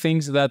 These are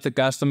things that the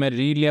customer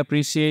really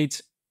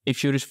appreciates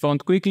if you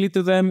respond quickly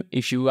to them,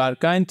 if you are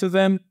kind to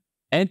them,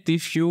 and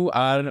if you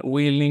are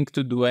willing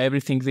to do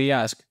everything they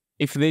ask.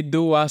 If they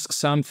do ask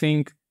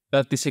something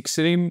that is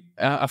extreme,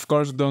 of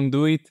course don't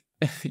do it.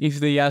 If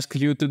they ask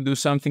you to do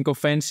something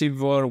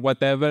offensive or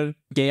whatever,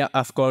 yeah,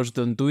 of course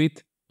don't do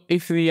it.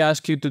 If they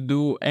ask you to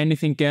do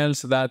anything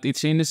else that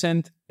it's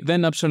innocent,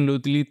 then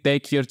absolutely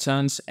take your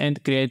chance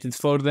and create it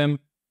for them.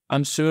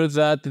 I'm sure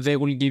that they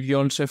will give you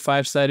also a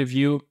 5-star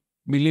review.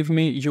 Believe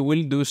me, you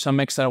will do some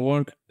extra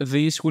work.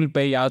 This will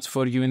pay out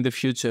for you in the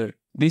future.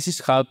 This is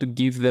how to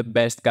give the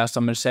best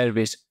customer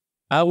service.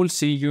 I will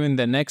see you in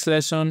the next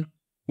lesson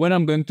where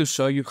I'm going to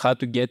show you how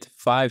to get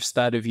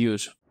 5-star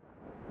reviews.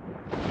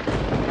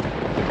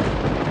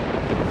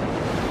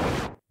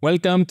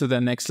 Welcome to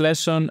the next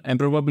lesson and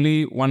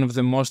probably one of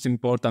the most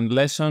important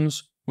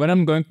lessons where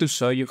I'm going to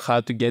show you how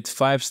to get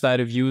 5-star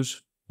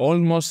reviews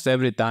almost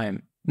every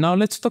time. Now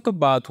let's talk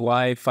about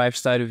why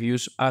 5-star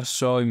reviews are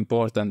so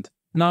important.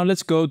 Now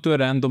let's go to a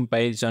random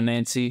page on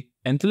Etsy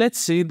and let's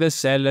see the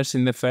sellers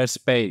in the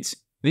first page.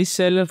 This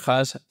seller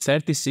has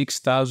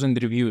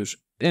 36,000 reviews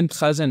and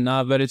has an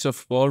average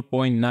of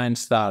 4.9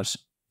 stars.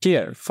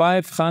 Here,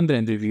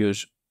 500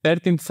 reviews,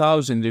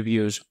 13,000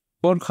 reviews,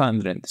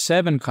 400,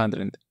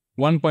 700,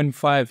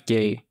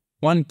 1.5k,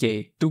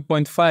 1k,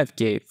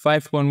 2.5k,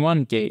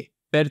 5.1k,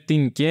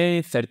 13k,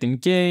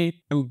 13k,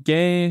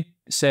 2k,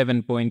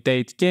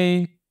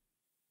 7.8k.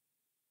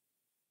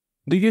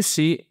 Do you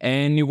see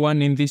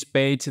anyone in this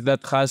page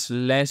that has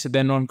less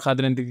than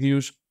 100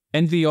 reviews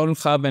and they all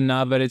have an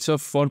average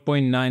of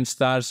 4.9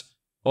 stars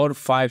or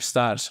 5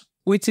 stars,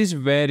 which is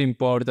very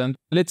important.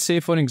 Let's say,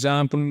 for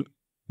example,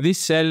 this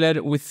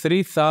seller with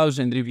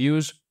 3,000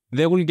 reviews,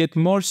 they will get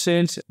more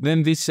sales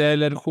than this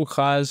seller who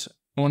has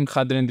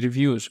 100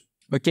 reviews.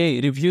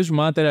 Okay, reviews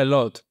matter a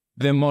lot.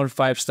 The more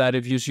 5-star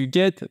reviews you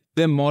get,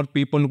 the more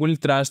people will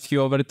trust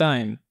you over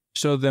time.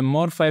 So the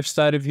more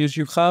 5-star reviews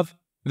you have,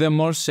 the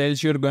more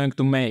sales you're going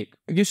to make.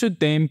 You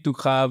should aim to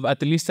have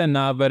at least an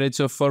average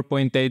of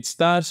 4.8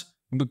 stars,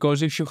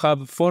 because if you have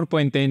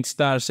 4.8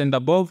 stars and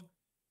above,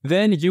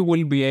 then you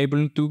will be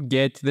able to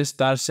get the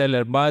star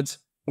seller badge,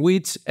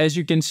 which, as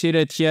you can see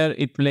right here,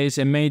 it plays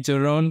a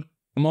major role.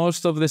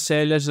 Most of the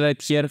sellers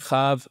right here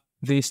have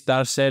the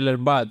star seller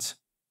badge.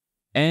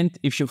 And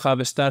if you have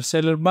a star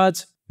seller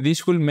badge,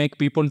 this will make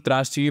people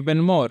trust you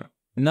even more.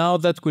 Now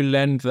that we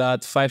learned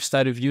that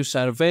 5-star reviews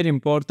are very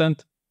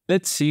important,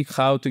 let's see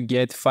how to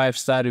get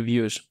 5-star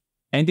reviews.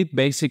 And it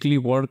basically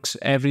works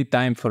every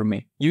time for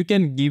me. You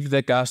can give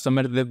the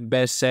customer the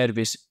best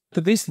service.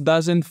 This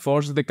doesn't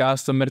force the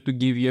customer to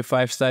give you a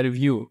 5-star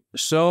review.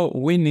 So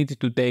we need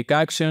to take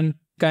action,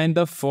 kind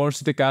of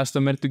force the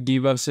customer to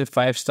give us a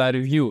 5-star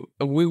review.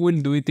 We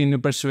will do it in a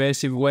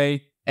persuasive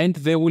way, and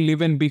they will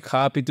even be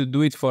happy to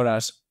do it for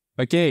us.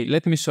 Okay,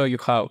 let me show you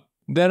how.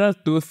 There are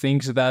 2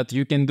 things that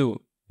you can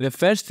do. The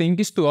first thing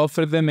is to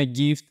offer them a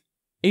gift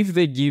if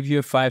they give you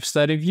a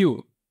 5-star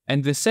review.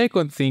 And the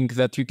second thing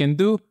that you can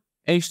do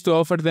is to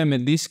offer them a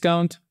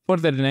discount for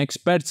their next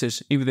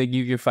purchase if they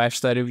give you a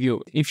 5-star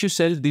review. If you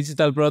sell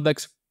digital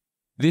products,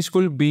 this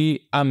will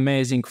be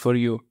amazing for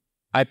you.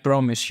 I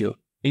promise you.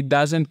 It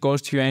doesn't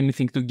cost you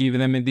anything to give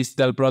them a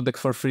digital product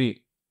for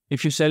free.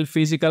 If you sell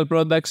physical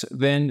products,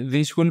 then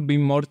this will be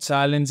more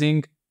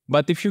challenging,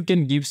 but if you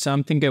can give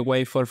something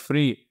away for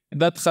free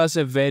that has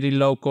a very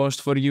low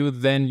cost for you,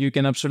 then you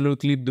can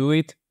absolutely do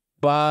it.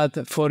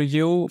 But for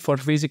you, for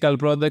physical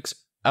products,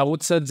 I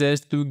would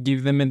suggest to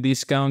give them a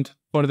discount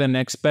for the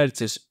next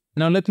purchase.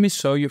 Now let me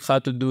show you how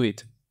to do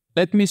it.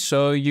 Let me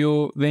show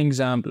you the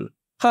example.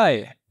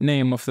 Hi,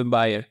 name of the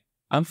buyer.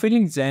 I'm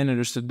feeling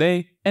generous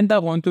today and I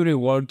want to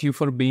reward you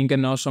for being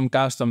an awesome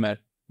customer.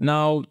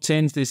 Now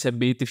change this a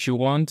bit if you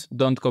want,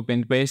 don't copy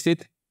and paste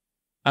it.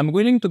 I'm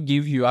willing to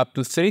give you up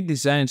to 3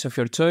 designs of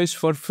your choice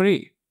for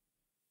free.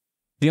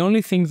 The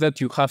only thing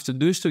that you have to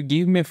do is to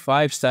give me a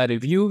 5-star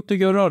review to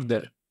your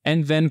order,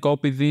 and then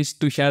copy this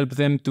to help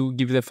them to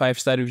give the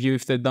 5-star review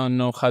if they don't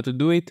know how to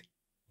do it.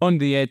 On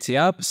the Etsy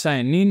app,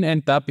 sign in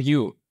and tap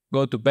You.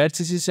 Go to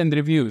Purchases and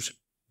Reviews.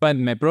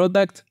 Find my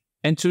product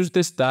and choose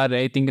the star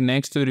rating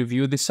next to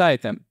review this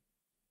item.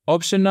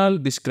 Optional,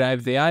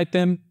 describe the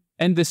item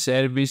and the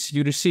service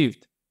you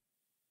received.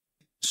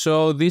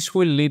 So this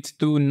will lead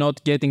to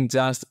not getting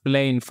just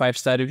plain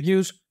 5-star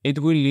reviews, it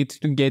will lead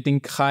to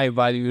getting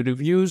high-value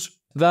reviews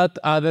that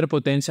other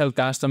potential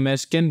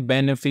customers can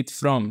benefit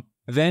from.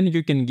 Then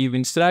you can give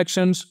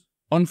instructions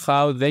on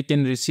how they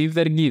can receive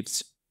their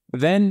gifts.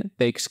 Then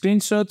take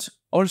screenshots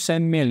or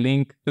send me a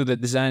link to the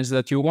designs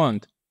that you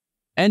want.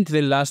 And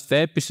the last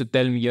step is to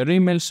tell me your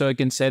email so I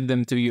can send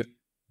them to you.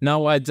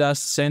 Now I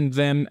just send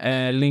them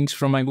links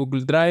from my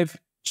Google Drive,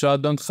 so I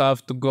don't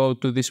have to go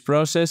to this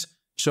process.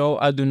 So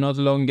I do not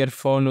longer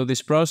follow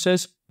this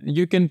process.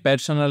 You can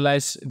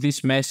personalize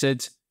this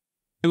message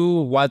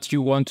to what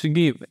you want to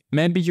give.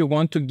 Maybe you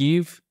want to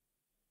give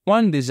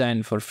 1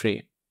 design for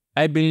free.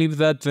 I believe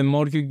that the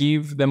more you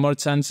give, the more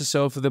chances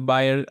of the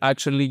buyer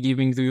actually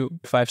giving you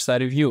a 5-star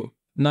review.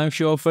 Now if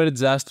you offer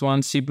just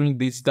 1 simple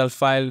digital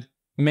file,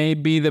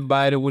 maybe the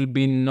buyer will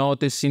be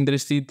not as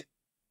interested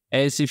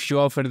as if you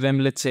offer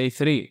them, let's say,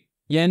 3.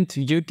 And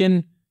you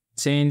can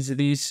change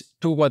this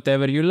to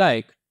whatever you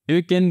like.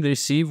 You can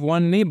receive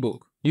 1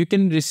 ebook. You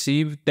can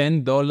receive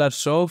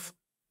 $10 off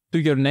to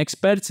your next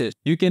purchase.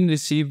 You can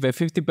receive a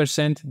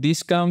 50%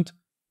 discount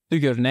to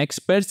your next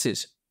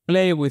purchase.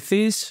 Play with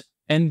this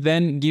and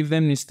then give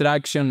them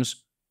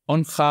instructions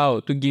on how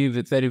to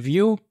give the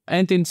review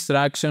and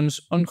instructions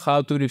on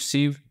how to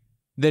receive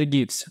their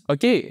gifts.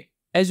 Okay,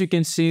 as you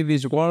can see,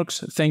 this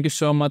works. Thank you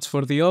so much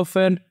for the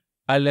offer.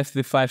 I left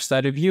the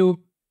 5-star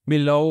review.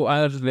 Below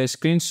are the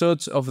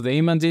screenshots of the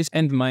images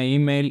and my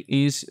email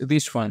is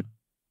this one.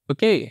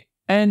 Okay,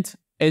 and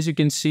as you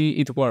can see,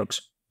 it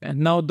works. And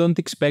now don't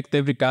expect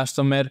every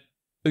customer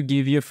to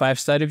give you a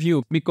 5-star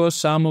review because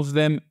some of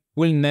them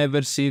will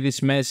never see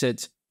this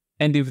message.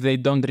 And if they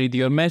don't read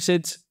your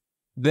message,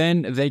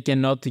 then they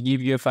cannot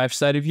give you a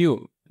 5-star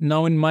review.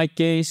 Now in my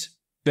case,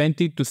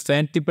 20 to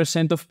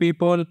 30% of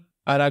people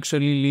are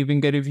actually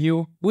leaving a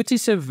review, which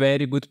is a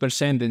very good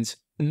percentage.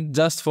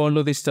 Just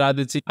follow this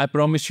strategy. I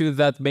promise you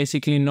that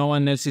basically no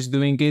one else is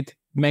doing it.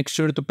 Make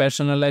sure to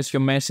personalize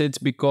your message,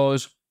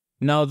 because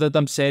now that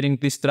I'm sharing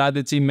this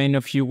strategy, many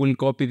of you will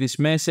copy this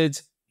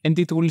message and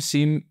it will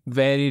seem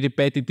very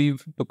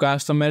repetitive to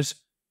customers.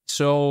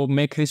 So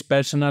make this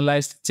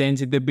personalized,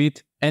 change it a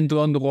bit, and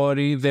don't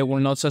worry, they will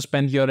not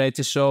suspend your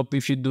Etsy shop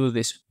if you do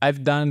this.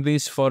 I've done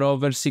this for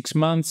over 6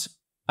 months.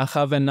 I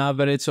have an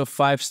average of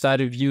 5-star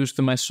reviews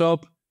to my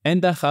shop,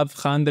 and I have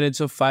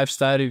hundreds of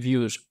 5-star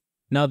reviews.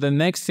 Now the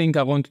next thing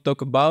I want to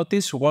talk about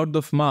is word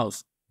of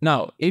mouth.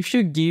 Now, if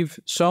you give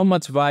so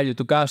much value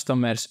to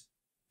customers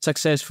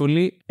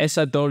successfully, as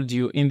I told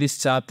you in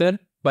this chapter,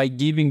 by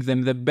giving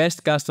them the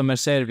best customer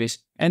service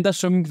and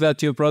assuming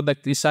that your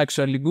product is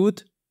actually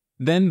good,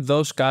 then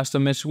those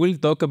customers will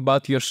talk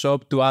about your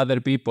shop to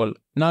other people.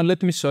 Now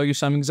let me show you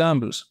some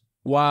examples.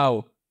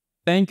 Wow,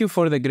 thank you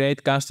for the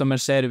great customer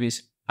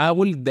service. I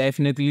will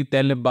definitely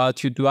tell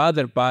about you to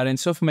other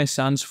parents of my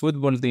son's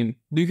football team.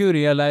 Do you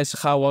realize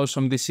how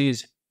awesome this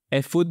is?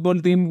 A football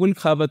team will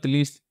have at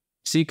least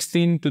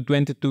 16 to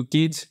 22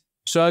 kids,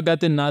 so I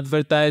got an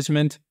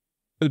advertisement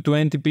to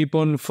 20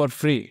 people for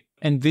free.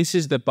 And this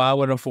is the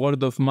power of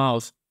word of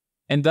mouth.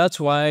 And that's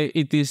why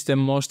it is the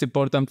most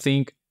important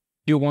thing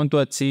you want to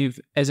achieve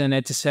as an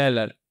Etsy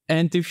seller.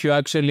 And if you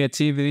actually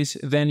achieve this,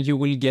 then you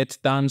will get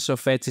tons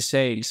of Etsy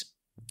sales.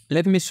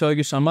 Let me show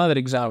you some other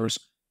examples.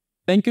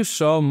 Thank you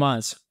so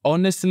much.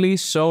 Honestly,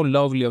 so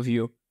lovely of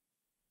you.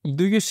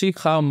 Do you see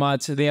how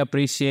much they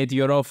appreciate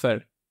your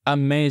offer?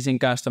 Amazing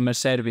customer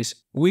service.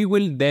 We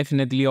will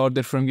definitely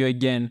order from you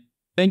again.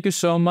 Thank you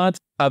so much.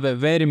 Have a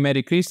very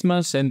Merry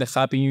Christmas and a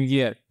Happy New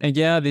Year. And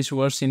yeah, this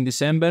was in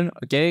December,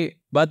 okay?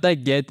 But I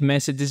get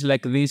messages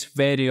like this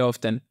very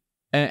often.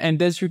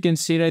 And as you can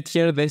see right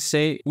here, they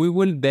say, we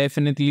will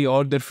definitely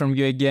order from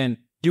you again.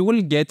 You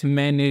will get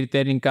many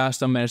returning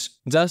customers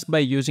just by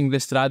using the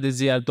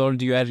strategy I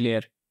told you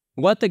earlier.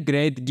 What a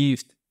great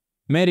gift.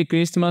 Merry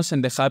Christmas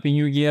and a Happy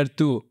New Year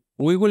too.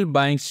 We will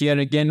buy here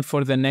again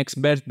for the next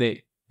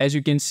birthday. As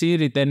you can see,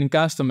 returning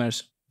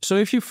customers. So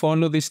if you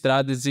follow this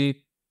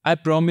strategy, I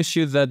promise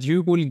you that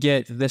you will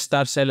get the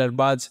star seller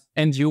badge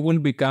and you will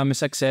become a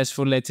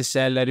successful Etsy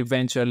seller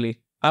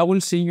eventually. I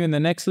will see you in the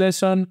next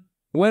lesson,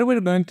 where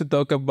we're going to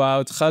talk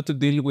about how to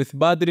deal with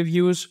bad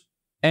reviews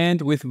and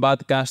with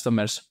bad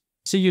customers.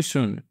 See you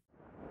soon.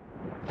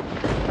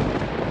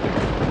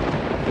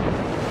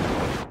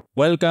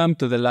 Welcome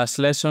to the last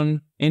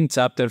lesson in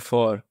chapter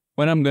 4,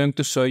 where I'm going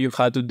to show you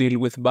how to deal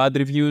with bad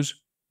reviews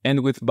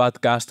and with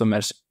bad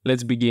customers.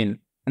 Let's begin.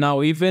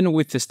 Now, even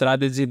with the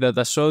strategy that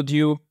I showed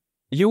you,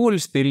 you will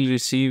still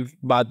receive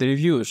bad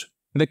reviews.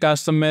 The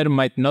customer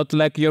might not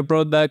like your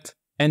product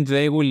and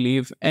they will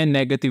leave a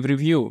negative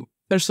review.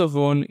 First of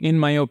all, in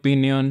my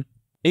opinion,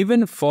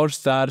 even 4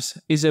 stars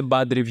is a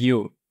bad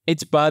review.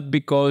 It's bad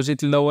because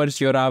it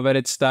lowers your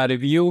average star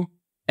review,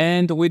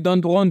 and we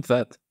don't want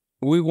that.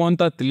 We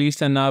want at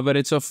least an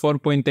average of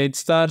 4.8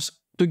 stars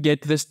to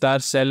get the star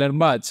seller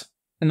badge.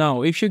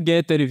 Now, if you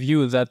get a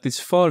review that is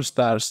 4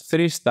 stars,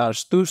 3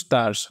 stars, 2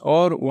 stars,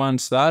 or 1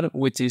 star,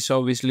 which is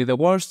obviously the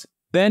worst,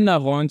 then I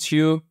want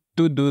you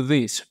to do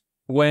this.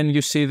 When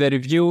you see the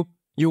review,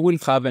 you will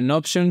have an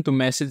option to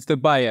message the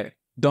buyer.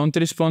 Don't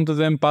respond to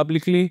them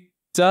publicly,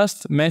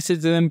 just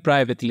message them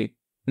privately.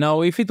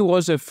 Now, if it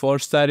was a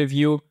 4-star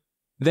review,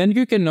 then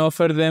you can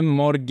offer them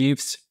more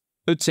gifts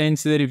to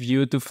change the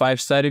review to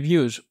 5-star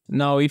reviews.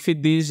 Now, if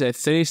it is a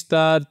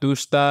 3-star,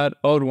 2-star,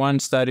 or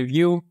 1-star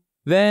review,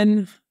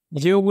 then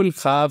you will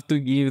have to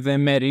give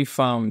them a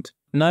refund.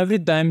 Now, every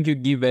time you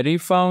give a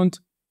refund,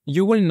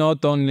 you will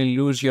not only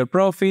lose your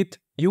profit,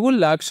 you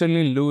will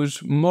actually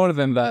lose more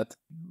than that,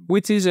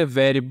 which is a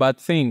very bad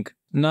thing.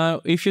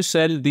 Now, if you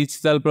sell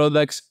digital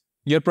products,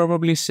 you're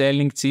probably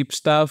selling cheap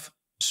stuff,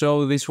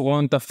 so this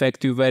won't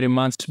affect you very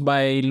much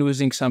by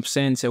losing some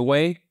cents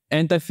away.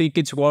 And I think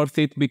it's worth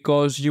it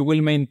because you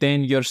will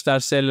maintain your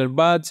star seller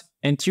badge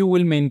and you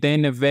will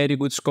maintain a very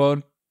good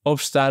score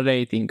of star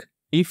rating.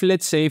 If,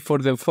 let's say, for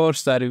the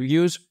 4-star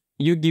reviews,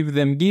 you give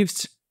them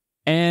gifts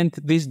and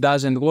this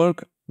doesn't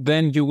work,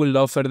 then you will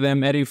offer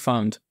them a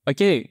refund.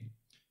 Okay?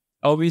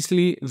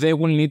 Obviously, they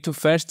will need to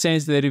first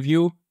change the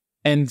review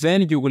and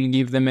then you will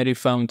give them a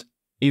refund.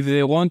 If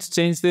they won't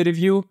change the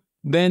review,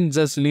 then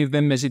just leave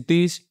them as it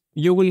is.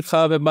 You will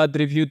have a bad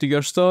review to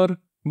your store,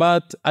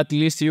 but at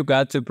least you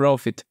got the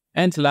profit.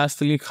 And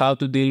lastly, how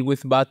to deal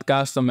with bad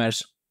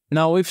customers.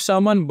 Now, if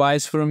someone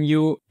buys from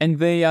you and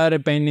they are a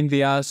pain in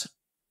the ass,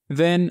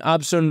 then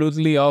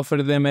absolutely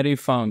offer them a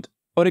refund.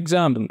 For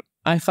example,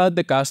 I had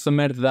a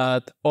customer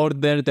that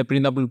ordered a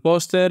printable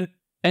poster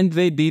and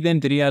they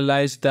didn't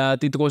realize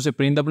that it was a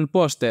printable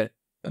poster.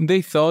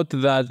 They thought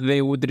that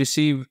they would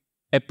receive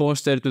a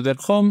poster to their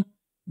home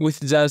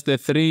with just a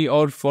 $3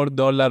 or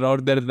 $4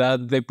 order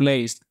that they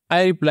placed.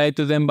 I replied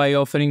to them by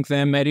offering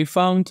them a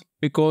refund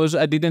because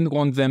I didn't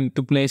want them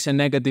to place a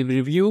negative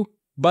review,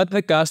 but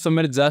the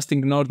customer just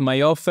ignored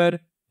my offer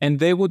and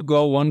they would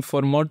go on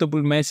for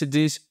multiple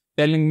messages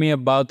telling me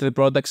about the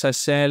products I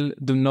sell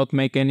do not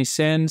make any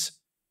sense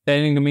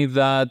telling me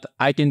that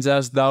I can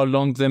just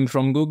download them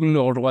from Google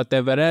or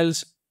whatever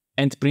else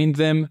and print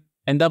them.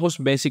 And I was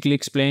basically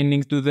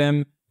explaining to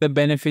them the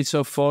benefits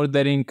of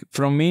ordering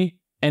from me,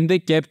 and they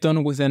kept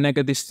on with the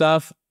negative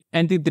stuff,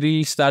 and it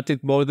really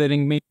started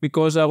bothering me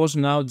because I was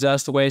now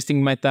just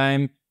wasting my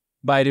time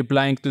by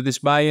replying to this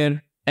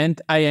buyer,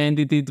 and I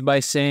ended it by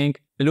saying,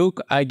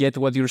 look, I get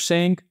what you're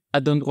saying, I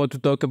don't want to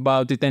talk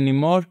about it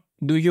anymore.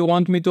 Do you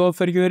want me to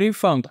offer you a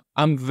refund?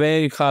 I'm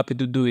very happy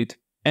to do it.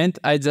 And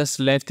I just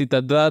left it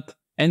at that,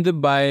 and the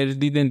buyer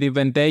didn't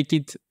even take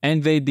it,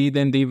 and they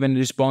didn't even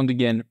respond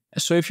again.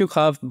 So if you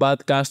have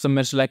bad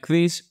customers like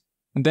this,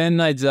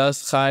 then I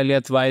just highly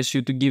advise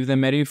you to give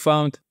them a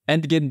refund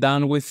and get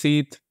done with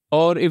it.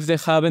 Or if they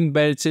haven't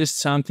purchased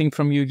something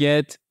from you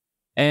yet,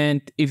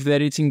 and if they're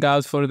reaching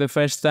out for the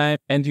first time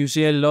and you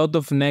see a lot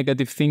of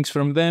negative things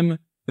from them,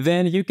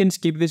 then you can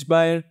skip this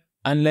buyer.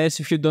 Unless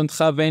if you don't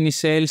have any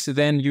sales,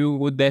 then you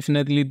would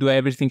definitely do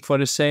everything for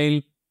a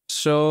sale.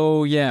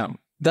 So yeah,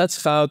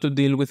 that's how to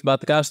deal with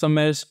bad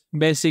customers.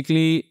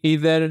 Basically,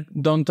 either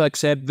don't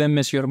accept them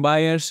as your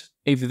buyers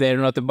if they're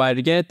not a buyer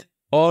yet,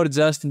 or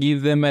just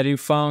give them a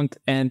refund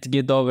and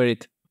get over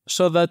it.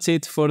 So that's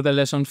it for the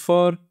lesson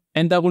 4,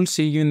 and I will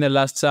see you in the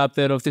last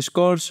chapter of this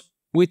course,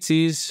 which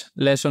is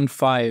lesson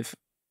 5.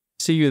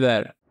 See you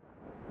there.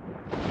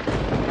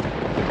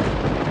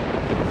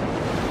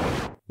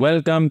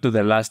 Welcome to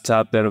the last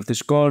chapter of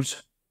this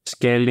course,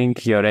 Scaling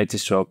Your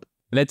Etsy Shop.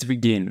 Let's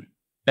begin.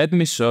 Let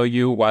me show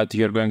you what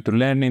you're going to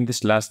learn in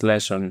this last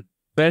lesson.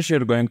 First,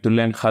 you're going to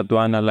learn how to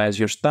analyze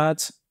your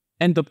stats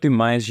and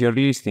optimize your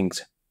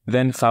listings.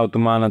 Then how to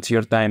manage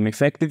your time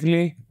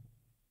effectively,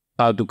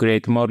 how to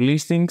create more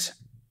listings,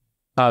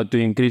 how to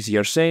increase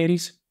your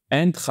sales,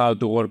 and how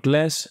to work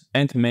less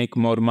and make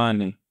more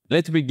money.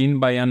 Let's begin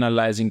by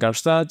analyzing our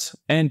stats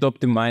and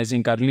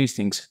optimizing our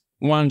listings.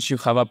 Once you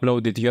have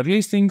uploaded your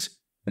listings,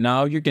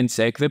 now you can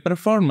check the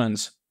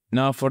performance.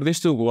 Now for this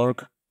to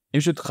work, you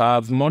should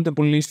have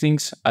multiple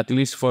listings at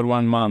least for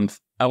 1 month.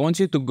 I want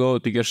you to go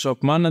to your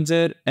shop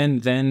manager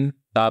and then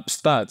tap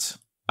stats.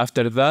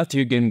 After that,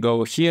 you can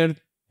go here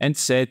and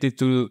set it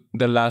to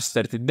the last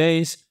 30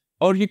 days,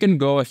 or you can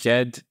go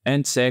ahead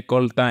and check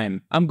all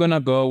time. I'm gonna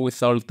go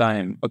with all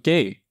time,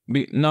 okay?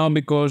 Now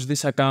because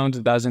this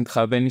account doesn't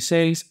have any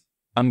sales,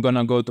 I'm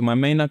gonna go to my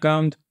main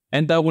account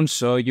and I will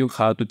show you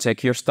how to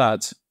check your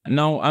stats.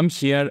 Now I'm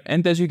here,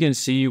 and as you can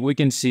see, we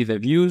can see the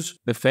views,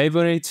 the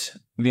favorites,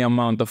 the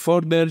amount of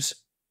orders,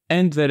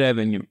 and the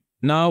revenue.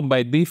 Now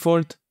by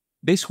default,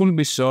 this will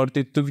be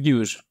sorted to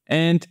views,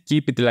 and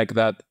keep it like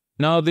that.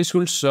 Now this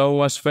will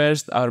show us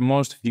first our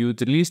most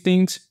viewed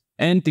listings,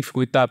 and if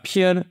we tap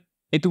here,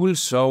 it will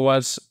show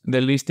us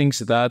the listings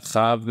that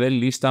have the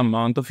least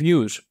amount of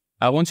views.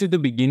 I want you to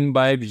begin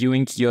by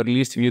viewing your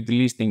least viewed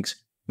listings.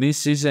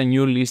 This is a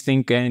new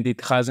listing and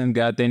it hasn't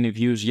got any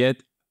views yet.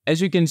 As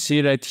you can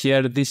see right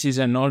here, this is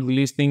an old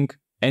listing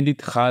and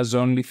it has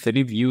only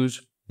 3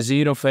 views,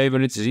 0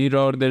 favorites,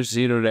 0 orders,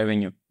 0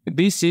 revenue.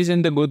 This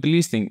isn't a good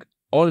listing.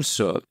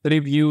 Also, 3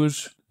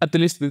 views, at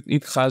least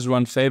it has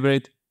 1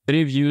 favorite,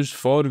 3 views,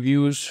 4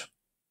 views.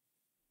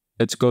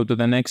 Let's go to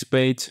the next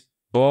page.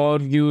 4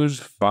 views,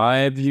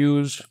 5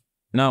 views.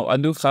 Now, I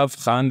do have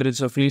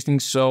hundreds of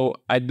listings, so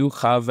I do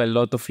have a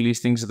lot of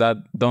listings that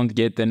don't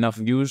get enough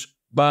views.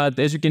 But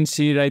as you can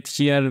see right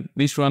here,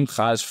 this one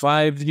has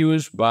 5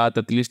 views, but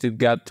at least it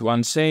got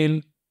 1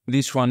 sale.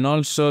 This one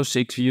also,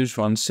 6 views,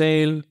 1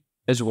 sale.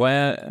 As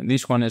well,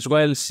 this one as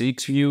well,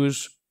 6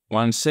 views,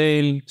 1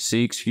 sale,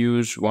 6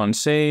 views, 1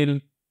 sale,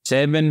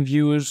 7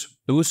 views,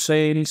 2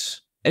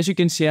 sales. As you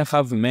can see, I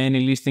have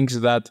many listings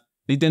that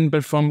didn't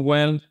perform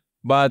well,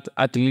 but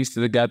at least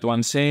they got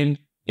 1 sale.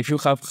 If you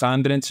have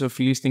hundreds of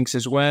listings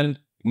as well,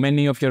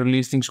 many of your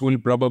listings will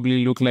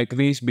probably look like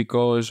this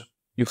because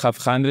you have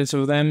hundreds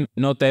of them.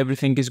 Not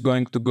everything is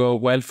going to go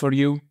well for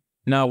you.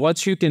 Now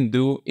what you can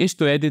do is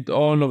to edit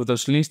all of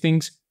those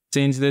listings,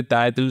 change the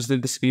titles, the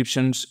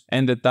descriptions,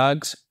 and the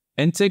tags,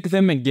 and check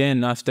them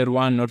again after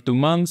 1 or 2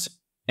 months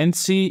and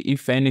see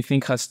if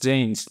anything has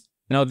changed.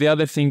 Now the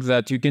other thing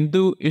that you can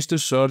do is to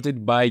sort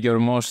it by your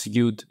most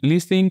viewed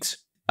listings.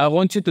 I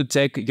want you to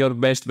check your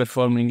best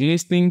performing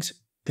listings.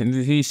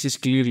 This is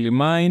clearly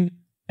mine,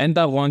 and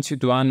I want you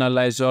to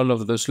analyze all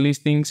of those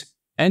listings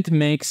and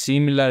make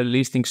similar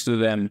listings to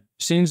them.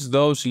 Since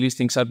those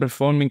listings are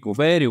performing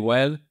very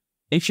well,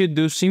 if you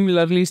do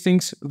similar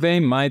listings,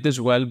 they might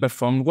as well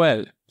perform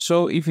well.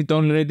 So if it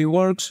already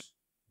works,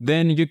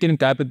 then you can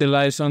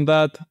capitalize on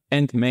that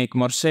and make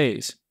more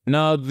sales.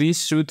 Now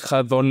this should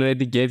have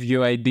already gave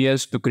you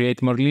ideas to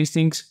create more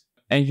listings,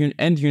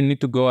 and you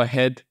need to go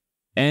ahead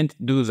and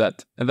do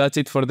that. That's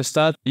it for the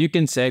start. You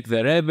can check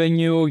the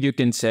revenue, you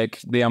can check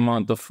the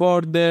amount of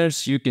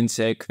orders, you can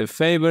check the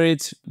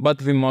favorites, but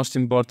the most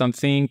important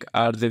thing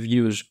are the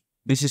views.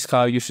 This is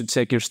how you should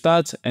check your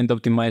stats and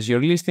optimize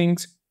your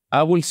listings.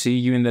 I will see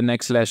you in the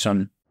next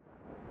lesson.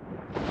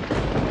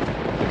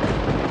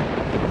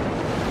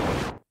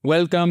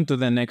 Welcome to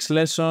the next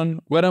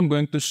lesson, where I'm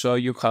going to show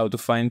you how to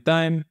find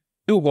time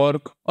to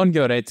work on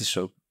your Etsy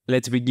shop.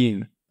 Let's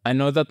begin. I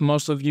know that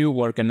most of you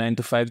work a 9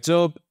 to 5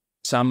 job,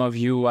 some of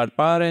you are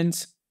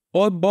parents,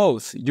 or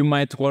both. You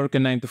might work a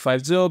 9 to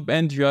 5 job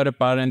and you are a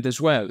parent as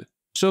well.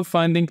 So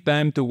finding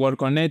time to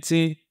work on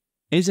Etsy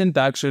isn't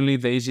actually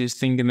the easiest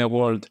thing in the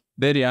world.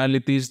 The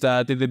reality is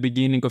that at the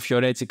beginning of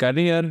your Etsy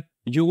career,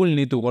 you will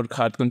need to work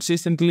hard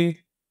consistently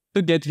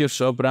to get your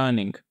shop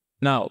running.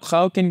 Now,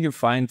 how can you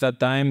find that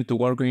time to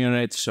work on your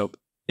Etsy shop?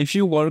 If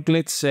you work,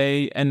 let's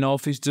say, an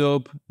office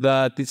job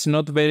that is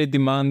not very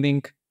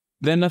demanding,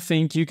 then I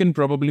think you can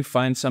probably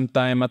find some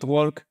time at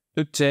work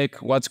to check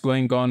what's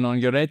going on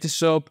your Etsy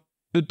shop,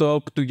 to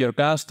talk to your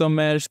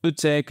customers, to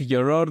check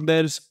your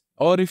orders,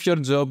 or if your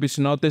job is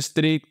not as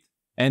strict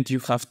and you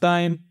have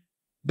time,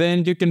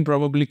 then you can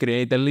probably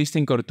create a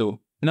listing or two.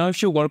 Now,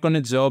 if you work on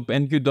a job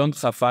and you don't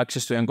have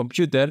access to a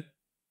computer,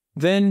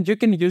 then you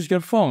can use your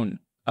phone.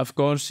 Of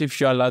course,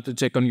 if you're allowed to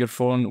check on your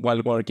phone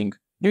while working.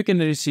 You can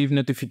receive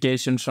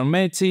notifications from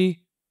Etsy,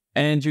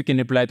 and you can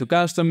reply to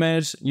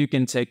customers, you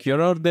can check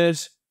your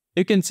orders,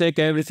 you can check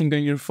everything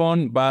on your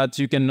phone, but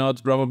you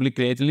cannot probably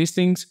create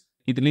listings.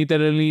 It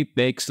literally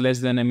takes less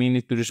than a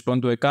minute to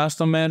respond to a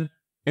customer.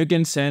 You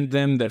can send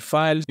them their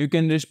files, you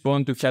can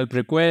respond to help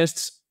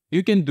requests,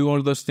 you can do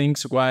all those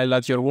things while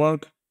at your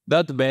work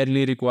that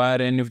barely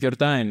require any of your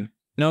time.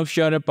 Now, if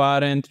you're a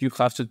parent, you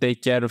have to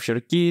take care of your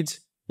kids,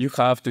 you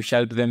have to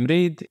help them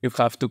read, you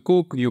have to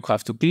cook, you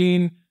have to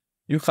clean,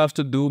 you have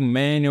to do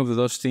many of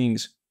those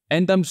things.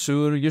 And I'm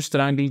sure you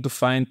struggle to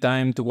find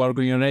time to work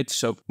on your Etsy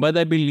shop, but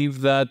I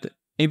believe that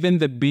even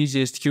the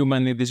busiest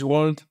human in this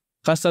world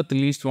has at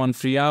least one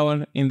free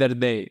hour in their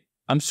day.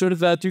 I'm sure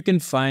that you can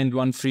find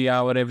one free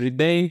hour every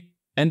day,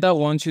 and I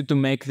want you to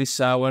make this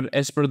hour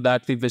as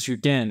productive as you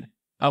can.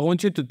 I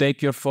want you to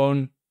take your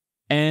phone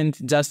and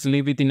just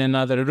leave it in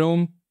another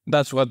room.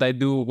 That's what I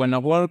do when I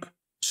work,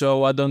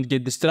 so I don't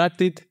get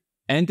distracted.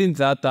 And in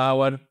that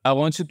hour, I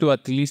want you to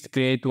at least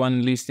create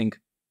one listing.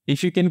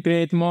 If you can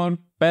create more,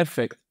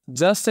 perfect.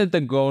 Just set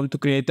a goal to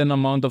create an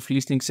amount of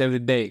listings every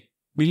day.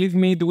 Believe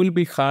me, it will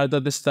be hard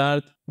at the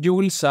start. You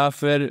will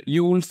suffer,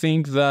 you will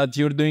think that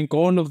you're doing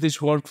all of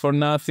this work for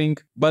nothing,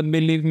 but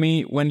believe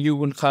me, when you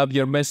will have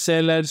your best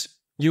sellers,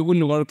 you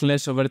will work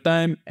less over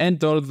time,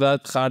 and all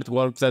that hard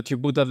work that you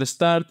put at the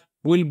start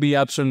will be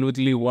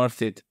absolutely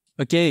worth it.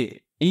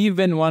 Okay,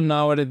 even 1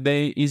 hour a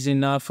day is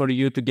enough for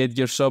you to get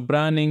your shop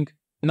running.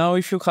 Now,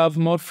 if you have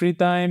more free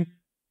time,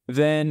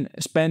 then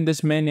spend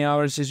as many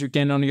hours as you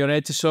can on your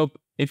Etsy shop.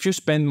 If you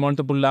spend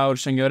multiple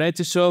hours on your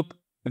Etsy shop,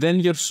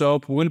 then your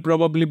shop will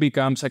probably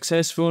become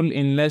successful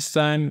in less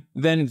time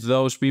than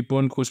those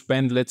people who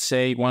spend, let's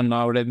say, 1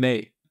 hour a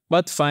day.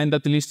 But find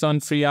at least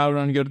 1 free hour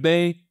on your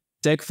day,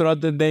 check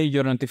throughout the day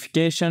your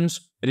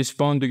notifications,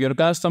 respond to your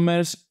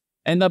customers,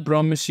 and I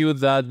promise you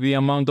that the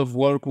amount of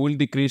work will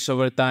decrease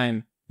over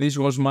time. This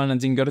was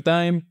Managing Your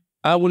Time.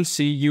 I will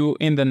see you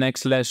in the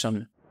next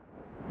lesson.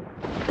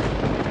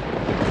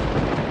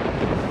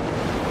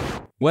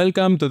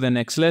 Welcome to the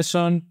next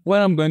lesson,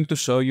 where I'm going to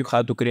show you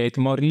how to create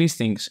more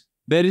listings.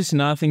 There is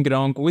nothing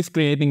wrong with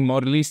creating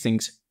more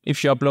listings.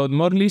 If you upload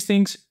more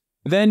listings,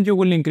 then you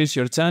will increase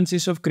your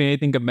chances of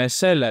creating a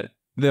bestseller.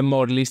 The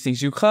more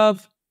listings you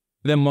have,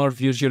 the more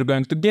views you're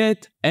going to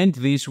get, and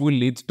this will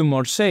lead to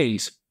more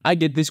sales. I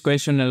get this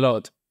question a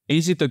lot.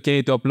 Is it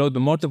okay to upload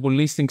multiple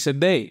listings a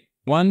day?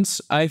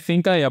 Once, I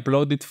think I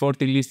uploaded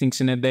 40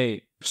 listings in a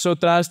day. So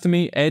trust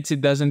me, Etsy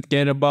doesn't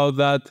care about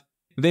that.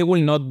 They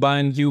will not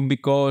ban you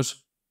because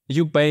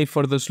you pay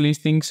for those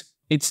listings.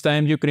 Each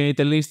time you create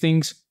a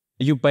listings,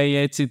 you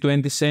pay Etsy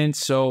 20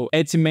 cents, so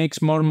Etsy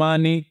makes more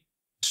money,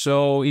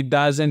 so it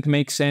doesn't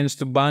make sense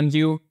to ban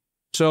you.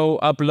 So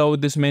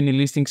upload as many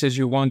listings as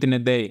you want in a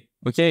day,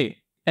 okay?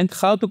 And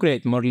how to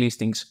create more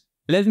listings?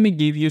 Let me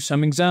give you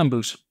some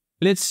examples.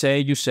 Let's say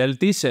you sell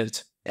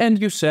t-shirts,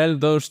 and you sell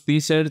those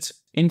t-shirts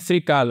in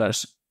 3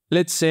 colors.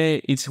 Let's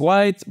say it's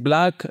white,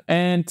 black,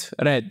 and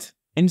red.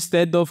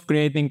 Instead of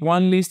creating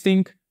one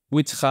listing,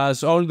 which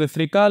has all the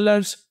 3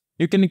 colors,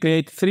 you can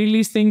create 3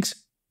 listings.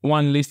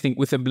 One listing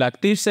with a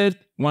black t-shirt,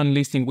 one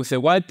listing with a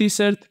white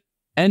t-shirt,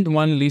 and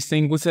one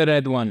listing with a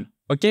red one.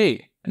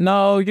 Okay,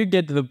 now you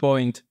get the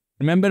point.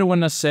 Remember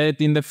when I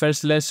said in the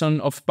first lesson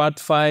of part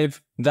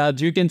 5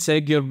 that you can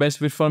check your best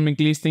performing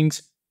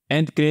listings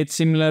and create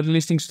similar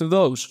listings to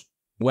those?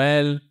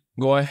 Well,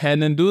 go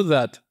ahead and do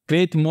that.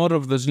 Create more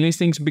of those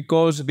listings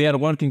because they are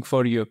working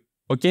for you.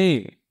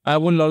 Okay, I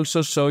will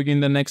also show you in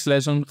the next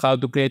lesson how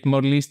to create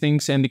more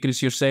listings and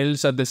increase your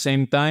sales at the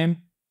same time.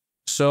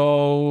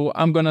 So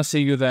I'm gonna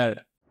see you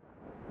there.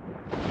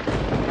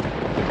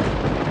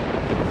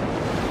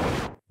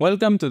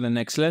 Welcome to the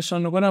next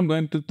lesson where I'm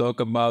going to talk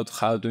about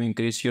how to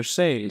increase your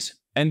sales.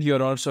 And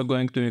you're also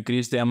going to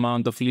increase the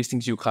amount of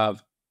listings you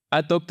have.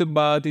 I talked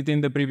about it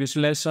in the previous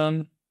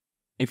lesson.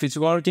 If it's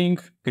working,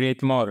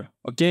 create more.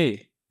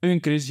 Okay, to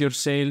increase your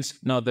sales.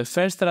 Now the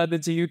first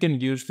strategy you can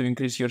use to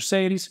increase your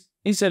sales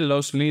is a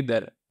loss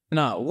leader.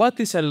 Now, what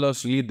is a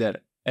loss leader?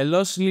 A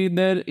loss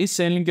leader is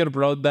selling your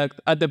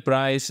product at a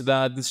price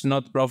that is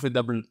not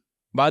profitable,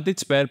 but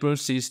its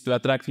purpose is to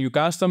attract new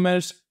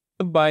customers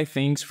to buy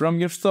things from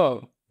your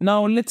store.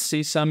 Now let's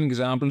see some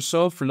examples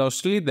of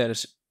loss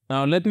leaders.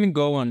 Now let me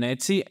go on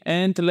Etsy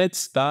and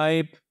let's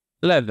type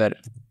leather.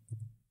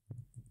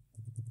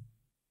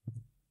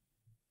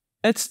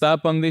 Let's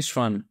tap on this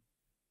one.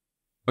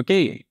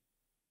 Okay.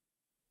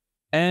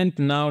 And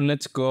now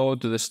let's go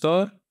to the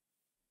store.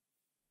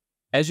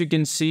 As you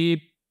can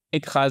see,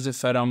 it has a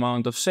fair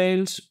amount of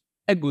sales,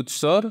 a good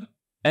store.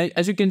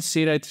 As you can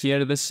see right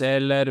here, the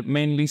seller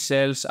mainly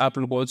sells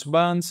Apple Watch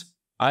bands,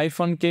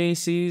 iPhone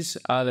cases,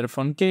 other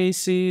phone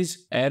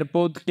cases,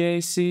 AirPod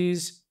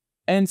cases,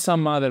 and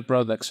some other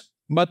products,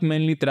 but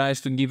mainly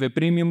tries to give a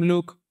premium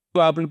look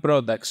to Apple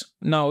products.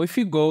 Now, if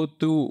you go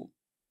to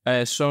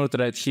a sort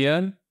right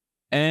here,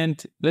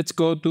 and let's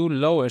go to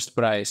lowest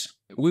price,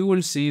 we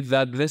will see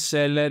that the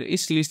seller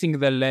is listing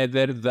the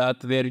leather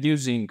that they're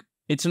using.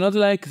 It's not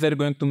like they're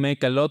going to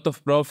make a lot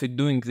of profit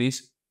doing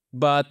this,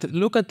 but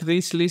look at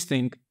this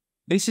listing.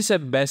 This is a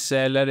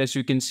bestseller, as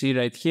you can see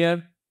right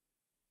here,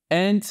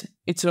 and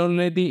it's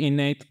already in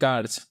 8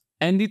 cards.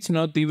 And it's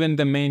not even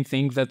the main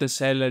thing that the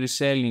seller is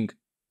selling.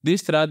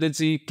 This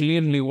strategy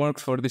clearly worked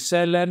for the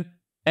seller,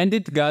 and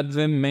it got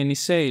them many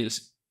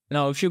sales.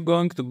 Now, if you're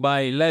going to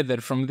buy leather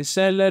from the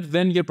seller,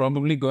 then you're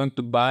probably going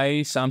to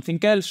buy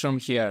something else from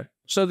here.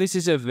 So this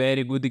is a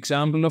very good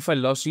example of a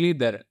loss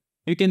leader.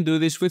 You can do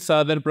this with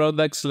other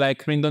products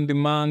like print on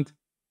demand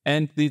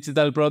and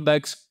digital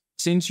products.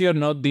 Since you're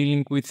not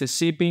dealing with the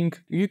shipping,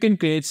 you can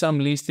create some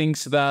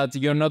listings that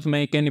you're not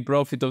making any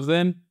profit of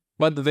them,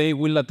 but they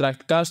will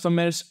attract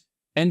customers,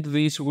 and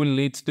this will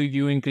lead to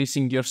you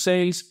increasing your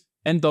sales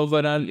and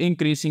overall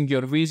increasing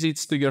your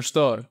visits to your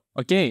store.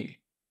 Okay.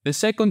 The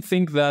second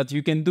thing that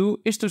you can do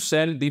is to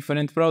sell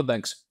different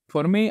products.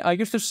 For me, I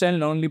used to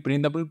sell only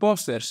printable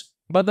posters,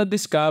 but I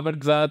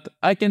discovered that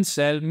I can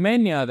sell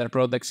many other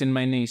products in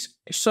my niche.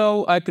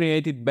 So I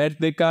created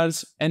birthday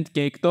cards and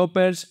cake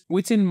toppers,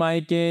 which in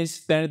my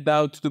case turned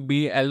out to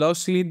be a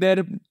loss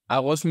leader. I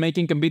was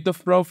making a bit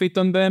of profit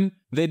on them,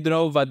 they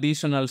drove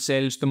additional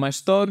sales to my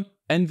store,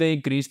 and they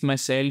increased my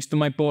sales to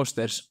my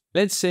posters.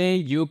 Let's say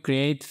you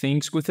create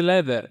things with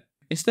leather.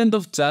 Instead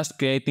of just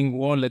creating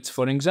wallets,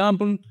 for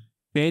example,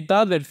 create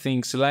other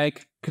things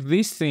like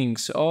these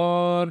things,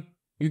 or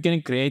you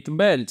can create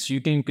belts, you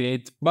can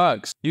create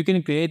bags, you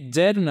can create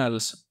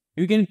journals,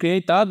 you can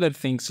create other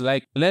things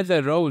like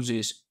leather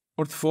roses,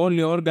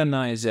 portfolio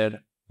organizer,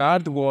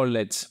 card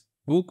wallets,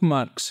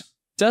 bookmarks.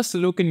 Just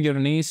look in your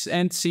niche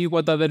and see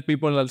what other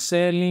people are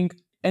selling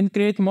and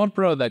create more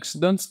products,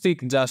 don't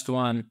stick just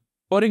one.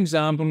 For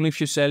example,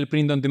 if you sell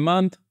print on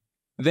demand,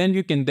 then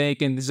you can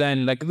take a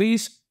design like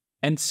this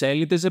and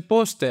sell it as a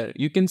poster.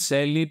 You can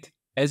sell it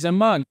as a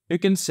mug. You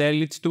can sell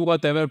it to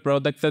whatever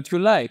product that you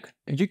like.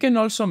 You can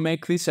also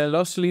make this a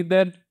loss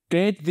leader,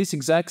 create this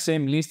exact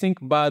same listing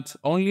but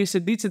only as a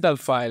digital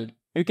file.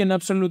 You can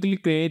absolutely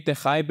create a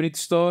hybrid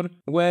store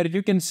where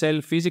you can sell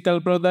physical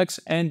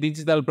products and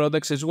digital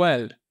products as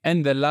well.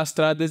 And the last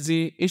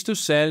strategy is to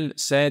sell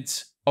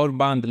sets or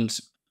bundles.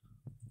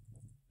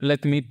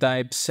 Let me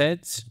type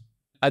sets.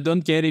 I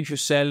don't care if you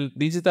sell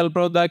digital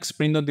products,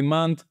 print on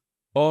demand,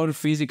 or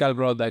physical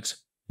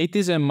products. It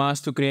is a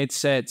must to create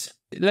sets.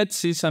 Let's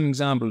see some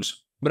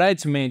examples.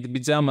 Bridesmaid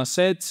pajama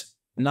sets,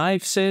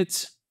 knife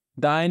sets,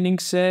 dining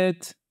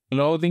set,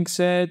 clothing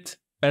set,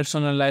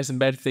 personalized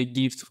birthday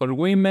gift for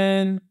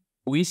women,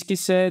 whiskey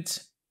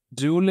sets,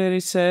 jewelry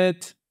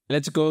set.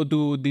 Let's go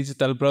to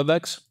digital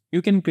products.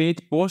 You can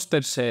create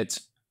poster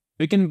sets.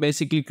 You can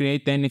basically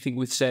create anything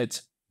with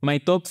sets. My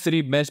top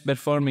 3 best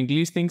performing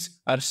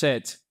listings are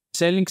sets.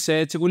 Selling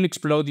sets will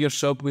explode your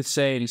shop with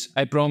sales,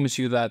 I promise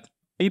you that.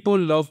 People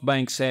love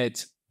buying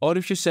sets. Or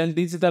if you sell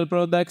digital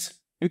products,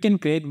 you can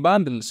create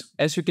bundles,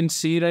 as you can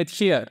see right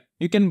here.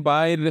 You can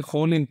buy the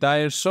whole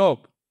entire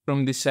shop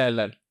from the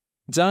seller.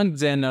 Junk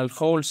journal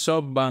whole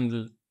shop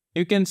bundle.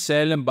 You can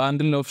sell a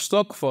bundle of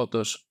stock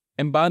photos,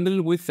 a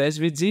bundle with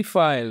SVG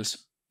files,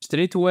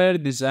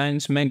 streetwear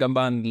designs mega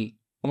bundle,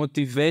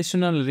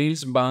 motivational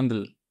reels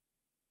bundle.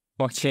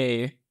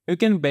 Okay, you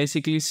can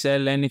basically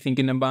sell anything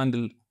in a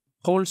bundle.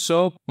 Whole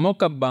shop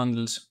mockup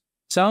bundles,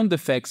 sound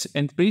effects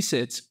and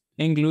presets.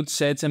 Include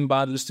sets and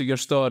bundles to your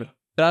store.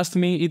 Trust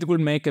me, it will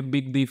make a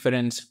big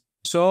difference.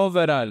 So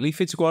overall,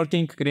 if it's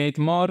working, create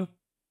more,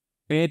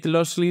 create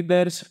loss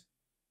leaders,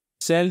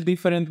 sell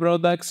different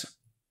products,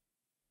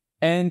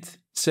 and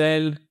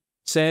sell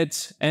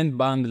sets and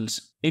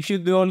bundles. If you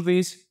do all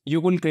this, you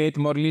will create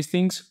more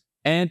listings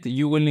and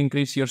you will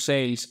increase your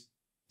sales.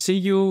 See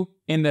you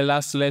in the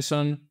last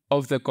lesson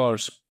of the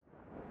course.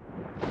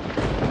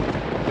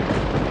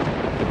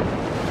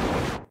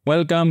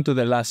 Welcome to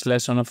the last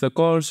lesson of the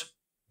course,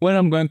 where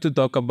I'm going to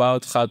talk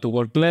about how to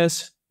work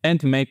less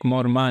and make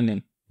more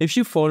money. If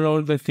you follow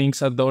all the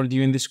things I told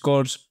you in this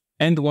course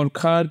and work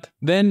hard,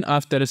 then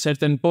after a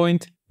certain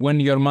point, when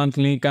your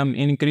monthly income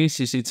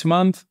increases each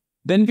month,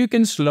 then you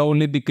can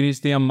slowly decrease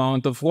the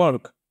amount of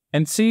work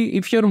and see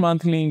if your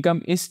monthly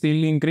income is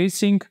still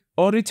increasing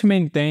or it's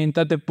maintained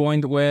at a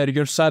point where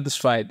you're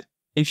satisfied.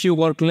 If you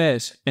work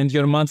less and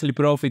your monthly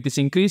profit is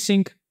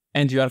increasing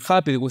and you are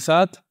happy with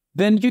that,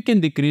 then you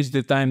can decrease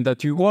the time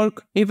that you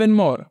work even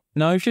more.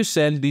 Now if you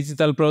sell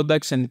digital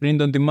products and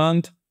print on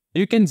demand,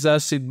 you can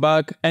just sit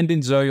back and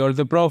enjoy all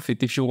the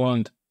profit if you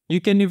want. You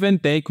can even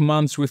take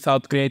months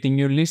without creating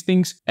new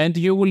listings and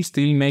you will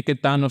still make a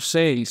ton of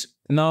sales.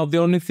 Now the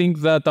only thing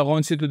that I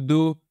want you to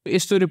do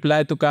is to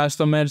reply to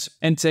customers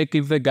and check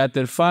if they got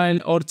their file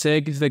or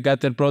check if they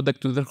got their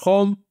product to their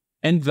home,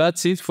 and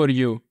that's it for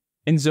you.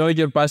 Enjoy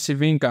your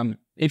passive income.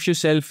 If you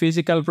sell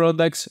physical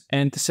products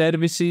and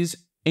services,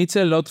 it's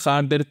a lot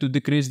harder to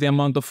decrease the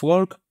amount of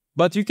work,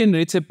 but you can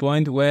reach a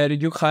point where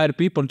you hire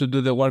people to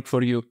do the work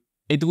for you.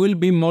 It will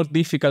be more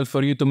difficult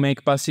for you to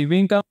make passive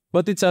income,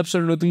 but it's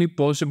absolutely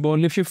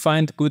possible if you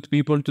find good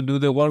people to do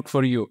the work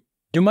for you.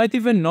 You might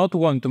even not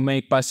want to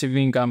make passive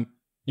income.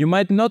 You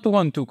might not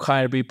want to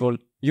hire people.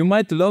 You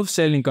might love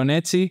selling on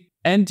Etsy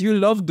and you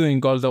love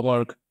doing all the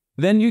work.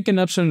 Then you can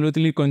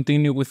absolutely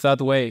continue with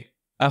that way.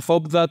 I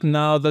hope that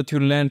now that you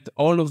learned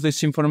all of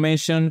this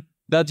information,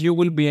 that you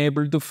will be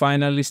able to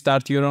finally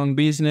start your own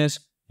business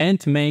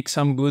and make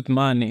some good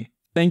money.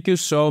 Thank you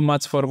so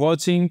much for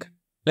watching.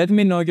 Let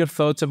me know your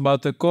thoughts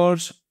about the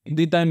course.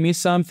 Did I miss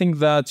something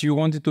that you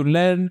wanted to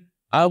learn?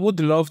 I would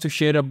love to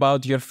hear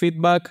about your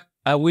feedback.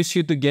 I wish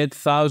you to get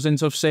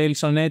thousands of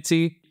sales on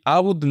Etsy. I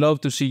would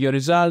love to see your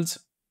results.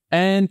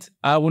 And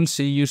I will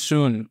see you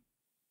soon.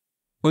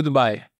 Goodbye.